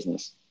this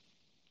business.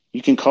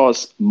 You can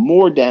cause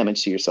more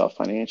damage to yourself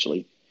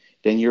financially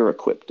than you're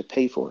equipped to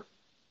pay for.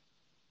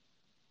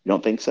 You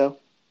don't think so?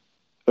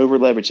 Over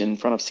leveraging in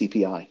front of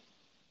CPI.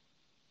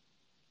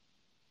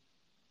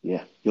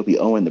 Yeah, you'll be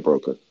owing the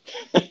broker.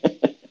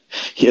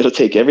 It'll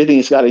take everything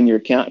it's got in your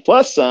account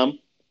plus some,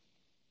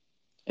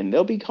 and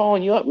they'll be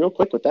calling you up real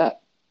quick with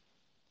that.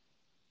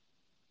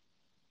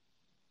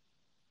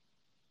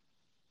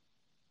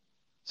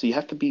 So you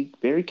have to be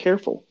very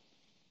careful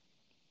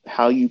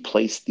how you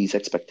place these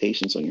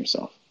expectations on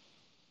yourself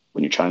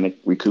when you're trying to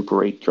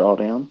recuperate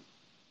drawdown,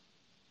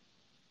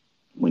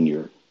 when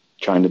you're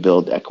trying to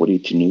build equity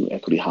to new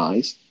equity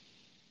highs,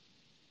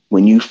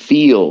 when you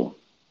feel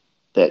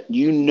that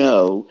you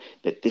know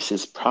that this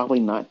is probably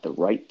not the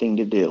right thing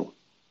to do.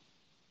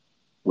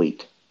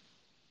 Wait.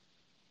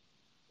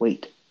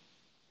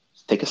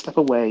 Take a step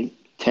away,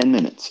 10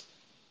 minutes.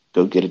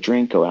 Go get a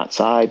drink, go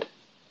outside,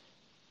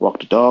 walk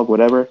the dog,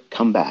 whatever,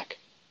 come back.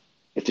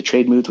 If the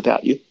trade moved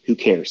without you, who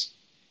cares?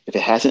 If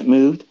it hasn't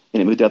moved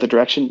and it moved the other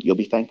direction, you'll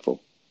be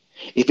thankful.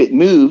 If it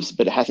moves,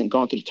 but it hasn't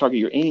gone to the target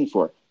you're aiming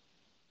for,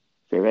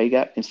 fair value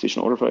gap,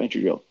 institutional order flow,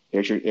 entry drill.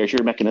 There's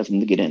your mechanism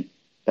to get in.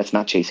 That's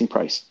not chasing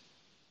price.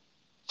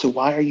 So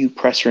why are you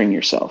pressuring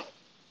yourself?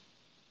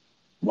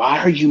 Why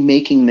are you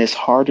making this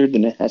harder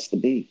than it has to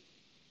be?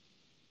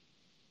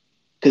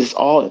 Because it's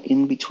all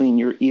in between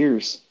your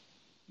ears.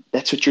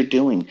 That's what you're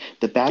doing.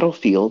 The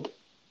battlefield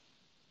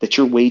that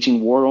you're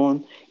waging war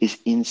on is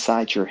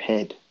inside your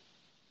head.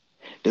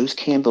 Those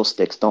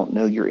candlesticks don't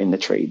know you're in the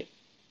trade.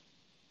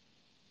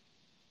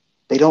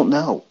 They don't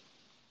know.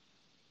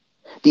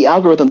 The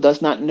algorithm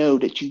does not know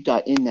that you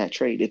got in that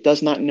trade. It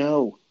does not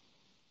know.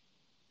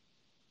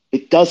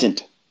 It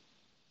doesn't.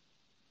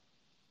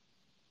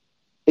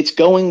 It's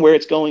going where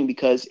it's going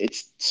because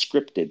it's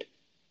scripted.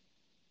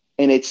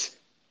 And it's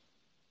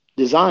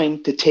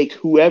designed to take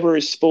whoever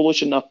is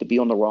foolish enough to be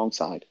on the wrong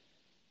side.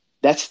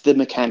 That's the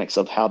mechanics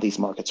of how these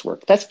markets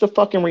work. That's the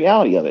fucking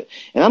reality of it.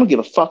 And I don't give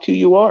a fuck who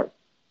you are.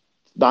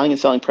 Buying and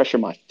selling pressure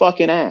my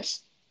fucking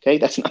ass. Okay?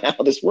 That's not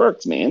how this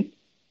works, man.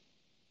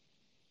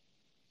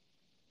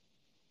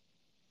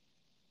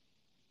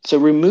 So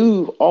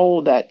remove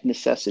all that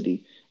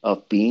necessity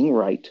of being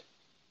right,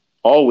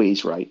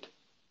 always right,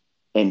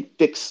 and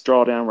fix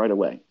drawdown right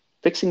away.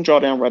 Fixing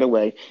drawdown right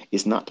away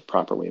is not the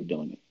proper way of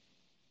doing it.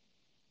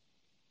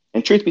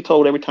 And truth be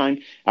told, every time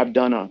I've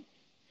done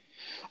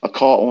a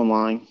call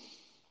online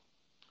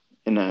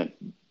and I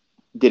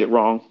did it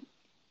wrong,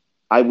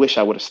 I wish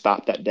I would have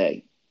stopped that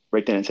day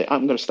right then and say,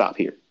 I'm going to stop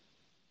here.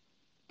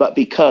 But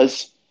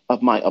because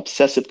of my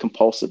obsessive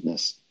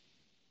compulsiveness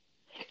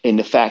and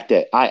the fact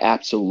that I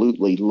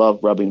absolutely love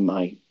rubbing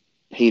my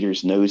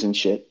haters' nose and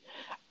shit,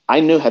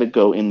 I know how to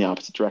go in the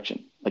opposite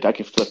direction. Like I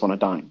can flip on a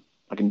dime.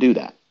 I can do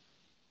that.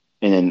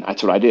 And then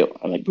that's what I do.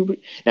 I'm like,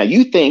 now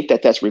you think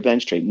that that's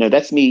revenge trade. No,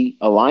 that's me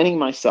aligning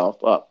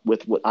myself up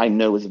with what I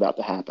know is about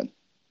to happen.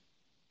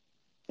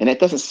 And that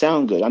doesn't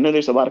sound good. I know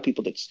there's a lot of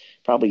people that's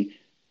probably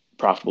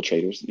profitable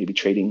traders, maybe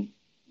trading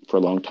for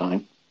a long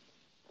time.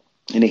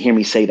 And they hear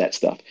me say that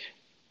stuff.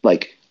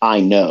 Like,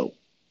 I know.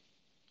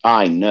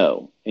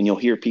 And you'll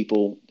hear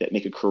people that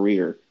make a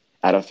career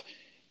out of,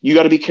 you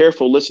got to be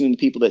careful listening to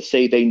people that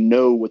say they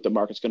know what the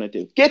market's going to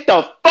do. Get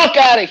the fuck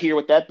out of here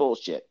with that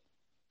bullshit.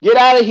 Get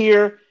out of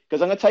here.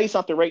 Because I'm going to tell you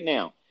something right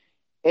now.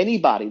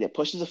 Anybody that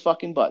pushes a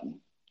fucking button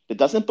that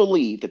doesn't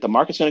believe that the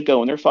market's going to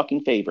go in their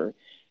fucking favor,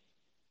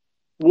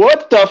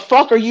 what the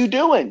fuck are you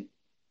doing?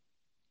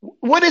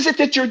 What is it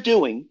that you're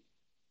doing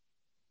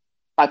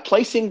by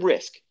placing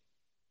risk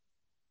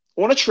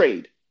on a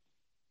trade?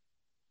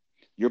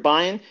 You're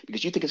buying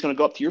because you think it's going to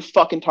go up to your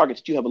fucking target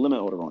that you have a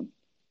limit order on.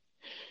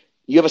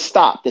 You have a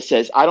stop that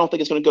says, I don't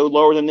think it's going to go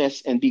lower than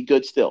this and be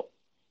good still.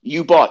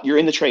 You bought, you're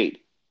in the trade.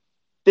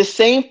 This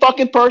same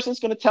fucking person is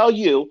going to tell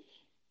you,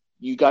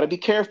 you got to be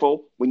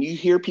careful when you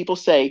hear people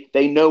say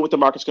they know what the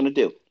market's going to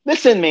do.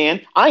 Listen, man,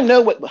 I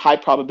know what high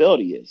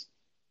probability is.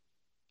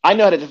 I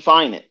know how to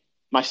define it.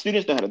 My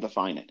students know how to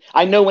define it.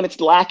 I know when it's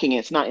lacking and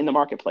it's not in the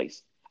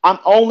marketplace. I'm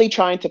only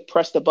trying to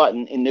press the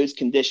button in those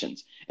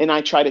conditions. And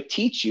I try to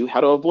teach you how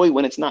to avoid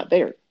when it's not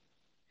there.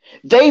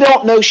 They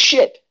don't know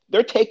shit.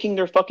 They're taking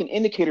their fucking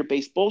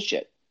indicator-based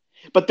bullshit.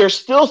 But they're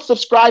still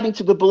subscribing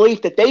to the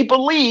belief that they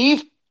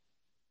believe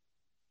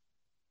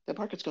the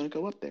market's going to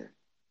go up there.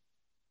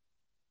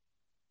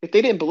 If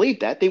they didn't believe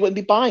that, they wouldn't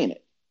be buying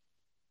it.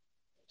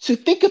 So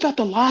think about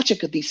the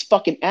logic of these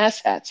fucking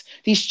asshats,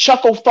 these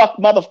chuckle fuck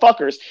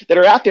motherfuckers that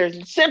are out there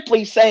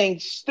simply saying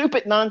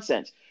stupid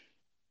nonsense.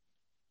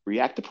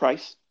 React to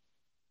price.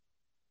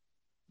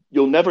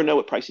 You'll never know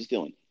what price is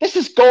doing. This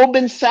is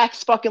Goldman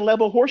Sachs fucking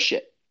level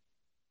horseshit.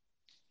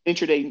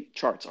 Intraday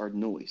charts are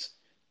noise.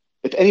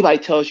 If anybody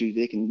tells you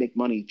they can make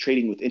money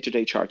trading with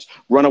intraday charts,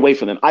 run away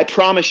from them. I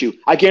promise you,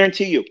 I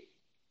guarantee you,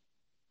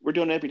 we're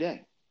doing it every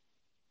day.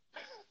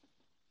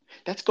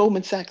 That's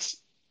Goldman Sachs.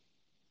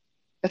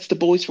 That's the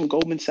boys from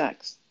Goldman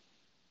Sachs.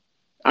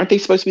 Aren't they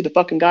supposed to be the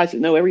fucking guys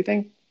that know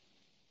everything?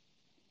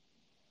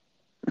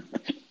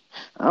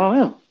 I don't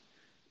know.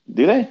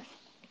 Do they?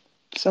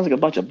 Sounds like a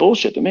bunch of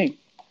bullshit to me.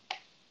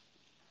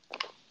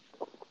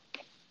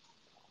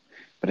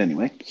 But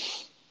anyway,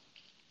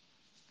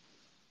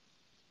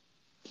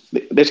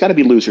 there's got to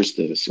be losers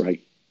to this,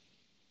 right?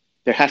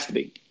 There has to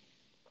be.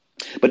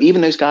 But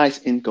even those guys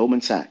in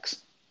Goldman Sachs,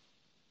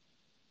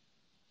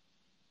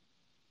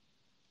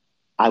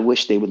 I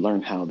wish they would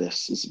learn how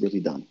this is really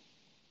done.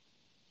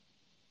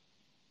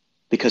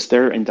 Because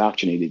they're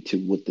indoctrinated to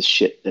what the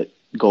shit that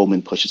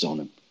Goldman pushes on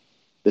them.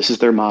 This is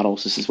their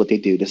models. This is what they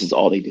do. This is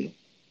all they do.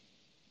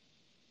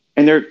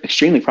 And they're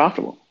extremely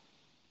profitable.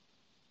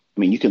 I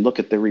mean, you can look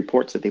at the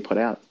reports that they put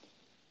out,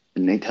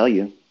 and they tell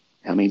you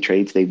how many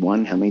trades they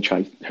won, how many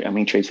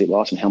trades they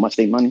lost, and how much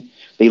they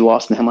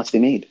lost, and how much they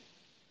made.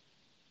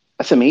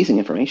 That's amazing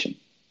information.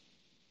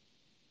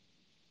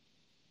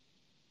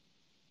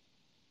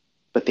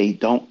 But they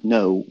don't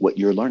know what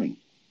you're learning.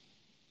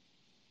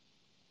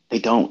 They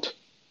don't.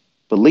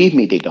 Believe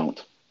me, they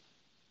don't.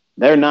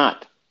 They're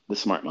not the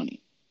smart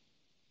money.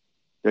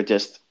 They're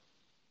just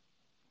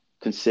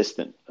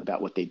consistent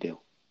about what they do.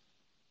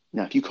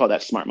 Now, if you call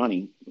that smart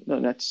money, no,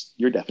 that's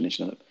your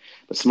definition of it.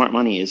 But smart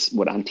money is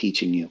what I'm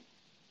teaching you.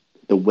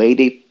 The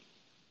way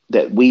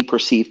that we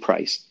perceive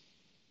price,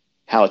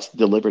 how it's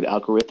delivered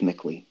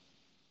algorithmically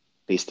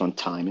based on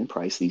time and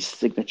price, these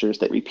signatures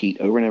that repeat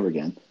over and over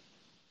again.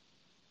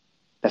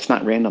 That's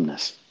not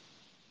randomness.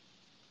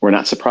 We're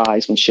not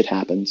surprised when shit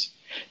happens.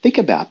 Think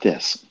about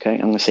this, okay?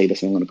 I'm going to say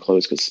this and I'm going to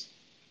close because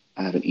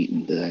I haven't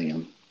eaten today.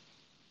 I'm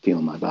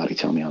feeling my body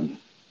tell me I'm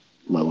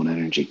low on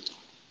energy.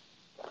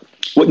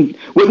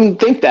 Wouldn't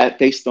think that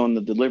based on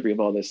the delivery of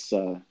all this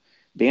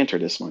banter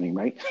this morning,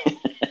 right?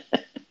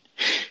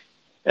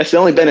 That's the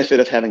only benefit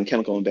of having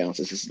chemical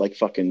imbalances. It's like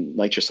fucking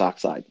nitrous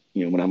oxide.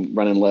 You know, when I'm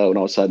running low and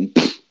all of a sudden,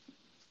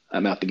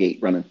 I'm out the gate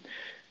running.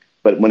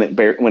 But when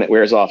it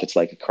wears off, it's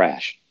like a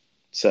crash.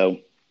 So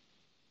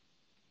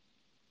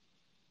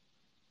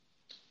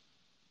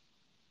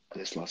I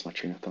just lost my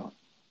train of thought.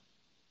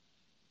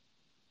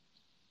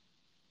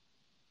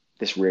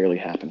 This rarely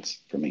happens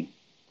for me.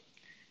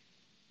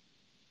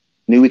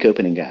 New week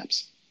opening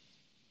gaps.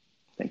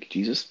 Thank you,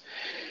 Jesus.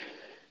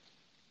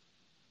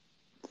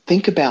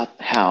 Think about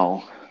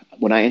how,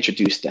 when I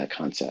introduced that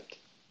concept,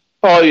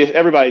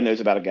 everybody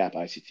knows about a gap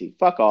ICT.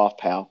 Fuck off,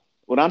 pal.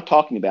 What I'm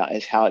talking about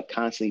is how it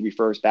constantly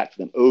refers back to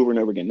them over and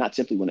over again, not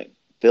simply when it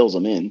fills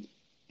them in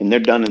and they're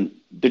done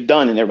in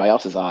everybody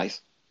else's eyes.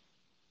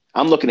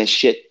 I'm looking at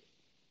shit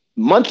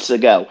months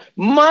ago.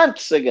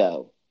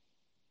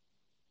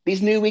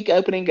 These new week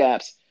opening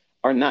gaps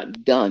are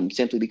not done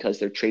simply because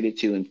they're traded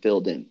to and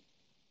filled in.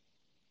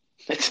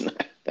 That's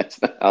not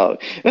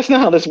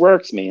how this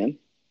works, man.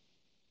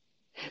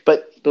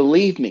 But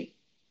believe me,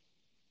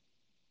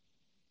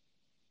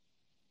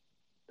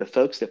 the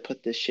folks that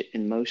put this shit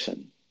in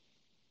motion,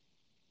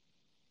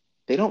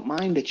 they don't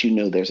mind that you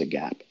know there's a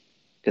gap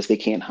because they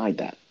can't hide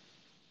that.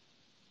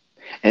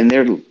 And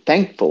they're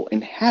thankful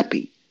and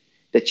happy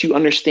that you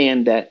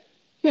understand that,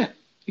 yeah,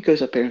 it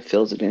goes up there and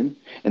fills it in,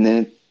 and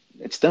then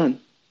it's done.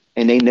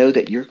 And they know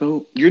that you're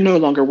no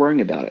longer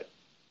worrying about it.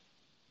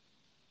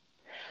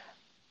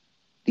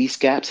 These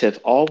gaps have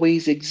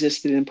always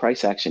existed in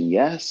price action,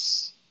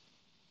 yes.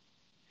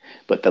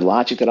 But the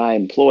logic that I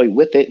employ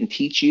with it and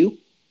teach you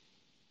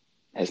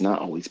has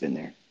not always been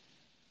there.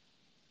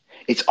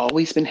 It's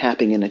always been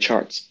happening in the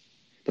charts.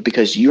 But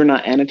because you're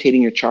not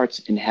annotating your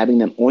charts and having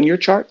them on your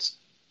charts,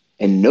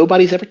 and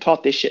nobody's ever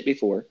taught this shit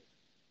before,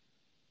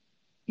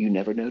 you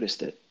never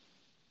noticed it.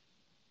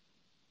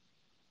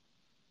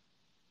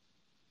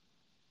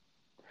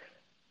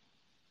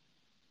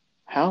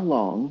 How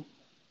long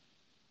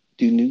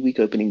do new week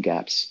opening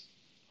gaps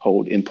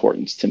hold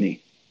importance to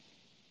me?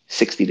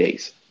 60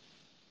 days.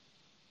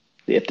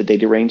 If the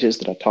data ranges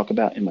that I talk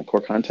about in my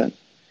core content,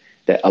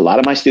 that a lot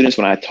of my students,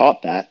 when I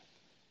taught that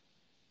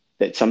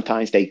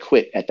sometimes they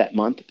quit at that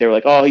month. They were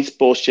like, oh, he's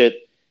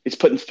bullshit. It's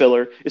putting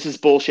filler. This is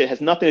bullshit. It has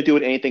nothing to do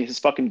with anything. This is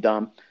fucking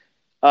dumb.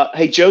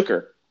 Hey,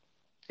 Joker.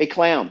 Hey,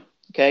 clown.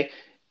 Okay.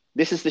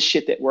 This is the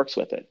shit that works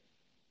with it.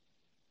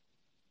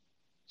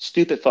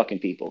 Stupid fucking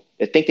people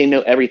that think they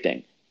know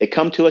everything. They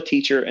come to a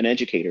teacher, an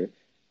educator,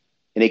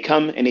 and they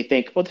come and they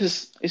think, well,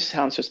 this is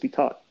how I'm supposed to be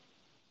taught.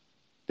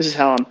 This is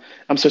how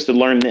I'm supposed to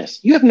learn this.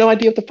 You have no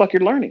idea what the fuck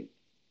you're learning.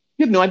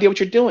 You have no idea what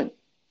you're doing.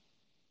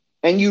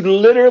 And you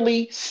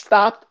literally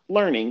stopped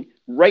learning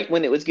right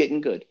when it was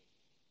getting good.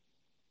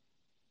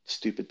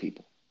 Stupid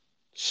people.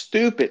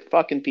 Stupid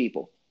fucking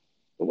people.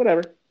 But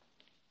whatever.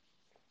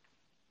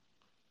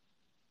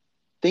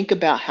 Think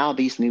about how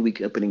these new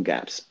week opening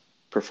gaps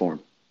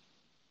perform.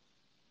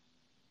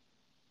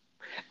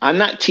 I'm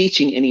not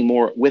teaching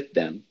anymore with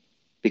them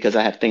because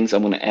I have things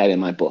I'm going to add in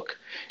my book.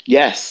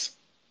 Yes,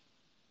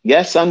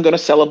 I'm going to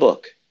sell a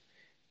book.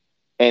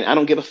 And I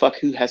don't give a fuck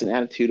who has an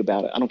attitude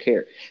about it. I don't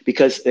care.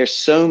 Because there's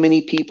so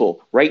many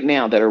people right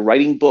now that are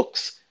writing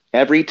books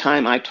every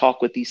time I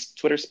talk with these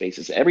Twitter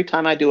spaces, every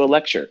time I do a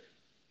lecture,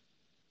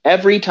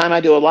 every time I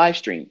do a live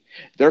stream,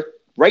 they're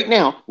right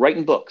now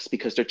writing books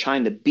because they're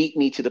trying to beat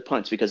me to the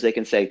punch because they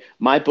can say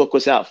my book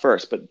was out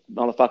first, but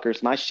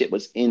motherfuckers, my shit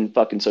was in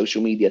fucking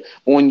social media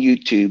on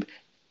YouTube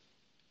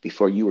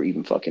before you were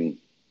even fucking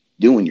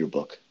doing your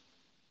book.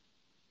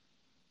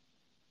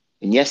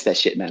 And yes, that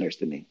shit matters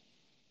to me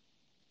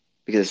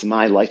because it's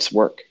my life's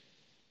work.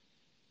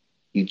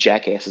 You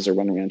jackasses are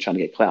running around trying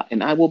to get clout.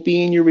 And I will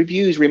be in your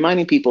reviews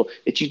reminding people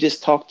that you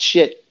just talked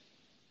shit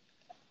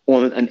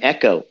on an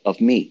echo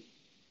of me.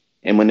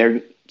 And when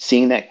they're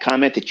seeing that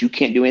comment that you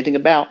can't do anything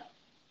about,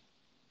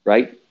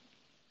 right?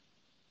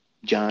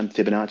 John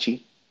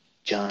Fibonacci,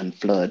 John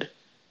Flood,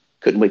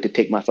 couldn't wait to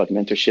take my fucking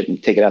mentorship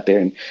and take it out there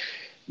and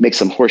make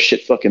some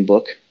horseshit fucking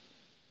book.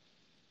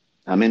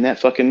 I'm in that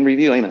fucking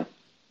review, ain't I?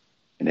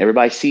 And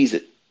everybody sees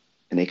it.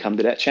 And they come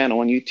to that channel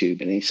on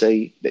YouTube and they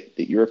say that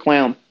you're a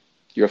clown.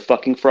 You're a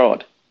fucking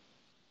fraud.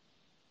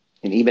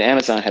 And even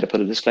Amazon had to put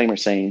a disclaimer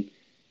saying,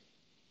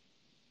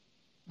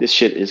 this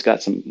shit has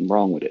got something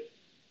wrong with it.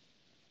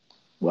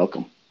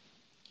 Welcome.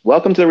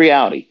 Welcome to the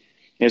reality.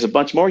 There's a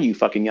bunch more you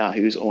fucking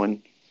yahoos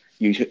on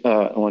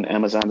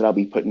Amazon that I'll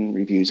be putting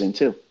reviews in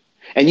too.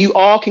 And you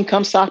all can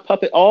come sock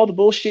puppet all the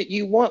bullshit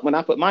you want when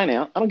I put mine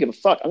out. I don't give a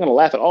fuck. I'm going to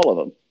laugh at all of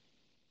them.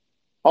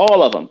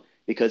 All of them.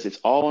 Because it's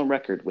all on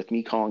record with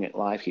me calling it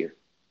live here.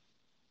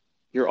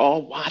 You're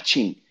all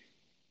watching.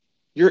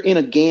 You're in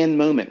a GAN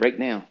moment right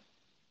now.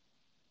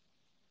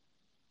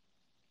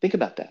 Think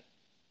about that.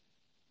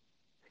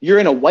 You're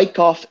in a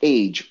Wyckoff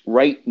age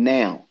right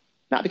now.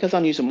 Not because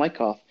I'm using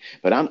Wyckoff,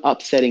 but I'm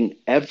upsetting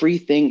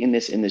everything in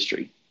this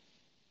industry.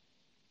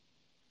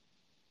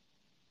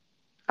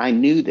 I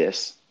knew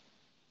this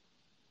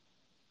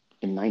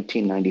in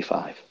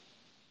 1995.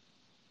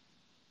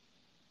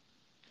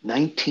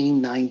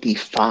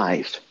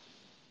 1995.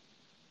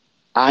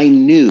 I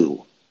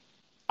knew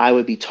I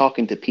would be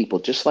talking to people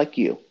just like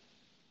you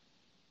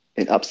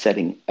and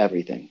upsetting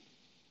everything.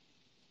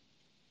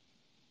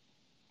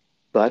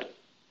 But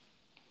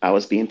I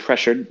was being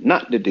pressured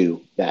not to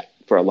do that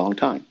for a long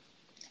time.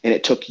 And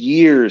it took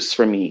years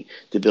for me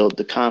to build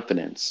the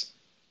confidence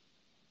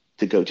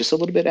to go just a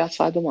little bit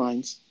outside the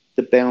lines,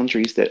 the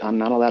boundaries that I'm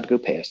not allowed to go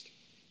past.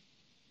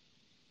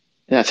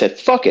 And I said,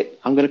 fuck it,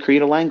 I'm going to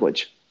create a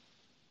language.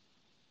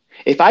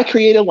 If I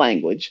create a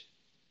language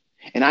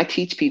and I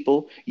teach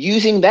people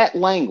using that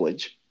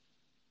language,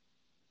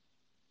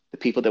 the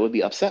people that would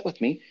be upset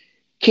with me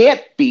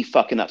can't be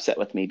fucking upset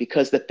with me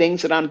because the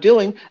things that I'm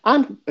doing,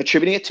 I'm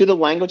attributing it to the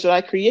language that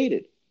I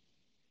created.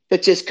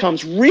 That just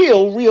comes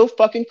real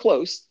fucking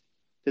close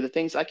to the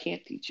things I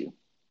can't teach you.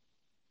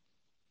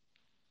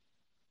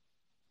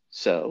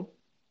 So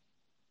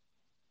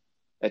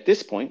at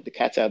this point, the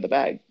cat's out of the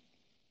bag.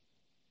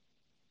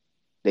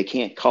 They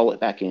can't call it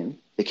back in.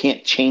 They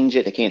can't change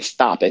it. They can't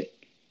stop it.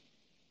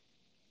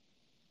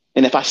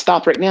 And if I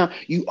stop right now,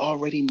 you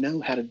already know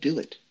how to do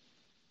it.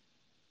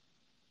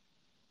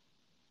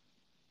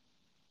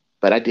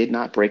 But I did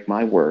not break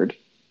my word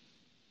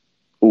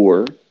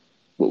or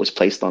what was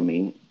placed on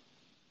me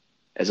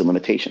as a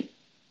limitation.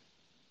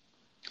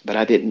 But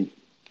I didn't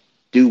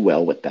do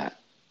well with that.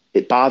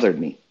 It bothered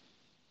me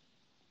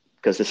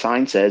because the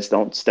sign says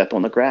don't step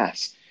on the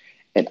grass.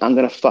 And I'm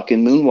going to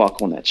fucking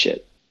moonwalk on that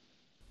shit.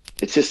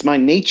 It's just my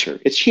nature.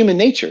 It's human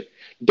nature.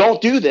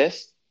 Don't do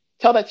this.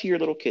 Tell that to your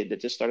little kid that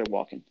just started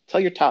walking.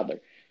 Tell your toddler,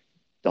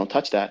 don't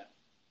touch that.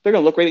 They're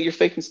going to look right at your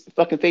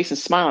fucking face and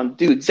smile and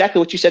do exactly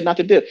what you said not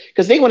to do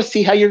because they want to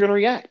see how you're going to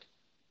react.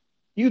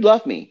 You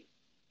love me.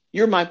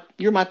 You're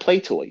my play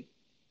toy.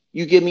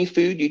 You give me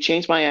food. You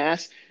change my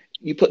ass.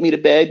 You put me to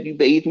bed. You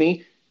bathe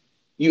me.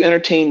 You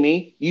entertain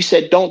me. You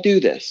said, don't do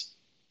this.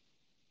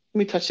 Let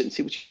me touch it and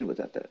see what you do with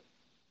that.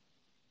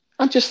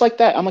 I'm just like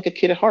that. I'm like a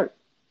kid at heart.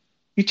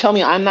 You tell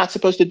me I'm not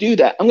supposed to do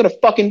that. I'm going to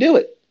fucking do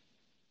it.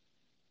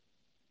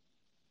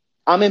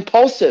 I'm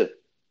impulsive.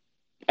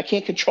 I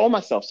can't control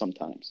myself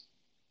sometimes.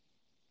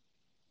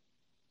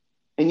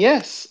 And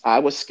yes, I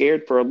was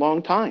scared for a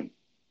long time.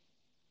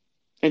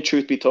 And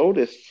truth be told,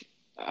 if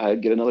I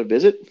get another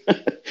visit,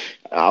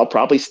 I'll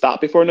probably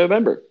stop before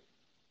November.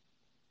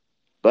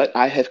 But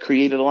I have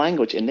created a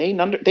language and they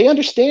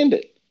understand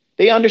it.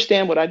 They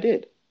understand what I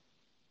did.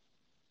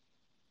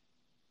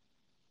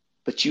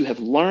 But you have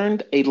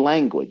learned a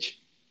language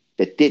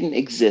that didn't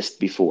exist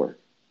before.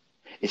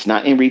 It's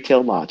not in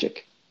retail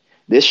logic.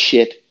 This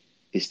shit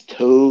is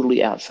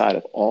totally outside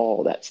of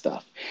all that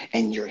stuff.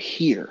 And you're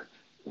here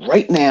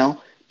right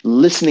now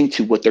listening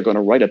to what they're going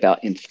to write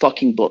about in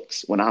fucking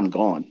books when I'm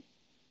gone.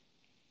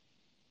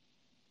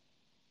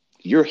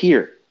 You're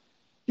here.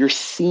 You're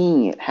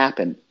seeing it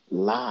happen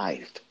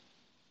live,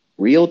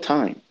 real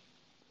time,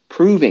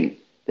 proving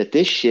that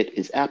this shit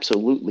is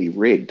absolutely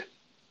rigged.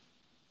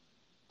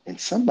 And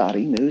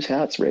somebody knows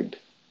how it's rigged.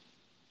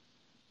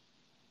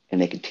 And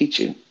they can teach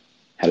you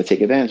how to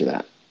take advantage of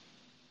that.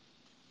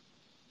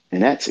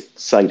 And that's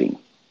exciting.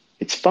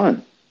 It's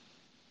fun.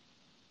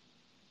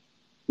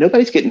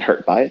 Nobody's getting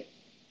hurt by it.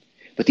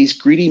 But these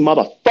greedy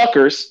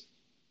motherfuckers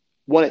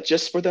want it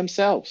just for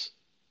themselves.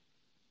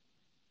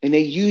 And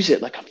they use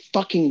it like a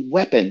fucking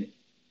weapon.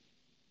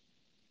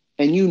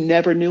 And you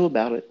never knew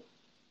about it.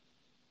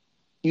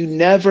 You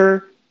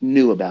never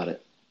knew about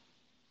it.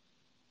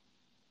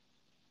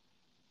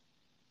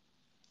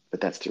 But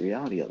that's the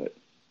reality of it.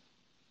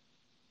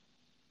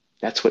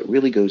 That's what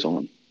really goes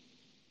on.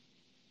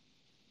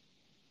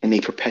 And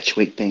they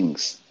perpetuate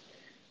things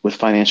with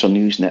financial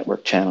news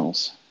network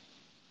channels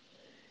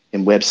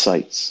and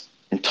websites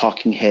and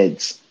talking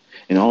heads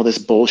and all this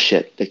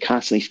bullshit that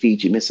constantly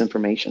feeds you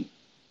misinformation.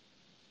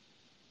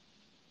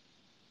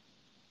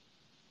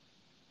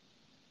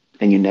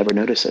 And you never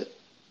notice it.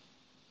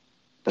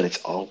 But it's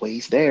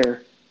always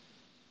there,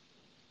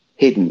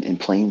 hidden in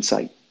plain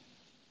sight.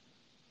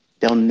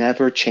 They'll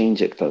never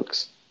change it,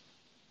 folks.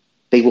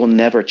 They will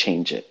never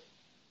change it.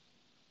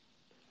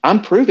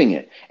 I'm proving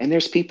it. And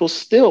there's people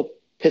still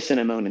pissing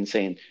and moaning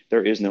saying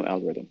there is no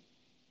algorithm.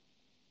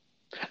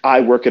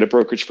 I work at a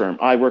brokerage firm.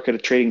 I work at a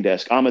trading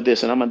desk. I'm a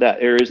this and I'm a that.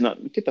 There is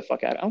not. Get the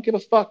fuck out of it. I don't give a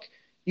fuck.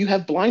 You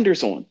have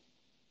blinders on.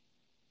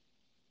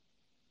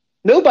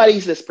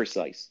 Nobody's this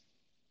precise.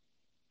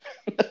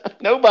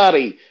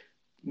 Nobody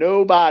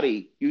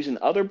using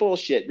other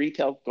bullshit,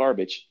 retail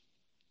garbage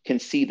can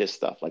see this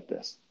stuff like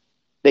this.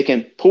 They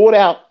can pull it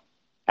out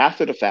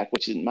after the fact,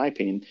 which is, in my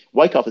opinion,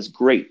 Wyckoff is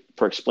great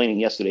for explaining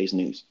yesterday's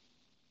news.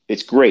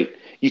 It's great.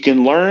 You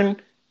can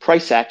learn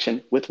price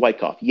action with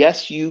Wyckoff.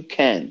 Yes, you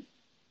can.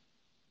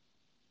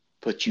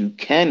 But you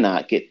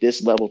cannot get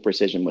this level of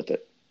precision with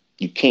it.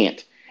 You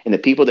can't. And the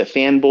people that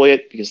fanboy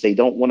it because they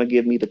don't want to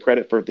give me the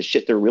credit for the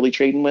shit they're really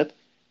trading with,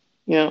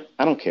 I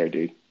don't care,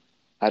 dude.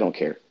 I don't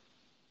care.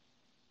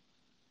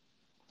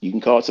 You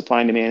can call it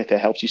supply and demand if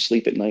that helps you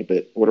sleep at night,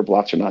 but order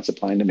blocks are not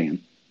supply and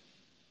demand.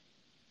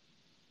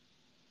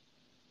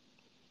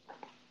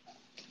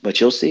 But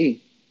you'll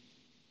see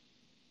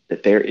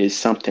that there is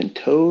something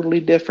totally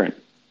different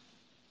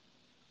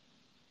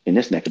in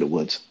this neck of the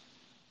woods.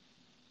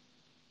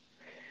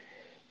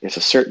 There's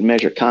a certain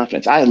measure of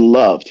confidence.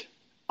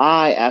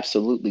 I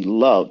absolutely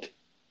loved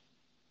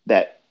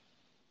that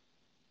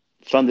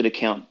funded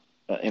account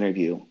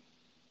interview.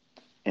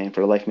 And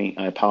for the life of me,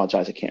 I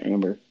apologize, I can't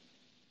remember.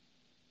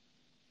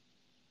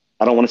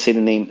 I don't want to say the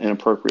name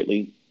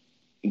inappropriately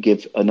and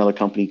give another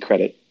company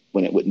credit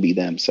when it wouldn't be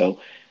them. So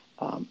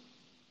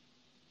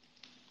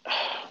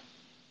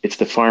it's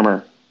the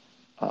farmer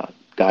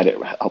guy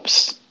that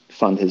helps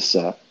fund his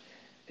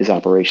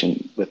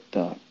operation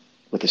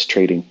with his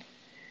trading.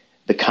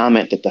 The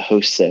comment that the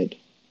host said,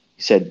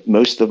 he said,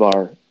 most of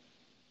our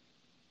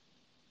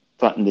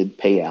funded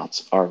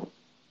payouts are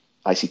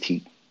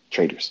ICT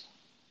traders.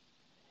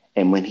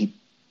 And when he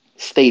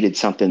stated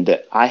something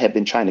that I have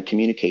been trying to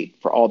communicate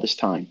for all this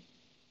time,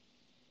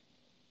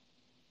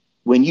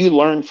 when you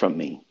learn from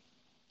me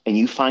and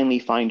you finally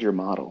find your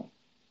model,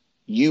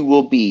 you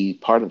will be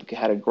part of the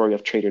category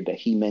of trader that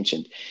he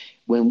mentioned.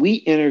 When we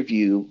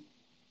interview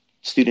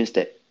traders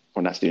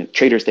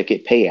that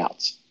get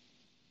payouts,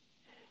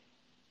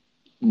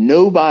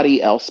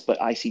 nobody else but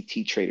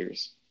ICT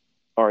traders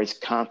are as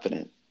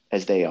confident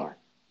as they are.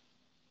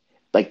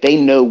 Like,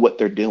 they know what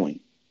they're doing.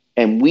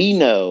 And we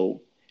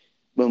know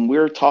when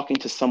we're talking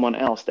to someone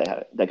else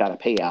that got a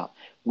payout,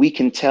 we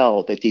can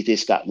tell that they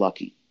just got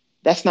lucky.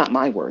 That's not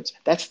my words.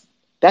 That's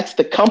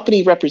the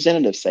company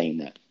representative saying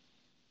that.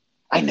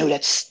 I know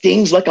that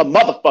stings like a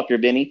motherfucker,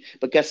 Vinny,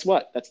 but guess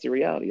what? That's the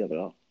reality of it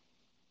all.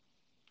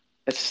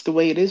 That's just the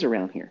way it is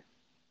around here.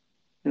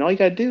 And all you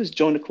got to do is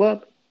join the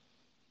club.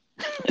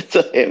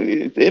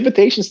 The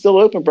invitation's still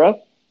open,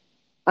 bro.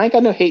 I ain't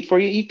got no hate for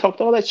you. You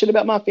talked all that shit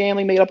about my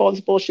family, made up all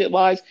this bullshit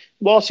lies.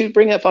 Lawsuit,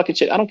 bring that fucking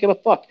shit. I don't give a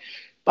fuck.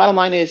 Bottom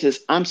line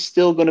is I'm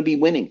still going to be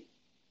winning.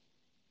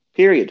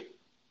 Period.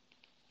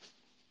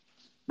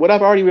 What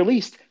I've already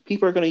released,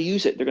 people are going to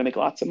use it. They're going to make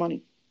lots of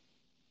money.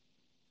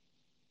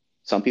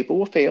 Some people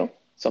will fail.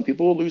 Some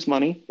people will lose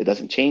money. It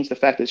doesn't change the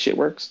fact that shit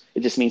works.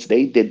 It just means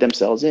they did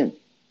themselves in.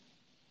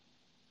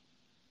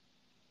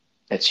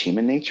 That's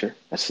human nature.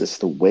 That's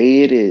just the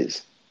way it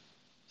is.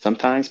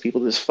 Sometimes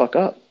people just fuck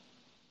up.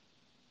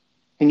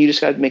 And you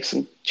just got to make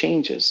some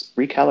changes,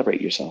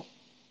 recalibrate yourself,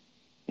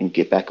 and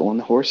get back on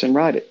the horse and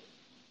ride it.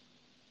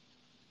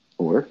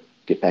 Or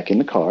get back in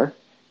the car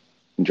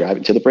and drive it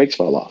until the brakes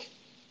fall off.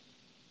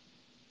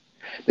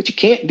 But you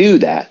can't do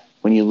that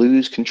when you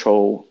lose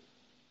control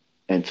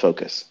and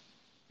focus.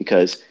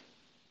 Because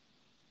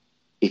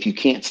if you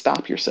can't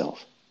stop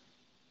yourself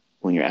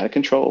when you're out of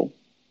control,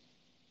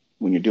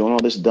 when you're doing all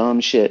this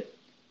dumb shit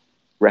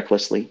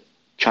recklessly,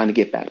 trying to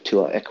get back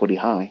to an equity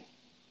high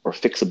or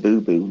fix a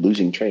boo-boo,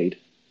 losing trade,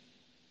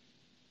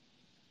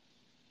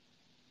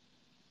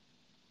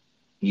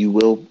 you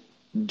will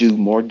do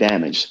more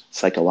damage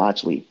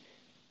psychologically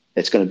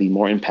that's going to be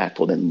more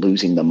impactful than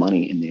losing the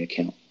money in the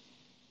account,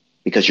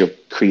 because you'll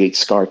create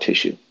scar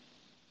tissue.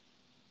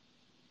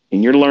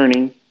 In your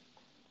learning,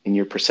 in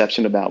your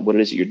perception about what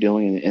it is that you're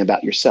doing and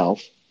about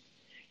yourself,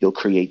 you'll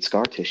create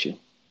scar tissue.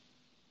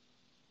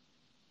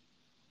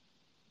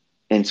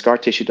 And scar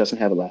tissue doesn't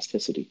have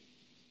elasticity.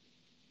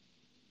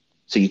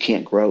 So you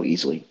can't grow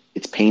easily.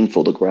 It's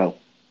painful to grow.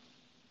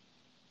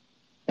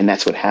 And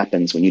that's what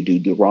happens when you do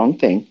the wrong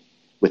thing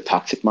with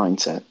toxic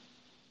mindset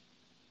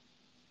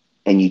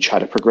and you try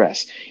to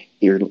progress.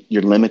 You're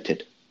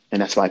limited.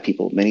 And that's why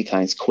people many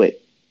times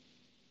quit,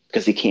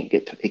 because they can't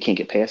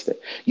get past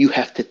it. You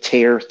have to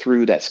tear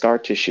through that scar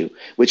tissue,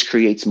 which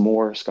creates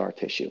more scar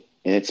tissue.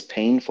 And it's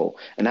painful.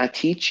 And I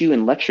teach you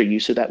and lecture you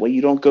so that way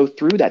you don't go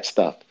through that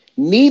stuff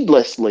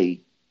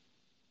needlessly.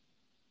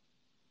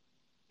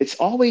 It's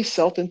always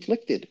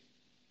self-inflicted.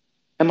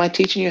 Am I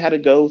teaching you how to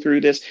go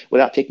through this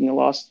without taking a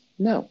loss?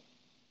 No.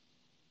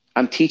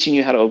 I'm teaching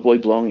you how to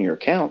avoid blowing your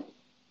account.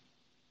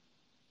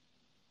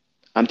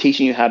 I'm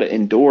teaching you how to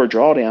endure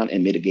drawdown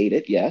and mitigate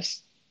it,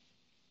 yes.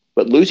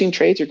 But losing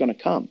trades are going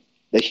to come.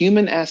 The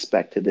human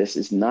aspect to this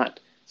is not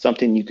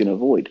something you can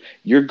avoid.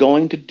 You're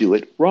going to do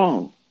it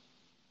wrong.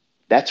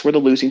 That's where the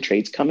losing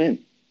trades come in.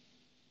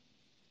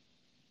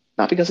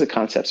 Not because the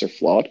concepts are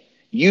flawed.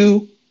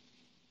 You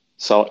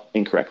saw it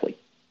incorrectly.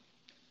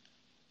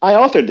 I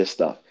authored this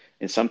stuff,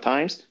 and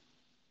sometimes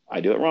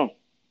I do it wrong.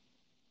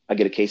 I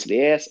get a case of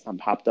the ass. I'm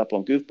hopped up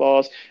on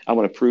goofballs. I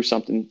want to prove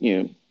something,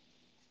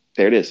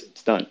 there it is.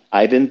 It's done.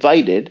 I've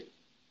invited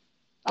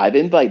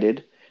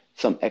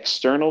some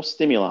external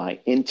stimuli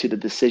into the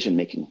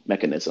decision-making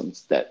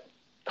mechanisms that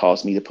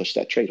cause me to push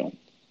that trade on.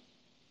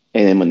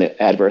 And then when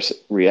the adverse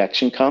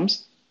reaction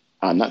comes,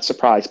 I'm not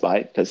surprised by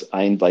it because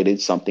I invited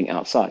something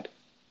outside.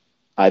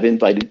 I've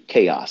invited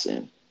chaos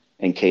in,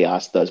 and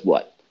chaos does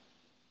what?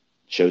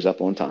 Shows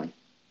up on time.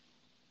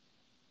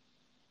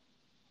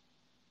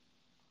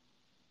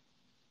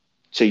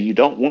 So you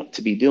don't want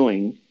to be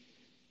doing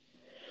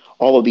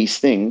all of these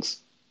things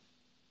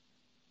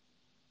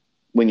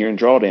when you're in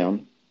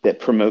drawdown that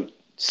promote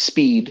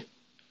speed,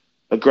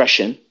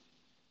 aggression,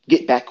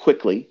 get back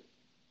quickly,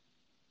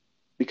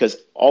 because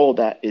all of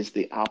that is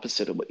the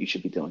opposite of what you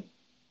should be doing.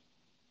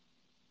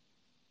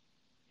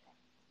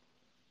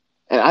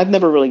 And I've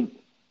never really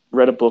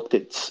read a book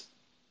that's,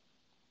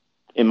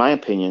 in my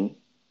opinion,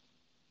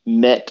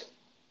 met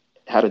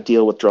how to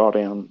deal with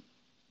drawdown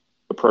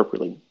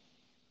appropriately.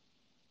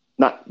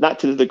 Not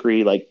to the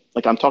degree like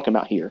I'm talking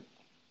about here.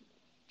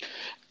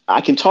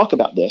 I can talk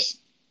about this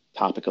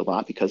topic a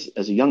lot because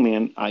as a young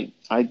man,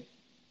 I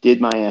did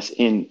my ass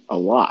in a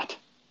lot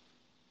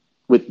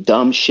with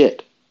dumb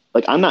shit.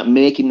 Like, I'm not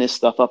making this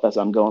stuff up as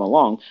I'm going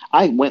along.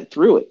 I went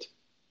through it.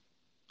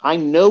 I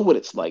know what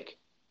it's like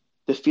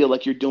to feel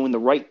like you're doing the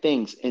right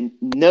things, and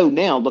know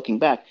now, looking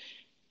back,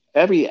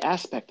 every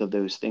aspect of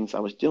those things I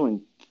was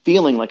doing,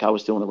 feeling like I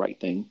was doing the right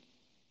thing,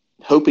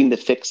 hoping to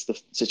fix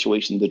the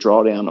situation, the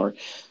drawdown, or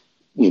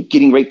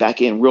getting right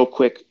back in real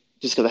quick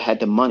just because I had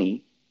the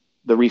money,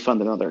 the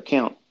refund another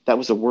account. That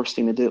was the worst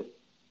thing to do.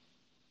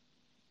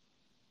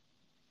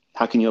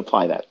 How can you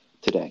apply that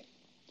today?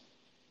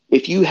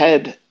 If you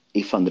had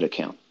a funded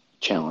account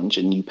challenge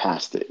and you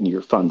passed it and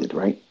you're funded,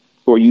 right?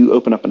 Or you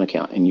open up an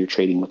account and you're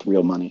trading with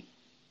real money.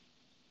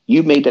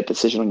 You made that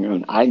decision on your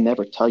own. I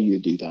never tell you to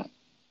do that.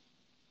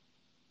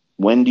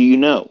 When do you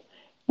know?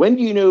 When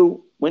do you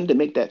know when to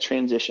make that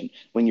transition?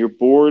 When you're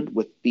bored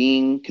with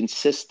being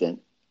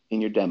consistent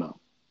in your demo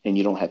and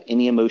you don't have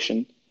any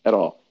emotion at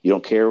all. You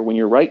don't care when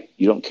you're right.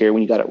 You don't care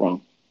when you got it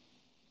wrong.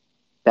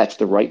 That's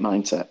the right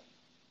mindset.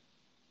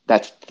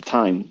 That's the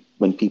time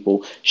when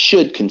people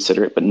should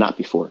consider it, but not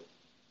before.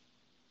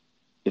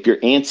 If you're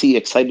antsy,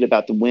 excited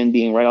about the win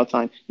being right all the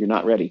time, you're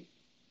not ready,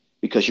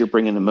 because you're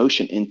bringing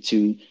emotion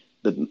into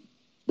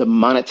the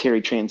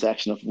monetary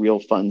transaction of real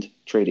fund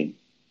trading.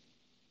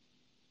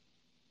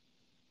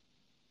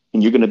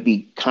 And you're going to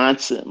be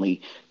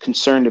constantly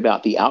concerned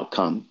about the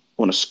outcome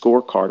on a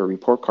scorecard or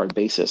report card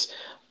basis,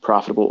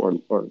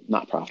 profitable or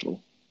not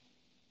profitable.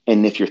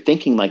 And if you're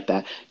thinking like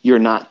that, you're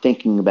not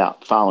thinking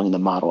about following the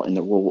model and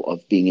the rule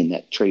of being in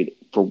that trade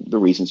for the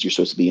reasons you're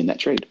supposed to be in that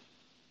trade.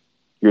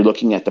 You're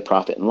looking at the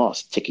profit and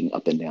loss ticking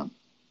up and down,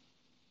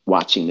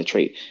 watching the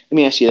trade. Let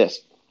me ask you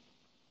this.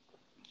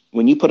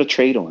 When you put a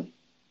trade on,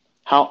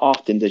 how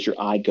often does your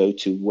eye go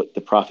to what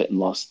the profit and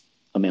loss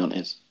amount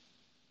is?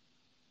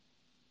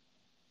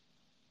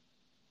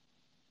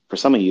 For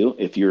some of you,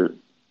 if you're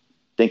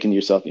thinking to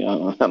yourself,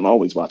 I'm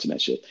always watching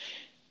that shit,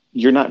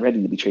 you're not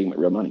ready to be trading with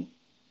real money,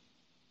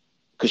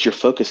 because your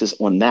focus is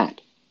on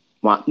that,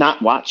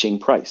 not watching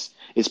price.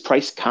 Is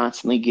price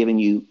constantly giving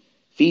you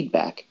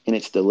feedback in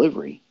its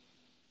delivery?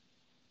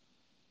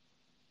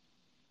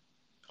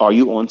 Are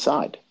you on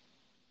side?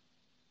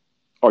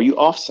 Are you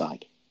off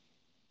side?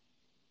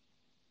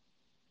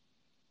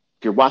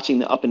 If you're watching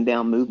the up and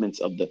down movements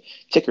of the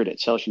ticker that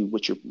tells you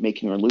what you're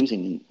making or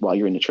losing while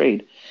you're in the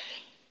trade,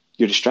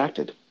 you're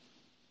distracted.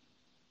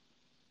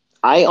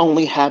 I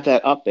only have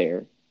that up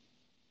there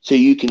so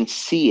you can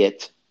see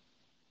it,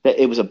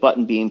 that it was a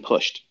button being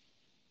pushed.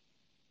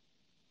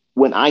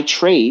 When I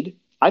trade,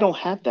 I don't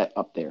have that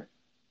up there.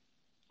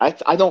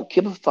 I don't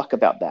give a fuck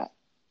about that.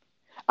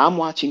 I'm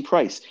watching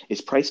price.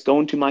 Is price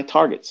going to my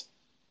targets?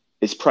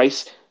 Is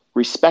price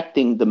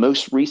respecting the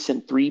most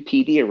recent 3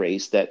 PD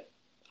arrays that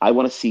I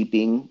want to see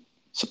being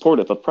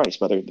supportive of price,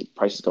 whether the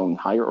price is going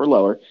higher or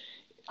lower?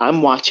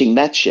 I'm watching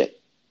that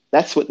shit.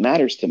 That's what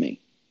matters to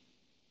me.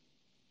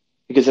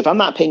 Because if I'm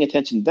not paying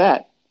attention to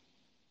that,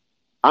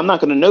 I'm not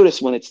going to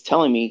notice when it's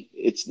telling me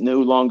it's no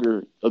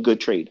longer a good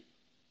trade.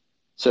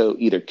 So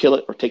either kill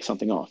it or take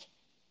something off.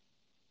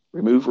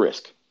 Remove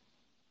risk.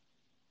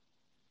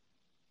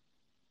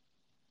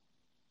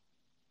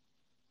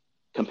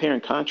 Compare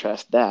and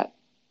contrast that,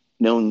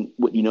 knowing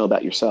what you know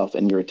about yourself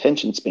and your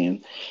attention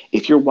span.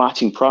 If you're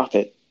watching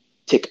profit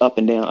tick up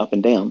and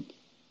down,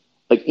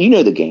 like you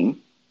know the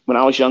game. When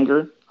I was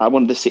younger, I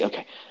wanted to see,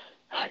 okay,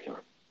 all right,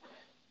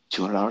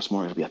 $200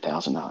 more, it'll be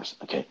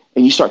 $1,000. Okay.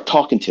 And you start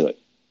talking to it.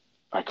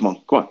 All right, come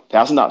on,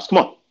 $1,000.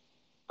 Come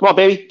on,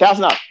 baby,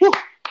 $1,000.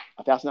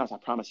 $1,000. I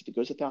promise if it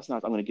goes to $1,000,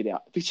 I'm going to get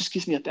out. If it just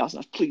gives me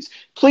 $1,000,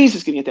 please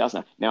just give me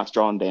 $1,000. Now it's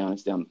drawing down.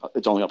 It's down.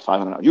 It's only up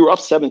 $500. You were up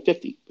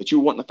 $750, but you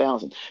were wanting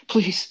 1,000.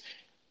 Please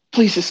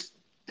just.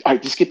 All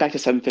right, just get back to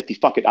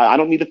 $750. Fuck it. I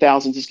don't need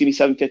 1,000. Just give me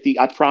 $750.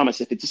 I promise.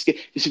 If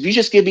you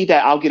just give me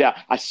that, I'll get out.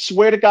 I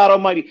swear to God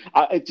Almighty.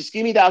 Just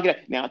give me that. I'll get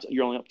out. Now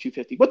you're only up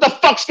 $250. What the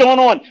fuck's going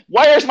on?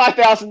 Where's my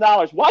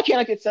 $1,000? Why can't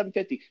I get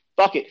 $750?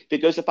 Fuck it. If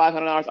it goes to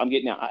 $500, I'm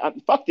getting out.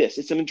 Fuck this.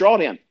 It's a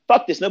drawdown.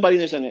 Fuck this. Nobody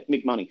knows how to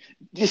make money.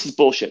 This is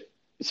bullshit.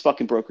 This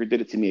fucking broker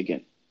did it to me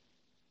again.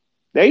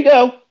 There you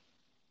go.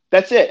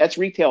 That's it. That's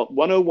retail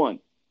 101.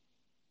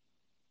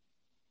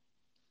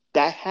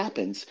 That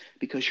happens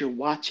because you're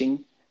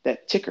watching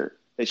that ticker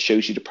that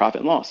shows you the profit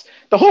and loss.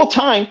 The whole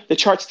time, the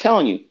chart's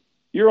telling you,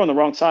 you're on the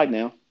wrong side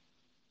now.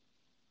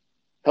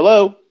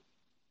 Hello?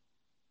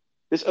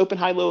 This open,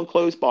 high, low, and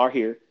close bar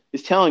here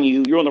is telling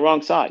you you're on the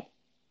wrong side.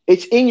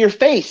 It's in your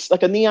face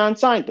like a neon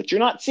sign, but you're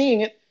not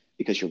seeing it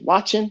because you're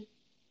watching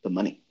the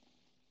money.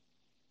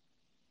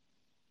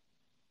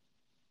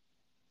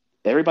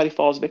 Everybody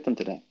falls victim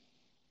to that.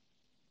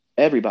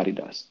 Everybody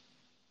does.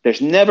 There's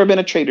never been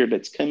a trader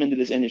that's come into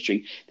this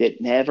industry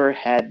that never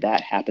had that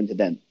happen to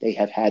them. They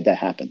have had that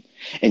happen.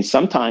 And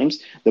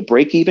sometimes the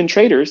break-even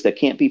traders that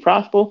can't be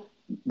profitable,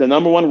 the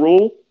number one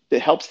rule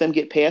that helps them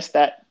get past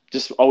that,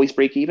 just always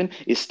break even,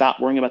 is stop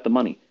worrying about the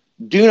money.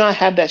 Do not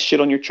have that shit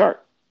on your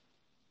chart.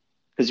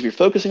 Because if you're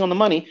focusing on the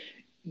money,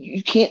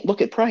 you can't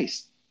look at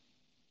price.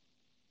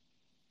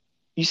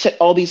 You set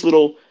all these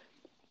little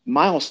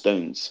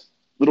milestones,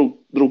 little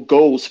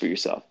goals for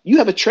yourself. You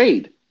have a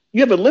trade.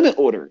 You have a limit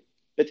order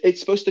that it's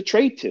supposed to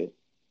trade to.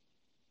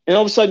 And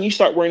all of a sudden you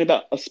start worrying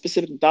about a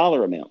specific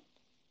dollar amount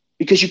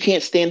because you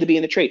can't stand to be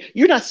in the trade.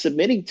 You're not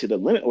submitting to the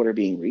limit order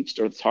being reached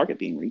or the target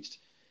being reached.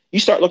 You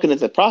start looking at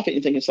the profit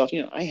and thinking to yourself,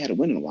 I ain't had a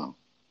win in a while.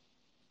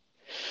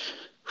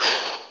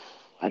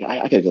 I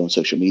got to go on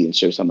social media and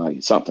show somebody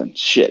something.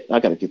 Shit, I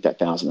got to get that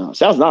 $1,000.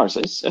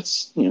 $1,000,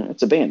 that's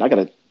it's a band. I got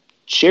to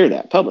share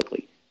that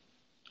publicly.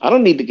 I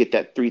don't need to get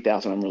that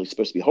 $3,000 I'm really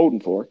supposed to be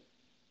holding for.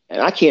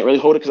 And I can't really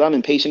hold it because I'm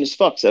impatient as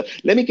fuck. So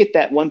let me get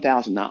that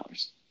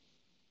 $1,000.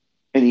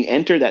 And you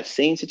enter that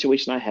same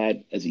situation I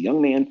had as a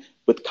young man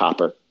with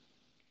copper.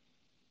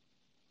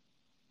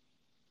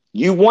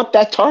 You want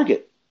that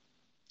target.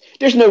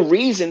 There's no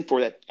reason for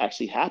that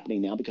actually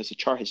happening now because the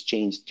chart has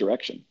changed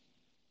direction.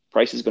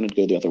 Price is going to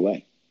go the other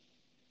way.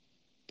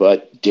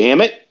 But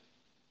damn it,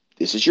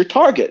 this is your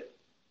target.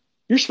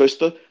 You're supposed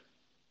to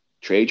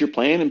trade your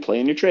plan and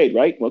plan your trade,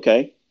 right?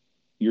 Okay,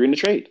 you're in the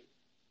trade.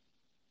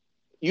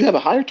 You have a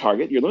higher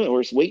target. Your limit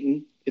order is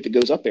waiting if it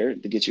goes up there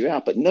to get you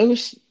out. But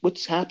notice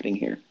what's happening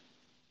here.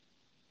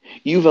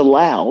 You've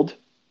allowed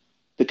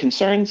the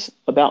concerns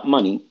about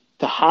money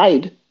to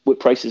hide what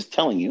price is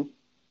telling you.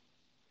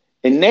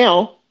 And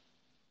now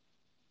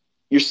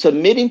you're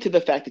submitting to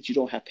the fact that you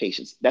don't have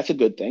patience. That's a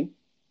good thing.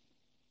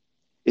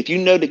 If you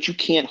know that you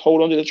can't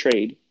hold on to the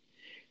trade,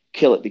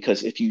 kill it.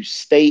 Because if you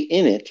stay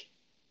in it,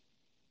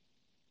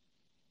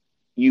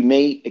 you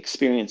may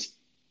experience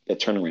a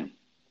turnaround.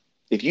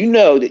 If you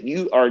know that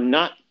you are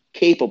not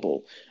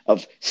capable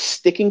of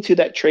sticking to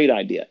that trade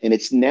idea and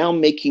it's now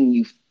making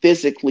you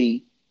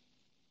physically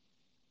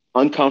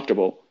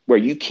uncomfortable where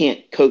you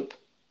can't cope,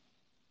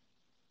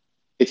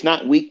 it's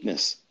not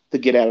weakness to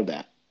get out of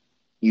that.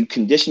 You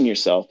condition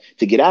yourself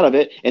to get out of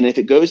it. And if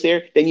it goes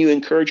there, then you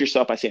encourage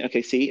yourself by saying,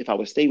 okay, see, if I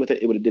would have stayed with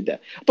it, it would have did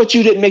that. But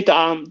you didn't make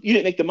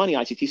the money,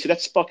 ICT. So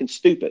that's fucking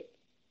stupid.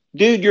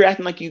 Dude, you're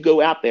acting like you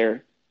go out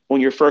there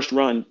on your first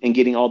run and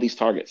getting all these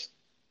targets.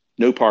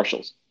 No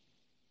partials.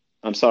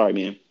 I'm sorry,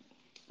 man.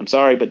 I'm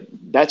sorry, but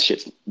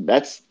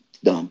that's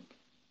dumb.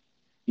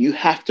 You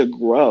have to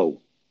grow.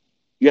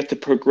 You have to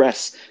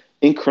progress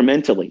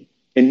incrementally.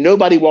 And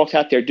nobody walks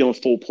out there doing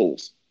full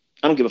pulls.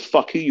 I don't give a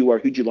fuck who you are,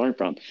 who'd you learn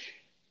from.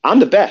 I'm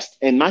the best,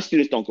 and my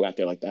students don't go out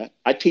there like that.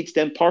 I teach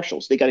them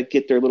partials. They got to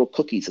get their little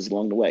cookies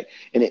along the way,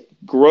 and it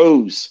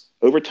grows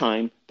over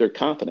time their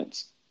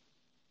confidence.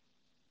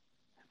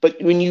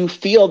 But when you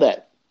feel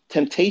that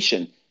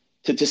temptation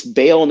to just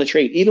bail on the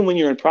trade, even when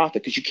you're in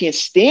profit, because you can't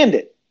stand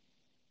it,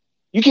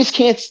 you just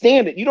can't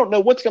stand it. You don't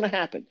know what's going to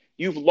happen.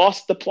 You've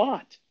lost the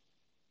plot.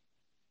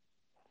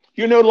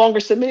 You're no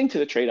longer submitting to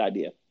the trade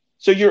idea.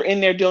 So you're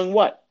in there doing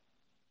what?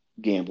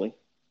 Gambling,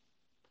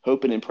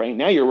 hoping and praying.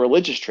 Now you're a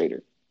religious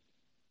trader.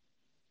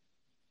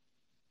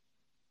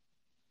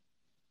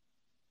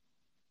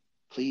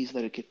 Please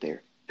let it get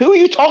there. Who are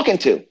you talking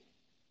to?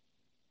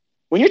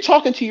 When you're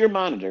talking to your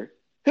monitor,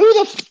 who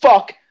the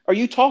fuck are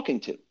you talking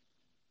to?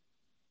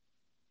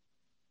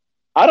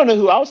 I don't know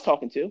who I was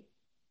talking to,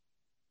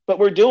 but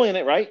we're doing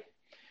it, right?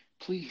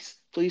 Please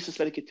Please just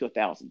let it get to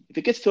 1,000. If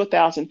it gets to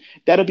 1,000,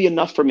 that'll be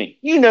enough for me.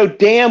 You know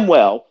damn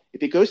well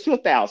if it goes to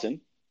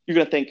 1,000, you're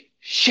going to think,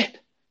 shit,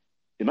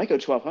 it might go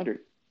to 1,200.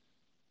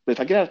 But if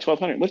I get out of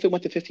 1,200, what if it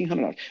went to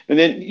 1,500? And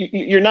then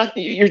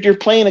you're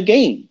playing a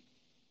game.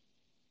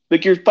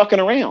 Like you're fucking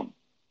around.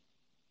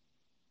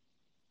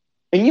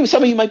 And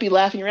some of you might be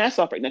laughing your ass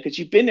off right now because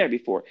you've been there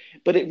before,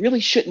 but it really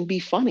shouldn't be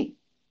funny.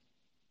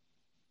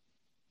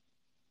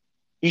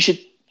 You should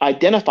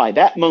identify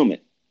that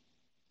moment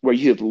where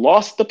you have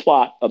lost the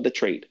plot of the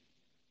trade.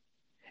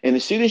 And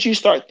as soon as you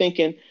start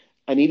thinking,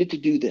 I needed to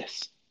do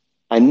this.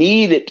 I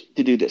needed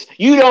to do this.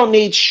 You don't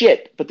need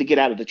shit but to get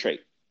out of the trade.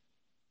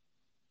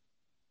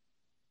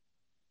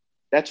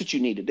 That's what you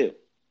need to do.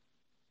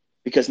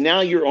 Because now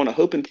you're on a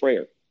hope and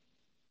prayer.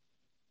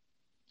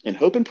 And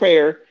hope and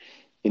prayer,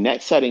 in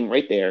that setting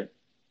right there,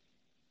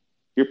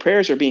 your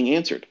prayers are being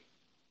answered.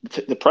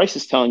 The price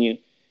is telling you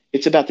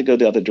it's about to go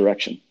the other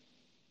direction.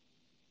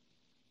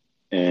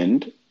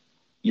 And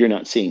you're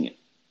not seeing it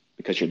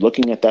because you're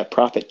looking at that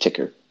profit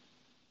ticker,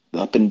 the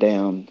up and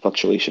down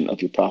fluctuation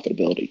of your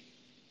profitability,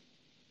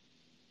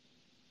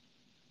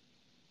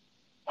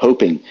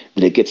 hoping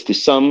that it gets to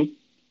some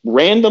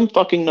random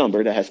fucking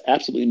number that has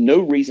absolutely no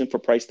reason for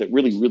price that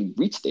really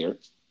reached there.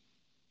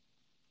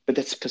 But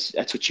that's because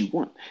that's what you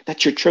want.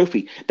 That's your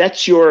trophy.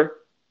 That's your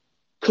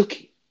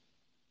cookie.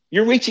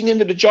 You're reaching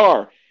into the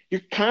jar.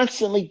 You're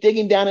constantly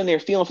digging down in there,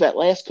 feeling for that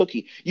last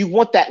cookie. You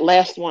want that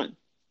last one,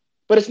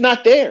 but it's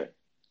not there.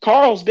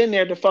 Carl's been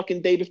there the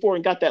fucking day before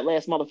and got that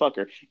last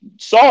motherfucker.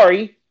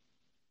 Sorry.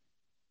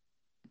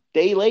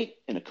 Day late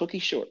and a cookie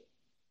short.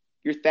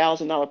 Your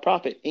 $1,000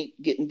 profit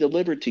ain't getting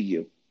delivered to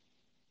you.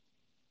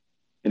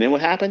 And then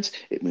what happens?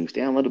 It moves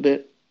down a little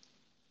bit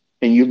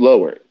and you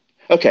lower it.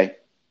 Okay.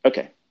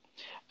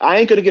 I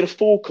ain't going to get a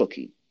full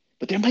cookie,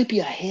 but there might be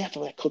a half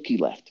of that cookie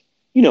left.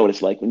 You know what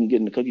it's like when you get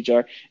in the cookie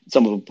jar.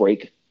 Some of them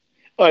break.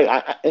 There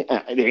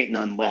ain't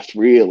none left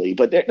really,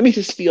 but let me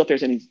just feel if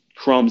there's any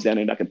crumbs down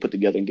there that I can put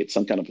together and get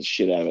some kind of a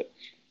shit out of it.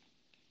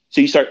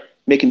 So you start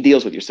making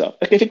deals with yourself.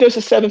 Okay, if it goes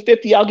to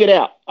 750, I'll get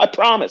out. I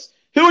promise.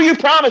 Who are you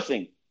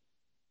promising?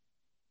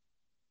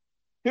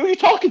 Who are you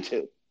talking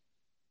to?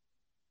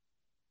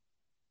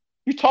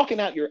 You're talking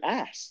out your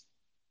ass.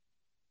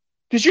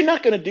 Because you're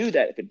not going to do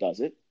that if it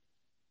does it.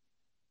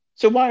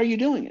 So why are you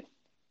doing it?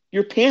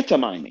 You're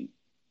pantomiming.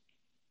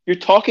 You're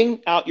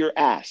talking out your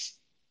ass.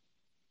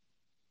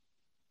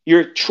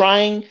 You're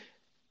trying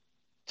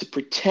to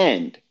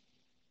pretend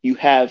you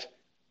have,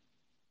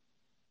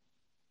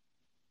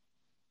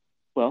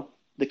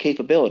 the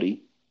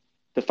capability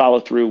to follow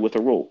through with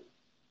a rule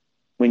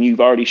when you've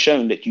already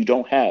shown that you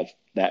don't have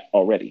that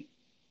already.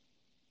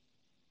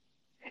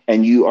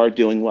 And you are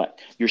doing what?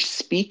 You're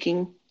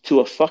speaking to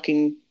a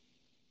fucking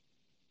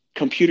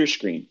computer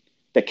screen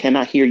that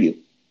cannot hear you.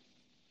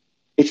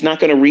 It's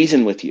not going to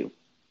reason with you.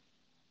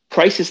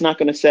 Price is not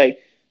going to say,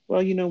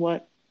 well, you know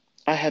what?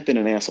 I have been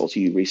an asshole to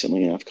you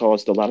recently, and I've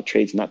caused a lot of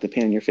trades not to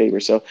pay in your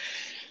favor. So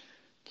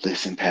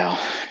listen, pal,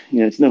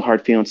 it's no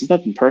hard feelings. It's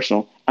nothing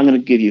personal. I'm going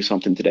to give you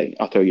something today.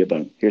 I'll throw you a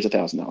bone. Here's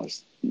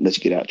 $1,000. Let's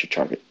get out your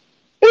target.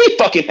 It ain't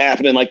fucking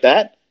happening like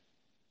that.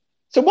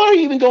 So why are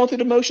you even going through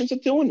the motions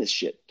of doing this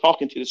shit?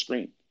 Talking to the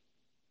screen.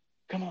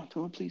 Come on,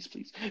 please.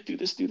 Do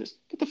this.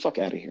 Get the fuck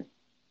out of here.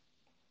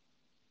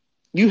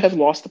 You have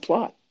lost the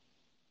plot.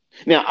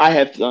 Now, I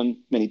have done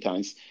many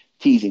times,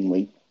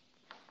 teasingly,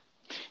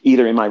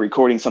 either in my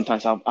recording,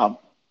 sometimes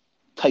I'll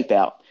type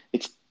out,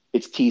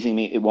 it's teasing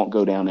me, it won't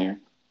go down there.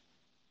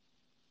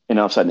 And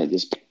all of a sudden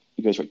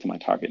it goes right to my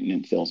target and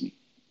then fills me.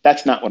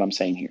 That's not what I'm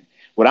saying here.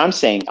 What I'm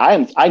saying,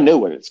 I know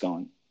where it's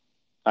going.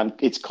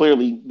 It's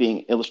clearly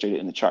being illustrated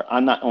in the chart.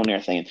 I'm not on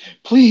there saying,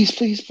 please,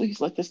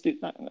 let this do.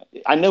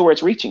 I know where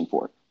it's reaching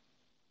for.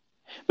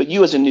 But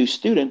you as a new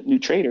student, new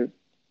trader,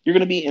 you're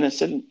going to be in a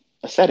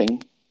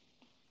setting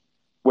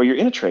where you're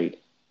in a trade.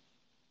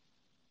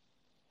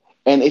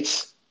 And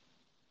it's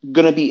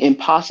going to be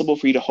impossible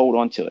for you to hold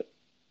on to it.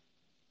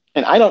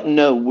 And I don't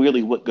know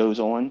really what goes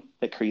on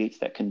that creates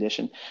that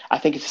condition. I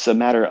think it's just a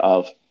matter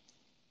of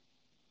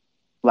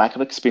lack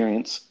of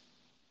experience,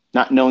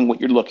 not knowing what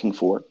you're looking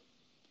for.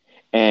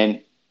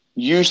 And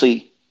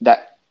usually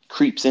that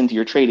creeps into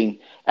your trading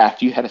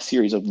after you had a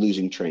series of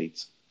losing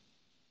trades.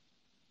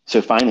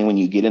 So finally, when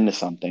you get into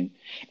something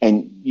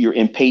and you're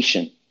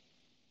impatient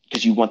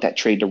because you want that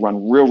trade to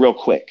run real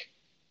quick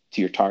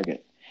to your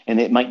target, and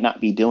it might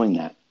not be doing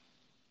that.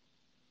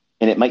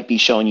 And it might be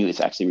showing you it's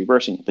actually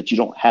reversing, but you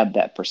don't have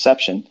that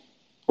perception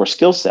or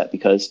skill set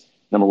because,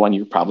 number one,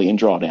 you're probably in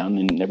drawdown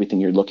and everything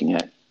you're looking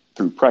at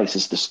through price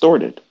is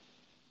distorted.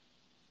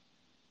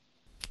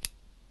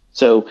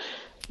 So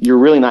you're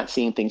really not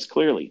seeing things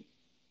clearly.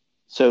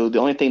 So the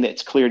only thing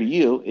that's clear to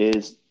you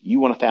is you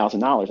want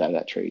 $1,000 out of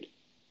that trade.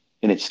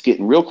 And it's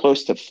getting real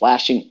close to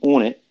flashing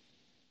on it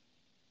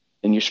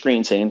in your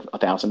screen saying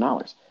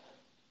 $1,000.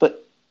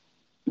 But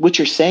what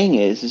you're saying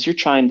is you're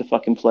trying to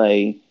fucking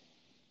play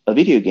a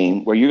video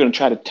game where you're going to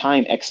try to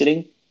time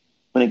exiting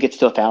when it gets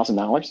to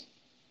 $1,000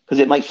 because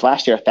it might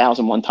flash there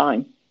 1,000 one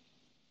time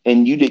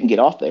and you didn't get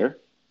off there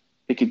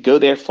It could go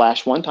there,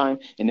 flash one time,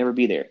 and never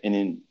be there. And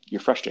then you're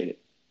frustrated.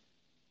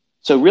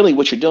 So really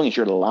what you're doing is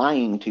you're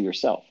lying to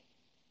yourself.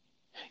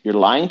 You're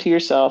lying to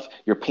yourself.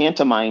 You're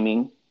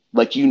pantomiming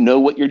like you know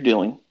what you're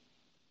doing.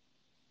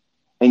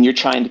 And you're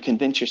trying to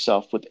convince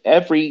yourself with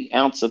every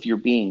ounce of your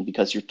being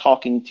because you're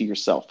talking to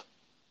yourself.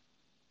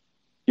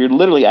 You're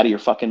literally out of your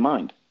fucking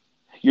mind.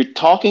 You're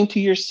talking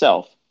to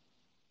yourself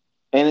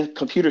and a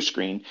computer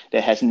screen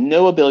that has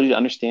no ability to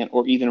understand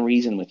or even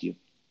reason with you.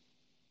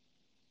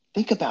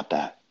 Think about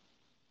that.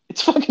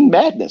 It's fucking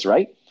madness,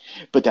 right?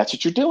 But that's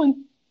what you're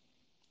doing.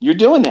 You're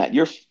doing that.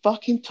 You're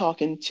fucking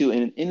talking to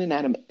an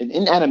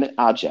inanimate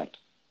object,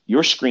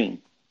 your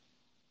screen.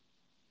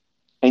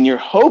 And you're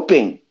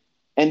hoping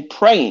and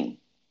praying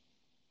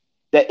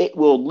that it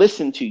will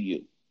listen to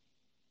you.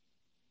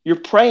 You're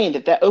praying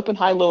that that open,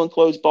 high, low, and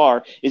closed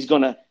bar is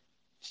going to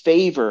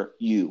favor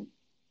you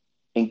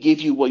and give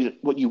you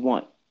what you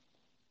want.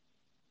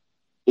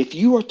 If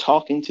you are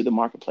talking to the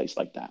marketplace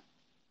like that,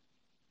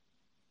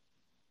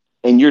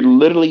 and you're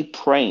literally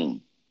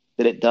praying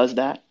that it does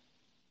that,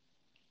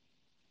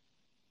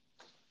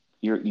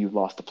 you've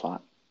lost the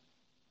plot.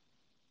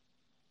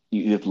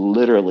 You have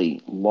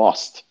literally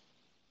lost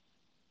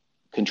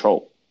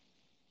control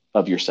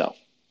of yourself.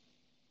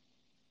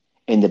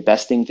 And the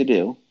best thing to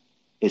do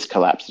is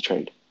collapse the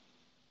trade.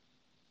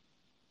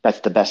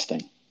 That's the best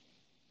thing.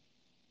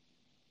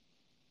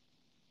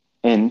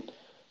 And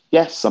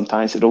yes,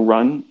 sometimes it'll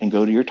run and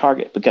go to your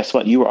target. But guess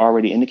what? You were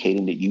already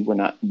indicating that you were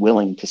not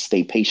willing to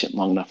stay patient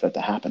long enough for that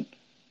to happen.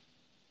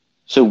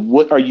 So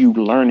what are you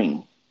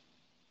learning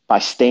by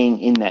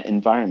staying in that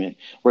environment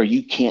where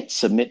you can't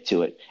submit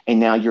to it? And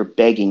now you're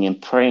begging and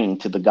praying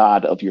to the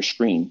God of your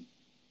screen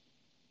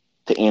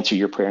to answer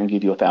your prayer and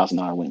give you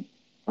 $1,000 win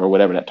or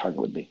whatever that target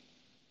would be.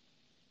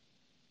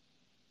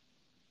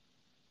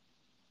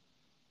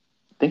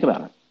 Think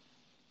about it.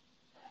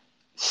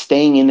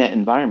 Staying in that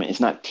environment is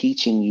not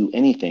teaching you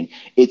anything.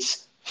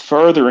 It's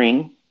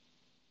furthering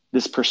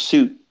this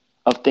pursuit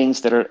of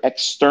things that are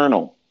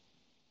external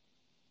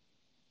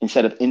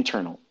instead of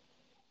internal.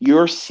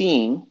 You're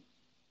seeing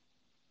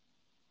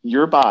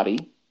your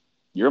body,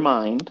 your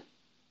mind,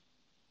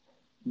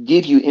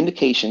 give you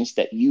indications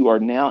that you are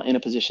now in a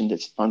position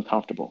that's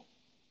uncomfortable.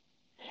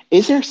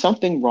 Is there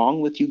something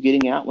wrong with you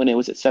getting out when it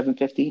was at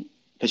 750?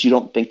 Because you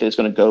don't think that it's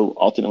going to go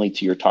ultimately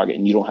to your target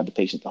and you don't have the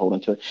patience to hold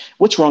onto it.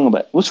 What's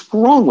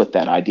wrong with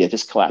that idea,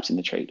 just collapsing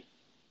the trade?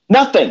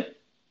 Nothing.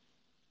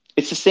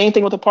 It's the same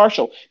thing with a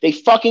partial. They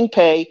fucking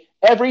pay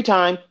every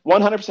time,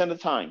 100% of the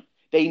time.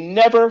 They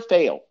never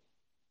fail.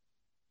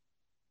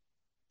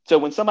 So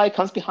when somebody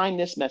comes behind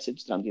this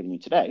message that I'm giving you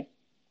today,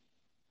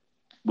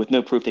 with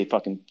no proof they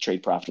fucking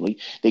trade profitably,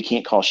 they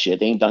can't call shit,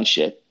 they ain't done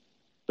shit,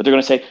 but they're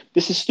going to say,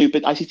 this is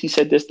stupid, ICT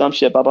said this dumb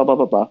shit, blah, blah, blah,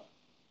 blah, blah.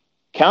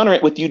 Counter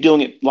it with you doing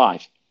it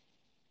live.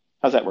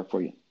 How's that work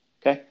for you?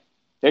 Okay.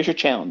 There's your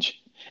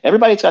challenge.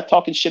 Everybody's got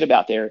talking shit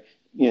about there,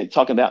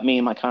 talking about me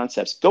and my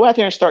concepts. Go out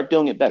there and start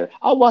doing it better.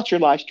 I'll watch your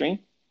live stream.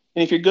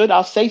 And if you're good,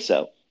 I'll say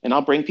so. And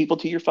I'll bring people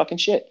to your fucking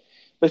shit.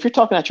 But if you're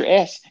talking out your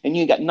ass and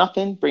you ain't got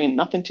nothing, bringing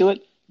nothing to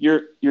it,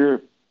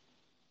 your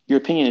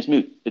opinion is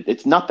moot.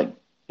 It's nothing.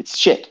 It's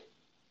shit.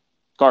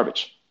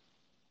 Garbage.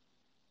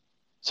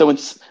 So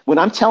when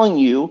I'm telling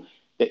you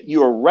that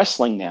you are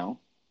wrestling now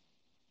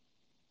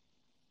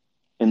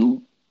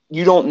and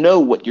you don't know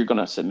what you're going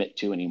to submit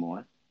to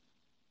anymore,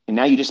 and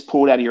now you just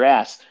pull it out of your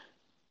ass,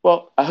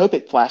 well, I hope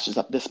it flashes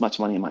up this much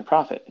money in my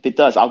profit. If it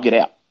does, I'll get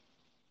out.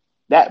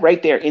 That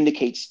right there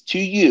indicates to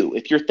you,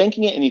 if you're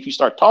thinking it and if you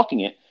start talking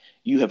it,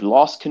 you have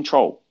lost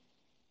control.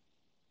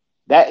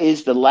 That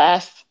is the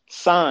last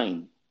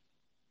sign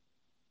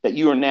that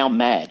you are now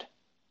mad.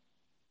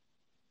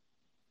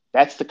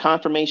 That's the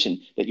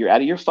confirmation that you're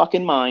out of your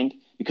fucking mind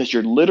because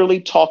you're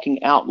literally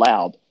talking out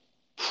loud,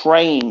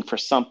 praying for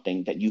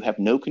something that you have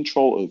no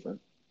control over.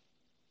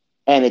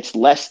 And it's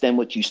less than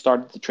what you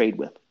started the trade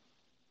with.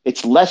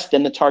 It's less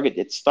than the target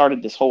that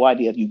started this whole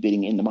idea of you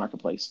bidding in the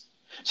marketplace.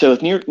 So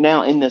if you're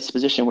now in this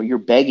position where you're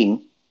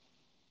begging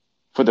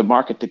for the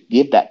market to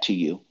give that to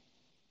you,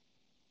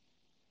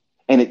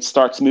 and it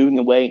starts moving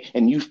away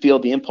and you feel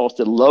the impulse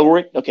to lower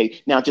it, okay,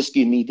 now just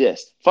give me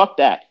this. Fuck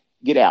that.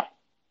 Get out.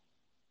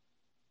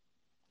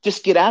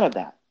 Just get out of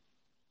that.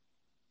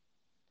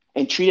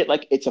 And treat it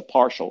like it's a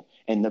partial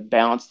and the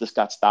balance just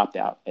got stopped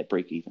out at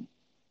break even.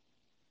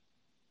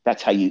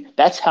 That's how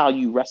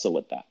you wrestle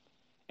with that.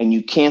 And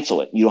you cancel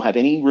it. You don't have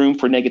any room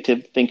for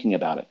negative thinking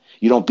about it.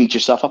 You don't beat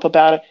yourself up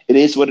about it. It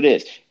is what it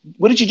is.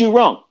 What did you do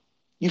wrong?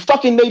 You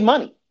fucking made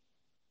money.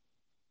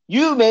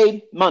 You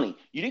made money.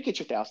 You didn't get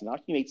your $1,000.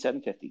 You made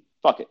 $750.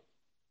 Fuck it.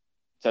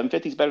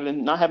 $750 is better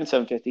than not having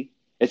 $750.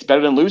 It's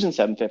better than losing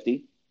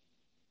 $750.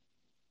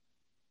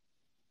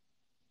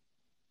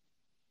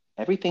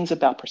 Everything's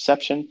about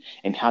perception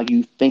and how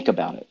you think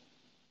about it.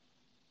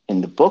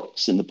 And the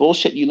books and the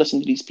bullshit you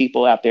listen to these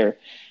people out there,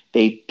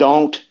 they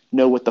don't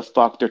know what the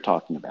fuck they're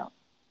talking about.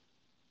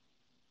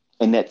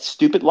 And that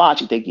stupid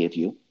logic they give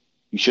you,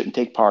 you shouldn't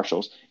take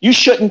partials. You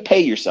shouldn't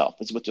pay yourself,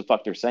 is what the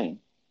fuck they're saying.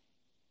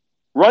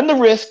 Run the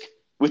risk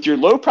with your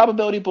low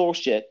probability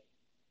bullshit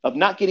of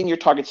not getting your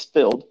targets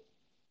filled,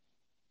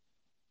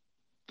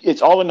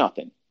 it's all or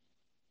nothing.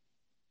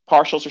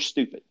 Partials are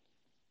stupid.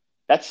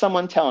 That's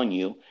someone telling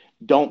you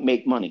don't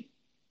make money,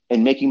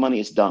 and making money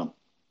is dumb.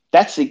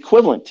 That's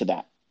equivalent to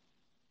that.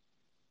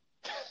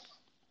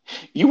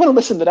 You want to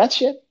listen to that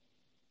shit?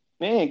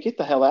 Man, get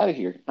the hell out of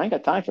here. I ain't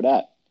got time for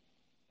that.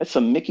 That's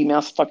some Mickey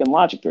Mouse fucking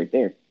logic right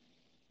there.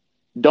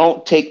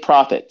 Don't take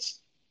profits.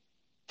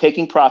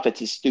 Taking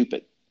profits is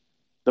stupid.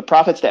 The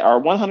profits that are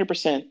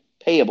 100%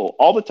 payable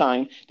all the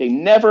time, they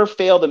never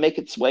fail to make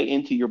its way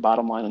into your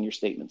bottom line on your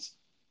statements.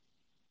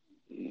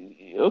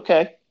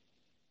 Okay.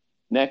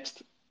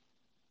 Next.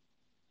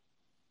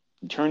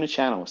 Turn the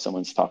channel if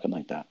someone's talking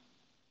like that.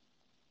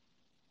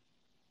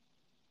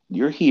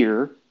 You're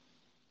here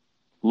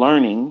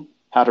learning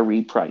how to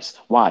read price.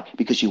 Why?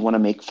 Because you want to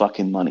make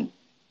fucking money.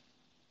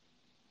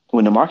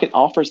 When the market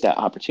offers that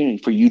opportunity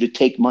for you to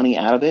take money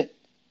out of it,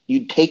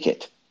 you take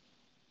it.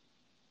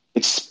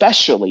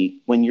 Especially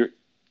when you're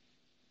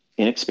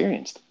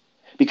inexperienced.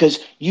 Because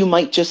you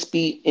might just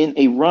be in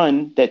a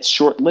run that's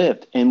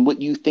short-lived, and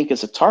what you think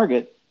is a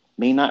target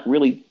may not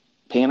really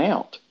pan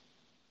out.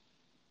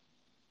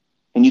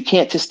 And you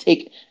can't just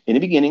take, in the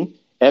beginning,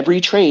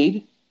 every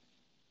trade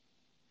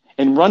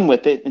and run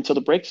with it until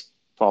the brakes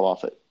fall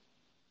off it.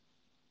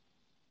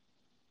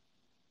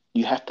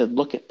 You have to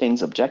look at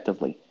things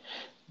objectively.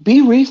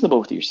 Be reasonable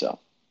with yourself.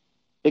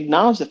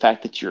 Acknowledge the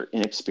fact that you're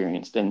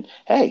inexperienced. And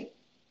hey,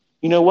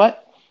 you know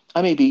what?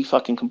 I may be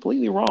fucking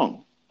completely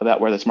wrong about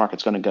where this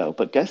market's going to go.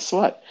 But guess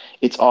what?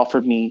 It's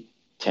offered me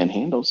 10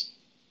 handles.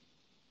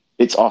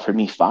 It's offered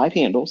me 5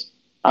 handles.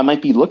 I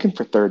might be looking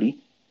for 30,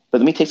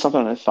 but let me take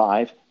something at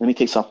 5. Let me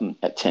take something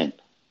at 10.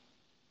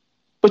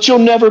 But you'll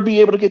never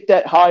be able to get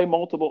that high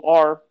multiple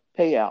R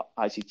payout,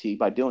 ICT,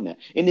 by doing that.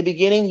 In the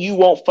beginning, you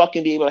won't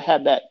fucking be able to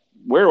have that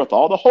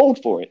wherewithal to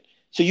hold for it.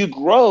 So you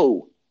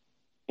grow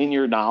in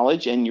your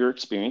knowledge and your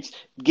experience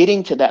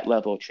getting to that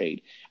level of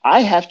trade.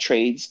 I have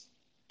trades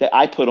that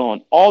I put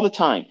on all the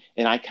time,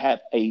 and I have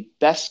a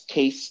best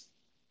case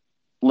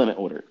limit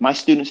order. My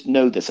students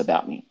know this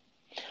about me.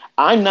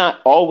 I'm not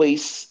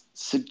always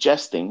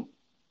suggesting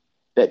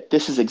that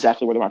this is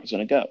exactly where the market's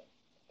going to go.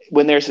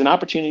 When there's an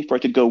opportunity for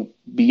it to go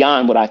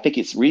beyond what I think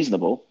is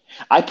reasonable,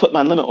 I put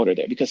my limit order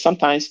there, because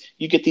sometimes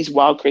you get these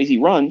wild, crazy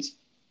runs,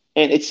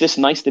 and it's just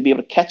nice to be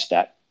able to catch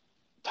that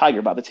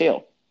tiger by the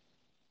tail.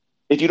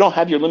 If you don't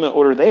have your limit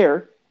order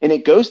there and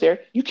it goes there,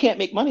 you can't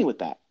make money with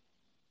that.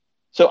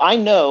 So I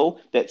know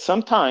that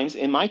sometimes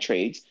in my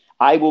trades,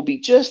 I will be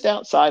just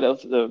outside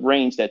of the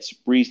range that's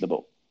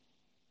reasonable.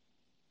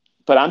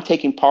 But I'm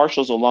taking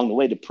partials along the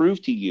way to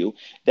prove to you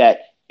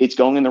that it's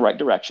going in the right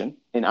direction,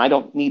 and I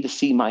don't need to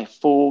see my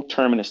full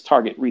terminus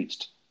target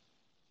reached.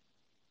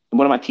 And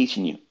what am I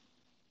teaching you?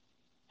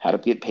 How to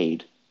get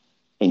paid,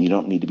 and you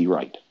don't need to be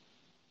right.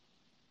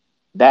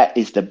 That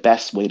is the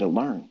best way to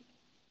learn.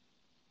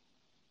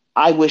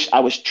 I wish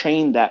I was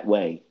trained that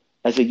way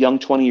as a young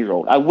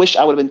 20-year-old. I wish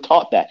I would have been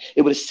taught that.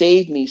 It would have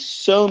saved me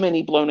so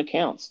many blown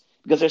accounts,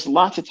 because there's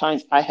lots of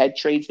times I had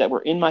trades that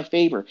were in my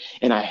favor,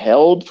 and I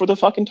held for the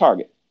fucking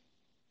target,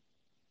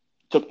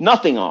 took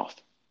nothing off,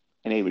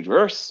 and they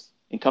reverse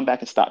and come back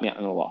and stop me out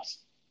in a loss.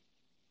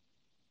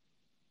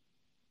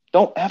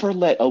 Don't ever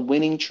let a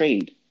winning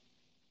trade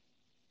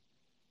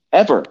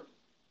ever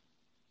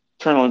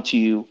turn onto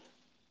you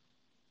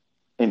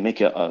and make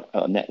a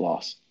net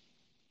loss.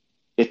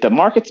 If the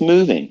market's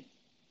moving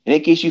and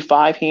it gives you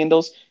 5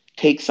 handles,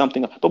 take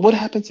something off. But what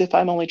happens if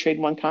I'm only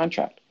trading 1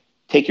 contract?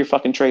 Take your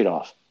fucking trade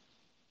off.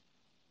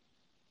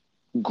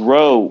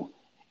 Grow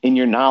in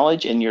your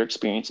knowledge and your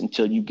experience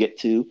until you get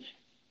to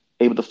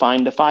able to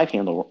find the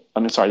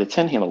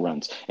 10 handle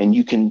runs, and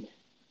you can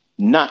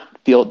not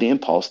feel the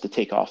impulse to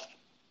take off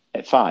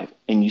at 5,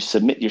 and you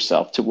submit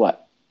yourself to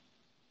what?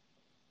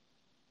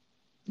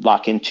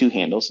 Lock in 2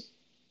 handles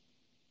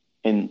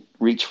and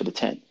reach for the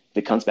 10. If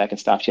it comes back and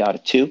stops you out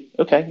at 2,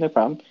 okay, no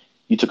problem.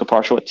 You took a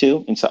partial at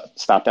 2 and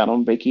stopped out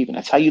on break even.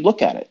 That's how you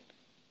look at it.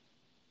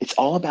 It's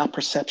all about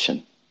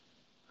perception.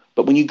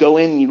 But when you go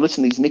in and you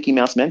listen to these Mickey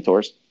Mouse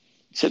mentors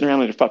sitting around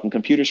with their fucking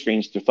computer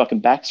screens, their fucking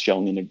backs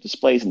showing in their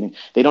displays, and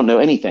they don't know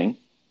anything.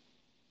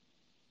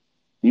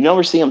 You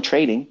never see them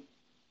trading.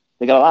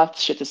 They got a lot of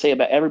shit to say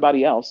about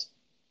everybody else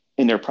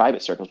in their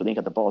private circles, but they ain't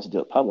got the balls to do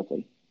it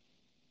publicly.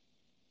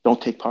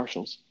 Don't take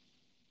partials.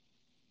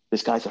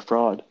 This guy's a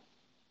fraud.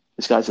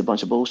 This guy's a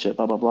bunch of bullshit,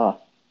 blah, blah, blah.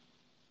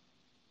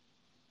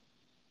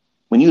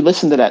 When you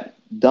listen to that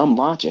dumb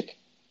logic,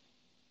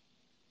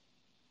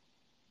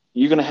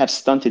 you're going to have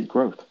stunted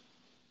growth.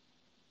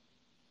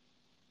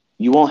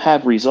 You won't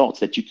have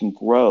results that you can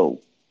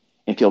grow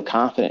and feel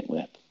confident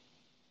with,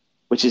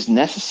 which is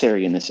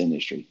necessary in this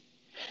industry.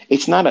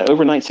 It's not an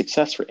overnight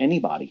success for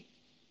anybody.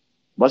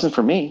 Wasn't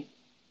for me.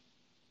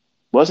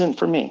 Wasn't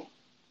for me.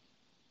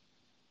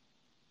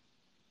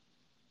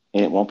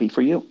 And it won't be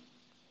for you.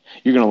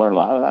 You're going to learn a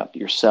lot about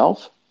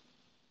yourself,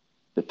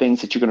 the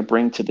things that you're going to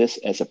bring to this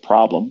as a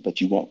problem,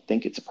 but you won't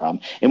think it's a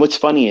problem. And what's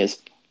funny is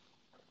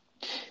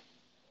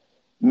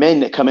men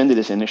that come into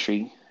this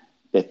industry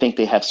that think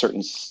they have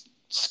certain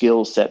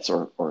skill sets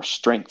or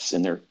strengths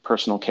in their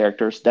personal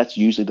characters, that's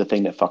usually the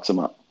thing that fucks them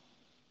up.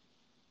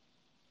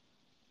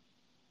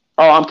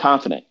 Oh, I'm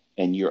confident,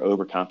 and you're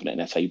overconfident, and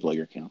that's how you blow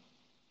your account.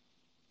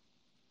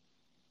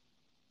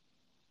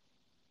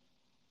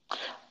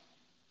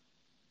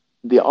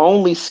 The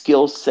only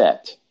skill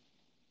set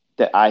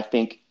that I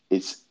think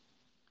is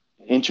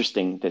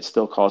interesting that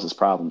still causes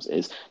problems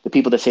is the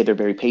people that say they're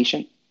very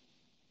patient.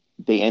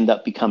 They end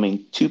up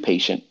becoming too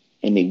patient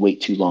and they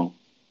wait too long.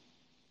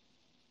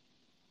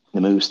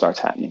 The move starts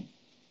happening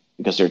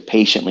because they're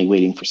patiently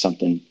waiting for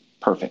something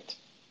perfect.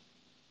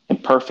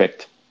 And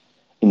perfect,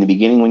 in the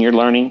beginning when you're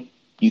learning,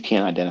 you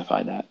can't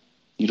identify that.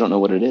 You don't know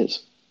what it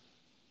is.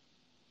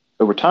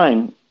 Over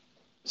time,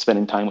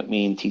 spending time with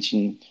me and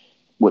teaching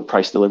what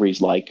price delivery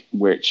is like,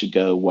 where it should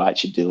go, why it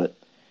should do it,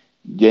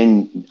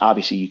 then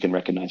obviously you can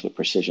recognize what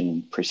precision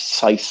and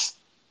precise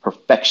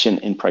perfection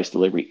in price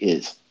delivery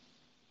is.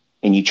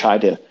 And you try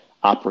to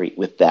operate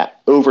with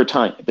that over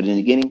time. But in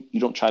the beginning, you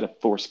don't try to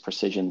force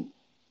precision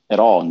at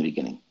all in the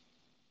beginning.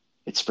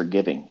 It's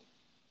forgiving.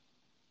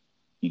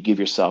 You give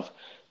yourself,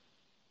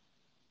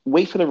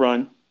 wait for the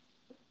run,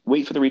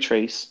 wait for the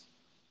retrace,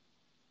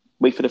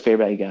 wait for the fair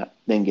value gap,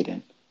 then get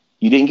in.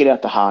 You didn't get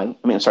at the high.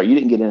 You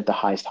didn't get in at the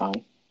highest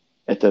high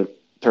at the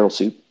turtle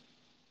soup,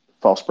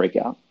 false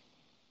breakout.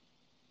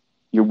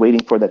 You're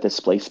waiting for that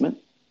displacement,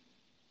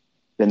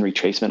 then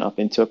retracement up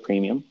into a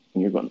premium,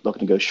 and you're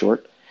looking to go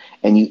short.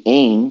 And you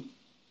aim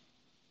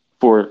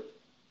for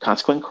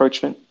consequent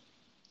encroachment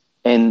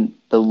and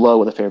the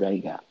low of the fair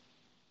value gap.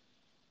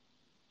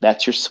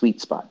 That's your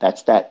sweet spot.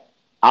 That's that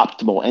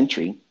optimal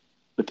entry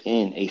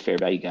within a fair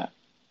value gap.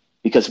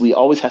 Because we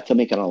always have to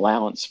make an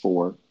allowance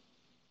for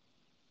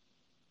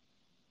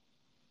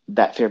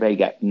that fair value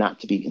gap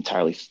not to be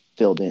entirely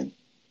filled in.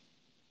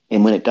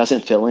 And when it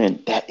doesn't fill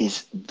in, that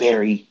is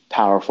very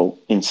powerful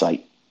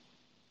insight.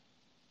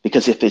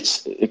 Because if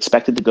it's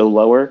expected to go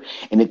lower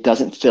and it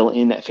doesn't fill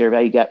in that fair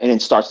value gap and then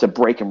starts to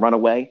break and run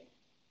away,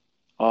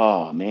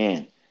 oh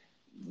man,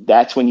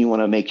 that's when you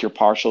want to make your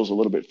partials a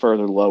little bit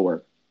further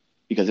lower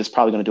because it's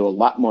probably going to do a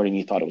lot more than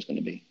you thought it was going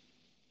to be.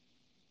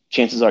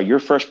 Chances are your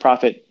first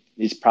profit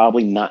is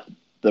probably not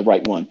the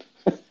right one.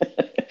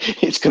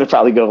 It's going to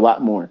probably go a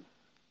lot more.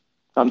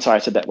 I'm sorry, I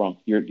said that wrong.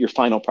 Your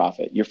final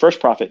profit, your first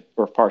profit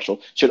or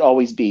partial should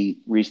always be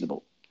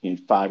reasonable.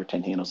 5 or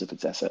 10 handles if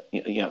it's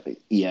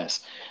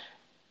ES.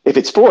 If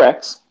it's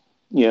Forex,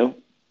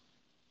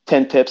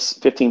 10 pips,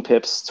 15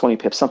 pips, 20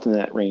 pips, something in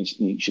that range,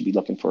 you should be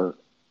looking for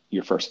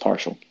your first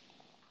partial.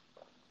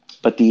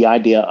 But the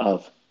idea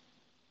of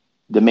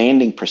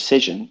demanding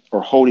precision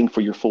or holding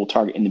for your full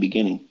target in the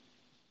beginning,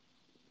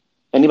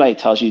 anybody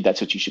tells you that's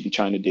what you should be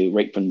trying to do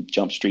right from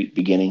Jump Street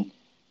beginning,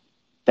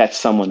 that's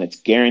someone that's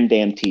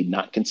guaranteed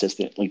not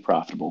consistently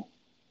profitable.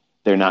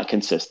 They're not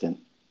consistent.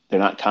 They're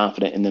not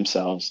confident in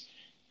themselves.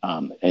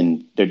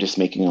 And they're just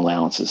making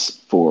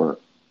allowances for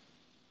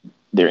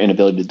their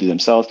inability to do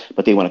themselves,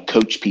 but they want to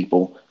coach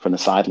people from the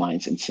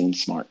sidelines and seem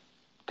smart.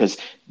 Because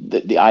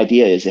the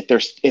idea is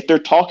if they're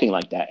talking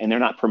like that and they're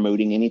not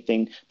promoting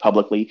anything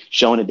publicly,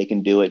 showing that they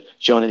can do it,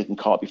 showing that they can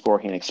call it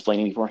beforehand,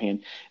 explaining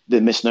beforehand,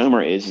 the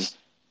misnomer is,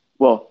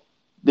 well,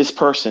 this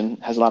person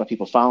has a lot of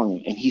people following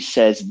him and he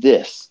says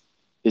this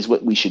is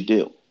what we should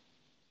do.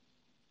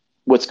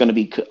 What's going to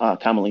be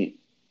commonly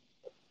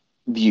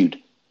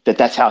viewed,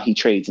 that's how he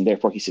trades and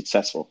therefore he's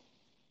successful.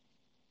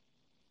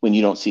 When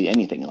you don't see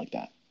anything like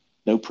that.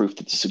 No proof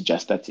to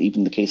suggest that's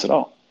even the case at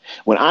all.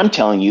 When I'm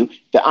telling you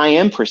that I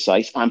am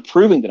precise, I'm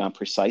proving that I'm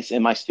precise,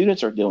 and my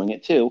students are doing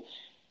it too,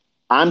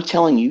 I'm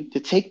telling you to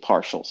take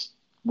partials.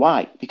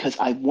 Why? Because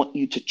I want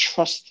you to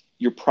trust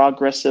your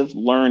progressive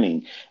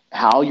learning,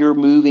 how you're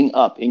moving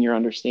up in your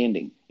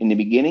understanding. In the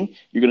beginning,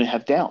 you're going to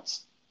have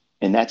doubts,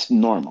 and that's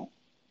normal.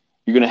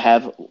 You're going to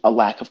have a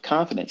lack of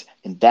confidence,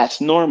 and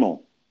that's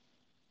normal.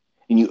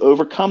 And you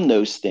overcome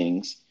those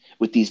things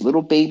with these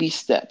little baby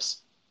steps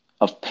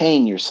of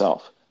paying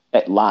yourself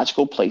at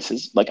logical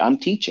places like I'm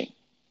teaching.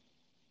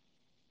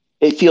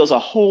 It feels a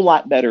whole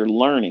lot better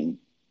learning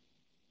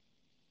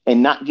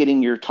and not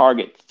getting your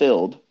target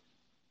filled,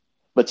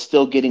 but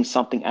still getting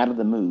something out of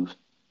the move.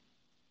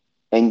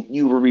 And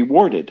you were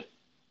rewarded.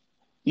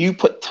 You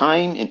put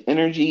time and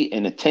energy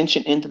and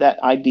attention into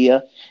that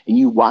idea and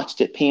you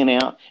watched it pan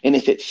out. And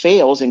if it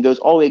fails and goes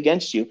all the way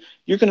against you,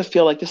 you're going to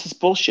feel like this is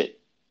bullshit.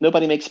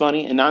 Nobody makes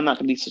money and I'm not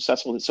going to be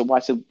successful. So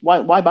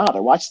why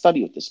bother? Why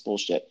study with this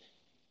bullshit?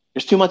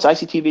 There's too much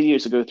ICT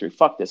videos to go through.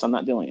 Fuck this. I'm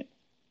not doing it.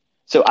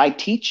 So I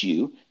teach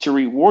you to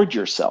reward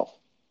yourself.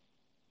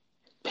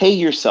 Pay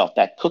yourself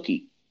that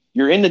cookie.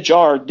 You're in the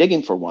jar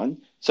digging for one,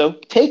 so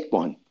take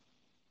one.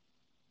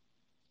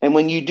 And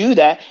when you do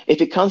that, if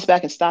it comes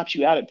back and stops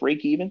you out at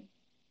break even,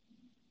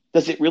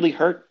 does it really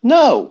hurt?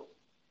 No.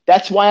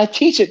 That's why I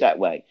teach it that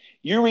way.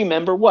 You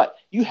remember what?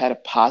 You had a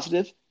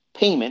positive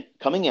payment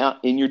coming out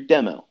in your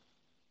demo.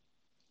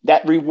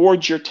 That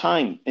rewards your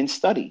time and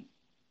study.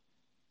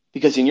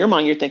 Because in your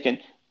mind, you're thinking,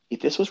 if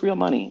this was real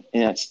money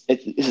and this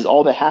is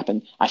all that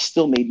happened, I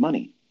still made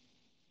money.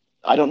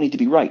 I don't need to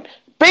be right.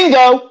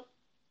 Bingo!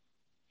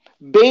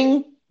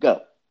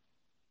 Bingo!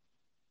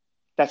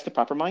 That's the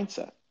proper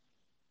mindset.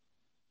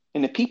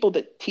 And the people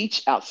that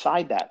teach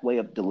outside that way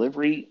of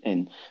delivery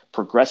and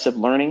progressive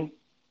learning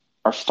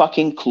are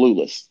fucking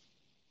clueless.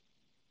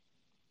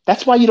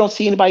 That's why you don't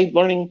see anybody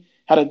learning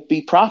how to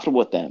be profitable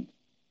with them.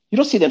 You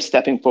don't see them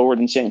stepping forward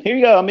and saying, here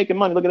you go, I'm making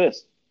money, look at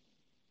this.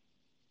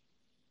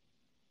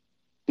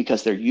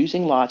 Because they're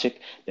using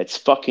logic that's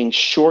fucking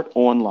short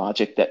on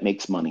logic that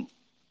makes money.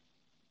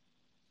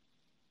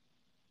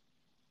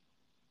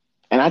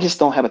 And I just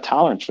don't have a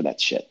tolerance for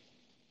that shit.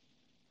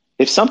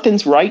 If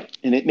something's right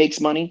and it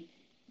makes money,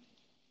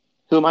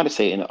 who am I to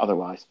say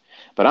otherwise?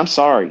 But I'm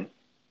sorry.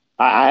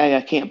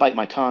 I can't bite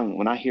my tongue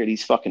when I hear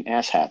these fucking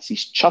asshats,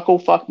 these chuckle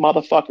fuck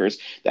motherfuckers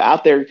that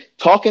out there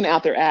talking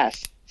out their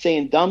ass,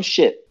 saying dumb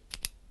shit.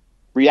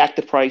 React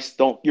to price.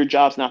 Your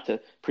job's not to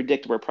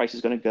predict where price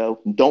is going to go.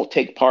 Don't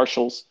take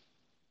partials.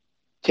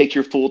 Take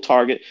your full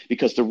target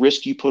because the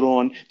risk you put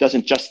on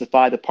doesn't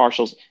justify the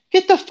partials.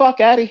 Get the fuck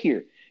out of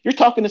here. You're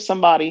talking to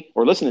somebody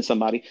or listening to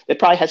somebody that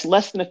probably has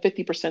less than a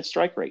 50%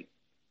 strike rate.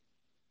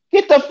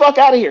 Get the fuck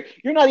out of here.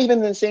 You're not even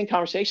in the same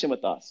conversation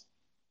with us.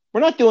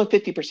 We're not doing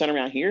 50%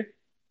 around here.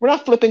 We're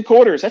not flipping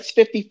quarters. That's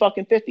 50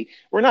 fucking 50.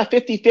 We're not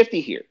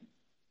 50-50 here.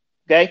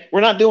 Okay?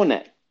 We're not doing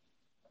that.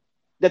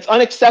 That's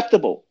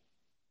unacceptable.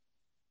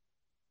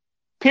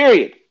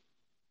 Period.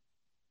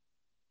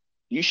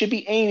 You should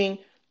be aiming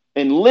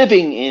and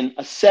living in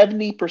a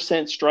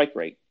 70% strike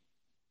rate.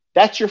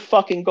 That's your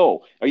fucking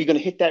goal. Are you going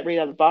to hit that rate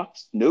out of the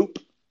box? Nope.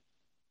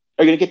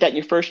 Are you going to get that in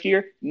your first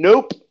year?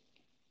 Nope.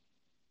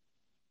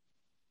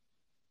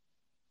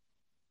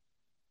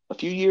 A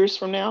few years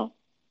from now,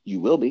 you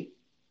will be.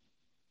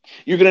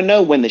 You're going to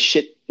know when the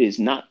shit is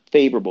not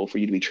favorable for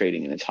you to be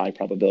trading and it's high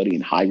probability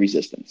and high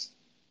resistance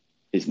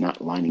is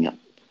not lining up.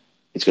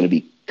 It's going to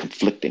be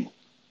conflicting.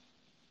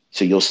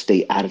 So you'll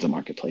stay out of the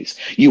marketplace.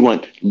 You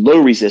want low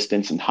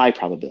resistance and high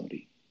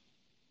probability.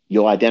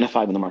 You'll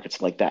identify when the market's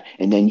like that.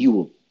 And then you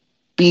will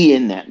be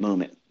in that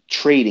moment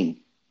trading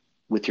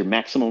with your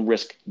maximum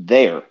risk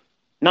there.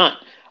 Not,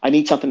 I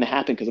need something to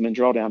happen because I'm in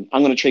drawdown.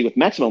 I'm going to trade with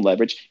maximum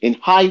leverage in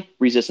high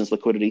resistance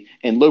liquidity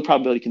and low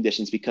probability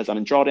conditions because I'm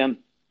in drawdown.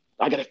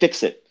 I got to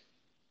fix it.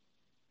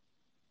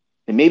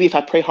 And maybe if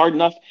I pray hard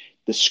enough,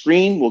 the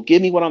screen will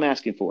give me what I'm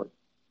asking for.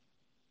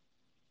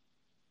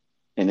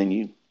 And then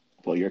you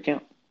blow your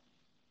account.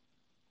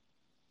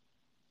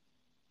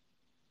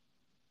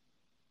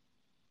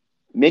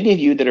 Many of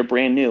you that are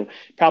brand new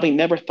probably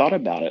never thought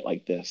about it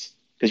like this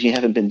because you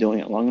haven't been doing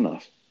it long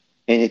enough.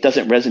 And it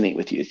doesn't resonate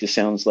with you. It just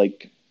sounds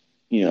like,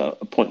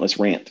 a pointless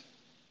rant.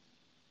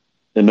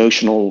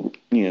 Emotional,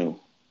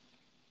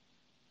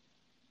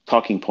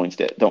 talking points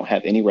that don't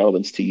have any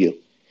relevance to you.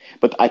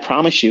 But I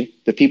promise you,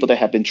 the people that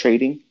have been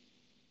trading,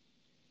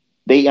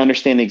 they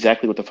understand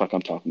exactly what the fuck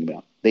I'm talking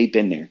about. They've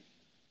been there.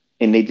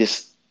 And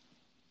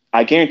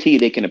I guarantee you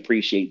they can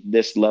appreciate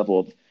this level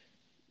of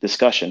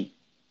discussion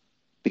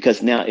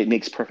because now it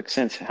makes perfect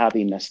sense how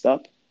they messed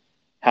up,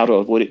 how to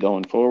avoid it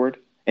going forward,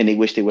 and they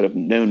wish they would have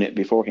known it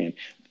beforehand.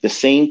 The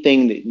same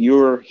thing that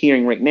you're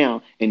hearing right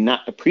now and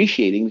not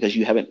appreciating because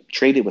you haven't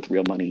traded with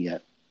real money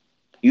yet.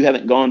 You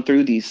haven't gone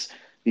through these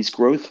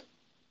growth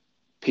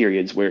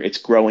periods where it's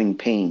growing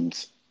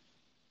pains.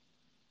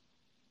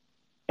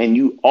 And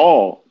you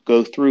all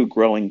go through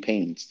growing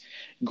pains.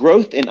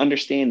 Growth and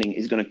understanding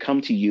is going to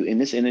come to you in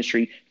this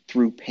industry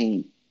through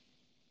pain.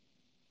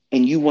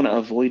 And you want to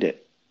avoid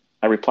it.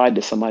 I replied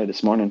to somebody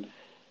this morning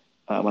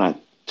when I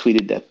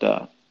tweeted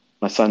that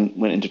my son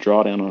went into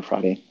drawdown on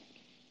Friday.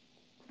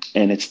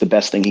 And it's the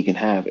best thing he can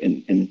have.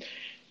 And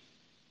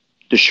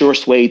the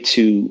surest way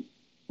to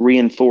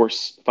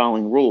reinforce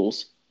following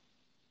rules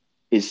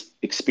is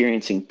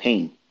experiencing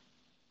pain.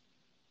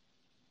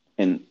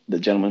 And the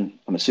gentleman,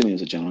 I'm assuming it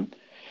was a gentleman,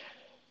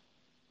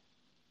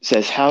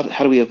 says, how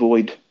do we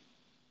avoid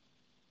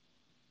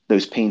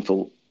those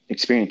painful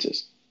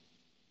experiences?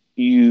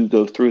 You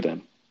go through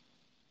them.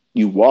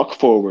 You walk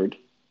forward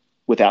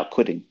without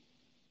quitting.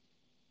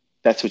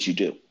 That's what you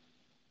do.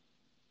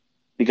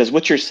 Because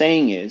what you're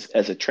saying is,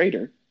 as a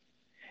trader,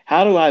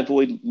 how do I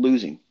avoid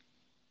losing?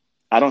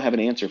 I don't have an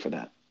answer for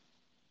that.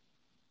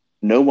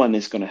 No one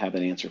is going to have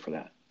an answer for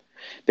that.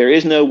 There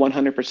is no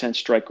 100%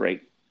 strike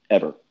rate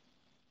ever.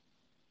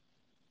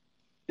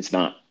 It's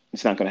not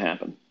going to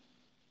happen.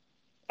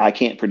 I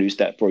can't produce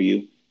that for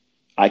you.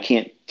 I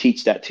can't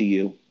teach that to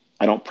you.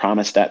 I don't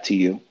promise that to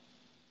you.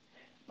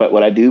 But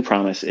what I do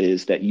promise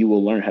is that you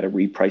will learn how to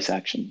read price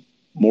action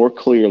more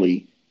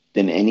clearly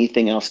than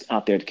anything else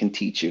out there can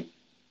teach you.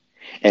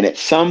 And at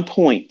some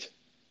point,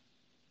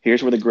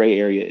 here's where the gray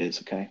area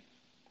is, okay?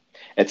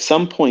 At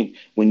some point,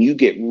 when you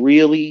get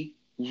really,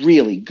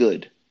 really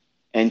good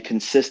and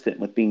consistent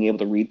with being able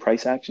to read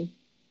price action,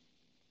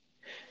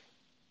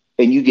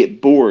 and you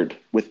get bored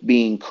with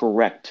being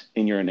correct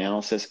in your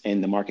analysis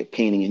and the market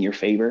painting in your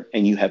favor,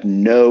 and you have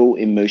no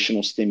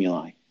emotional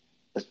stimuli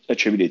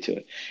attributed to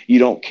it. You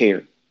don't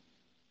care.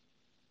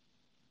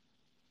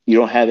 You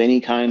don't have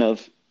any kind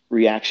of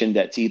reaction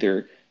that's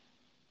either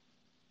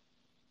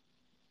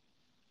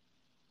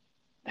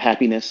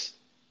happiness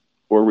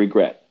or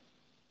regret.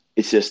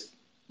 It's just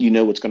You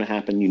know what's going to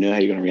happen. You know how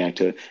you're going to react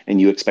to it. And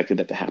you expected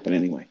that to happen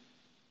anyway.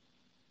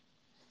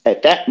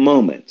 At that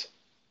moment,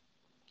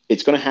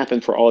 it's going to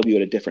happen for all of you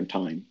at a different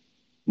time,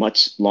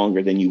 much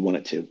longer than you want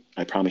it to.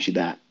 I promise you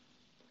that.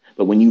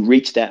 But when you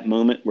reach that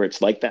moment where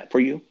it's like that for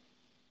you,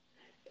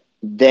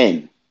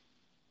 then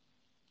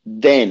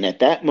at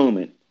that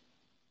moment,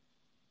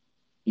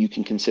 you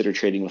can consider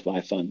trading with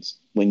live funds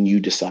when you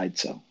decide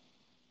so.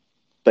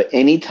 But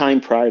any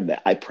time prior to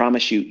that, I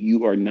promise you,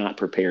 you are not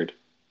prepared.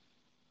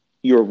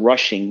 You're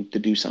rushing to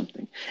do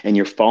something, and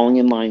you're falling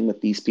in line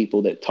with these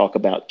people that talk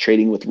about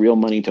trading with real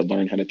money to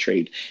learn how to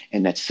trade.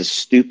 And that's the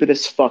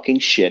stupidest fucking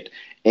shit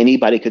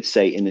anybody could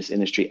say in this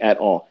industry at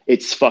all.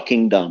 It's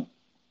fucking dumb.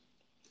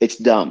 It's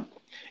dumb.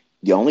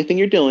 The only thing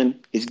you're doing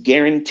is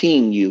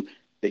guaranteeing you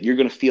that you're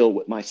going to feel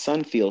what my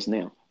son feels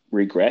now: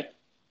 regret,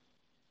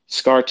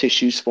 scar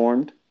tissues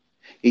formed.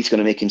 He's going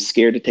to make him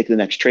scared to take the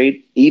next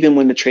trade. Even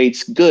when the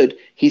trade's good,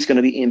 he's going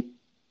to be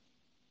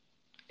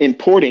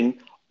importing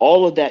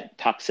all of that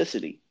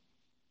toxicity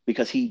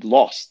because he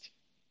lost.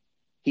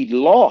 He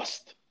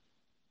lost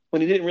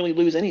when he didn't really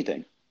lose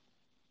anything.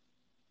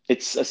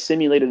 It's a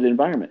simulated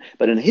environment.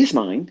 But in his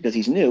mind, because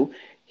he's new,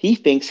 he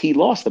thinks he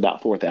lost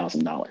about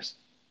 $4,000.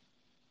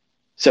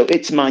 So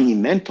it's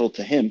monumental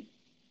to him.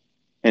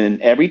 And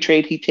in every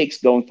trade he takes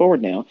going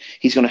forward now,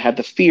 he's going to have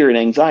the fear and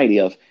anxiety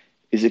of,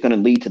 is it going to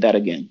lead to that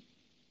again?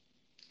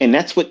 And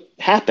that's what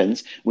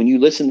happens when you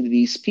listen to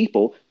these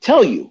people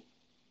tell you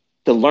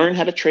to learn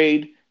how to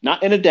trade,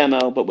 not in a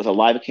demo, but with a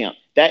live account.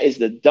 That is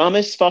the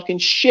dumbest fucking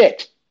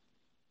shit.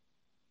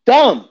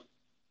 Dumb.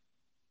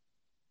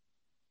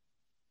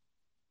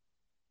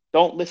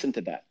 Don't listen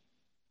to that.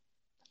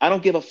 I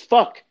don't give a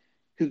fuck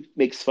who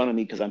makes fun of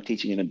me because I'm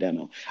teaching in a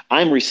demo.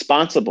 I'm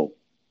responsible.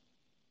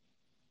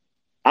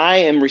 I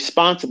am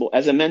responsible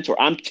as a mentor.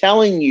 I'm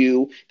telling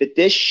you that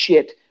this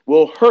shit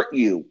will hurt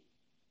you.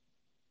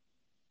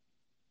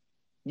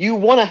 You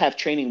want to have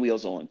training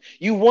wheels on.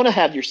 You want to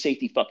have your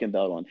safety fucking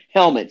belt on,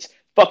 helmets,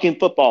 fucking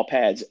football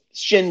pads,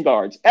 shin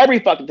guards, every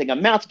fucking thing, a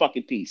mouse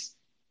fucking piece.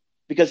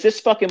 Because this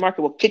fucking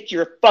market will kick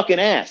your fucking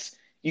ass.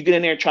 You get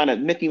in there trying to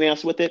Mickey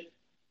Mouse with it.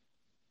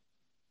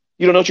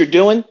 You don't know what you're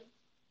doing, and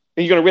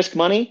you're going to risk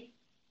money.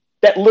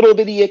 That little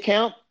bitty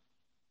account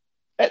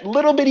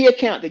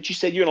that you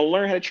said you're going to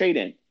learn how to trade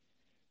in,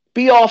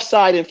 be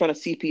offside in front of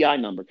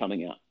CPI number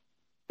coming out.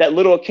 That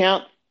little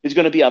account is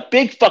going to be a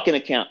big fucking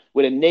account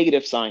with a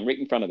negative sign right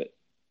in front of it.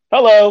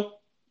 Hello,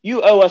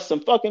 you owe us some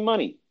fucking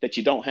money that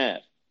you don't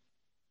have.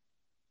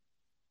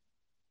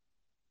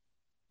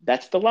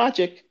 That's the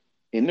logic.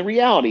 In the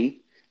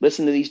reality,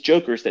 listen to these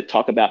jokers that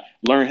talk about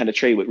learn how to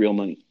trade with real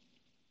money.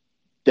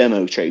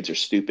 Demo trades are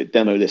stupid.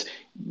 Demo this.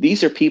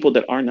 These are people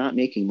that are not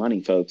making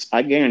money, folks.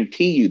 I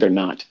guarantee you they're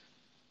not.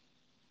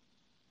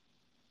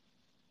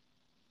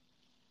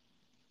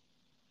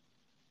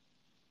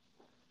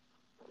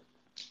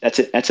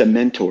 That's a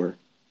mentor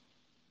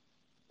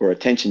or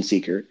attention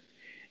seeker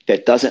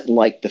that doesn't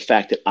like the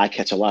fact that I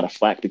catch a lot of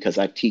flack because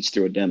I teach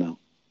through a demo,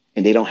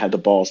 and they don't have the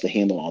balls to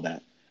handle all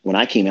that. When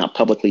I came out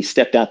publicly,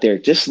 stepped out there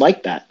just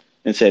like that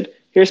and said,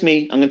 here's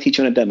me, I'm going to teach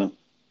you in a demo.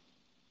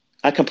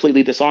 I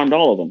completely disarmed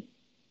all of them.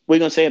 What are you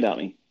going to say about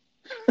me?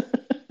 What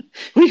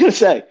are you going to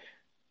say?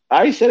 I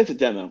already said it's a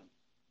demo.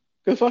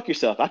 Go fuck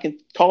yourself. I can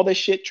call this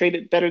shit, trade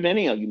it better than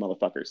any of you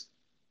motherfuckers.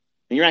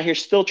 And you're out here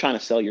still trying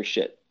to sell your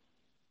shit.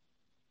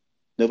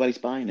 Nobody's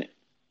buying it.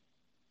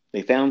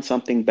 They found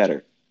something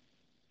better.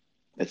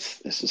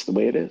 This is the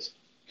way it is.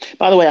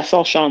 By the way, I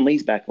saw Sean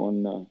Lee's back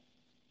on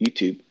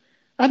YouTube.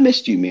 I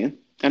missed you, man.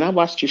 And I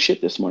watched your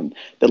shit this morning.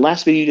 The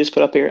last video you just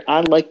put up here,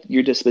 I liked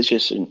your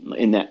disposition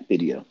in that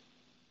video.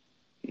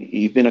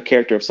 You've been a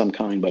character of some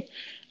kind, but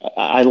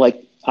I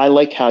like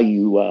how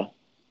you're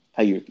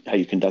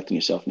conducting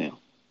yourself now.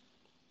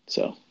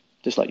 So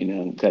just let you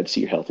know, I'm glad to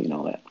see you're healthy and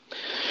all that.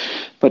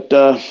 But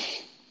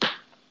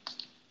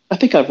I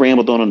think I've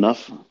rambled on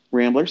enough,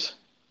 ramblers.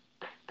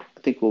 I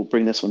think we'll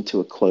bring this one to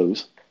a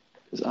close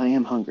because I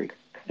am hungry.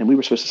 And we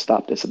were supposed to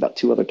stop this about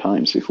 2 other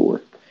times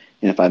before.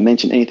 And if I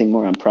mention anything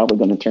more, I'm probably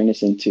going to turn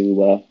this into,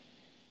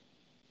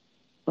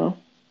 well,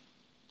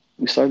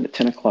 we started at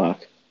 10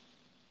 o'clock.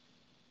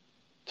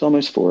 It's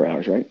almost 4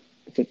 hours, right?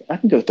 I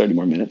can go 30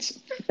 more minutes,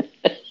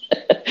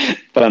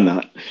 but I'm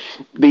not.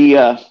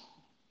 The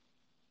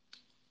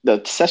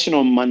session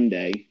on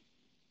Monday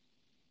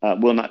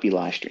will not be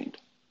live streamed.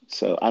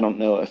 So I don't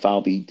know if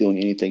I'll be doing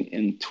anything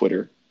in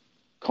Twitter,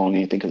 calling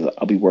anything, because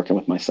I'll be working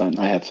with my son.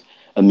 I have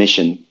a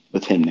mission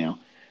with him now.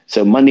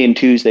 So Monday and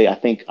Tuesday, I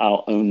think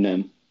I'll own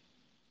them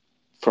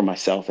for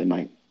myself and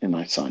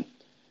my son.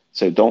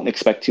 So don't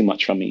expect too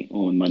much from me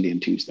on Monday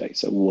and Tuesday.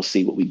 So we'll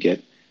see what we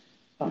get.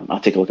 I'll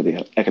take a look at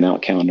the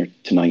economic calendar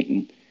tonight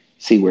and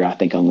see where I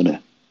think I'm going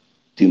to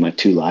do my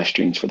 2 live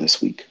streams for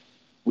this week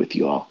with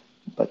you all.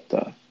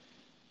 But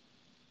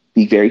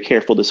be very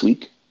careful this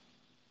week.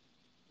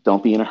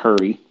 Don't be in a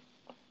hurry.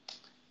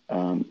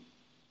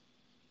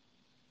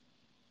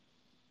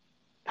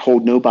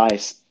 Hold no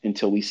bias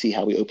until we see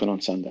how we open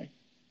on Sunday.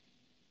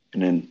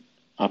 And then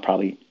I'll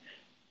probably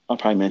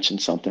mention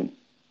something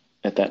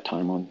at that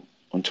time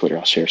on Twitter.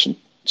 I'll share some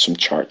some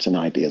charts and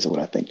ideas of what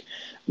I think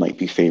might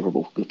be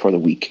favorable for the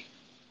week.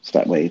 So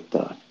that way it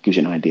gives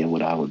you an idea of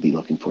what I would be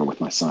looking for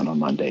with my son on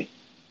Monday.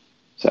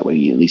 So that way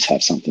you at least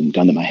have something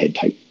gun to my head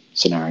type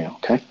scenario,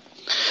 okay?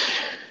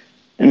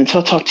 And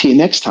until I talk to you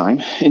next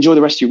time, enjoy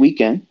the rest of your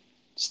weekend.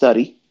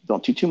 Study.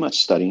 Don't do too much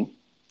studying.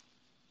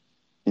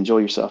 Enjoy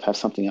yourself. Have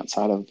something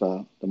outside of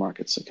the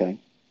markets, okay?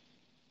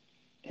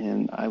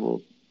 And I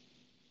will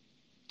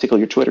tickle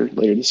your Twitter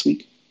later this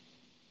week.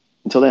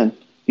 Until then,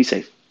 be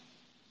safe.